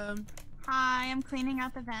 Tanya. Hi, I'm cleaning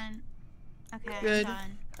out the vent. Okay, Good. I'm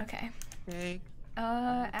done. Okay. Okay.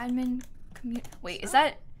 Admin. Wait, is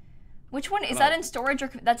that? Which one is that in storage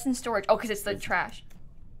or that's in storage? Oh, because it's the trash.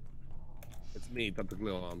 It's me, Dr.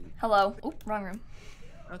 Gluon. Hello. Oop, wrong room.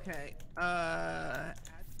 Okay.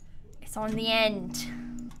 It's on the end.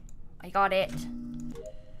 I got it.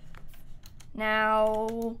 Now.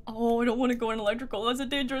 Oh, I don't want to go in electrical. That's a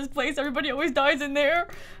dangerous place. Everybody always dies in there.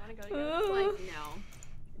 Like, no.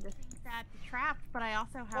 The thing's that trapped, but I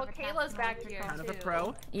also have Well, a task Kayla's in back electrical. here. Kind of a too.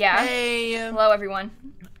 pro. Yeah. Hey. Hello, everyone.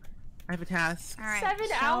 I have a task. All right. 7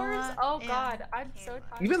 hours? Shella Oh and god, I'm so tired.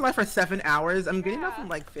 You've been live for 7 hours. I'm getting off Yeah. in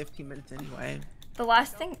like 15 minutes anyway. The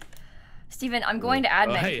last thing. Steven, I'm going to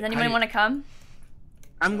admin. hey, Does anyone hey. want to come?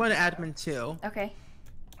 I'm going to admin too. Okay.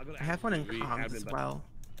 I have one in Three comms admin as buttons. well.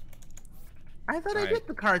 I thought I Alright. did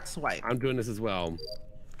the card swipe. I'm doing this as well.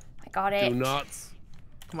 I got it. Do not.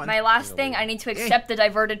 Come on. My last thing, I need to accept the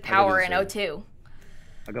diverted power in the O2.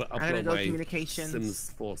 I gotta I gotta upload go my communications. Sims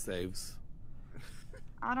 4 saves.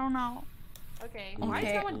 I don't know. Okay, why is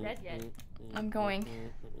Okay. no one dead yet? I'm going.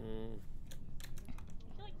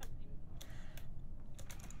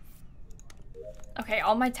 Okay,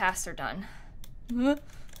 all my tasks are done.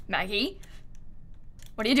 Maggie?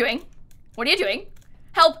 What are you doing? What are you doing?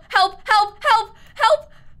 Help! Help! Help! Help!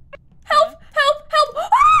 Help! Help! Help! Help!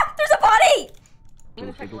 Ah! There's a body!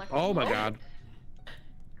 Oh my god.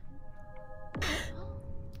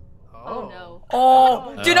 Oh no.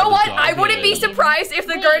 Oh, do you know what? I Guardian. wouldn't be surprised if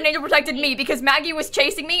the guardian angel protected me because Maggie was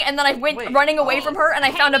chasing me and then I went running away from her and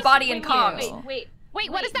I found a body in comms. Wait,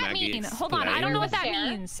 what does that Maggie, mean? it's Hold on, I don't know what that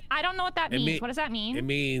Fair. means. I don't know what that means. What does that mean? It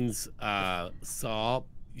means Saw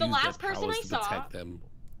The used last their person powers I to saw- protect them.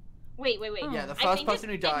 Wait. Yeah, the I first think person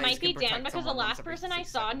who dies it might be can Dan protect because the someone once last every person I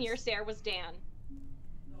 6 saw seconds. near Sarah was Dan.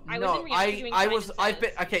 I No, was in reactor doing Simon I've been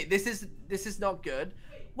Says. okay. This is not good.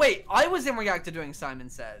 Wait, I was in reactor doing Simon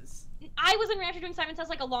Says. I was in reactor doing Simon Says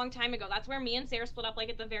like a long time ago. That's where me and Sarah split up like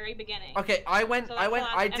at the very beginning. Okay, I So that's the last-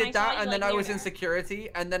 I and did I saw that, you, and then like, I near was in there. security,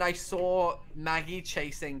 and then I saw Maggie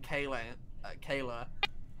chasing Kayla.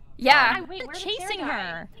 Yeah. Wait, where did Chasing Sarah die?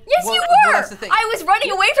 her. Yes, Well, you well, were! that's the thing. I was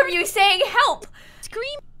running away from you saying help!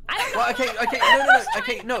 Scream. I don't know. Well, okay,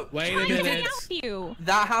 okay, no. Wait a Trying to minute. help you.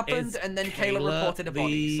 That happened, Is and then Kayla reported a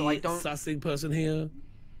body, so I the don't. sussing person here.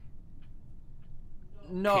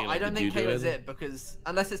 No, Kayla, I don't did you think do Kayla's it? it because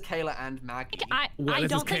unless it's Kayla and Maggie. Well, I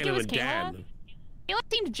this don't is think it Kayla was and Kayla. Dan. Kayla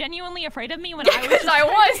seemed genuinely afraid of me when I was Because I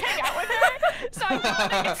was. hang out with her. So I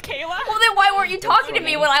don't think it's Kayla. Well, then why weren't you talking to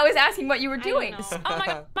me when I was asking what you were doing? know. Oh my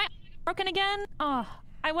god, my broken again. Oh,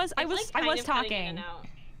 I was It's, like, kind of cutting in and talking.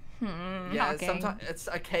 out. Yeah, talking. sometimes it's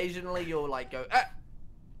occasionally you'll like go. Ah!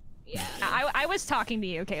 Yeah. I was talking to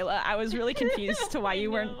you, Kayla. I was really confused to why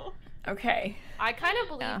you weren't. Okay. I kind of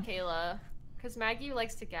believe Yeah. Kayla, because Maggie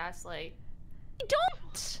likes to gaslight. I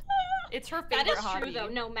don't. It's her favorite That is hobby. true though.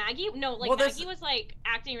 No, Maggie. No, like Well, there's- Maggie was like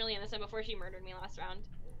acting really innocent before she murdered me last round.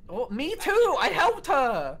 Oh, me too. I helped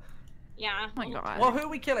her. Yeah. Oh my god. Well, who are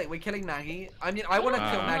we killing? We're killing Maggie. I mean, I want to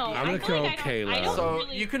kill Maggie. I'm gonna kill Kayla. So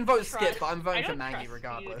you can vote skip, but I'm I voting for don't Maggie trust you,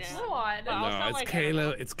 regardless. Dan. Go on. But also, No, it's like, I don't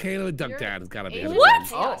know. Kayla. It's Kayla and Duck Dan. It's gotta be. Agent What? of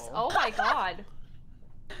Chaos. Oh my god.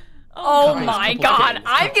 Oh Guys, my couple god, things.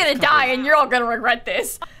 I'm gonna die and you're all gonna regret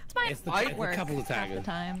this. It's the, I it's the work couple of Half the taggers.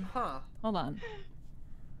 time. Huh. Hold on.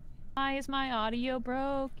 Why is my audio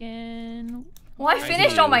broken? Well, I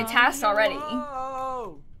finished all my tasks already.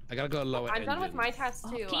 Oh. I gotta go lower. I'm done with my tasks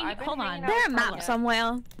too. can you- I've been hold on. hanging out There with are maps Tanya.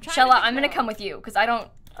 somewhere. Shella, I'm gonna come with you because I don't.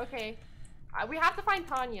 Okay. We have to find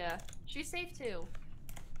Tanya. She's safe too.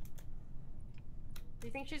 Do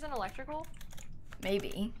you think she's in electrical?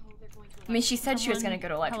 Maybe. I mean, she said she was gonna go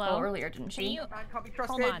to electrical Hello? earlier, didn't Can she? you I can't be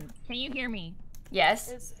trusted. hold on? Can you hear me?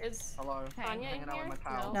 Yes. Is Hello. Tanya in Hanging out here? with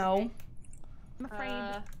my pals. No. I'm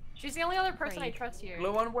afraid. She's the only other person I Afraid. trust here.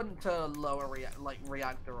 Blue one went to lower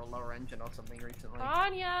reactor or lower engine or something recently.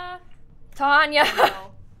 Tanya. Tanya.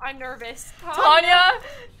 No, I'm nervous. Tanya.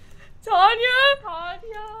 Tanya.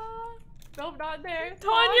 Tanya. Nope, not there.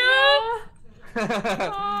 Tanya.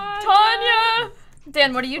 Tanya.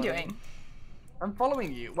 Dan, what are you doing? I'm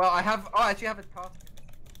following you. Well, I have. Oh, I actually have a task.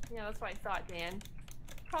 Yeah, that's what I thought, Dan.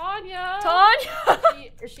 Tanya.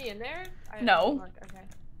 Tanya. Is she in there? No.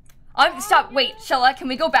 Okay. Stop. Wait, Shella, can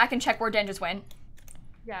we go back and check where Dan just went?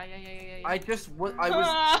 Yeah. I was. Oh my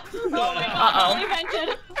god. Uh-oh. Only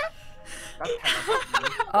vented. That's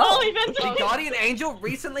terrifying. Oh. Only vented. The guardian angel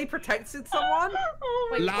recently protected someone.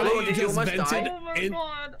 Wait, Lolly oh, did you just almost vented die? Oh my in.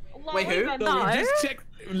 god. Wait, who? Lolly No, we vented. just checked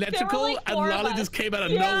electrical, like and four of Lolly us. just came out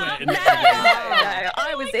of Yeah. nowhere. And No,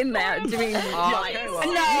 I was in there doing Oh, lights. okay,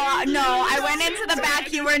 well. No, I went into the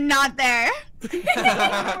back. You were not there. Oh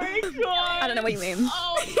my god. I don't know what you mean.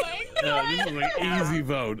 Oh my god. this is like easy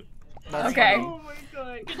vote. Okay. Oh my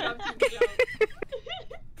god. Good job, team.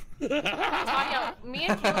 Good job. Tanya, me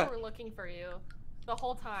and Kayla were looking for you the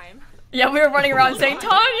whole time. Yeah, we were running around saying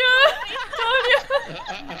Tanya.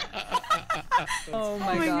 Tanya. Oh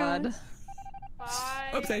my god. Bye.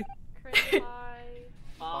 Oopsie. Crim pie.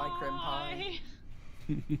 Bye, Crim Pie.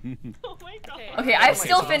 Oh my god. Okay, I've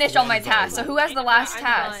still finished all my tasks. So who has the last I'm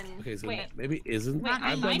task? done. Okay, so Wait. maybe isn't. Wait,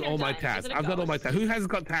 I've mine done are all my done. tasks. Is it a I've done all my ghost? tasks. Who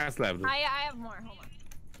hasn't got tasks left? I have more. Hold on.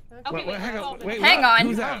 Okay, Wait, hang on. Wait, Hang what? on. Who's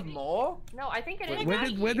You that? have more? No, I think it is.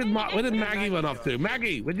 Where did Maggie run off to?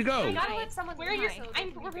 Maggie, where'd you I go? gotta let someone Where are you? leave so I'm.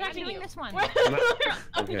 they can We're be protecting doing you. this one.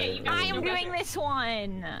 Okay, you guys. I am doing this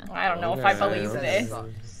one. I don't know if I believe Okay. this.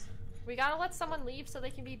 We gotta let someone leave so they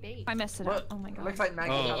can be bait. I messed it What? up. Oh my god. Looks like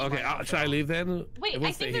Maggie. Oh, has okay. one. Should I leave then? Wait, I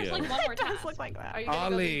We'll stay think there's here. like one more It does task. look like that. Are you gonna I'll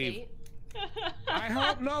go be leave. bait? I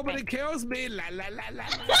hope nobody kills me. La la la la.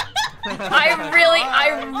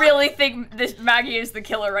 I really think this Maggie is the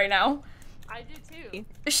killer right now. I do too.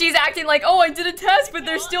 She's acting like, oh, I did a test, but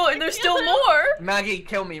there's still more. Maggie,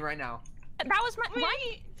 kill me right now. That was my.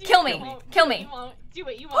 Why? Kill me. Kill me. You won't. Do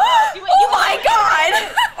it. You won't. Do it. You Oh my god!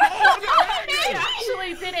 I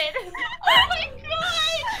actually did it. Oh my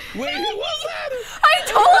god! Wait, who was that? I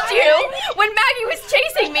told you when Maggie was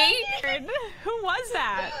chasing me. Who was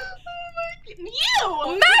that?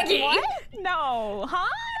 You! Maggie! What? No, huh?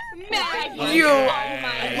 Maggie! You! Oh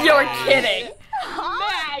my God. You're kidding.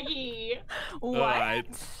 Maggie! What? Alright.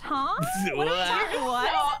 Huh? What?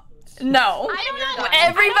 What? No. I don't know.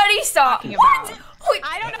 Everybody saw. What? Wait.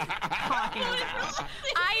 I don't know what you're talking about.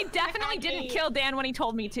 I definitely didn't kill Dan when he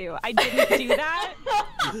told me to. I didn't do that.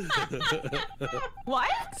 What?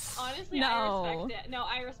 Honestly, No. I respect it. No,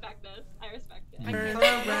 I respect this. I respect it. Turn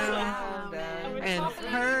around and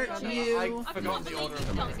hurt you. I forgot the order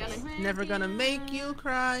of them. Never gonna make you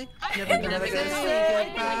cry. Never gonna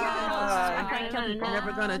say goodbye.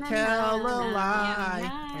 Never gonna tell a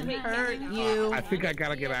lie and hurt you. I think I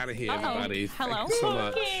gotta get out of here, everybody. Hello? Thank you so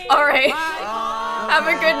much. All right. Have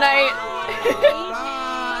a good night.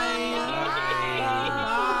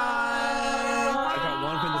 I got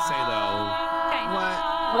one thing to say though.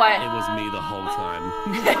 What? It was me the whole time.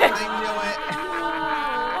 I knew it.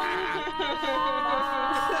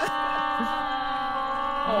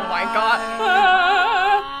 Oh my god.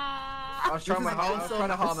 I was trying to harmonize.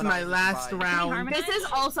 This is my last round. This is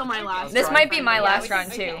also my last. This might be my Yeah, last we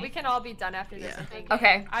round can- too. We can all be done after this, I think.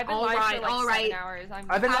 Okay. I've been live for like 7 hours.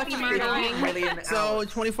 I've been Happy live for murdering. 50 million So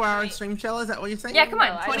hours. 24-hour stream, Shell, is that what you're saying? Yeah, come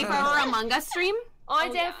on. 24-hour Among Us stream? I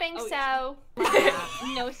don't think so.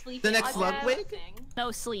 No sleep. The next Ludwig?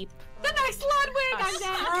 No sleep. The next Ludwig, I'm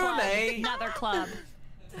down. Screw me. Another club.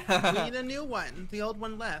 We need a new one. The old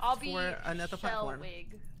one left I'll be for another platform. Shellwig.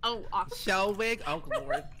 Oh, awesome. Shellwig? Oh,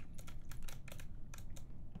 Lord.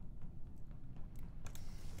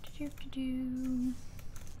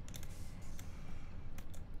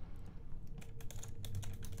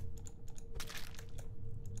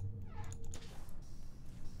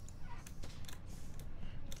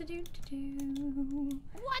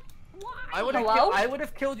 What? Why? I would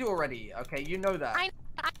have killed you already. Okay, you know that.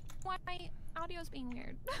 Why my audio's being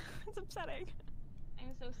weird. It's upsetting.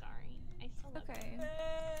 I'm so sorry. I still love Okay.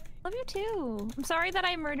 Love you too. I'm sorry that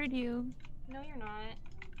I murdered you. you. No, you're not.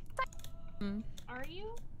 Are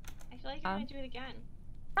you? I feel like you're gonna do it again.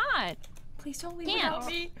 Not. Please don't leave Can't.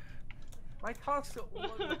 without me. My car's all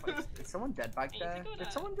over the place. Is someone dead back there?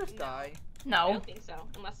 Did someone just die? I No. don't think so.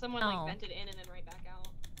 Unless someone No. like vented in and then right back out.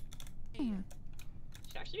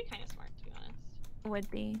 Should actually be kind of smart, to be honest.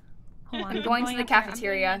 Would be. Hold on. I'm going to the up there.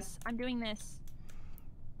 cafeteria. I'm doing this.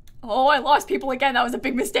 Oh, I lost people again. That was a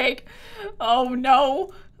big mistake. Oh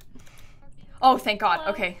no. Oh, thank God.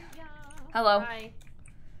 Okay. Hello. Hi.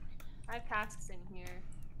 I have tasks in here.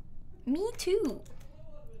 Me too.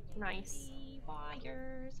 Nice.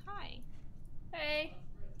 Wires. Hi. Hey.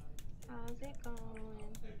 How's it going?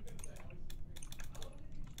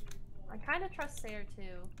 I kind of trust Sarah too.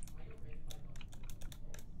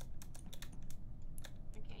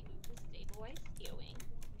 Okay, I need to stabilize skewing.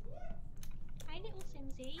 Hi, little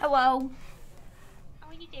Simsie. Hello. How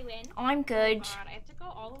are you doing? I'm good. Oh God, I have to go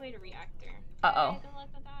all the way to reactor. Uh-oh. Bye, good luck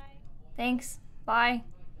with that. Thanks. Bye.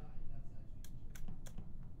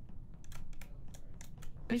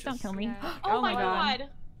 Please don't kill me. Oh, my God.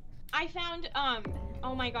 I found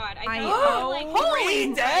oh my God. I found Oh, like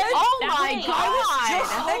Holy dead! Oh my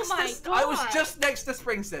God! I was just next to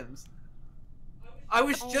Spring Sims. I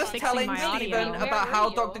was just Fixing telling my audio. Steven Where about were how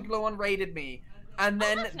you? Dr. Gluon raided me, and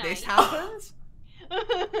then that's this nice. happens.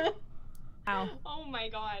 Ow. Oh my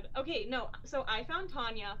God. Okay, no. So I found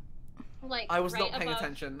Tanya, like I was right not paying above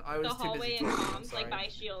attention. I was the too hallway busy and talking. comms, Sorry. like by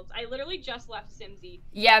shields. I literally just left Simsy,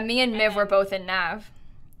 Yeah, me and Miv were both in Nav.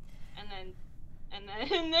 and then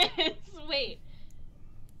wait.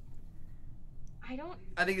 I don't.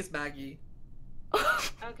 I think it's Maggie.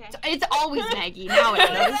 Okay. It's always Maggie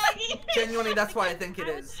nowadays. Genuinely, that's why I think it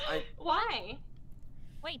is. Why?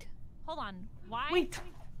 Wait. Hold on. Why? Wait.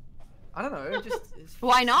 I don't know.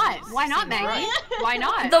 Why not? Why not, Maggie? Why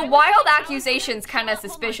not? The wild accusation's kind of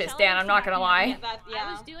suspicious, Dan. I'm not gonna lie.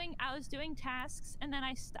 I was doing tasks, and then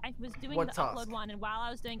I was doing What the upload task? one, and while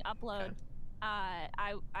I was doing upload,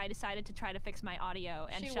 I decided to try to fix my audio,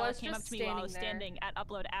 and She Shella was came up just to me while I was standing standing at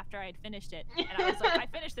upload after I had finished it, and I was like, I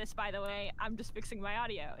finished this, by the way. I'm just fixing my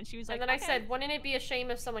audio, and she was like, And then I "Okay." said, wouldn't it be a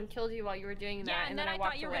shame if someone killed you while you were doing that? Yeah, and then I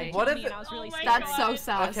walked thought you were away. gonna What kill if me, and I was really scared. That's so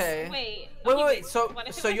sus. Okay. Wait. Wait. So What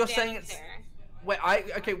if it you're was saying Dan it's. there?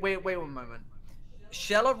 Wait one moment.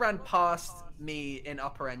 Shella ran past me in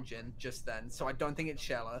upper engine just then, so I don't think it's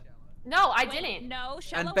Shella. No, I didn't. No, And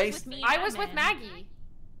Shella was based- with me. I was with admin. Maggie.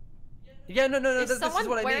 Yeah, no. Is This someone is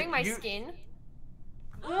what I wearing mean. my You- skin?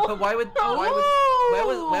 But where was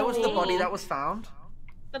the body that was found?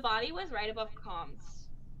 The body was right above comms.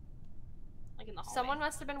 Like in the hallway. Someone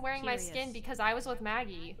must have been wearing my skin Curious. because I was with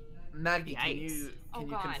Maggie. Maggie, can Yikes. you Oh, can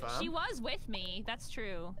you God. confirm? She was with me. That's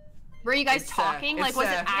true. Were you guys It's, talking? Like, it's, was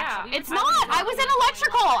it yeah, actually? we It's were not. talking I was in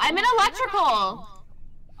electrical. I'm in electrical.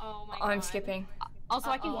 Oh my Oh, I'm skipping. Also,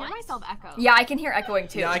 I can hear myself echo. Yeah, I can hear echoing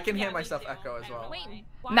too. Yeah, I can hear myself echo as well. Wait,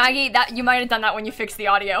 Maggie, that you might have done that when you fixed the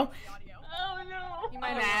audio. Oh no. You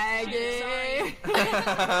might have. Maggie.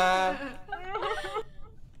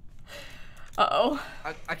 Uh-oh.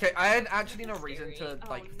 Okay, I had actually no reason to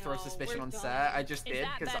like throw suspicion on Sarah. I just did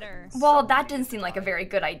because. Well, that didn't seem like a very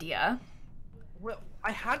good idea. Well,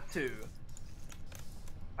 I had to.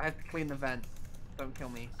 I have to clean the vent. Don't kill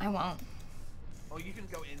me. I won't. Oh, you can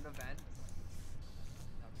go in the vent.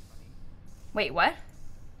 Wait, what?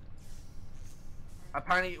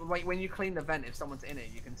 Apparently, like when you clean the vent, if someone's in it,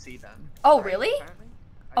 you can see them. Oh, Right, really? apparently?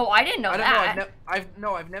 Oh, I didn't know I don't that.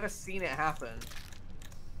 know. I've never seen it happen.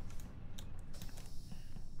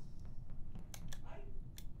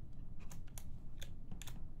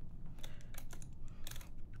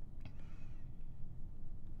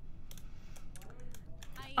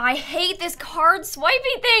 I hate this card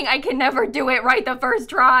swiping thing. I can never do it right the first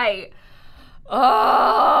try.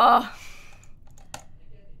 Ugh.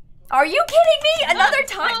 Are you kidding me? Another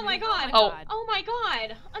time? Oh my god. Oh. Oh my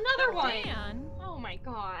god. Another one. Man. Oh my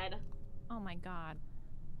god. Oh my god.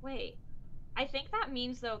 Wait. I think that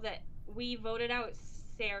means though that we voted out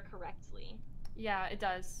Sarah correctly. Yeah, it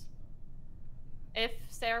does. If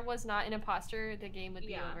Sarah was not an imposter, the game would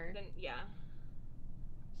be over. Then yeah.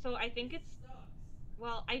 So I think it's.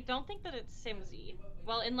 Well, I don't think that it's Simsie.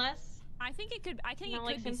 Well, unless. I think it could. I think No, it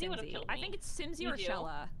like, could be Simsie would've Simsie. killed I me. think it's Simsie You or do?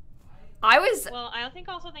 Shella. I was. Well, I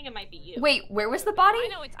also think it might be you. Wait, where was the body?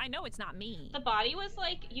 I know it's not me. The body was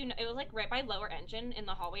like it was like right by lower engine in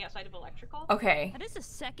the hallway outside of electrical. Okay. That is the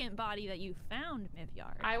second body that you found,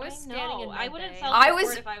 Mivyard. I was standing in I wouldn't midday. self-report I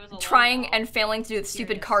was if I was alone, trying though. and failing to do the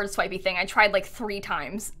stupid card swipey thing. I tried like 3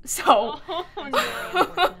 times. So.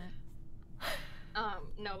 Oh,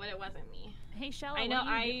 no, but it wasn't me. Hey Shella, I know,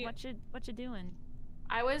 what you doing?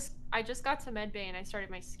 I just got to medbay and I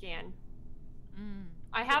started my scan. Mm.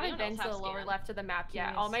 I we haven't don't been also to the have lower scan. left of the map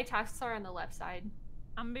yet. All my tasks are on the left side.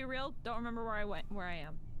 I'm gonna be real. Don't remember where I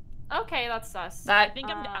am. Okay, that's sus. I think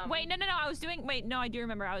I'm. Wait, no. I was doing. Wait, no, I do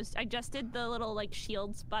remember. I just did the little like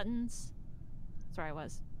shields buttons. That's where I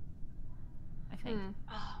was. I think.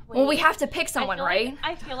 Well, we have to pick someone, right?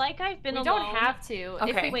 I feel like I've been We alone. don't have to.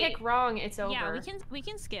 If Okay. we pick wrong, it's over. Yeah, we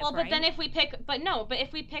can skip. Well, but right? then if we pick, but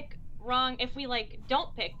if we pick wrong, if we like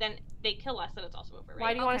don't pick, then they kill us, then it's also over, right?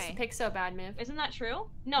 Why do you want us to pick so bad, Miv? Isn't that true?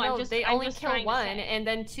 No, they I'm only just kill trying to one, say. and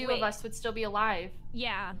then 2 Wait. of us would still be alive.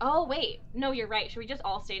 Yeah. Oh wait, no, you're right. Should we just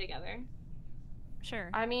all stay together? Sure.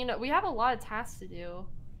 I mean, we have a lot of tasks to do.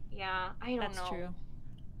 Yeah, I don't know. That's true.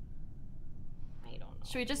 I don't know.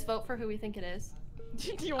 Should we just vote for who we think it is?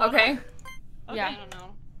 Okay. Yeah. I don't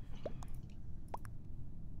know.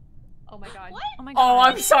 Oh my god. What? Oh my god. Oh,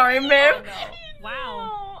 I'm sorry, Miv. Oh, no.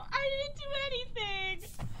 Wow. No, I didn't do anything.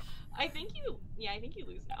 I think you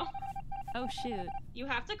lose now. Oh shoot. You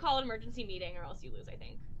have to call an emergency meeting or else you lose, I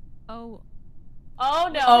think. Oh. Oh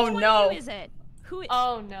no. Oh, Which one no. of you is it? Who?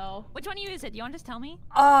 Oh no. Which one of you is it? You want to just tell me?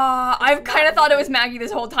 I've kind of thought it was Maggie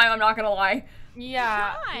this whole time. I'm not gonna lie.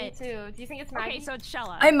 Yeah, It's me not. too. Do you think it's Maggie? Okay, so it's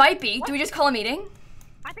Shella. I might be. Do we just call a meeting?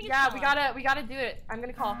 I think it's Yeah, Shella. we gotta do it. I'm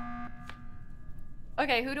gonna call.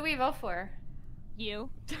 Okay, who do we vote for? You.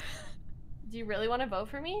 Do you really want to vote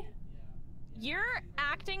for me? You're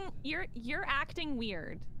acting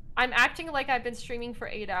weird. I'm acting like I've been streaming for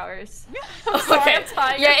 8 hours. Okay. I'm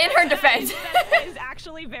tired. Yeah, in her defense. That is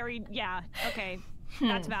actually very okay.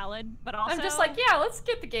 That's valid, but also I'm just like, yeah, let's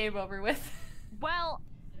get the game over with. Well,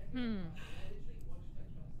 Would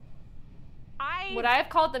I have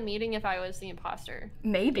called the meeting if I was the imposter?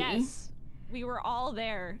 Maybe. Yes, we were all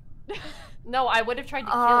there. No, I would have tried to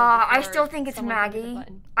kill. I before still think it's someone hit the Maggie.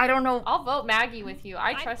 button. I don't know. I'll vote Maggie with you.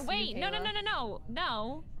 I trust wait, you. no, Kayla.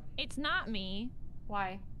 no, it's not me.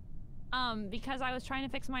 Why? Because I was trying to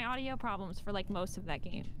fix my audio problems for like most of that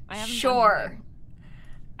game. I haven't. Sure. Done anything.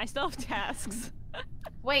 I still have tasks.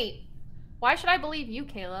 Wait, why should I believe you,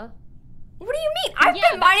 Kayla? What do you mean? I've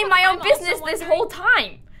Yeah, been minding my own I'm also business this wondering. whole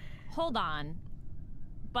time. Hold on.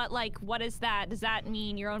 But like, what is that? Does that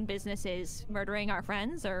mean your own business is murdering our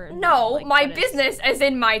friends, or No, like, my what is- business, as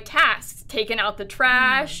in my tasks, taking out the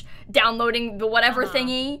trash, downloading the whatever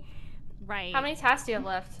thingy. Right. How many tasks do you have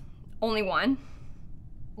left? Only one.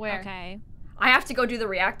 Where? Okay. I have to go do the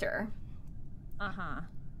reactor.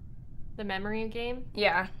 The memory game?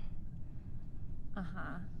 Yeah.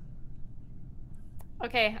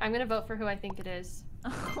 Okay, I'm gonna vote for who I think it is.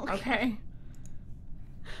 Okay.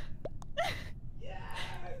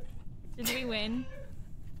 Did we win?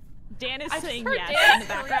 Dan is I just saying heard yes Dan in the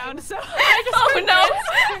background, so I just Oh heard no!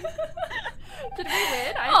 Dan. Did we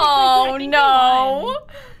win? I think we Oh,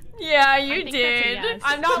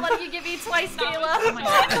 let you give me twice, Kayla.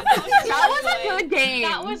 That was a good game.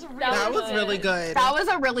 That was really good. That was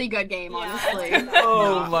a really good game, honestly.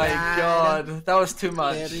 Oh my god, that was too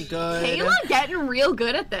much. Very good. Kayla getting real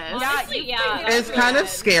good at this. Honestly, yeah. It's kind of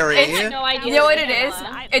scary. It's, you know what it is?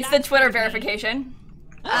 It's the Twitter verification.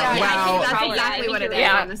 Wow. Wow. That's exactly what it is,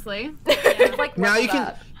 Yeah. honestly. Now you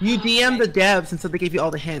can DM the devs, and so they give you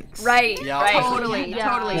all the hints. Right. Yeah. Right. Totally.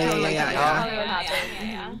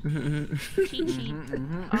 Cheat sheet.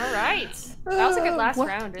 All right. That was a good last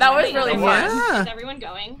round. That was really fun. Yeah. Is everyone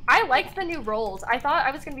going? I liked the new roles. I thought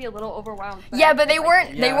I was gonna be a little overwhelmed. Yeah, but they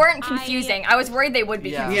weren't. They Yeah. weren't confusing. I was worried they would be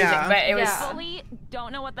Yeah. confusing, Yeah. but it was. Fully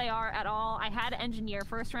don't know what they are at all. I had engineer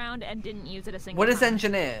first round and didn't use it a single What time. is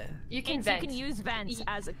engineer? You can You vent. can use vents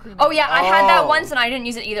as a cleaner. Oh yeah, I had that Oh. once and I didn't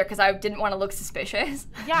use it either because I didn't want to look suspicious.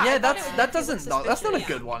 Yeah, Yeah, I thought that's it would that make it doesn't. look No, that's not a suspicious.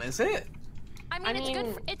 good one, is it? I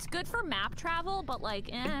mean, it's good for map travel, but like,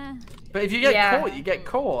 eh. But if you get Yeah. caught, you get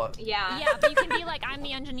caught. Yeah. Yeah, but you can be like, I'm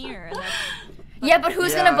the engineer. And that's, Yeah, but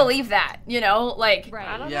who's Yeah. gonna believe that? You know, like. right.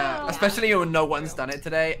 I don't Yeah, know. especially when no one's done it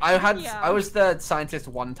today. I was the scientist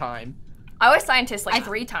one time. I was scientist like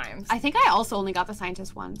 3 times. I think I also only got the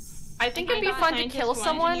scientist once. I think it'd be got fun to scientist kill one,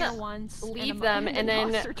 someone, engineer once, leave and them, and then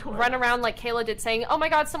imposter twice. run around like Kayla did, saying, "Oh my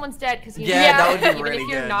God, someone's dead," because you Yeah, know, that would be even really if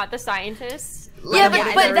you're good. not the scientist. Yeah,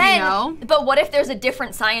 Like, but I then, know. but what if there's a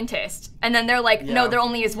different scientist, and then they're like, no, Yeah. there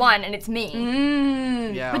only is one, and it's me.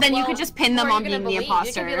 Yeah. But then you Well, could just pin who them are you on gonna being the believe? You could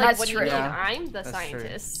imposter. be like, That's what do you true. mean? Yeah. I'm the That's true.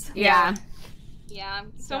 scientist. Yeah. Yeah.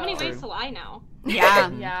 So many ways to lie now. Yeah.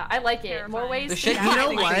 Yeah, I like it. More ways. The to shit lie. You know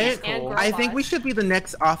Yeah. what? And girl I think we boss. should be the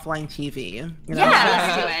next offline TV. You know? Yeah.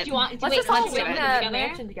 Let's do it. Do you want? Let's wait, just all let's live in do it a together.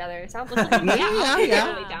 mansion together. Sounds Yeah, yeah.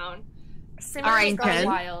 Totally down. Similar All right, to Gone Ken.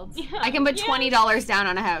 Wild. I can put $20 down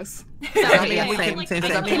on a house. Yeah, Yeah, we same, can- same, does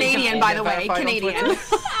that same. mean we can Canadian, all by get the way. verified on Canadian. Twitter?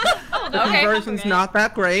 The conversion's not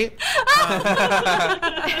that great.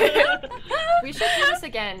 We should do this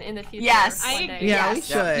again in the future. Yes. one I day. Yeah, we Yes.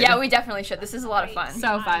 should. Yeah, we definitely should. This is a lot of fun.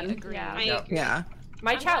 So fun. Yeah. I Yeah.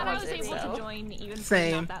 My I'm chat glad I wants was it, able so. to join even for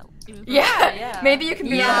Same. not that. Even for Yeah. Yeah. Maybe you can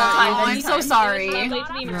be Yeah. the whole time. Oh, I'm next so time. sorry. I was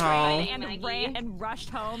to be No. murdered and and ran and rushed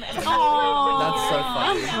home. And That's so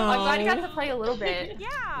funny. I'm glad you got to play a little bit.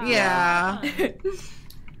 Yeah. Yeah.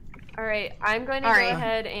 All right, I'm going to All go right.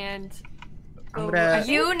 ahead and I'm go gonna-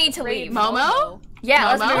 You need to raid leave. Momo? Yeah,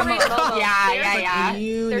 let's Momo? do Momo. Yeah, They're yeah, like- yeah.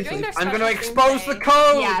 You They're need to doing leave. their I'm gonna special expose the thing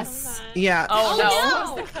code. Yes. Yeah. Oh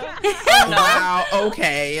no. Wow.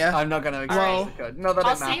 Okay. I'm not gonna expose Well, the code. No, that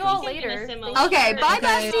I'll didn't see you happen. all later. Okay, bye,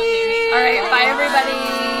 Okay. bestie. All right, bye everybody.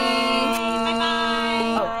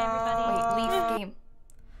 Bye. Oh, wait, leave game.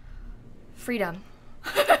 Freedom.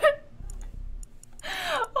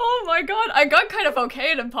 Oh my god, I got kind of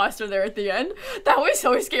okay at imposter there at the end. That was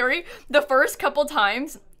so scary. The first couple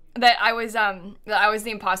times that I was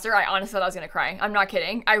the imposter, I honestly thought I was gonna cry. I'm not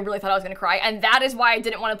kidding. I really thought I was gonna cry, and that is why I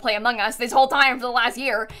didn't want to play Among Us this whole time for the last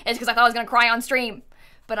year. Is because I thought I was gonna cry on stream,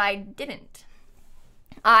 but I didn't.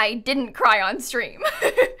 I didn't cry on stream.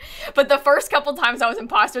 But the first couple times I was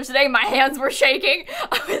imposter today, my hands were shaking.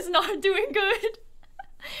 I was not doing good.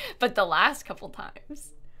 But the last couple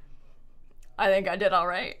times, I think I did all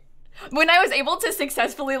right. When I was able to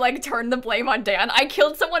successfully like turn the blame on Dan, I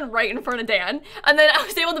killed someone right in front of Dan, and then I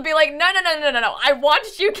was able to be like, no, I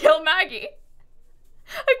watched you kill Maggie.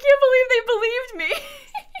 I can't believe they believed me.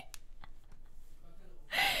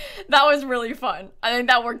 That was really fun. I think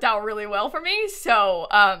that worked out really well for me. So,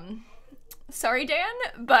 sorry, Dan,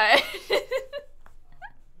 but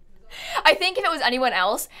I think if it was anyone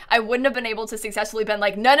else, I wouldn't have been able to successfully been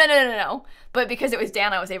like, no. But because it was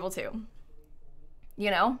Dan, I was able to.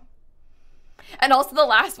 You know? And also the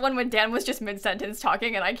last one when Dan was just mid-sentence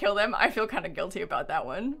talking and I killed him, I feel kind of guilty about that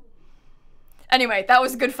one. Anyway, that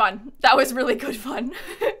was good fun. That was really good fun.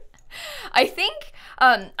 I think,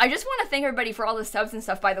 I just want to thank everybody for all the subs and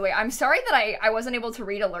stuff, by the way. I'm sorry that I wasn't able to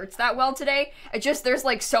read alerts that well today. It just, there's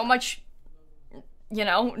like so much, you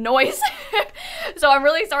know, noise. So I'm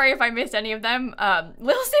really sorry if I missed any of them.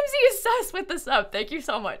 lilsimsie is sus with the sub. Thank you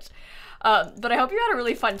so much. But I hope you had a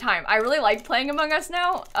really fun time. I really like playing Among Us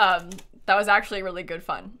now. That was actually really good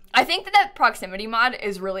fun. I think that proximity mod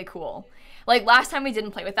is really cool. Like last time we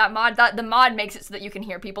didn't play with that mod. The mod makes it so that you can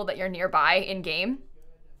hear people that you're nearby in game.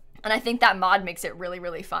 And I think that mod makes it really,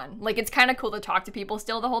 really fun. Like it's kind of cool to talk to people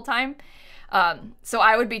still the whole time. So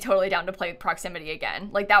I would be totally down to play proximity again.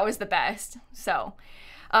 Like that was the best. So,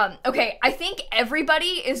 okay, I think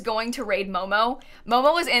everybody is going to raid Momo.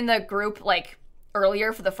 Momo was in the group like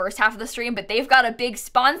earlier for the first half of the stream, but they've got a big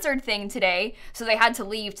sponsored thing today, so they had to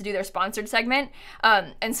leave to do their sponsored segment.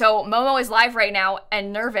 And so Momo is live right now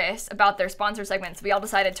and nervous about their sponsored segments. We all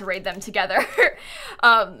decided to raid them together.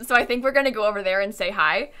 So I think we're gonna go over there and say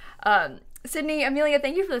hi. Sydney, Amelia,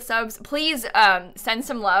 thank you for the subs. Please send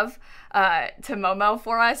some love to Momo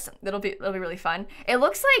for us. It'll be really fun. It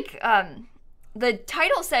looks like the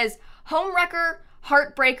title says Homewrecker,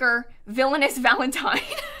 Heartbreaker, Villainous Valentine.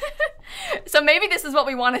 So maybe this is what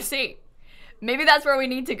we want to see. Maybe that's where we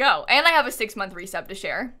need to go. And I have a 6-month resub to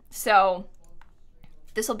share. So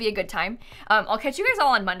this will be a good time. I'll catch you guys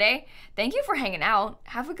all on Monday. Thank you for hanging out.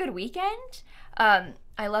 Have a good weekend.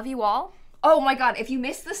 I love you all. Oh my god, if you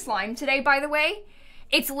missed the slime today, by the way,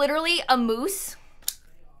 it's literally a moose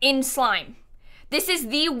in slime. This is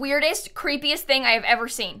the weirdest, creepiest thing I have ever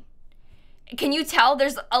seen. Can you tell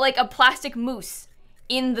there's like a plastic moose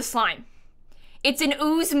in the slime? It's an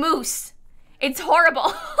ooze moose. It's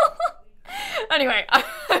horrible. Anyway, I'm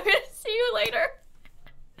gonna see you later.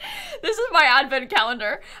 This is my advent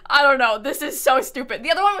calendar. I don't know, this is so stupid. The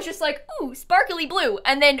other one was just like, ooh, sparkly blue,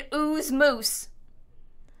 and then ooze moose.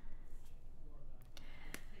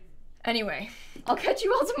 Anyway, I'll catch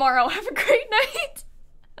you all tomorrow. Have a great night.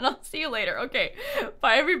 And I'll see you later. Okay,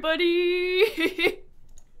 bye everybody.